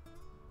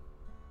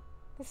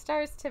 The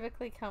stars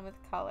typically come with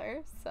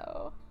color,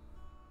 so...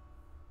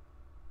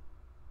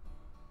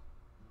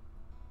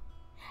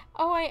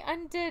 Oh, I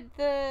undid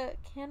the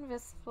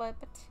canvas flip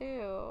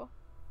too.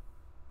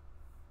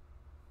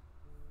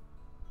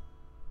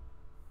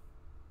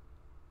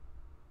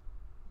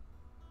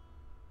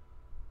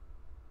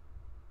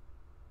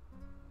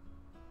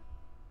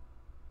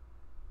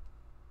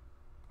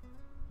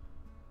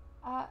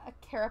 A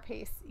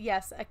carapace.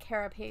 Yes, a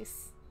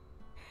carapace.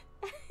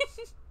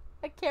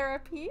 A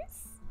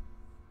carapace?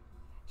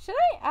 Should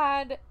I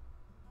add...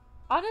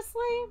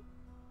 Honestly,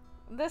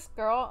 this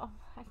girl...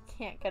 I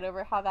can't get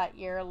over how that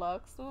ear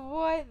looks.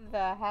 What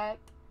the heck?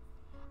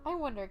 I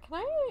wonder,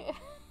 can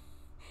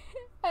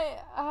I...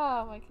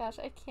 oh my gosh,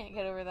 I can't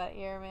get over that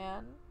ear,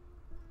 man.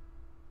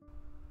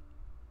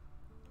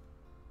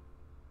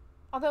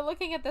 Although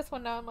looking at this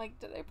one now, I'm like,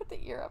 did I put the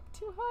ear up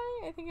too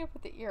high? I think I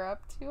put the ear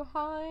up too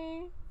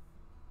high.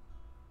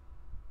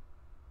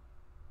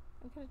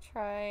 I'm gonna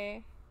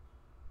try...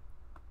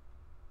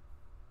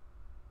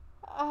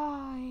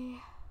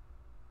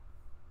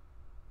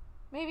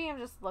 Maybe I'm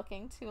just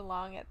looking too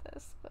long at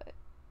this, but...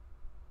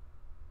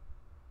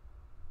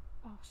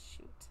 Oh,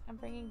 shoot. I'm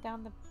bringing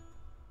down the...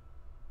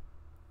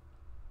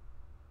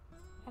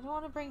 I don't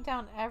want to bring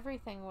down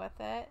everything with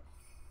it.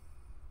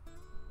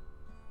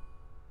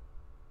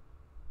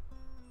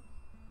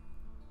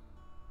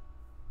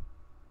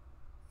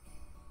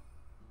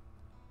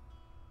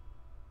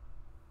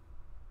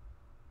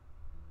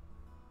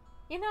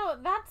 You know,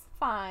 that's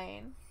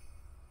fine.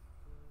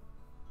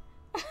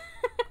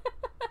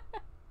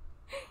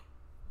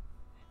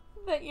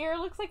 The ear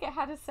looks like it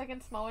had a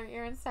second smaller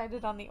ear inside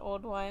it on the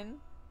old one.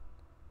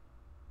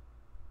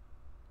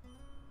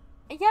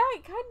 Yeah,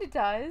 it kind of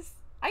does.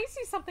 I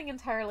see something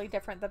entirely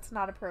different that's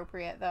not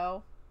appropriate,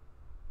 though.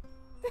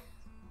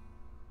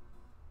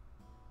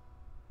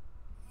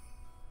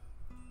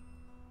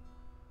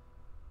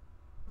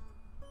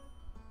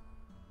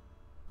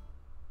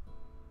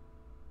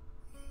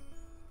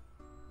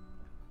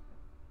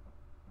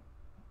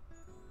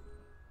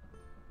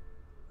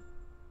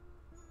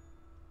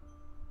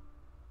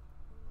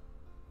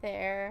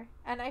 There.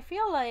 And I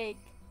feel like,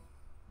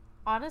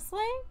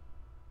 honestly,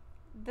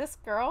 this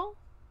girl,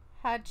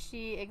 had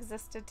she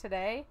existed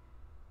today,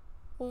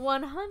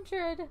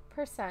 100%,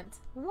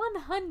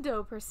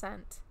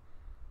 100%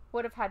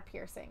 would have had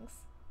piercings.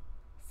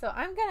 So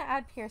I'm gonna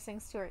add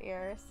piercings to her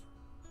ears.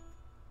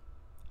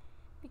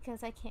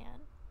 Because I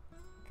can.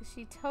 Because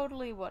she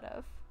totally would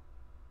have.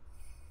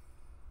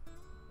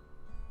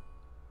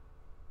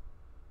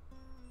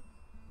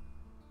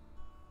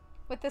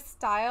 With the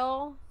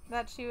style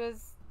that she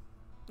was...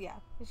 Yeah,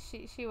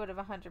 she would have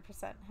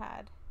 100%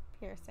 had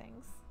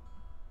piercings.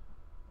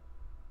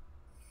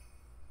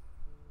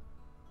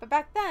 But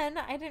back then,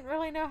 I didn't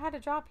really know how to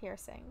draw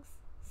piercings.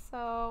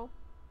 So,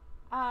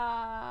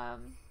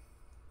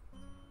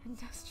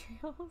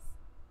 industrials.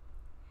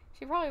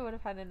 She probably would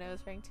have had a nose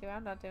ring too.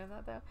 I'm not doing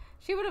that though.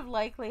 She would have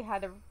likely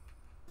had a,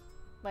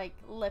 like,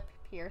 lip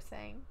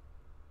piercing.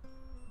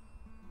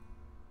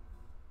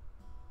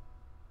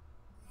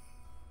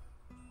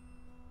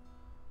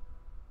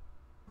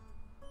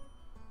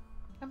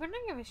 I'm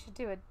wondering if I should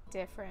do a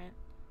different...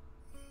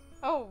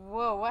 Oh,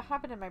 whoa, what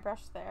happened to my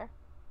brush there?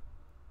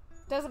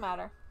 Doesn't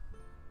matter.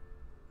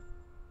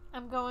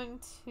 I'm going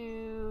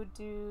to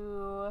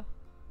do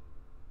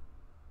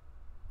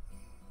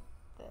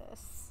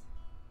this.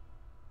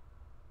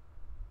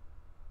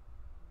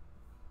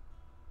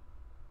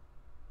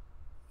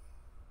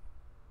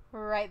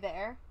 Right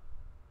there.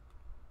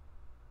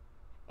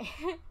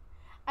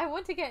 I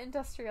want to get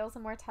industrials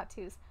and more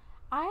tattoos.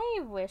 I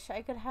wish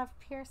I could have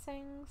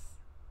piercings.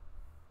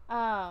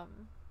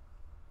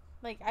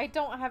 Like, I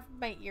don't have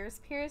my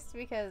ears pierced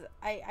because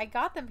I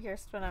got them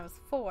pierced when I was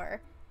 4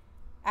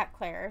 at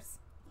Claire's.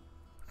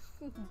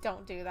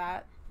 Don't do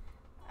that.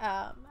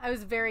 I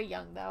was very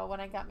young, though, when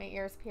I got my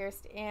ears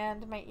pierced,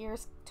 and my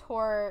ears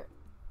tore.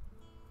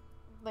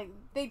 Like,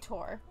 they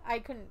tore. I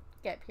couldn't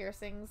get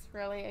piercings,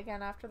 really,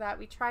 again after that.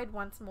 We tried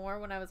once more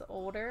when I was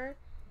older,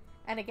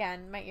 And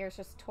again, my ears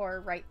just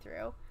tore right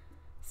through.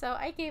 So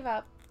I gave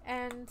up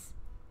and...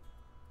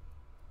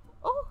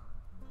 Oh!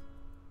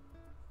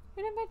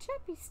 Where did my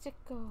chappy stick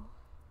go?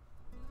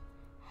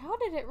 How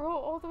did it roll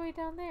all the way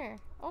down there?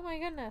 Oh my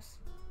goodness.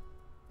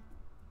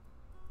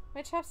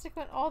 My chapstick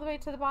went all the way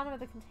to the bottom of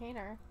the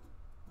container.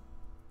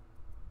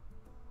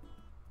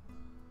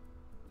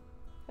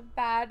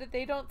 Bad.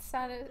 They don't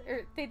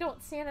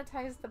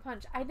sanitize the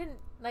punch.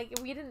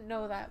 We didn't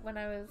know that when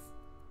I was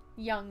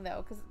young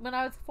though, because when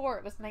I was 4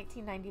 it was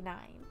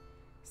 1999.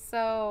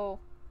 So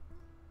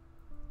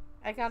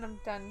I got them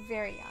done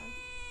very young.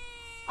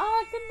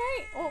 Good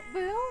night. Oh,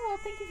 Bill. Well,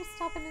 thank you for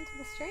stopping into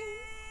the stream.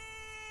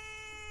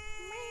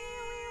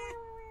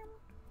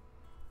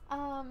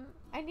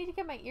 I need to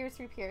get my ears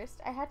re-pierced.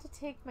 I had to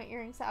take my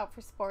earrings out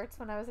for sports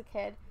when I was a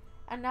kid,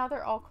 and now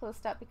they're all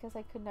closed up because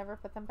I could never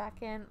put them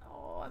back in.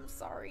 Oh, I'm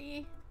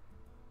sorry.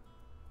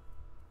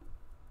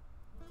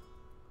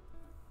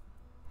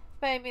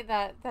 But I mean,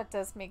 that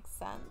does make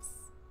sense.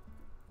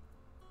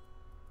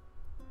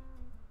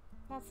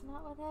 That's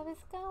not what I was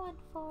going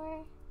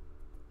for.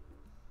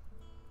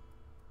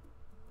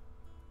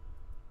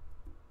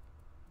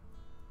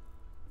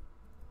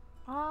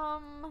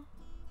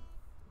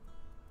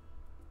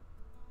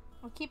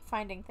 I keep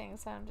finding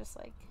things and I'm just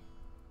like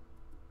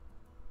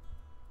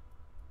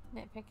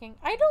nitpicking.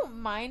 I don't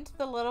mind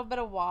the little bit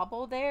of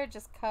wobble there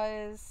just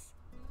because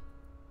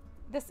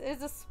this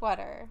is a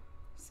sweater.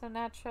 So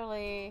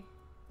naturally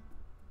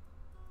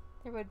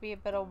there would be a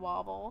bit of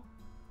wobble.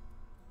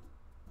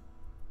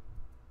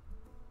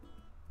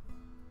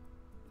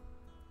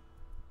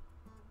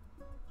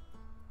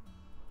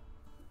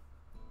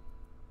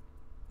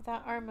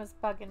 That arm was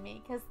bugging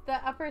me because the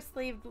upper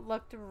sleeve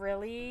looked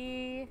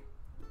really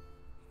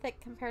thick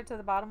compared to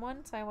the bottom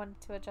one, so I wanted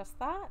to adjust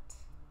that.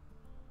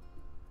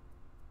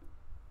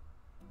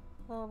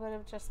 A little bit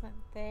of adjustment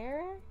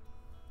there.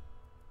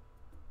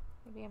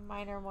 Maybe a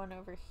minor one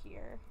over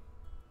here.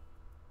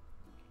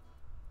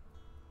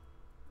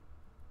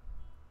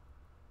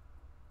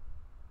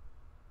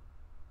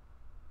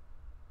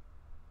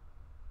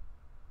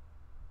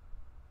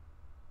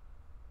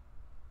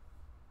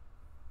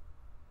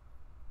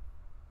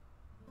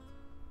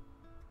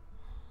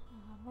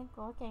 I'm like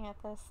looking at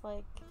this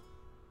like...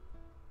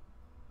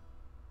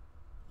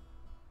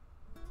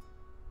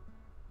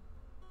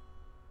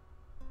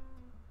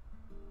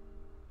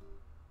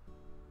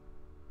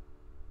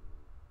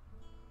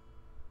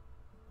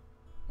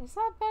 Is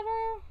that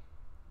better?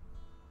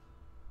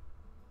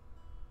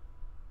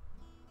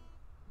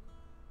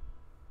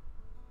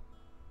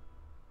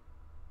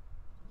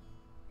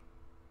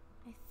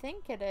 I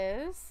think it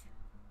is.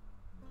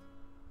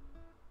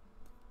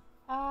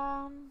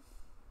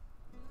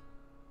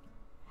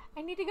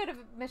 I need to go to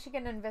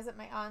Michigan and visit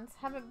my aunts.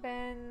 Haven't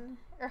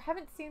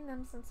seen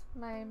them since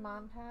my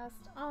mom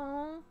passed.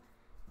 Oh,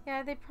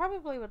 yeah, they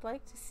probably would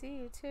like to see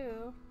you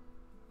too.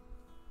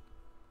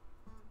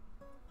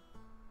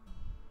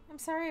 I'm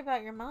sorry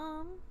about your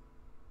mom.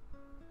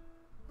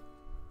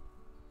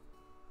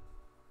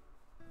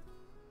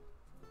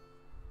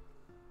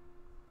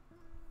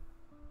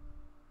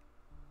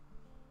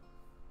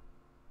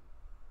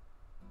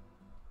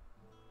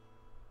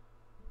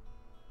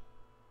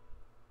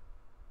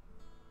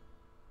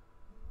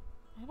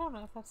 I don't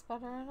know if that's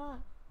better or not.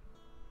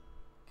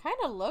 Kind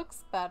of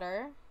looks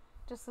better.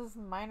 Just as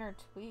minor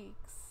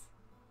tweaks.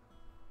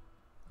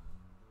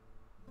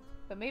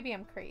 But maybe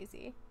I'm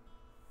crazy.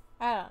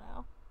 I don't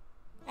know.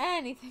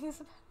 Anything's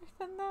better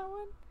than that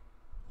one.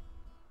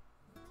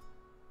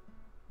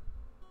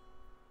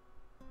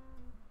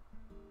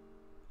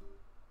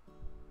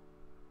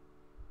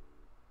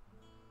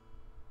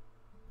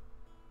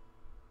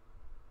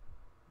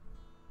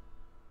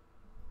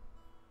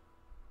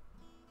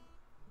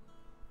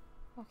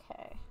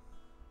 Okay.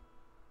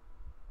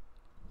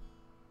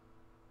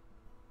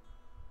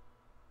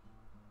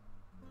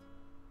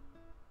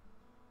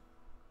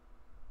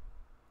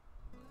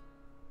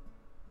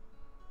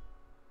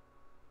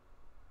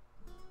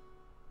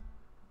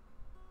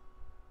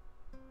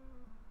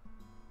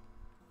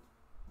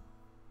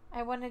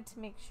 I wanted to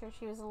make sure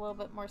she was a little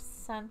bit more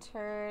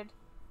centered.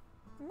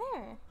 And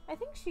there. I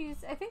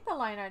think the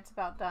line art's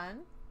about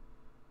done.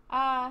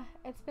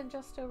 It's been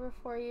just over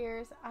 4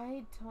 years.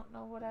 I don't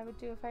know what I would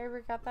do if I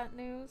ever got that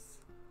news.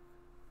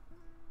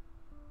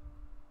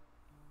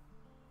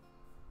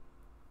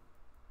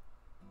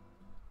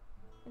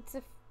 It's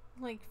a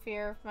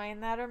fear of mine,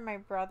 that or my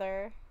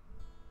brother.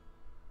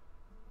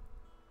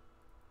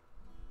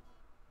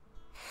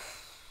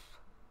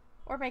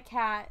 Or my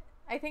cat.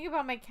 I think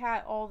about my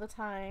cat all the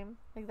time.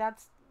 Like,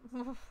 that's...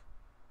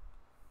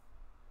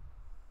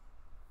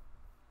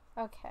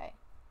 Okay.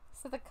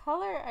 So the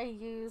color I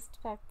used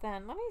back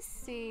then, let me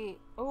see.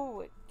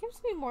 Oh, it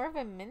gives me more of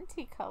a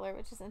minty color,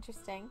 which is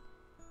interesting.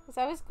 Because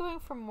I was going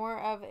for more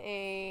of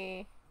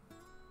a...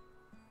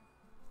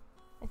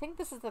 I think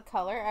this is the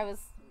color I was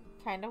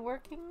kind of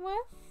working with.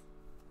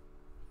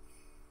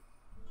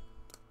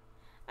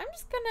 I'm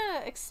just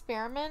gonna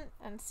experiment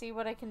and see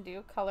what I can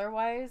do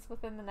color-wise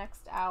within the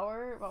next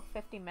hour, about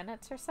 50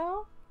 minutes or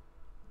so.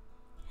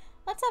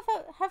 let's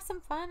have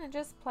some fun and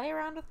just play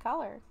around with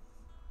color.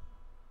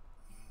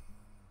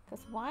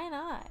 Because why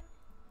not?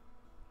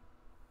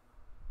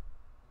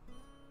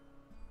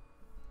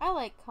 I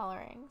like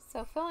coloring,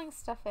 so filling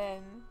stuff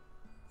in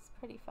is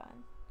pretty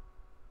fun.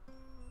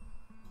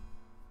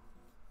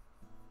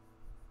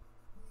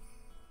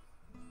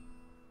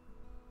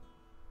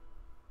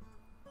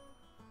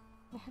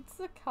 That's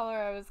the color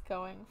I was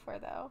going for,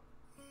 though.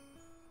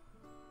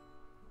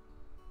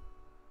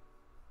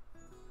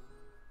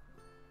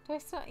 Do I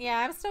still? Yeah,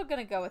 I'm still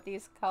gonna go with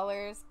these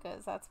colors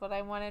because that's what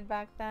I wanted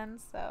back then,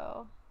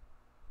 so.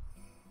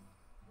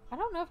 I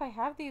don't know if I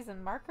have these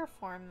in marker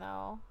form,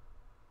 though.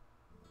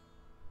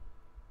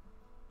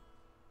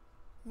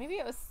 Maybe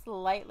it was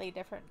slightly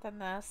different than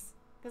this.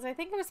 Because I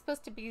think it was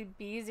supposed to be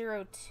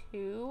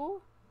B02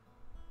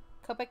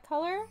 Copic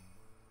color.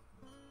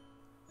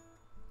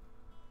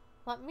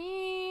 Let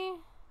me...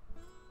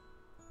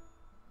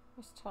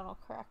 There's tonal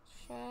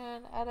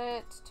correction.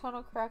 Edit,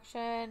 tonal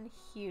correction,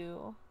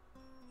 hue.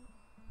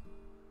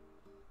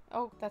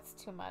 Oh, that's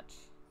too much.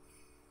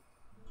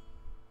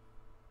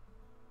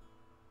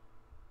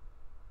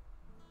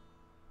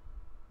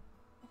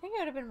 I think it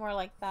would have been more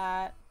like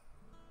that.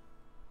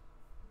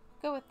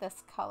 Go with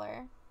this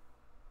color.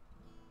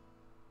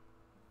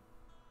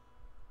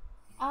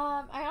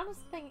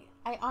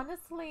 I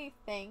honestly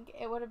think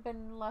it would have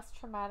been less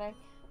traumatic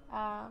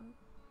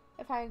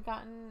if I had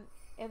gotten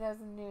it as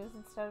news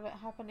instead of it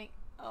happening.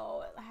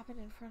 Oh, it happened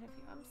in front of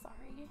you. I'm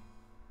sorry.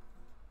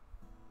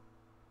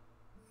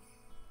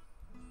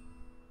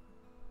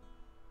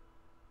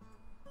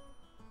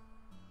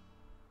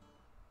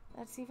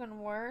 That's even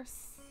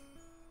worse.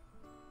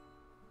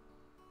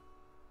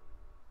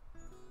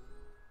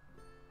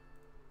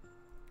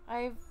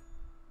 I've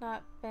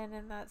not been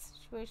in that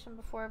situation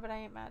before, but I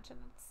imagine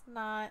it's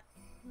not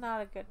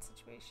a good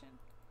situation.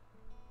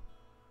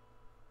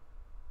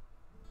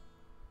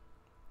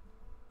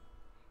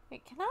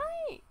 Wait, can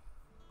I?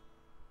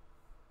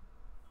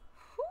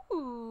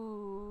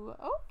 Ooh,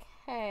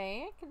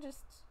 okay.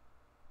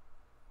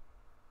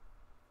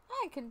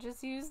 I can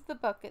just use the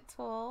bucket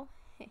tool.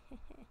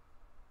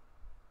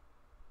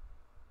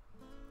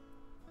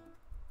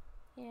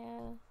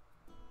 Yeah.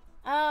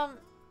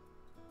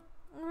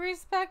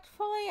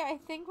 Respectfully, I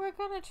think we're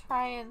gonna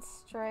try and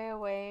stray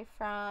away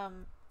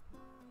from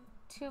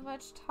too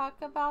much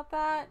talk about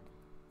that.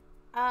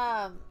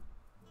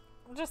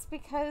 Just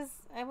because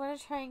I want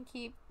to try and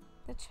keep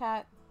the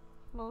chat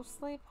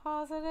mostly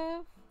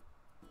positive.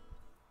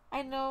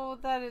 I know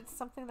that it's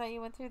something that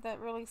you went through that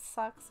really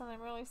sucks, and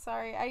I'm really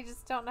sorry. I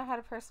just don't know how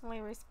to personally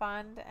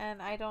respond,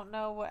 and I don't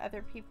know what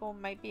other people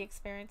might be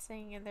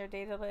experiencing in their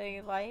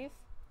day-to-day life.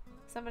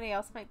 Somebody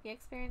else might be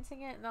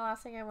experiencing it, and the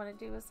last thing I want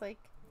to do is, like,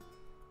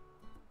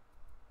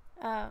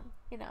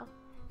 you know.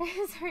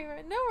 Sorry,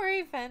 no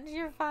worry, Fend,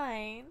 you're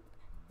fine.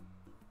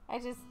 I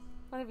just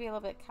want to be a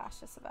little bit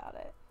cautious about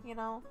it, you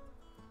know?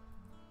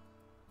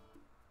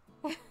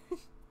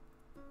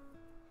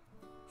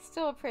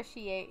 Still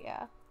appreciate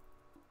ya.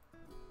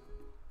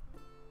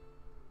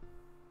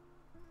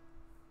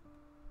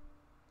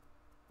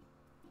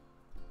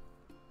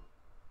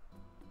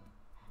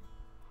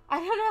 I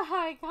don't know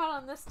how I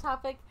got on this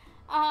topic.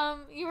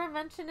 You were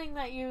mentioning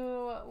that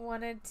you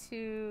wanted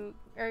to,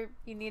 or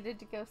you needed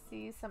to go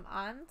see some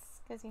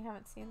aunts because you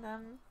haven't seen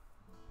them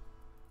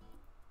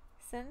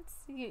since.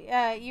 You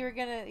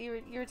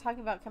were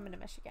talking about coming to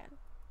Michigan.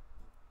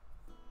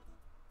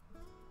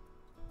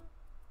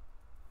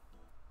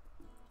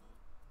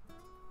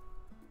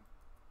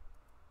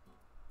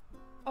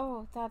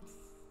 Oh, that's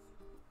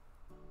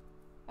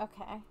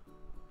okay.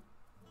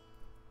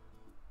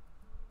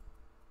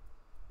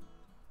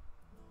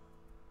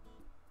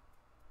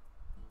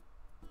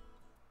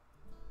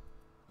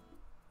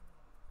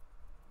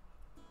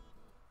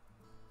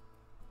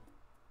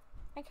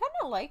 I kind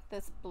of like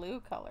this blue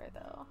color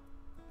though.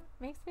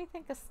 Makes me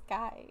think of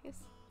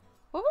skies.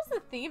 What was the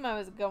theme I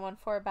was going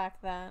for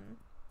back then?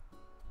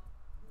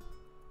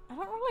 I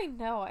don't really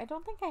know. I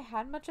don't think I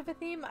had much of a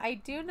theme. I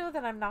do know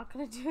that I'm not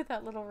going to do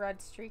that little red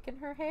streak in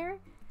her hair.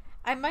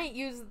 I might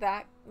use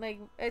that, like,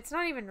 it's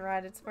not even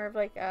red. It's more of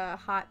like a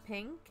hot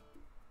pink.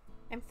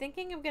 I'm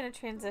thinking I'm going to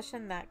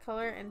transition that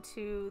color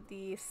into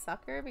the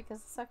sucker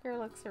because the sucker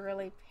looks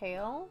really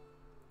pale.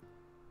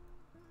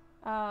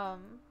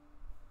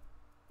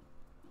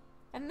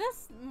 And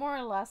this, more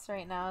or less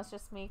right now, is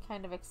just me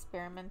kind of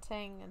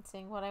experimenting and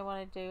seeing what I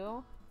want to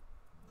do.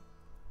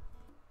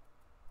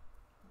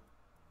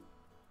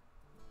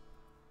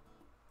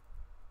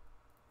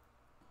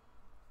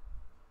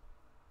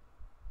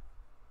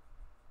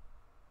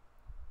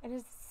 It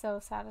is so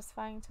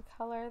satisfying to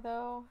color,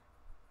 though.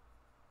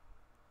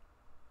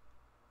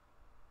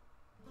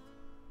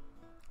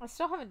 I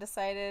still haven't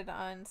decided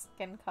on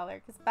skin color,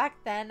 because back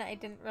then I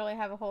didn't really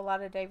have a whole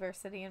lot of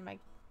diversity in my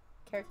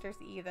characters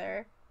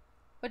either.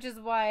 Which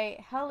is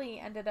why Helly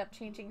ended up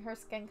changing her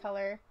skin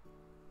color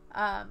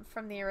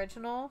from the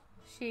original.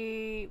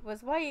 She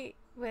was white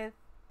with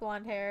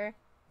blonde hair.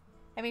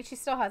 I mean, she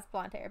still has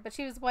blonde hair, but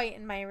she was white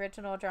in my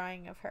original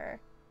drawing of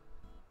her.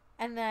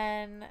 And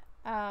then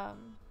Now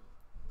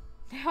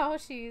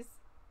she's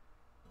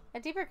a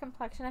deeper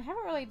complexion. I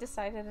haven't really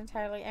decided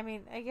entirely. I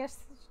mean, I guess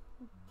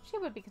she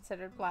would be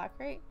considered black,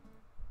 right?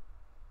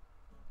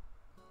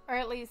 Or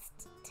at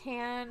least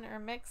tan or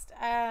mixed.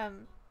 I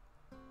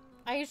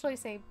usually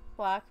say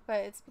black, but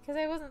it's because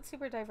I wasn't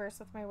super diverse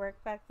with my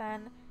work back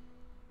then.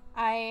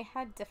 I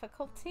had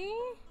difficulty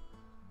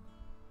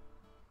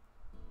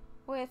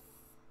with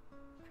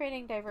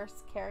creating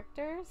diverse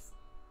characters.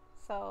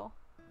 So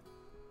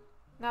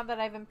now that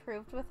I've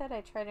improved with it,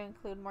 I try to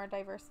include more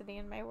diversity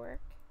in my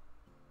work.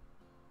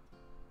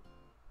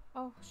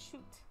 Oh,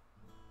 shoot.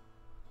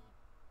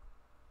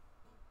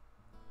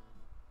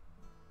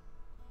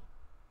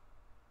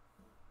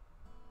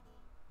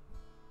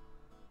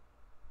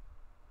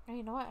 Oh,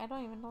 you know what? I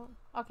don't even know.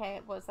 Okay,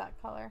 it was that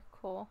color.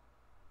 Cool.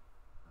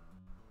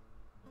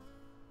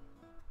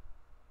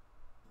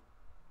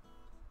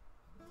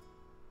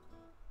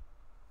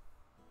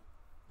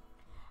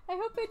 I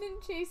hope I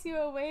didn't chase you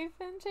away,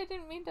 Finch. I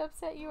didn't mean to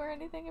upset you or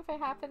anything if I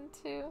happened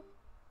to.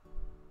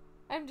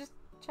 I'm just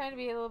trying to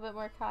be a little bit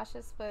more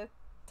cautious with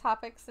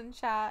topics in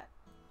chat.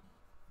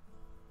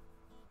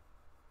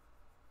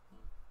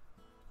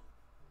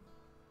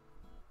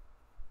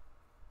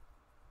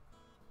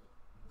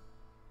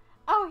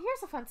 Oh,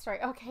 here's a fun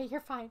story. Okay, you're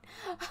fine.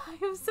 I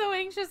was so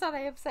anxious that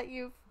I upset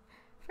you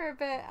for a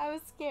bit. I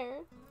was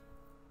scared.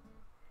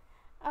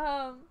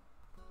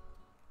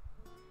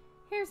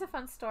 Here's a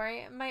fun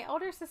story. My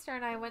older sister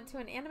and I went to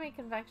an anime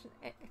convention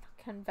in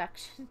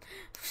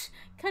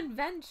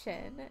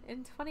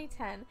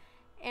 2010,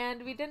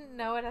 and we didn't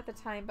know it at the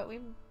time, but we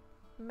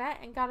met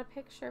and got a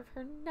picture of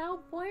her now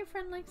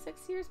boyfriend like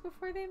 6 years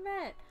before they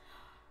met.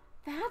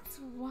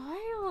 That's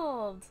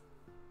wild.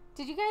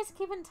 Did you guys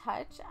keep in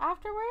touch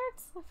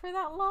afterwards for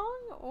that long,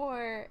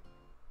 or?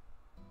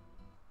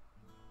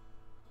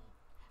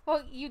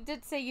 Well, you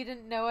did say you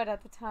didn't know it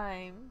at the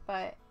time,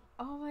 but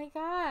oh my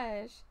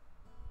gosh.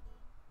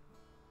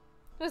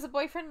 Was a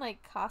boyfriend like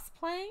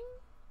cosplaying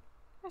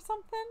or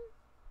something?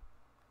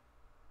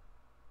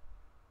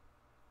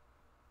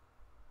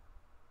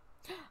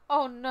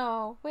 Oh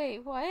no.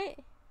 Wait, what?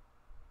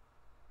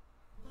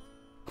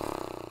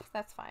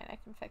 That's fine. I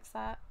can fix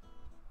that.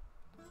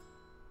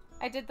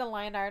 I did the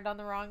line art on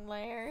the wrong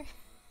layer.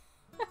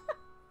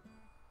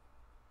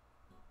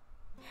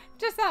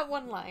 Just that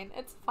one line.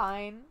 It's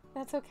fine.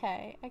 That's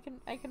okay.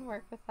 I can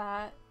work with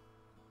that.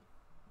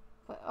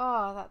 But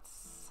oh,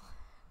 that's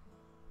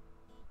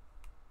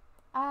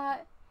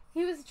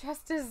he was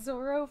dressed as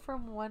Zoro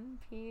from One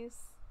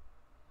Piece.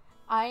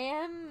 I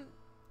am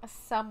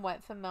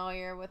somewhat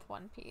familiar with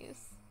One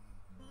Piece.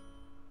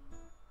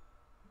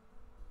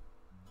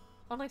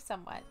 Only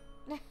somewhat.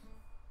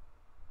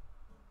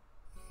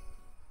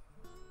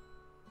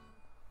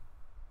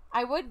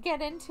 I would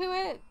get into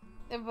it,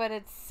 but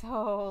it's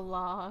so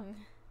long.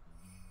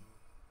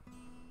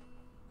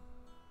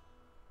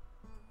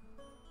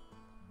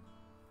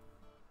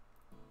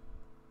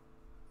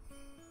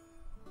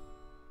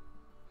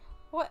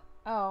 What?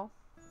 Oh.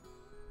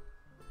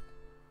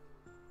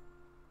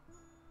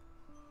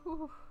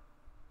 Whew.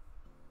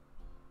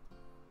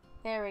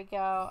 There we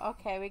go.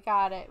 Okay, we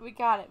got it. We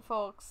got it,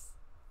 folks.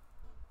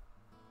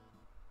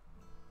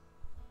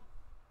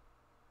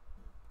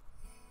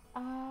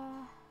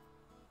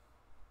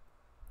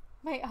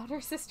 My elder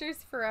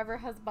sister's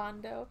forever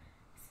husbando.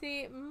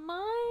 See,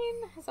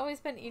 mine has always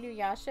been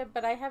Inuyasha,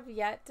 but I have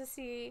yet to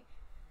see...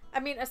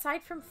 I mean,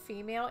 aside from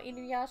female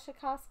Inuyasha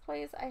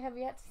cosplays, I have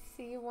yet to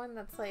see one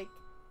that's, like,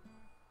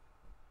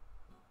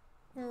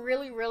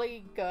 really,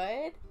 really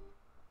good.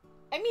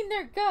 I mean,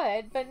 they're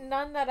good, but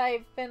none that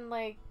I've been,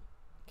 like,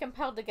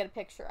 compelled to get a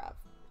picture of.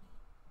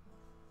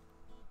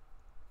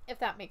 If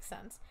that makes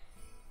sense.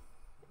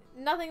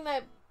 Nothing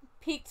that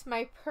piqued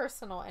my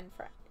personal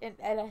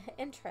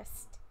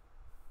interest.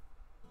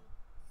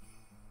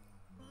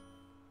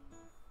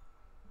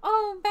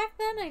 Oh, back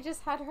then I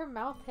just had her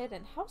mouth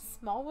hidden. How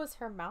small was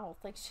her mouth?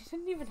 Like, she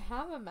didn't even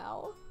have a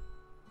mouth.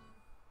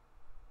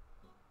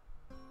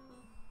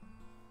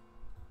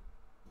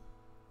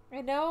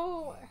 I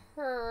know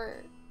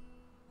her...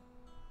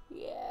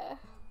 Yeah.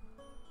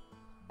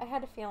 I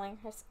had a feeling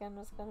her skin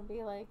was going to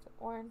be, like,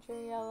 orange or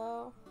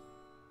yellow.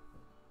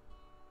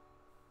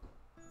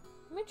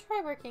 Let me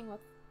try working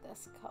with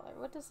this color.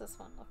 What does this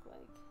one look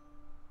like?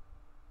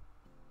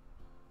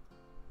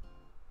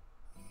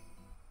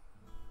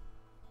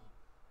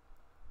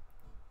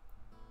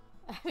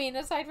 I mean,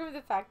 aside from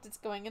the fact it's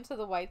going into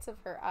the whites of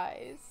her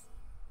eyes.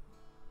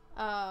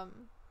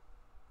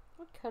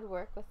 What could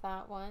work with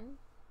that one?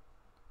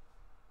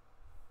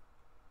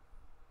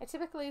 I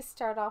typically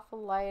start off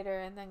lighter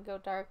and then go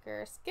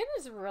darker. Skin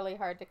is really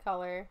hard to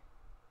color.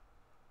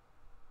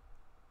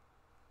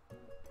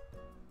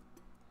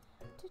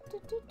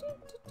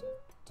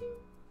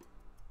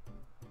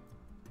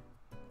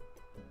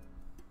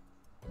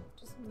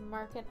 Just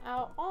marking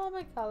out all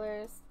my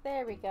colors.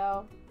 There we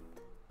go.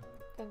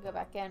 Gonna go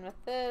back in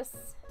with this.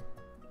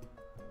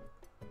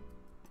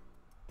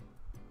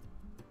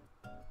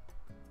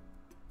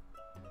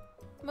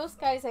 most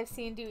guys I've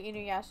seen do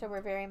Inuyasha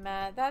were very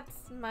mad.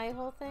 That's my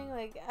whole thing.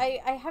 Like,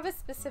 I have a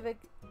specific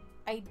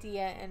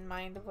idea in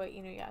mind of what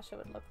Inuyasha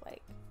would look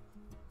like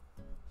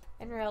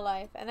in real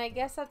life. And I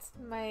guess that's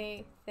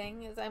my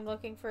thing, is I'm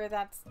looking for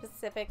that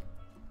specific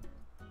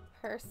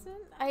person.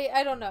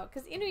 I don't know,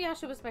 because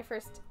Inuyasha was my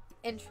first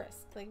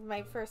interest. Like,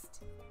 my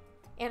first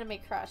anime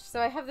crush. So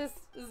I have this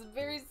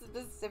very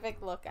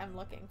specific look I'm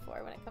looking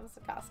for when it comes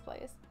to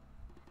cosplays.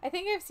 I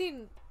think I've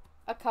seen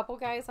a couple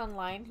guys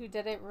online who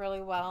did it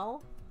really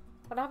well,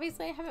 but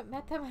obviously I haven't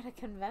met them at a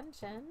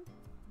convention,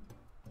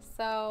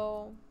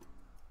 so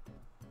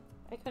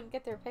I couldn't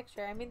get their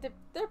picture. I mean,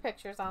 their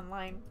picture's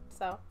online,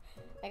 so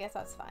I guess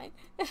that's fine.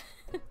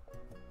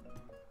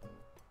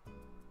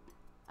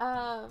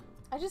 I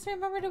just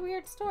remembered a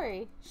weird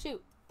story.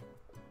 Shoot.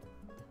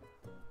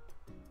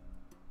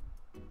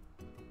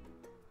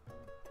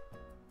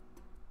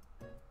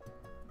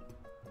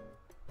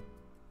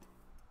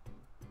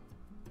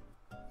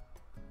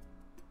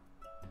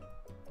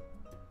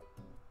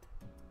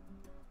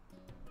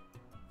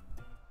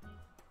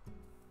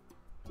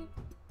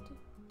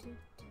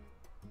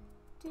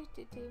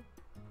 Do.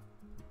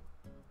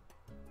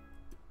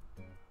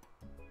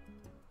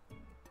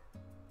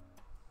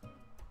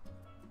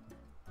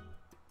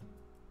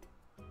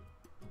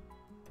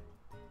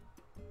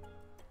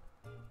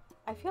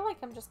 I feel like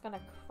I'm just gonna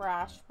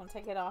crash once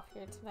I get off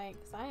here tonight,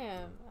 because I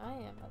am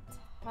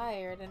a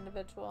tired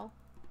individual.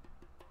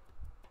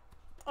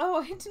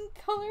 Oh, I didn't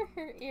color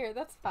her ear.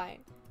 That's fine.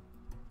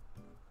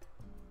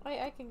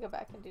 I can go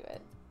back and do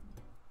it.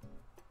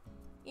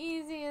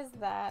 Easy as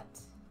that.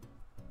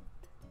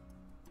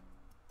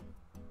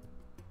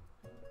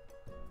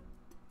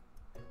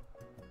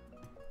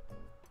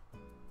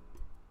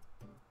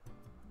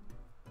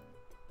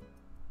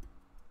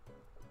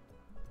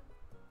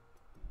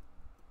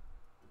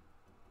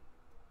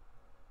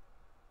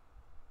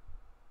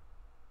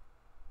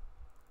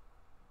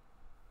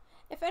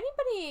 If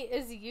anybody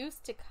is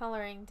used to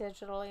coloring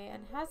digitally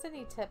and has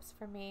any tips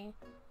for me,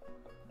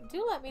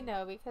 do let me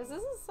know, because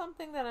this is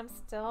something that I'm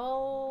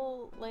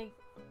still like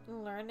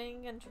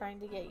learning and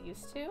trying to get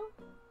used to.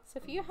 So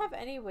if you have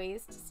any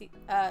ways to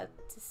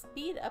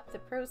speed up the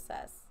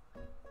process,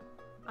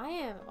 I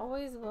am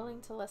always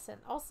willing to listen.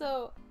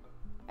 Also,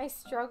 I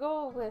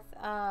struggle with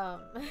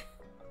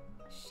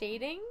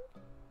shading,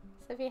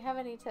 so if you have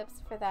any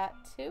tips for that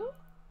too,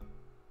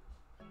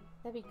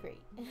 that'd be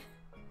great.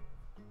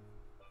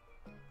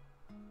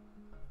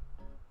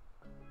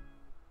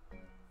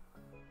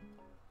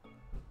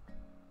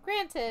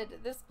 Granted,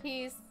 this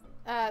piece,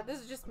 this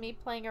is just me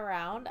playing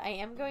around. I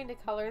am going to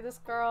color this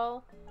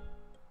girl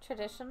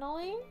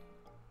traditionally,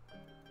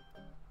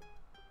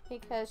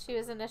 because she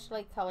was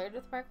initially colored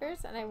with markers,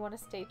 and I want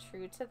to stay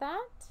true to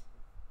that.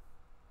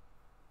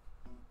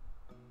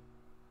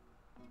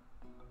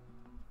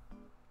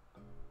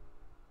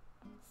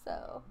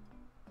 So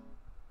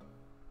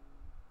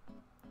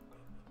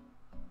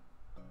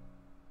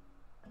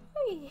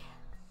hey.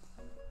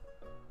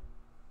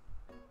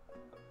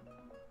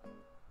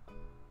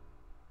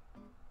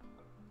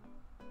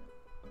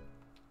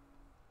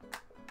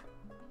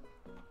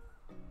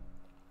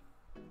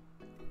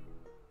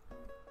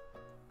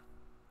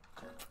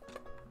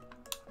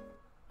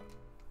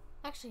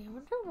 Actually, I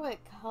wonder what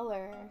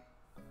color.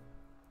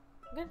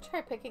 I'm gonna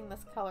try picking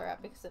this color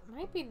up, because it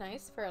might be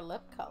nice for a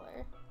lip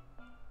color.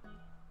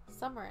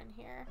 Somewhere in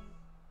here.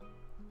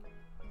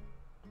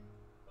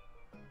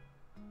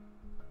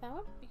 That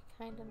would be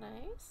kind of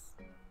nice.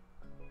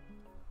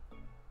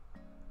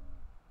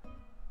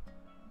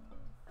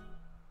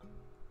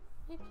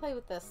 Let me play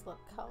with this lip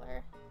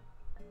color.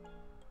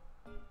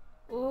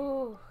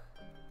 Ooh.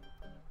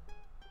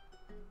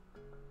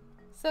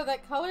 So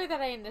that color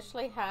that I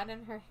initially had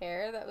in her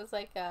hair, that was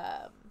like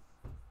a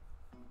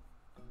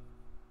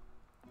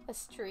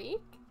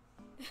streak.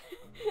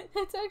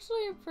 It's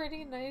actually a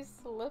pretty nice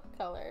lip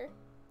color.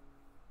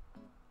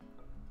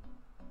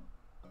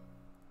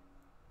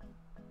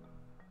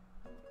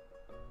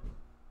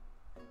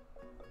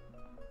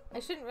 I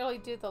shouldn't really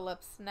do the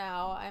lips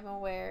now, I'm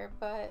aware,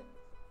 but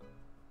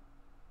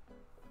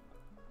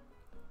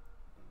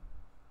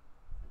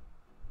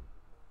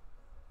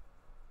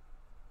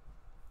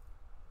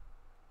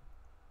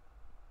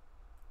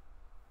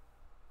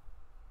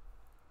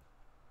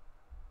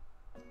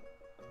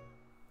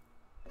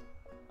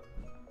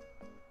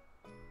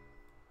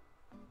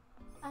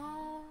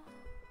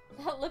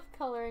that lip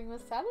coloring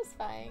was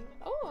satisfying.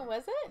 Oh,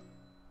 was it?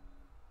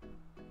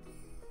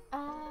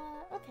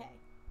 Okay.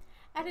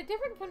 At a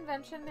different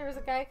convention, there was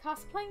a guy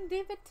cosplaying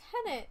David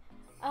Tennant,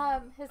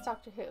 his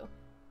Doctor Who.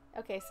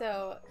 Okay,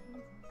 so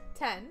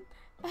 10.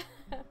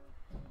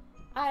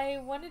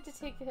 I wanted to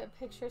take a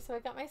picture, so I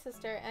got my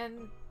sister,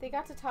 and they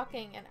got to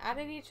talking and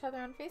added each other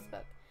on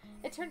Facebook.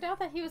 It turned out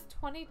that he was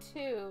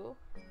 22.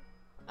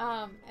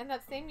 And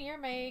that same year,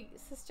 my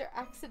sister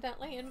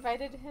accidentally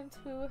invited him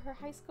to her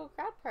high school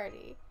grad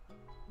party.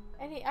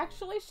 And he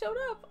actually showed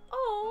up.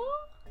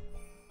 Oh,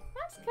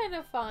 that's kind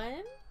of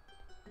fun.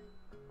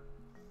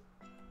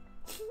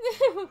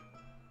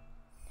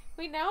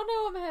 We now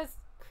know him as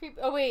creep.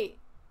 Oh, wait.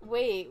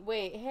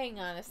 Wait. Hang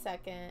on a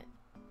second.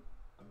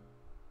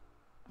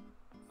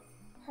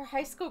 Her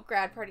high school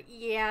grad party.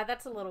 Yeah,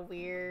 that's a little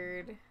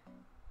weird.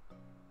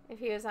 If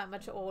he was that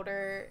much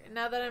older.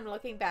 Now that I'm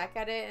looking back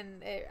at it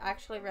and it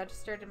actually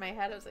registered in my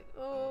head, I was like,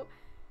 oh,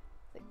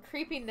 like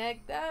creepy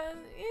Nick. That,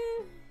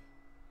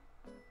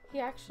 He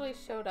actually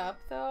showed up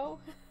though.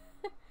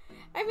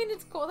 I mean,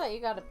 it's cool that you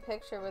got a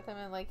picture with him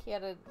and like he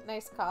had a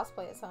nice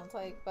cosplay, it sounds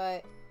like,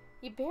 but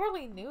you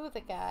barely knew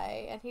the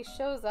guy and he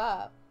shows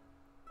up.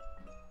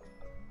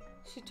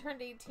 She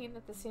turned 18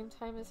 at the same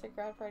time as her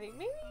grad party.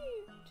 Maybe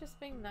just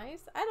being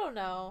nice? I don't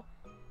know.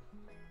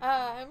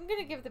 I'm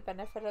gonna give the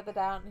benefit of the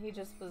doubt and he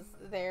just was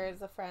there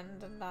as a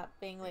friend and not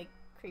being like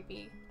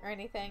creepy or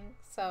anything,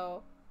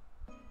 so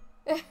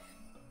I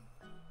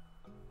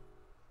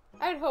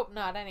would hope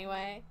not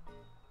anyway.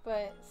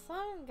 But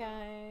some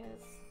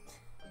guys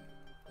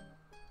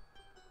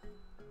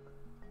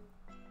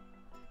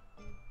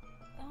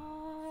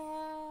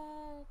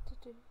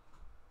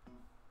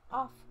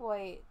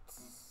off-white.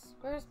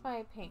 Where's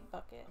my paint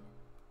bucket?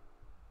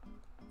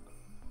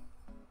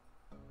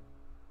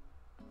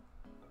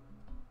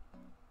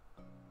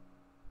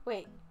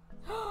 Wait.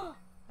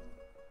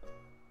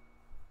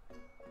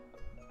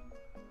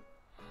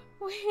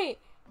 Wait.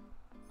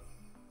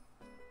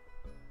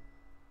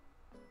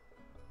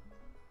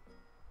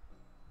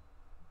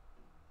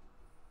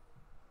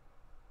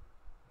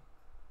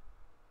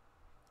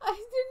 I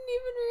didn't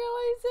even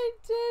realize I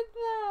did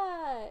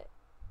that.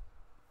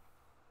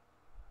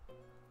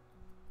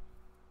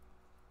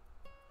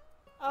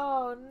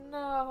 Oh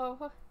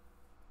no.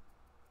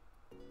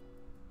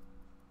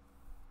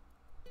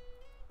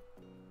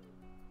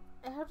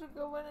 I have to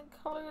go in and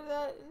color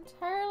that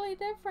entirely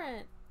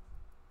different.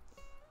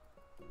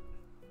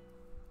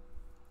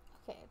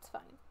 Okay, it's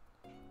fine.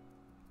 I'm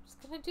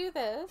just gonna do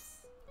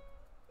this.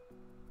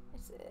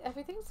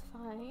 Everything's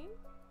fine.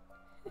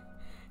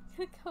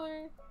 Gonna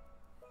color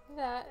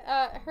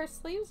that. Her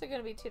sleeves are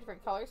gonna be two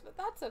different colors, but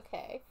that's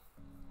okay.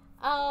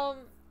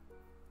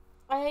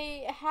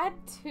 I had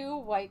two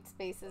white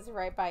spaces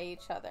right by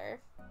each other.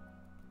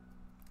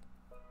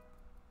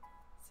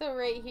 So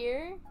right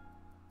here,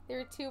 there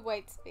were two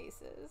white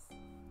spaces.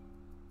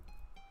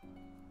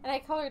 And I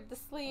colored the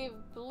sleeve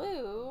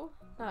blue,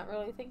 not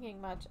really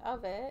thinking much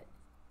of it,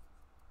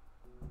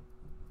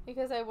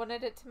 because I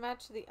wanted it to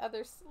match the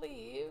other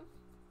sleeve.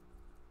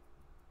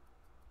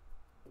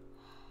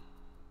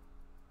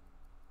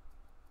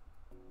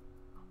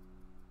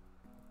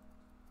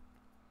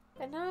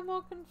 And now I'm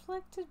all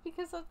conflicted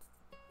because that's,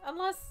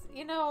 unless,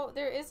 you know,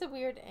 there is a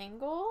weird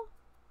angle,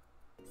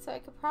 so I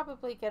could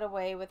probably get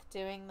away with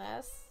doing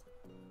this.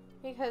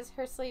 Because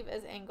her sleeve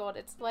is angled,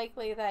 it's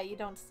likely that you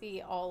don't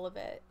see all of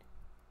it.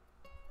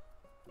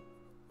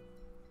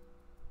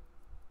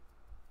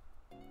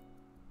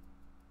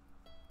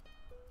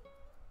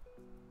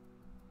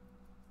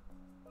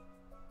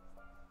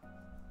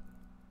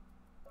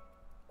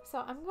 So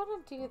I'm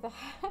gonna do that.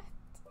 I'm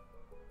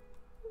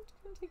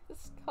just gonna take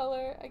this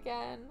color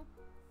again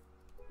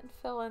and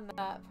fill in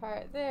that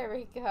part. There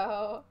we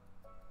go.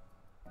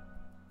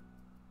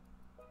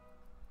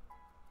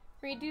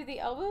 Redo the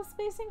elbow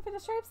spacing for the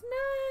stripes?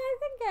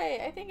 No,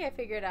 I think I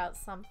figured out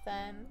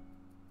something.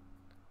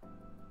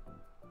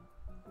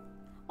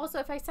 Also,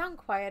 if I sound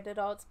quiet at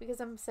all, it's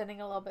because I'm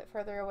sitting a little bit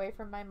further away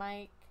from my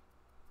mic.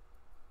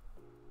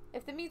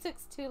 If the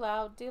music's too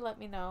loud, do let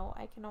me know.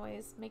 I can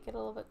always make it a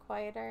little bit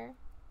quieter.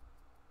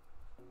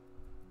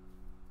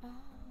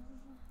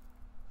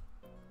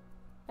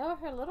 Oh,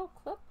 her little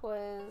clip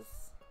was...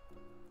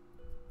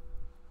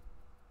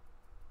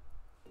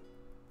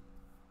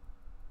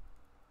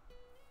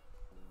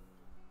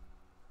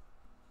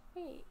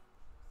 Wait.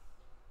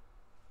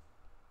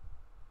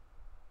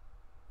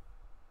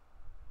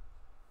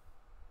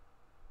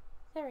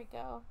 There we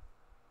go.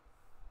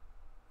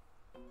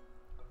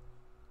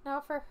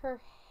 Now for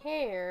her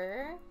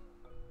hair.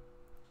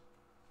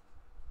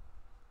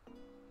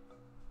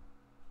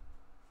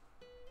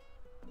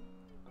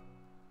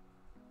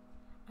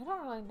 I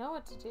don't really know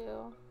what to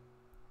do.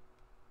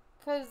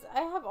 Because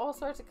I have all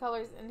sorts of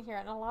colors in here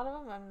and a lot of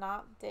them I'm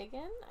not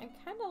digging. I'm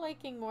kind of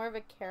liking more of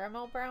a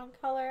caramel brown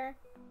color,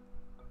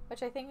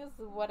 which I think is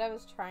what I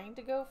was trying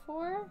to go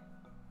for.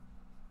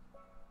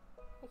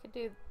 I could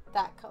do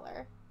that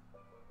color.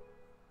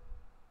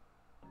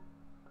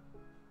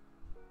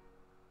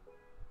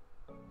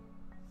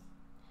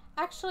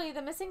 Actually,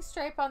 the missing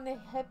stripe on the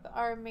hip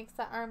arm makes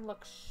the arm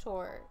look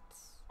short.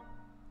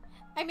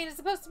 I mean, it's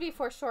supposed to be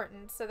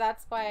foreshortened, so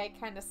that's why I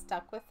kind of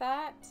stuck with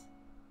that.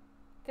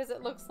 Because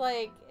it looks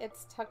like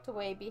it's tucked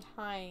away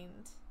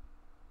behind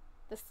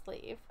the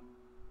sleeve,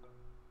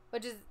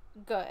 which is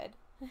good.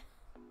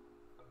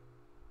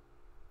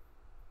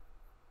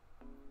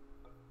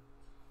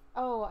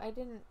 Oh, I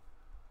didn't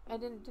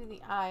do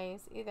the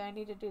eyes either. I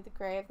need to do the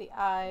gray of the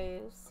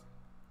eyes.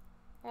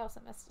 I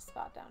also missed a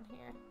spot down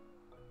here.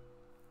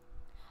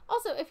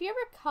 Also, if you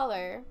ever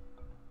color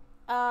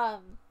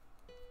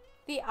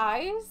the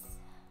eyes,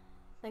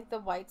 like the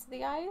whites of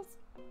the eyes,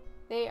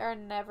 they are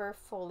never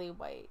fully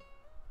white.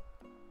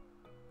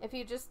 If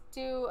you just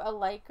do a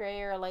light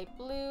gray or a light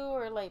blue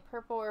or light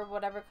purple or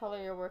whatever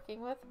color you're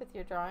working with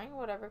your drawing,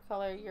 whatever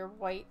color your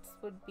whites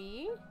would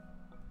be,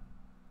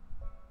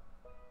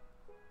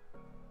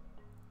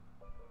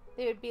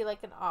 they would be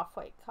like an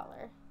off-white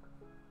color.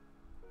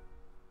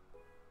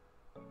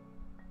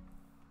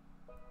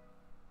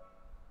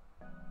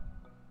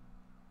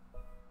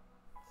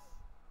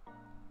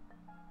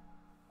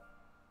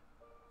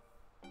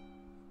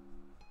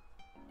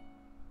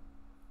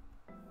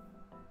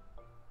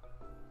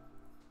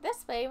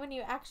 This way, when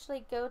you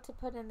actually go to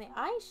put in the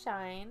eye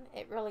shine,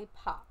 it really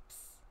pops.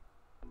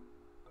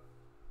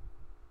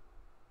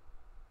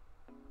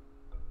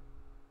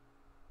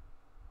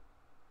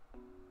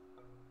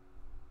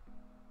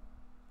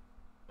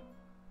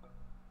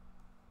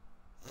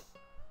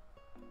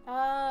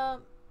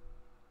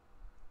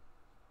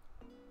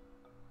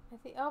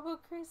 At the elbow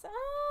crease,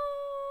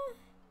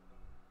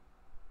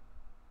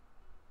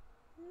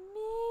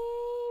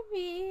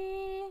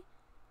 maybe.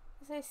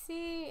 As I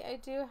see, I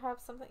do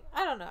have something.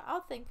 I don't know. I'll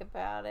think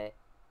about it.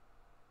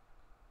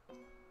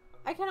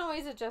 I can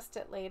always adjust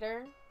it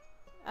later.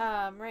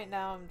 Right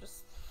now I'm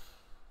just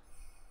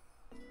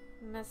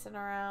messing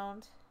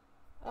around.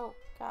 Oh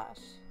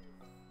gosh.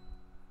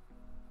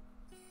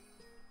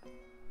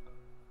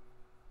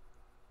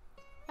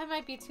 I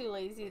might be too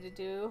lazy to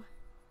do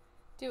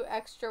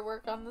extra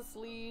work on the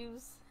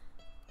sleeves.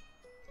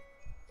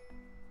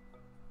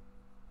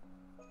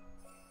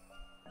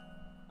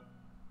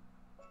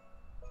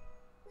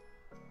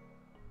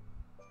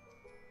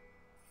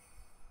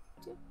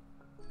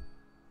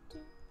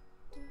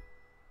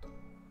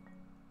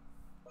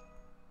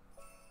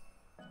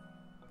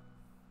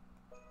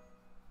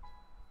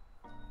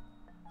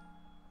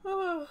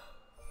 Oh,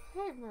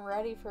 I'm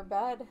ready for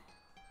bed.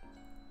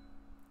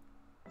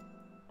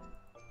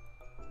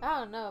 I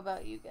don't know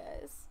about you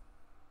guys.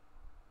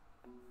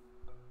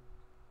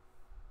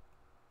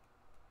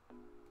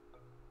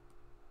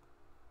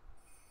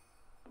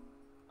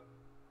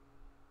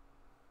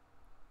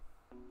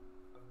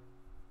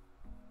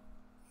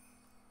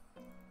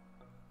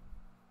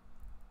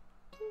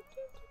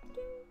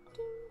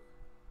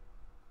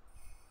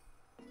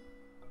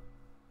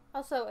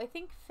 Also, I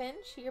think Finch,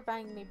 you're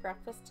buying me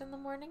breakfast in the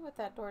morning with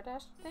that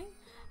DoorDash thing.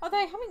 Although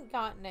I haven't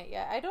gotten it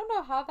yet. I don't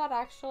know how that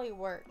actually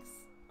works.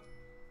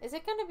 Is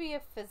it going to be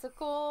a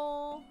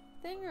physical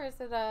thing, or is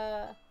it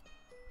a...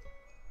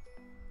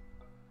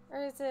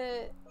 Or is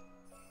it...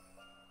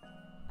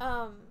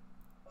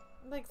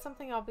 like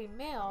something I'll be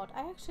mailed?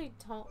 I actually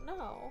don't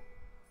know.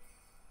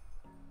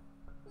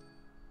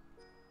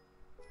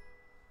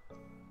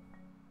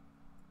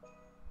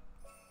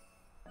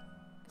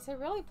 I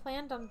really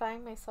planned on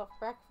buying myself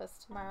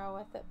breakfast tomorrow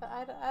with it, but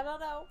I don't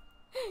know.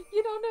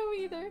 You don't know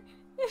either.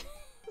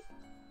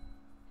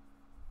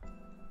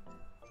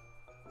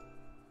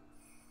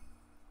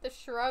 The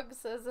shrug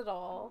says it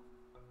all.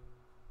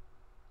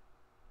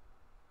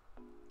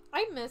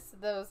 I miss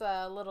those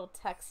little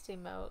text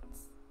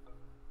emotes.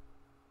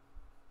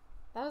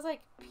 That was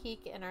like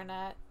peak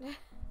internet.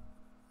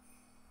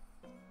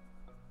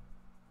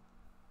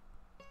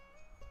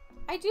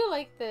 I do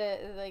like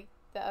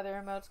the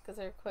other emotes because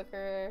they're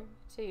quicker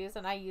to use,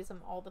 and I use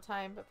them all the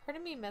time, but part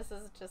of me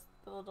misses just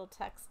the little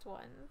text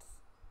ones.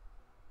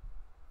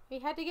 We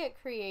had to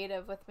get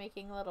creative with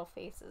making little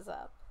faces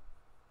up.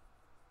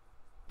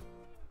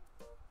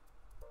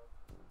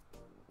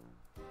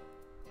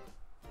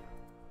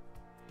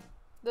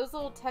 Those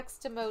little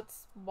text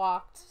emotes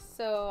walked,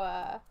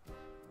 so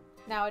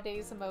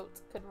nowadays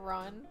emotes could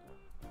run.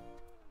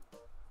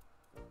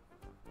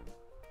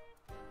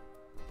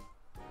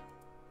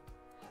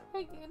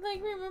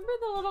 Like, remember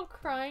the little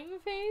crying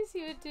face?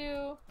 You would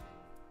do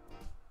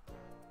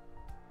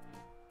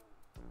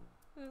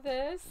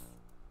this.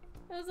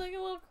 It was like a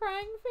little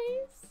crying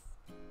face.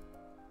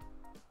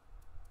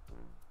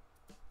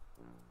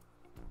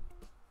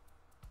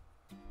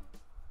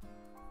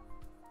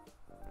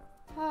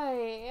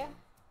 Hi.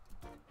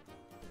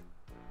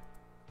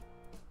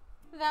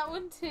 That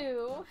one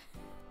too.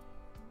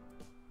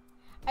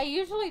 I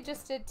usually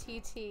just did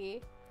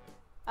TT.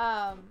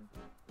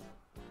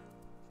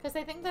 Because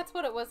I think that's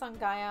what it was on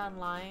Gaia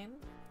Online.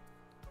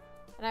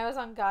 And I was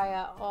on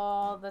Gaia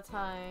all the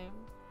time.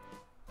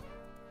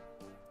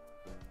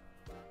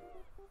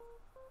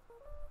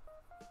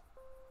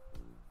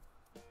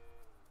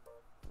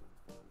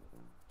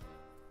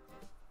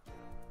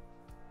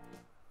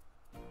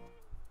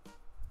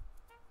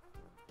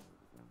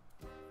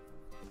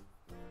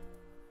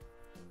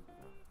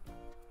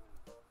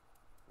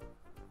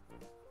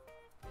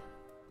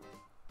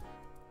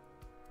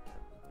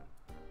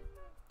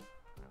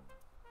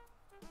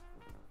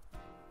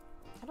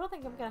 I don't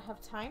think I'm gonna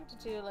have time to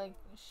do like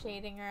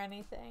shading or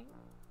anything.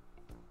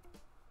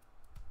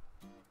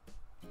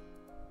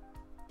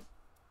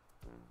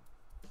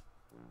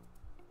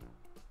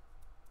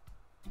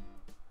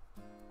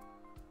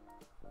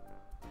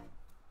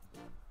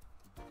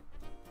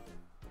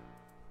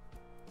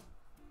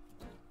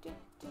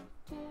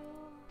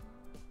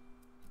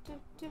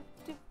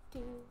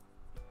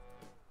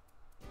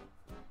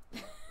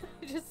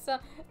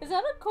 sound. Is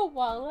that a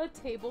koala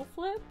table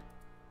flip?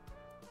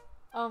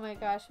 Oh my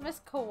gosh, Miss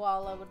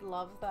Koala would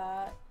love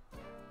that.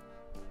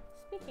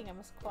 Speaking of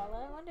Miss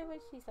Koala, I wonder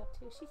what she's up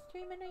to. Is she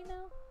streaming right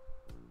now?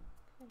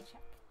 Let me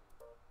check.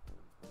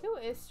 Who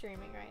is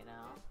streaming right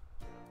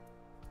now?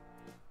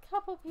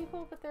 Couple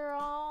people, but they're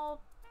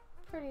all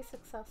pretty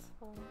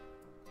successful.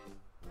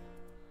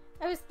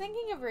 I was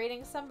thinking of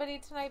raiding somebody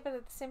tonight, but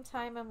at the same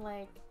time I'm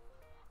like,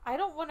 I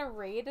don't want to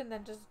raid and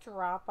then just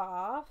drop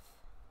off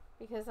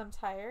because I'm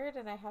tired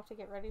and I have to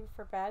get ready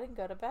for bed and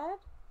go to bed.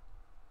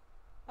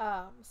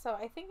 So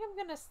I think I'm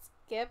gonna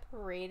skip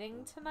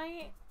raiding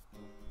tonight.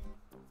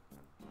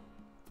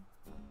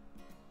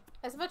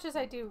 As much as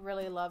I do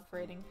really love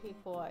raiding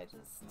people, I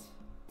just,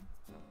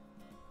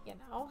 you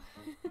know.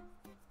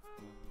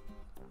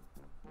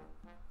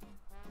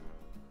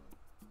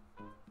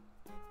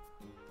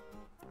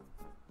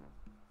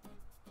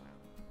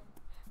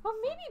 Well,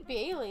 maybe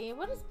Bailey.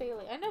 What is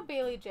Bailey? I know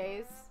Bailey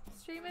J's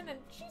streaming and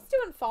she's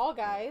doing Fall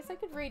Guys. I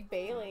could raid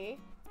Bailey.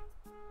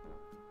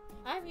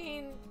 I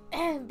mean,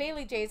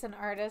 Bailey J's an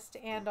artist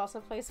and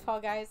also plays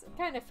Fall Guys.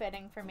 Kind of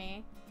fitting for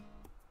me.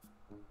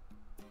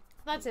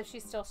 That's if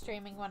she's still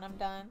streaming when I'm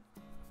done.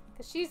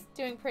 Because she's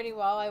doing pretty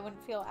well. I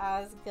wouldn't feel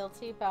as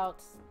guilty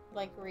about,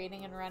 like,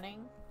 reading and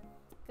running.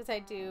 Because I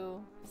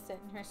do sit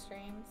in her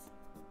streams.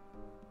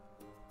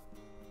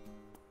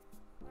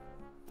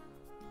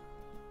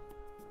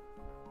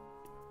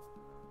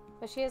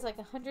 But she has like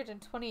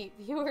 128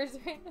 viewers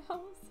right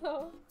now,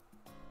 so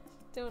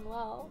she's doing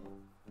well.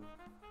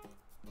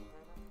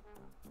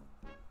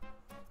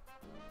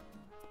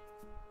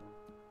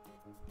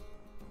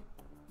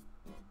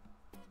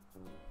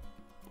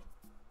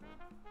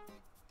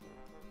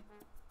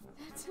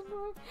 That's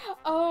annoying.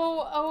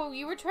 Oh,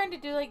 you were trying to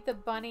do like the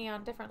bunny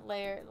on different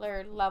layer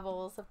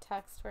levels of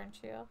text, weren't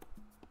you?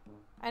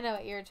 I know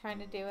what you were trying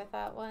to do with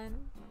that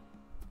one.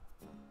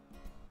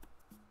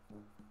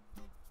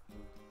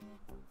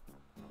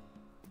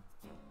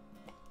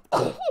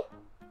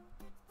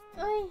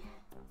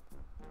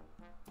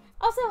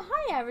 Also,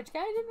 hi, average guy.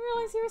 I didn't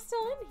realize you were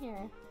still in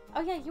here.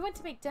 Oh yeah, you went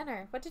to make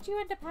dinner. What did you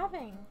end up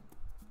having?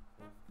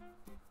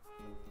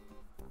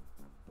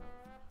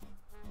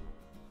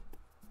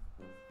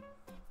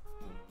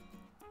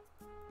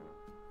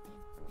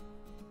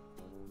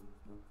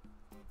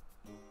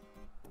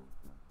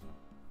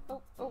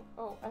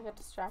 Oh, I got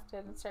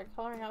distracted and started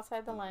coloring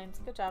outside the lines.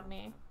 Good job,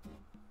 me.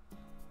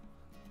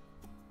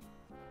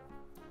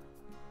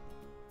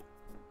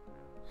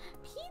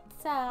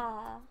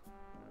 Pizza!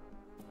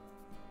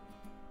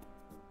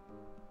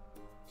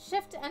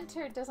 Shift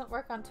Enter doesn't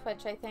work on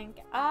Twitch, I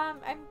think. I'm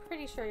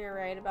pretty sure you're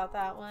right about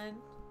that one.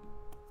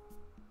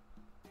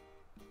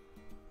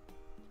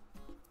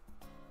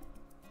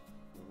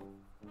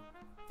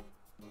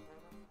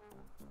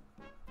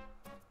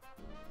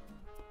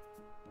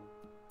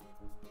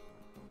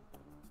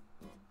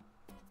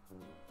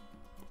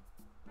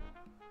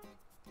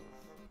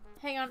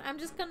 Hang on, I'm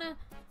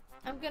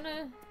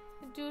gonna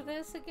do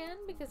this again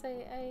because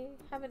I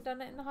haven't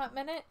done it in a hot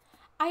minute.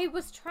 I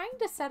was trying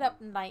to set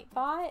up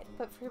Nightbot,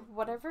 but for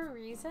whatever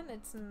reason,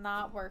 it's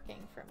not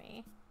working for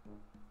me.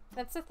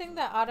 That's the thing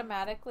that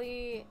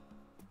automatically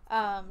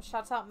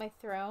shuts out my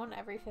throne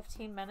every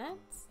 15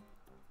 minutes.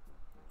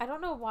 I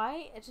don't know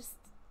why,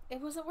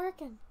 it wasn't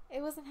working.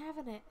 It wasn't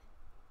having it.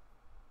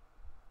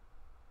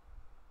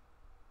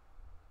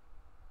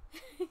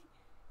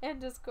 And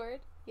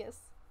Discord, yes.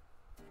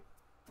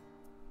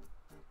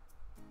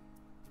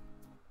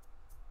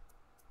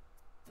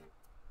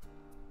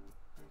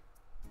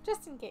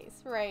 Just in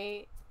case,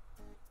 right?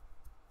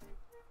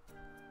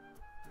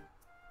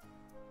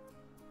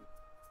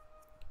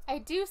 I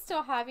do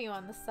still have you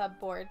on the sub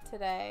board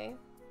today.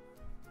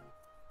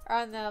 Or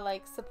on the,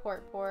 like,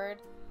 support board.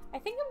 I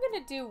think I'm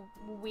gonna do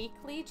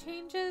weekly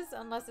changes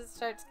unless it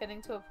starts getting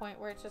to a point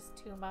where it's just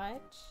too much.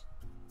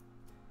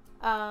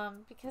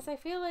 Because I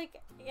feel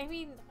like, I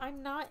mean,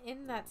 I'm not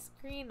in that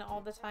screen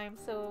all the time,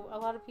 so a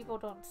lot of people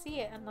don't see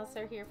it unless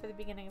they're here for the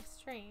beginning of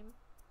stream.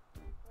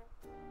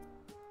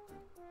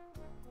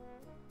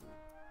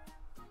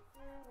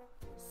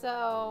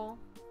 So,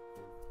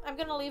 I'm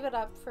gonna leave it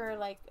up for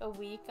like a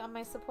week on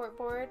my support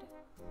board.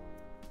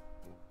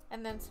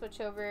 And then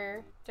switch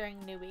over during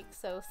new week.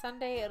 So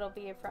Sunday it'll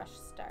be a fresh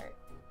start.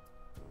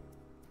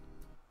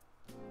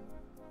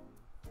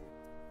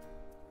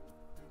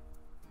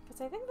 Because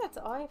I think that's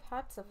all I've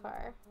had so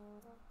far.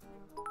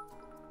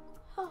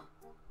 Oh.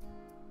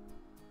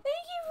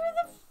 Thank you for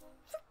the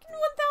freaking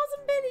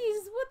 1,000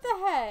 biddies! What the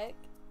heck?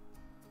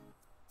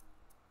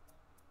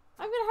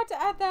 I'm gonna have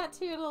to add that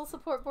to your little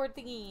support board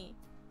thingy.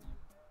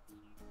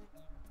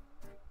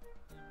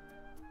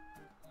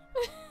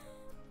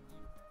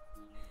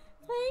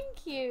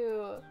 Thank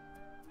you.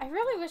 I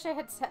really wish I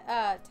had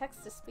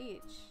text to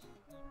speech.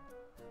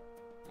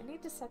 I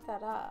need to set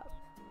that up.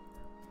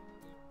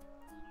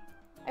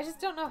 I just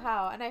don't know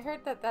how, and I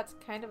heard that that's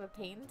kind of a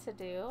pain to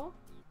do.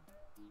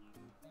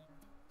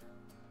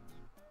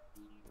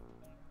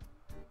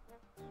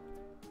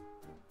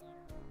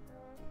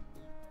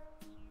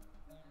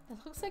 The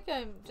looks like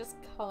I'm just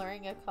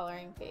coloring a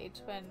coloring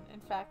page when in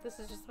fact this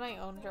is just my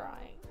own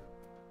drawing.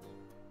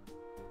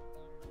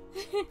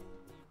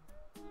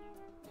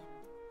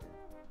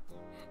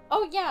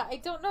 Oh yeah, I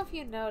don't know if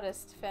you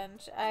noticed,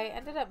 Finch. I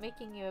ended up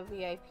making you a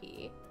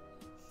VIP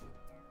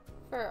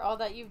for all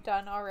that you've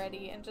done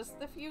already and just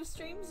the few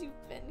streams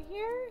you've been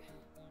here.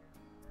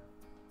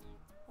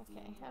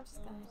 Okay, I'm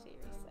just gonna have to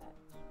reset.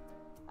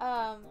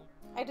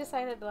 I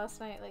decided last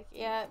night, like,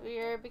 yeah,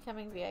 we're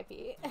becoming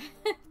VIP.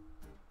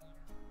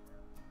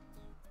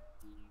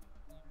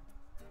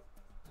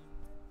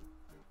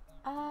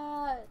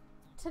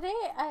 Today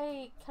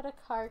I cut a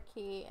car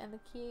key and the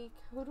key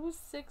code was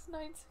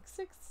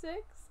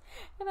 69666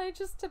 and I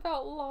just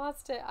about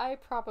lost it. I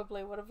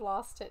probably would have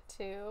lost it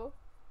too.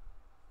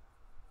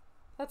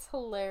 That's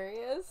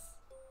hilarious.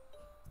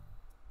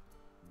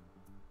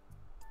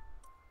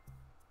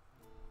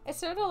 It's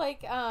sort of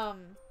like,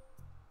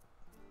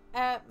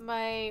 at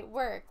my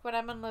work when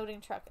I'm unloading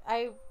truck.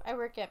 I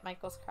work at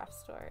Michael's Craft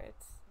Store.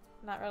 It's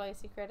not really a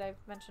secret.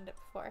 I've mentioned it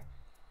before.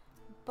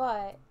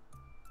 But,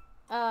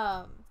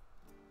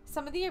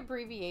 some of the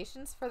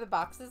abbreviations for the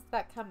boxes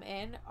that come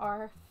in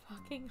are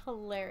fucking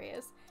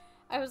hilarious.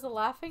 I was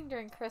laughing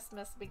during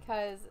Christmas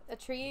because a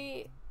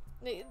tree...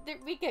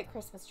 We get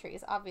Christmas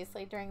trees,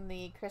 obviously, during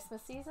the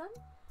Christmas season.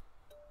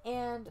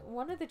 And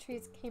one of the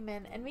trees came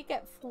in, and we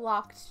get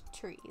flocked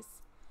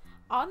trees.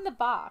 On the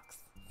box,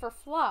 for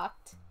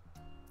flocked,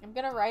 I'm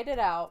gonna write it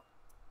out.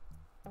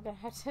 I'm gonna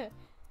have to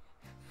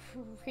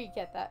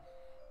re-get that.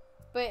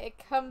 But it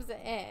comes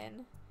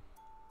in...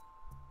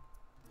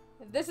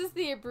 This is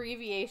the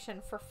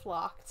abbreviation for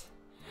flocked.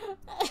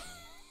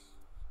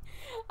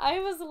 I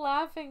was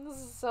laughing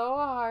so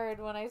hard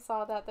when I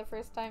saw that the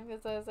first time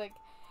because I was like,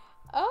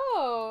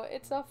 oh,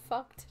 it's a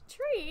fucked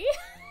tree.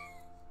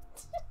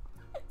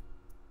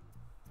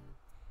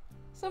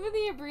 Some of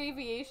the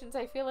abbreviations,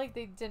 I feel like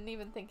they didn't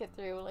even think it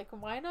through. Like,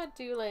 why not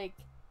do, like,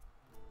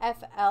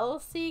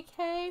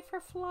 FLCK for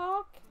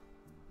flock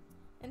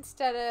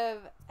instead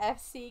of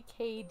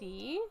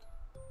FCKD?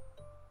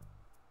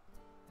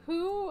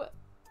 Who...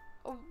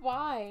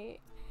 Why?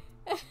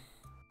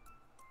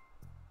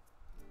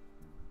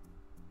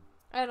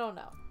 I don't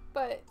know,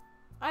 but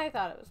I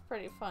thought it was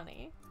pretty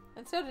funny,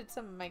 and so did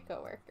some of my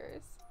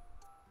coworkers.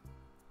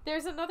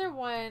 There's another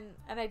one,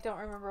 and I don't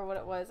remember what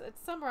it was.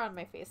 It's somewhere on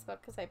my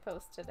Facebook because I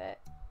posted it.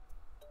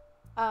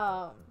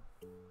 But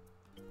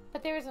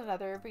there was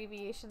another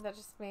abbreviation that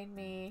just made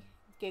me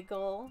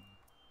giggle.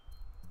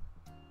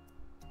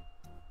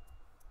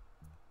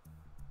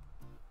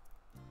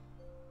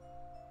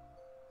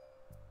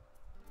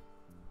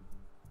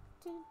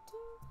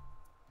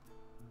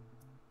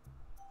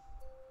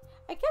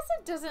 I guess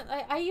it doesn't...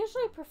 I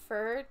usually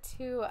prefer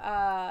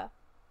to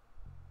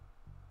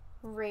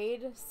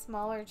raid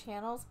smaller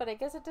channels, but I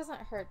guess it doesn't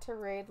hurt to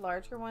raid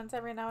larger ones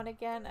every now and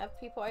again of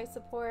people I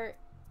support,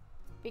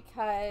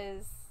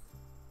 because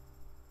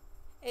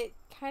it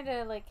kind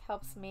of like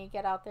helps me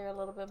get out there a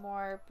little bit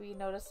more, be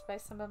noticed by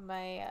some of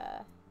my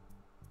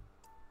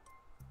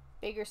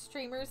bigger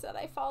streamers that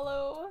I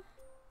follow.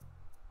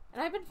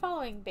 And I've been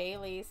following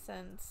Bailey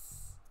since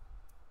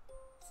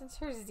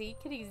her Z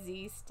Kitty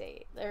Z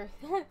state, or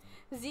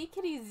Z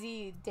Kitty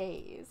Z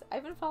days.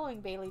 I've been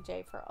following Bailey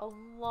J for a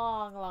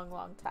long, long,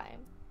 long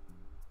time.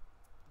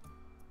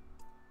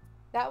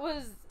 That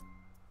was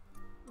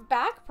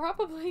back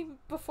probably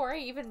before I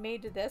even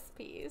made this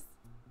piece.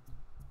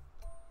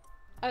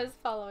 I was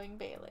following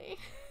Bailey.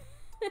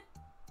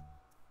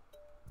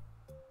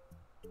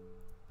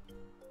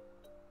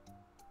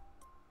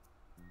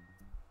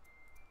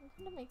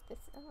 I'm gonna make this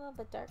a little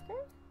bit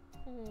darker.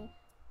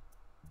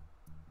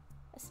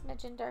 A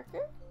smidgen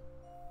darker.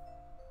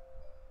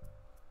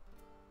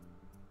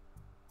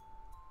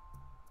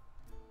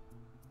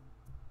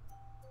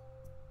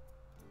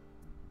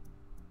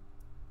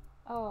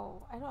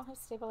 Oh, I don't have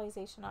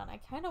stabilization on. I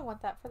kind of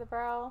want that for the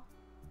brow.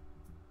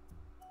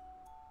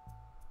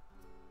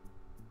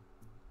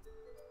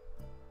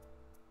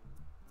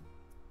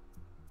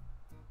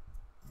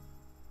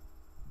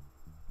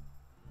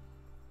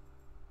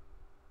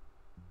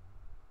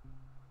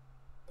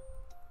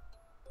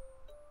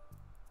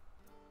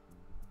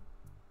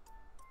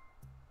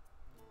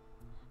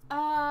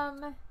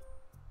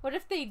 What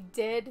if they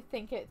did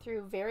think it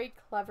through very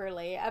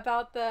cleverly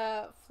about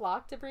the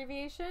flocked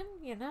abbreviation?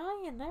 You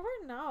know, you never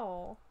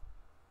know.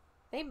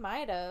 They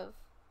might have.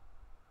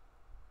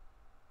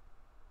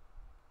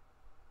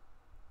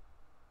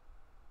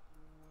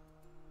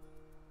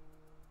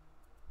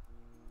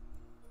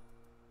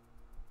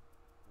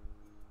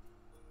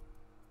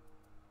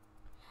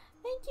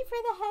 Thank you for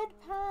the head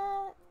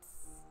pats.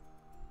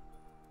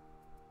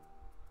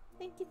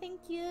 Thank you,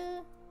 thank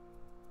you.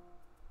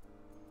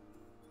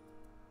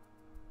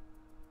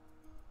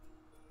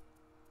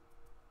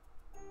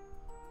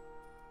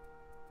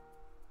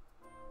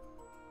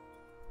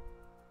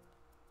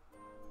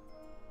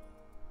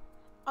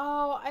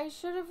 Oh, I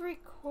should have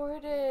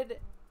recorded.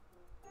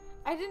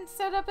 I didn't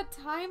set up a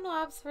time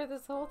lapse for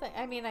this whole thing.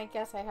 I mean, I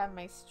guess I have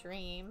my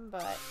stream,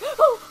 but...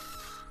 Oh!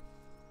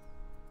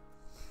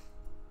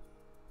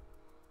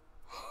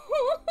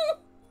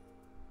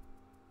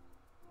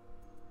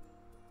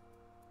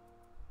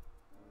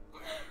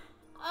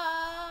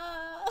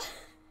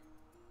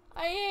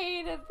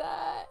 hated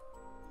that.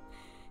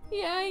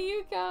 Yeah,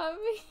 you got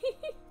me.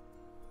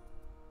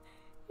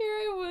 Here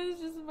I was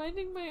just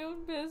minding my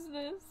own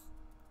business.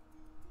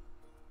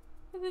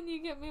 And then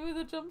you get me with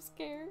a jump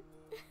scare.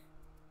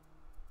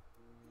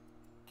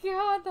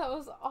 God, that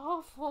was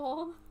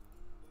awful.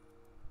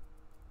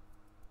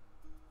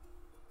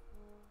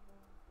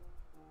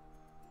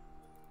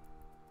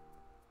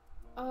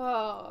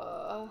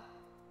 Oh.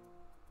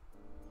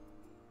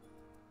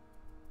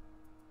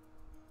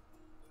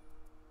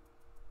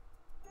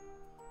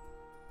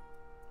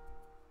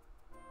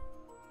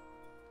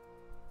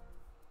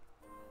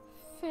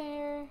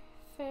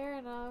 Fair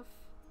enough.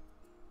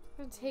 It's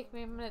gonna take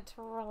me a minute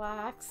to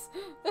relax.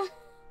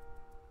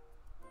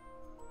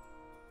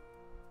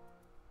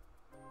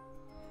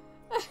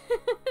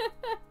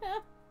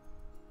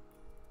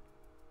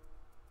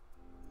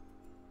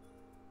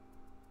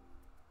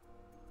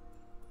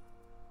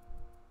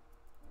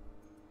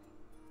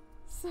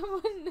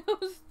 Someone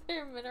knows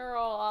their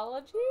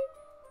mineralogy?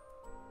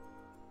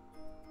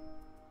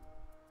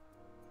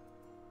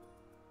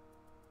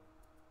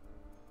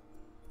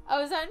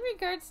 Oh, is that in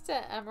regards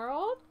to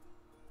emerald?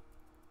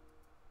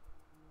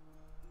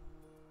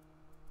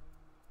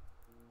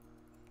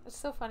 It's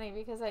so funny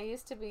because I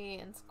used to be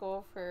in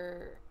school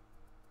for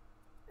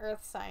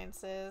earth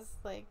sciences.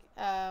 Like,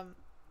 I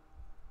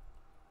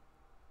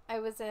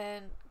was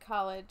in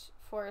college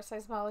for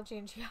seismology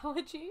and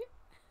geology.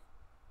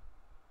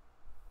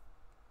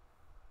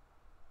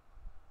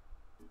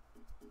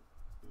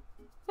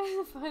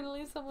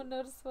 Finally, someone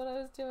noticed what I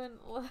was doing.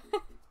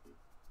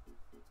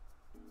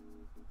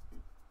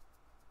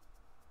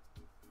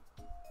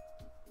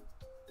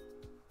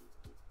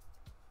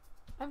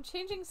 I'm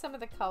changing some of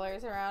the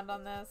colors around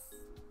on this,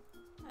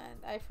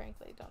 and I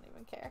frankly don't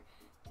even care.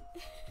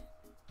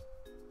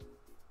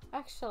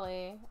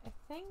 Actually, I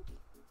think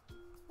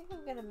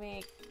I'm gonna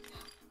make...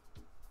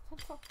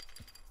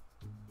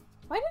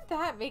 Why did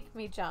that make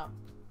me jump?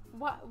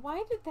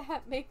 Why did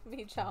that make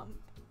me jump?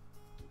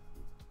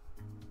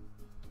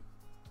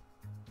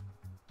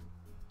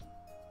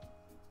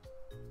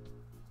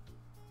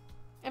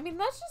 I mean,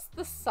 that's just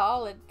the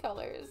solid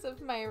colors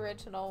of my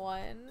original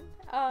one.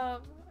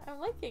 I'm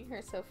liking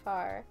her so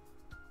far.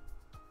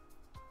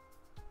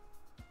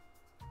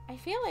 I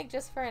feel like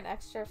just for an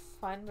extra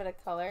fun bit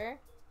of color,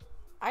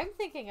 I'm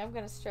thinking I'm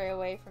gonna stray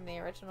away from the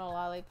original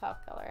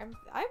lollipop color.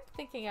 I'm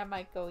thinking I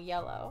might go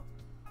yellow.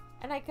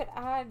 And I could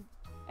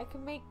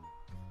make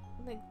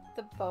like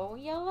the bow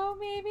yellow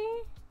maybe?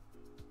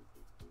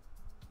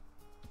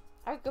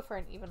 I would go for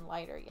an even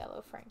lighter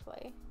yellow,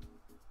 frankly.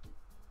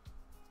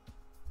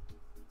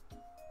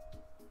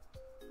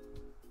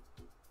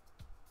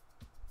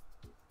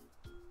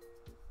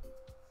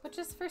 But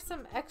just for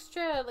some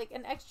extra, like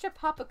an extra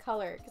pop of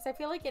color, because I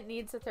feel like it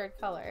needs a third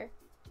color.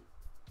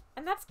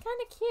 And that's kind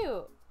of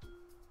cute.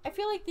 I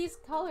feel like these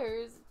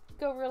colors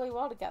go really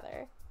well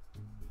together.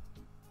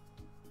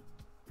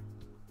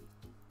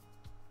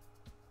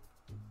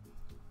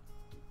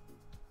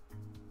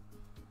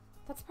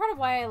 That's part of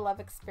why I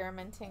love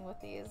experimenting with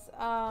these.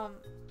 I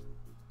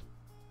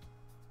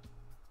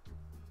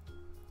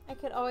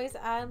could always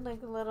add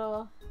like a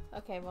little,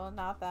 okay, well,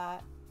 not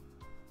that.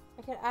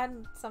 I could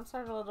add some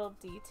sort of little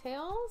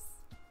details.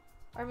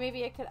 Or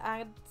maybe I could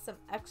add some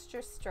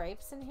extra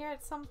stripes in here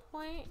at some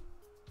point.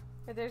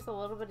 Where there's a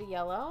little bit of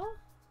yellow.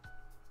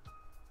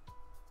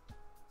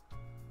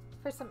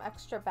 For some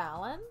extra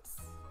balance.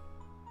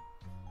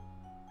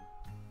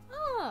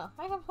 Oh,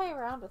 I can play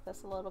around with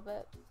this a little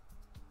bit.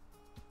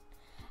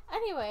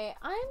 Anyway,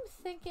 I'm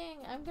thinking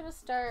I'm gonna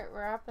start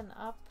wrapping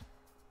up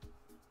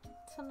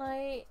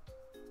tonight.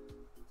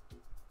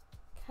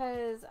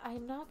 Because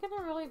I'm not going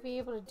to really be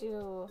able to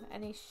do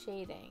any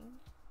shading.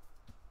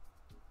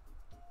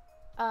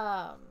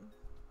 Because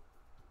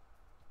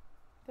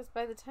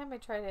by the time I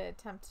try to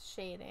attempt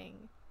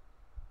shading,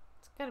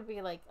 it's going to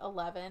be like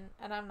 11,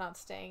 and I'm not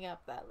staying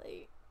up that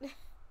late. But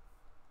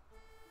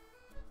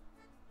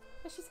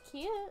she's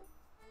cute.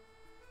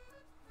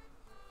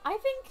 I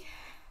think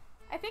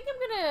I'm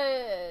going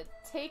to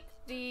take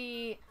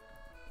the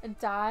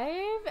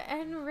dive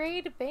and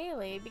raid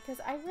Bailey, because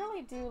I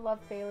really do love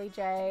Bailey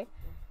J.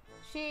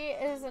 She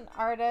is an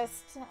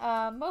artist,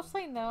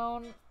 mostly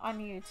known on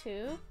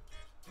YouTube,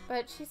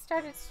 but she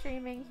started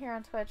streaming here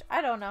on Twitch, I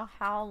don't know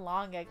how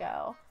long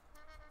ago.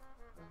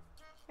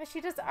 And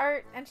she does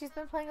art, and she's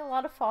been playing a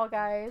lot of Fall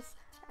Guys,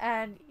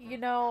 and you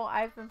know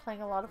I've been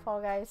playing a lot of Fall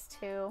Guys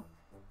too.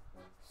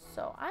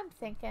 So I'm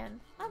thinking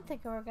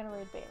we're gonna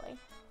raid Bailey.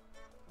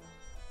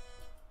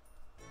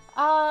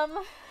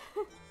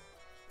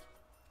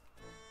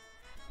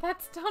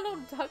 That's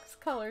Donald Duck's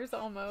colors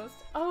almost.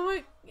 Oh,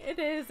 it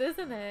is,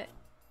 isn't it?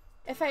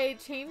 If I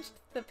changed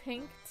the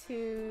pink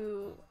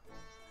to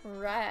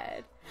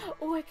red.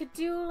 Oh, I could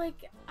do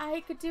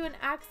an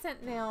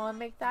accent nail and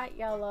make that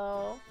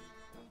yellow.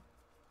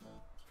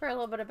 For a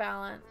little bit of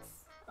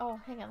balance.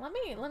 Oh, hang on.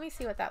 Let me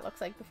see what that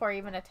looks like before I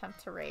even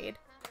attempt to raid.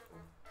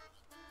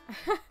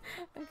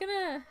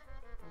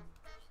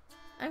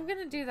 I'm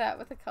gonna do that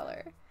with a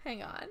color.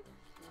 Hang on.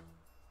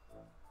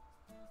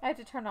 I had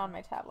to turn on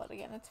my tablet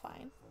again. It's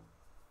fine.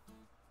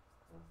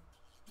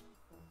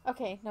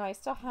 Okay, no, I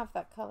still have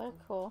that color.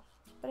 Cool.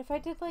 But if I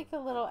did like a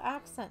little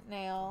accent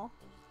nail...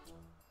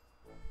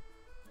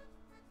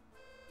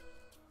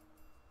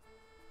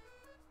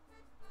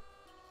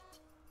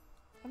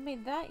 I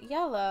made that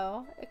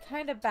yellow. It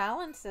kind of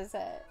balances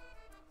it.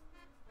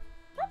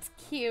 That's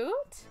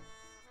cute.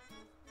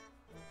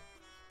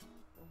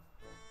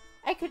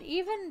 I could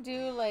even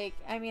do like,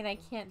 I mean, I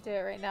can't do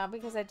it right now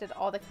because I did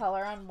all the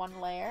color on one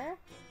layer,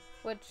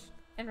 which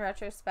in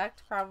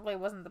retrospect probably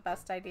wasn't the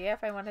best idea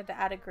if I wanted to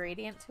add a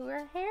gradient to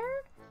her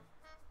hair.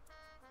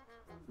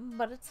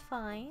 But it's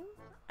fine.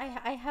 I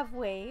have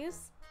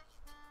ways.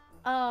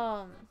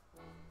 Yeah,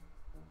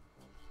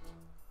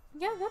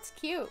 that's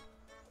cute.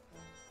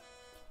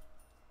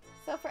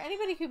 So for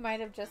anybody who might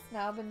have just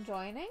now been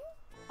joining,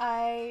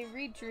 I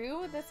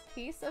redrew this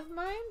piece of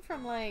mine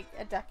from like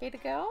a decade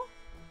ago.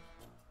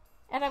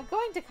 And I'm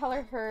going to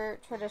color her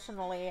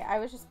traditionally. I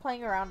was just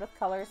playing around with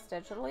colors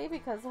digitally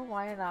because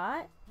why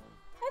not?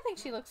 I think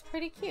she looks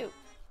pretty cute.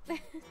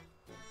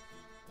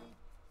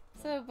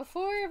 So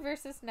before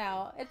versus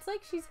now, it's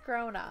like she's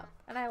grown up.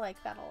 And I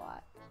like that a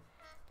lot.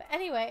 But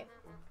anyway,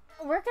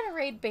 we're going to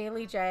raid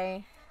Bailey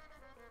J.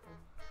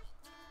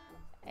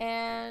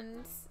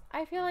 And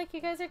I feel like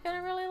you guys are going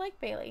to really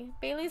like Bailey.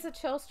 Bailey's a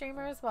chill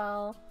streamer as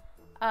well.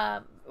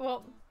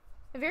 Well,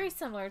 very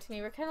similar to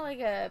me. We're kind of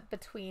like a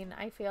between,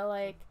 I feel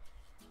like.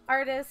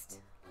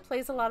 Artist,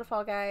 plays a lot of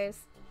Fall Guys.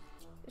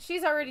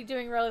 She's already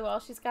doing really well.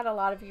 She's got a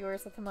lot of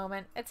viewers at the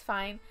moment. It's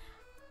fine.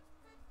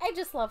 I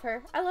just love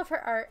her. I love her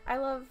art. I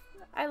love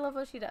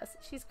what she does.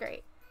 She's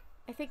great.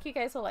 I think you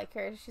guys will like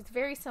her. She's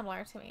very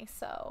similar to me,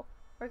 so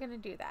we're gonna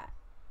do that.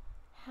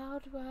 How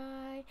do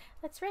I...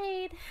 Let's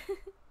raid.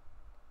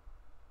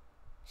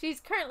 She's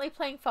currently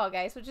playing Fall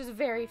Guys, which is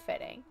very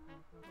fitting.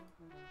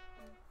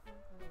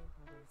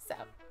 So...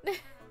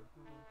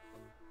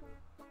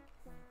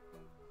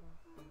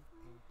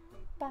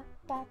 Ba,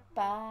 ba,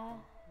 ba.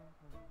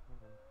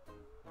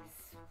 I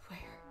swear.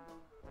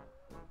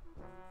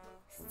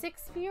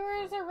 6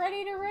 viewers are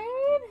ready to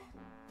raid?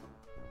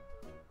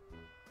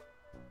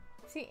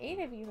 I see 8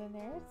 of you in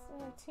there.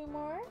 It's 2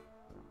 more.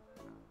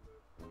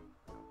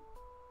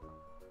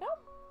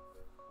 Nope.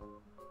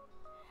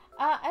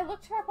 I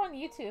looked her up on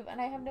YouTube and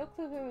I have no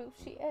clue who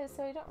she is,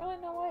 so I don't really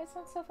know why it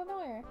sounds so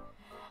familiar.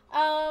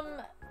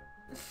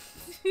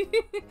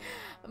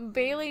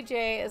 Bailey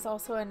J is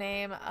also a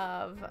name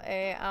of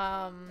a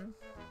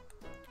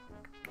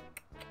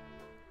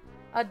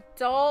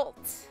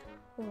adult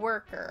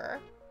worker,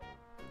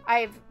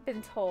 I've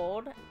been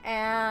told,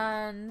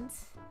 and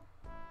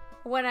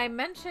when I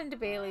mentioned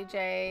Bailey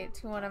J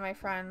to one of my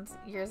friends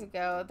years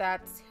ago,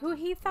 that's who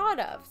he thought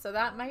of, so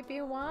that might be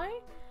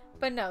why.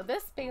 But no,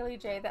 this Bailey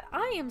J that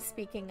I am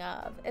speaking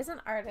of is an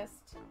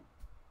artist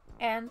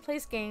and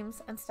plays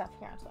games and stuff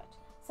here on Twitch.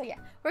 So yeah,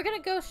 we're gonna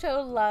go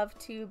show love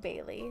to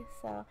Bailey.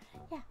 So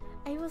yeah,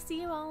 I will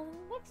see you all in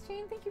the next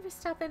stream. Thank you for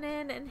stopping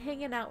in and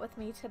hanging out with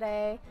me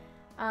today.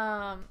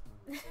 Gonna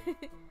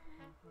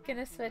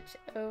switch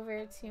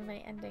over to my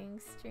ending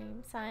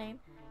stream sign.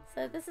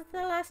 So this is the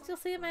last you'll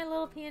see of my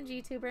little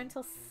PNGTuber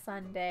until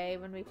Sunday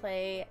when we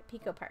play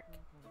Pico Park.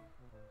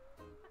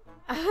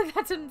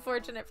 That's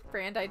unfortunate for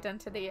brand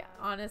identity,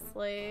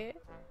 honestly.